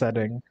school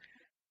setting,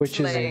 which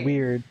is Slay.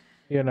 weird,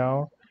 you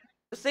know.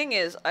 The thing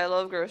is, I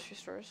love grocery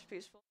stores.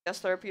 Peaceful, yes.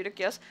 Therapeutic,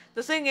 yes.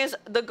 The thing is,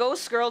 the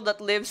ghost girl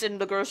that lives in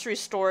the grocery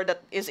store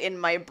that is in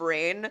my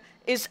brain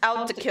is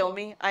out to kill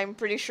me. I'm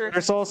pretty sure.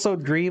 There's also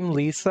Dream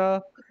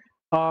Lisa.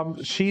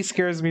 She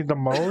scares me the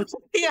most.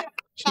 Yeah.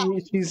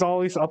 She's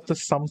always up to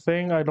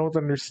something. I don't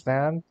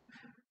understand.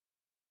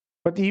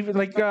 But even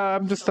like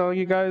I'm just telling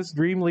you guys,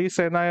 Dream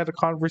Lisa and I had a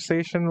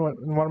conversation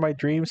in one of my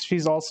dreams.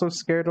 She's also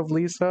scared of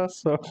Lisa,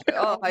 so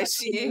Oh, I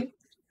see.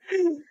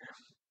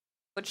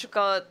 What you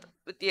call it?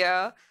 But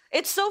yeah,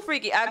 it's so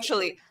freaky.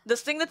 Actually, the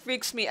thing that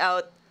freaks me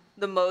out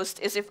the most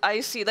is if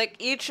I see like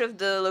each of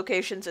the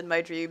locations in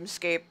my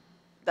dreamscape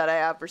that I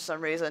have for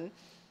some reason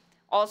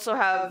also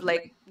have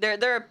like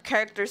there are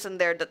characters in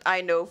there that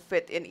I know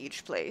fit in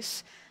each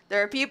place.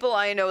 There are people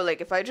I know, like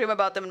if I dream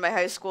about them in my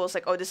high school, it's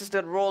like, oh, this is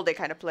the role they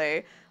kind of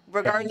play,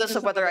 regardless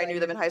of whether I knew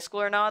them in high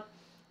school or not.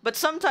 But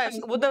sometimes,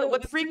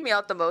 what freaked me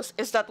out the most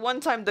is that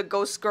one time the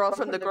ghost girl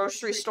from the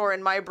grocery store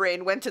in my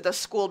brain went to the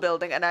school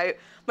building, and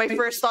my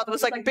first thought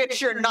was like,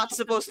 bitch, you're not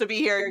supposed to be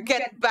here,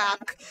 get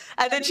back.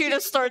 And then she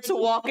just starts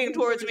walking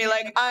towards me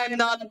like, I'm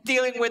not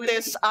dealing with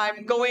this,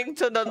 I'm going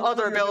to the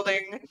other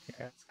building.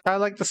 I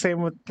like the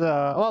same with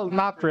well,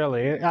 not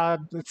really.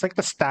 It's like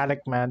the Static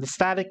Man. The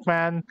Static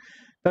Man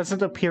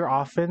doesn't appear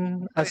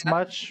often as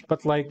much,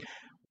 but like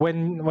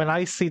when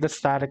I see the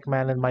Static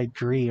Man in my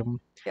dream,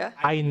 yeah,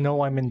 I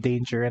know I'm in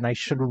danger and I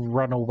should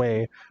run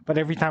away. But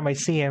every time I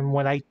see him,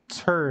 when I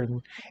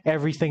turn,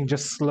 everything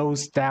just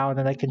slows down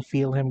and I can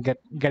feel him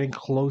getting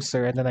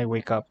closer, and then I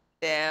wake up.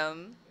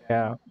 Damn.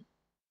 Yeah.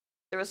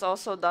 There was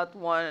also that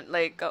one,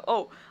 like,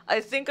 oh, I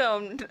think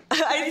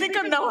I think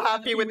I'm now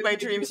happy with my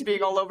dreams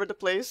being all over the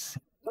place.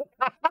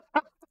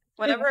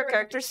 Whenever a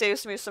character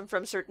saves me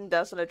from certain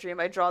deaths in a dream,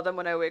 I draw them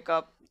when I wake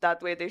up.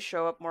 That way they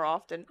show up more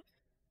often.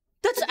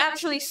 That's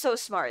actually so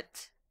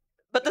smart.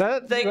 But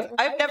the thing,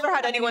 I've never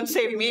had anyone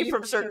save me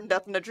from certain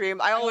death in a dream.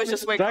 I always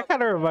just wake That up.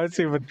 kind of reminds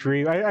me of a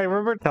dream. I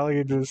remember telling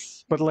you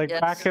this, but like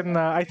back in,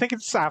 I think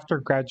it's after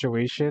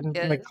graduation,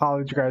 like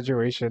college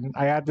graduation,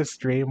 I had this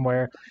dream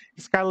where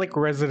it's kind of like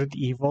Resident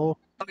Evil.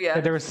 Oh, yeah.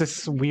 And there was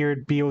this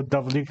weird BOW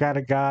kind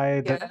of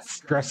guy that's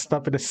dressed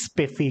up in a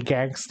spiffy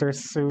gangster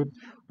suit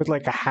with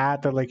like a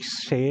hat and like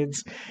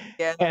shades.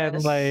 Yes.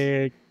 And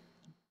like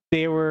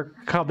they were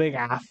coming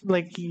after,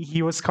 like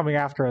he was coming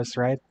after us,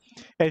 right?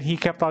 And he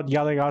kept on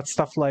yelling out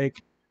stuff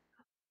like,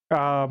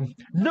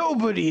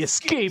 nobody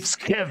escapes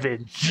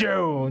Kevin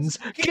Jones.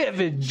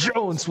 Kevin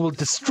Jones will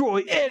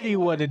destroy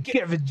anyone in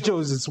Kevin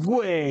Jones's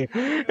way.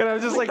 And I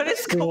was just like,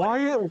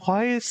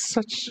 why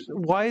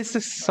is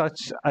this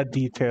such a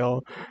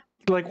detail?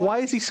 Like, why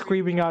is he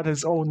screaming out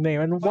his own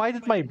name? And why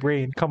did my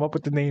brain come up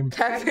with the name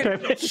Kevin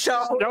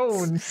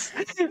Jones?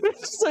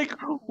 It's like,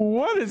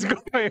 what is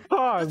going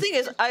on? The thing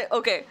is,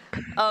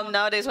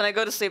 nowadays when I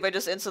go to sleep, I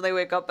just instantly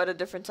wake up at a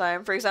different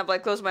time. For example, I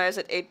close my eyes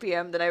at 8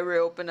 p.m., then I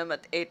reopen them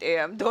at 8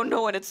 a.m. Don't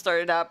know when it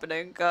started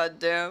happening. God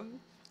damn.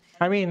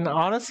 I mean,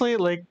 honestly,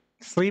 like,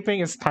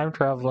 sleeping is time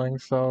traveling,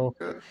 so...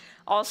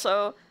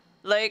 Also,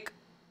 like,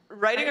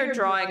 writing or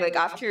drawing like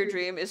after your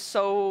dream is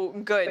so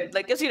good,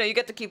 like, because you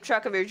get to keep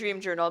track of your dream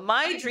journal.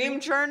 My dream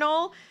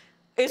journal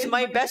is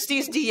my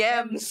bestie's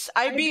DMs.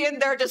 I be in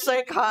there just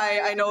like, hi,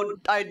 I know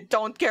I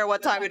don't care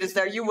what time it is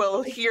there, you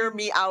will hear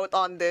me out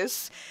on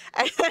this.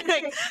 And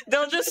like,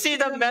 they'll just see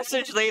the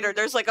message later.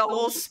 There's like a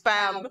whole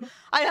spam.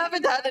 I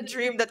haven't had a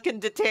dream that can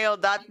detail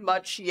that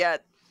much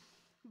yet,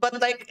 but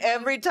like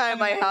every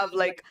time I have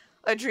like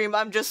a dream,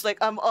 I'm just like,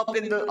 I'm up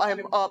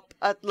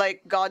at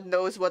like God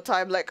knows what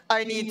time, like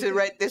I need to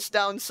write this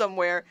down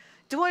somewhere.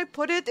 Do I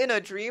put it in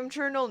a dream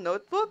journal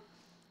notebook?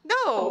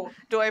 No.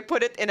 Do I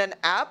put it in an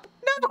app?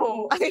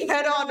 No. I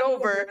head on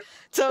over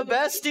to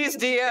Bestie's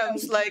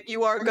DMs like,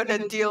 you are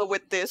gonna deal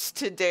with this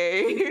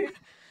today.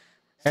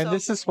 And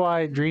this is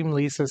why Dream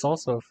Lisa is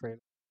also afraid.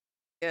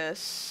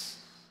 Yes.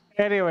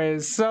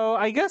 Anyways, so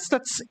I guess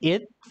that's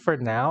it for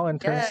now in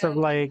terms of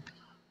like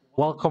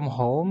welcome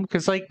home,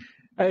 because like,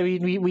 I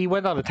mean, we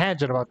went on a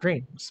tangent about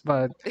dreams,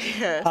 but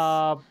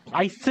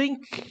I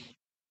think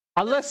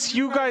unless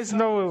you guys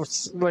know,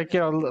 like,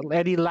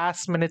 any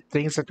last minute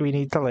things that we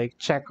need to like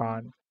check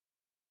on,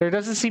 there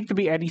doesn't seem to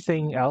be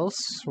anything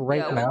else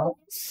right now.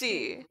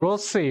 We'll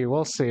see.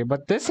 We'll see.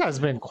 But this has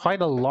been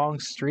quite a long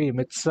stream.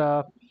 It's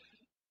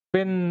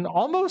been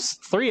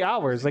almost 3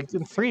 hours, like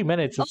in 3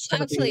 minutes. It's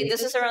Actually,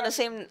 this is around the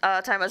same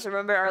time as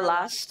remember our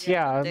last.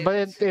 Yeah,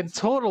 but in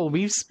total,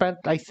 we've spent,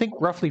 I think,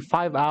 roughly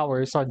 5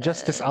 hours on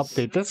just this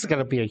update. This is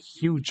gonna be a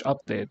huge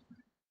update.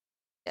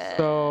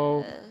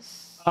 So,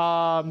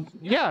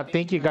 yeah,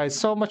 thank you guys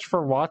so much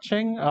for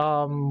watching.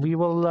 We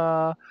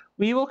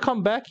will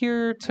come back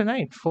here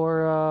tonight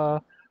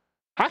for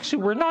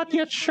actually, we're not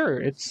yet sure.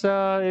 It's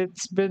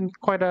been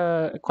quite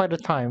a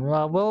time.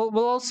 We'll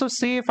also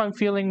see if I'm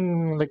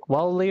feeling like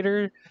well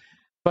later,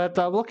 but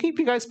we'll keep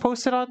you guys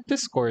posted on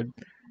Discord.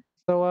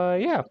 So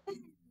yeah.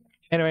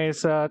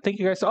 Anyways, thank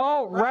you guys.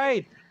 Oh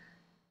right,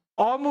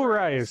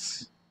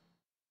 omurice.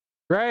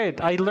 Right.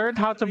 I learned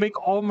how to make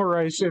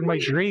omurice in my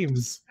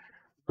dreams.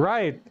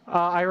 Right.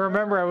 I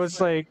remember I was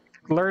like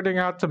learning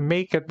how to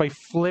make it by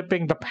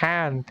flipping the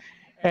pan.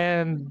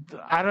 And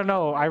I don't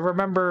know, I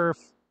remember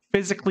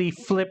physically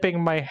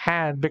flipping my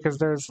hand because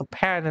there's a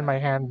pan in my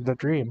hand in the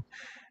dream.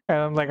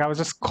 And like I was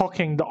just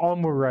cooking the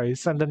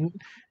omurice, and then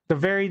the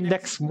very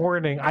next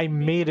morning I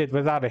made it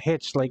without a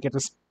hitch. Like it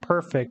was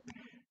perfect.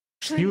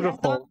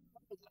 Beautiful.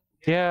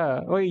 Yeah.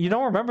 Wait, you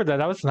don't remember that?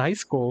 That was in high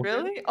school.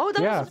 Really? Oh,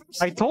 that Yeah. was the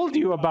first I told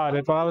you about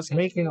it while I was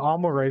making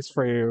omurice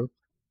for you.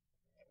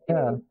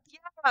 Yeah.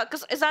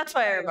 because that's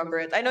why I remember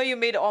it. I know you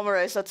made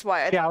omurice, that's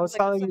why. Yeah, I was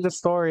telling you the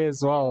story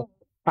as well.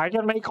 I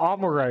can make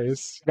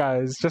omurice,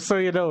 guys, just so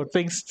you know,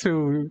 thanks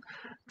to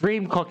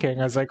dream cooking,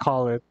 as I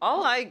call it.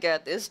 All I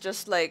get is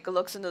just like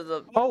looks into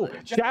the Oh,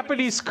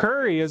 Japanese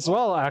curry as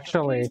well,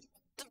 actually.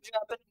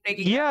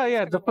 Yeah,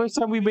 yeah. The first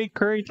time we made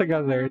curry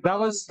together, that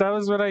was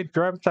when I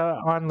dreamt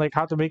on like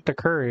how to make the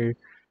curry.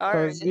 All So,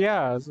 right.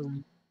 yeah,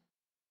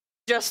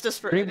 Justice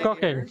for dream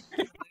cooking.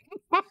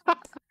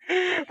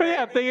 But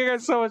yeah, thank you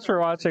guys so much for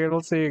watching, and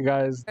we'll see you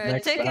guys All right,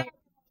 next take time.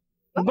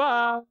 care.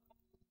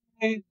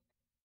 Bye.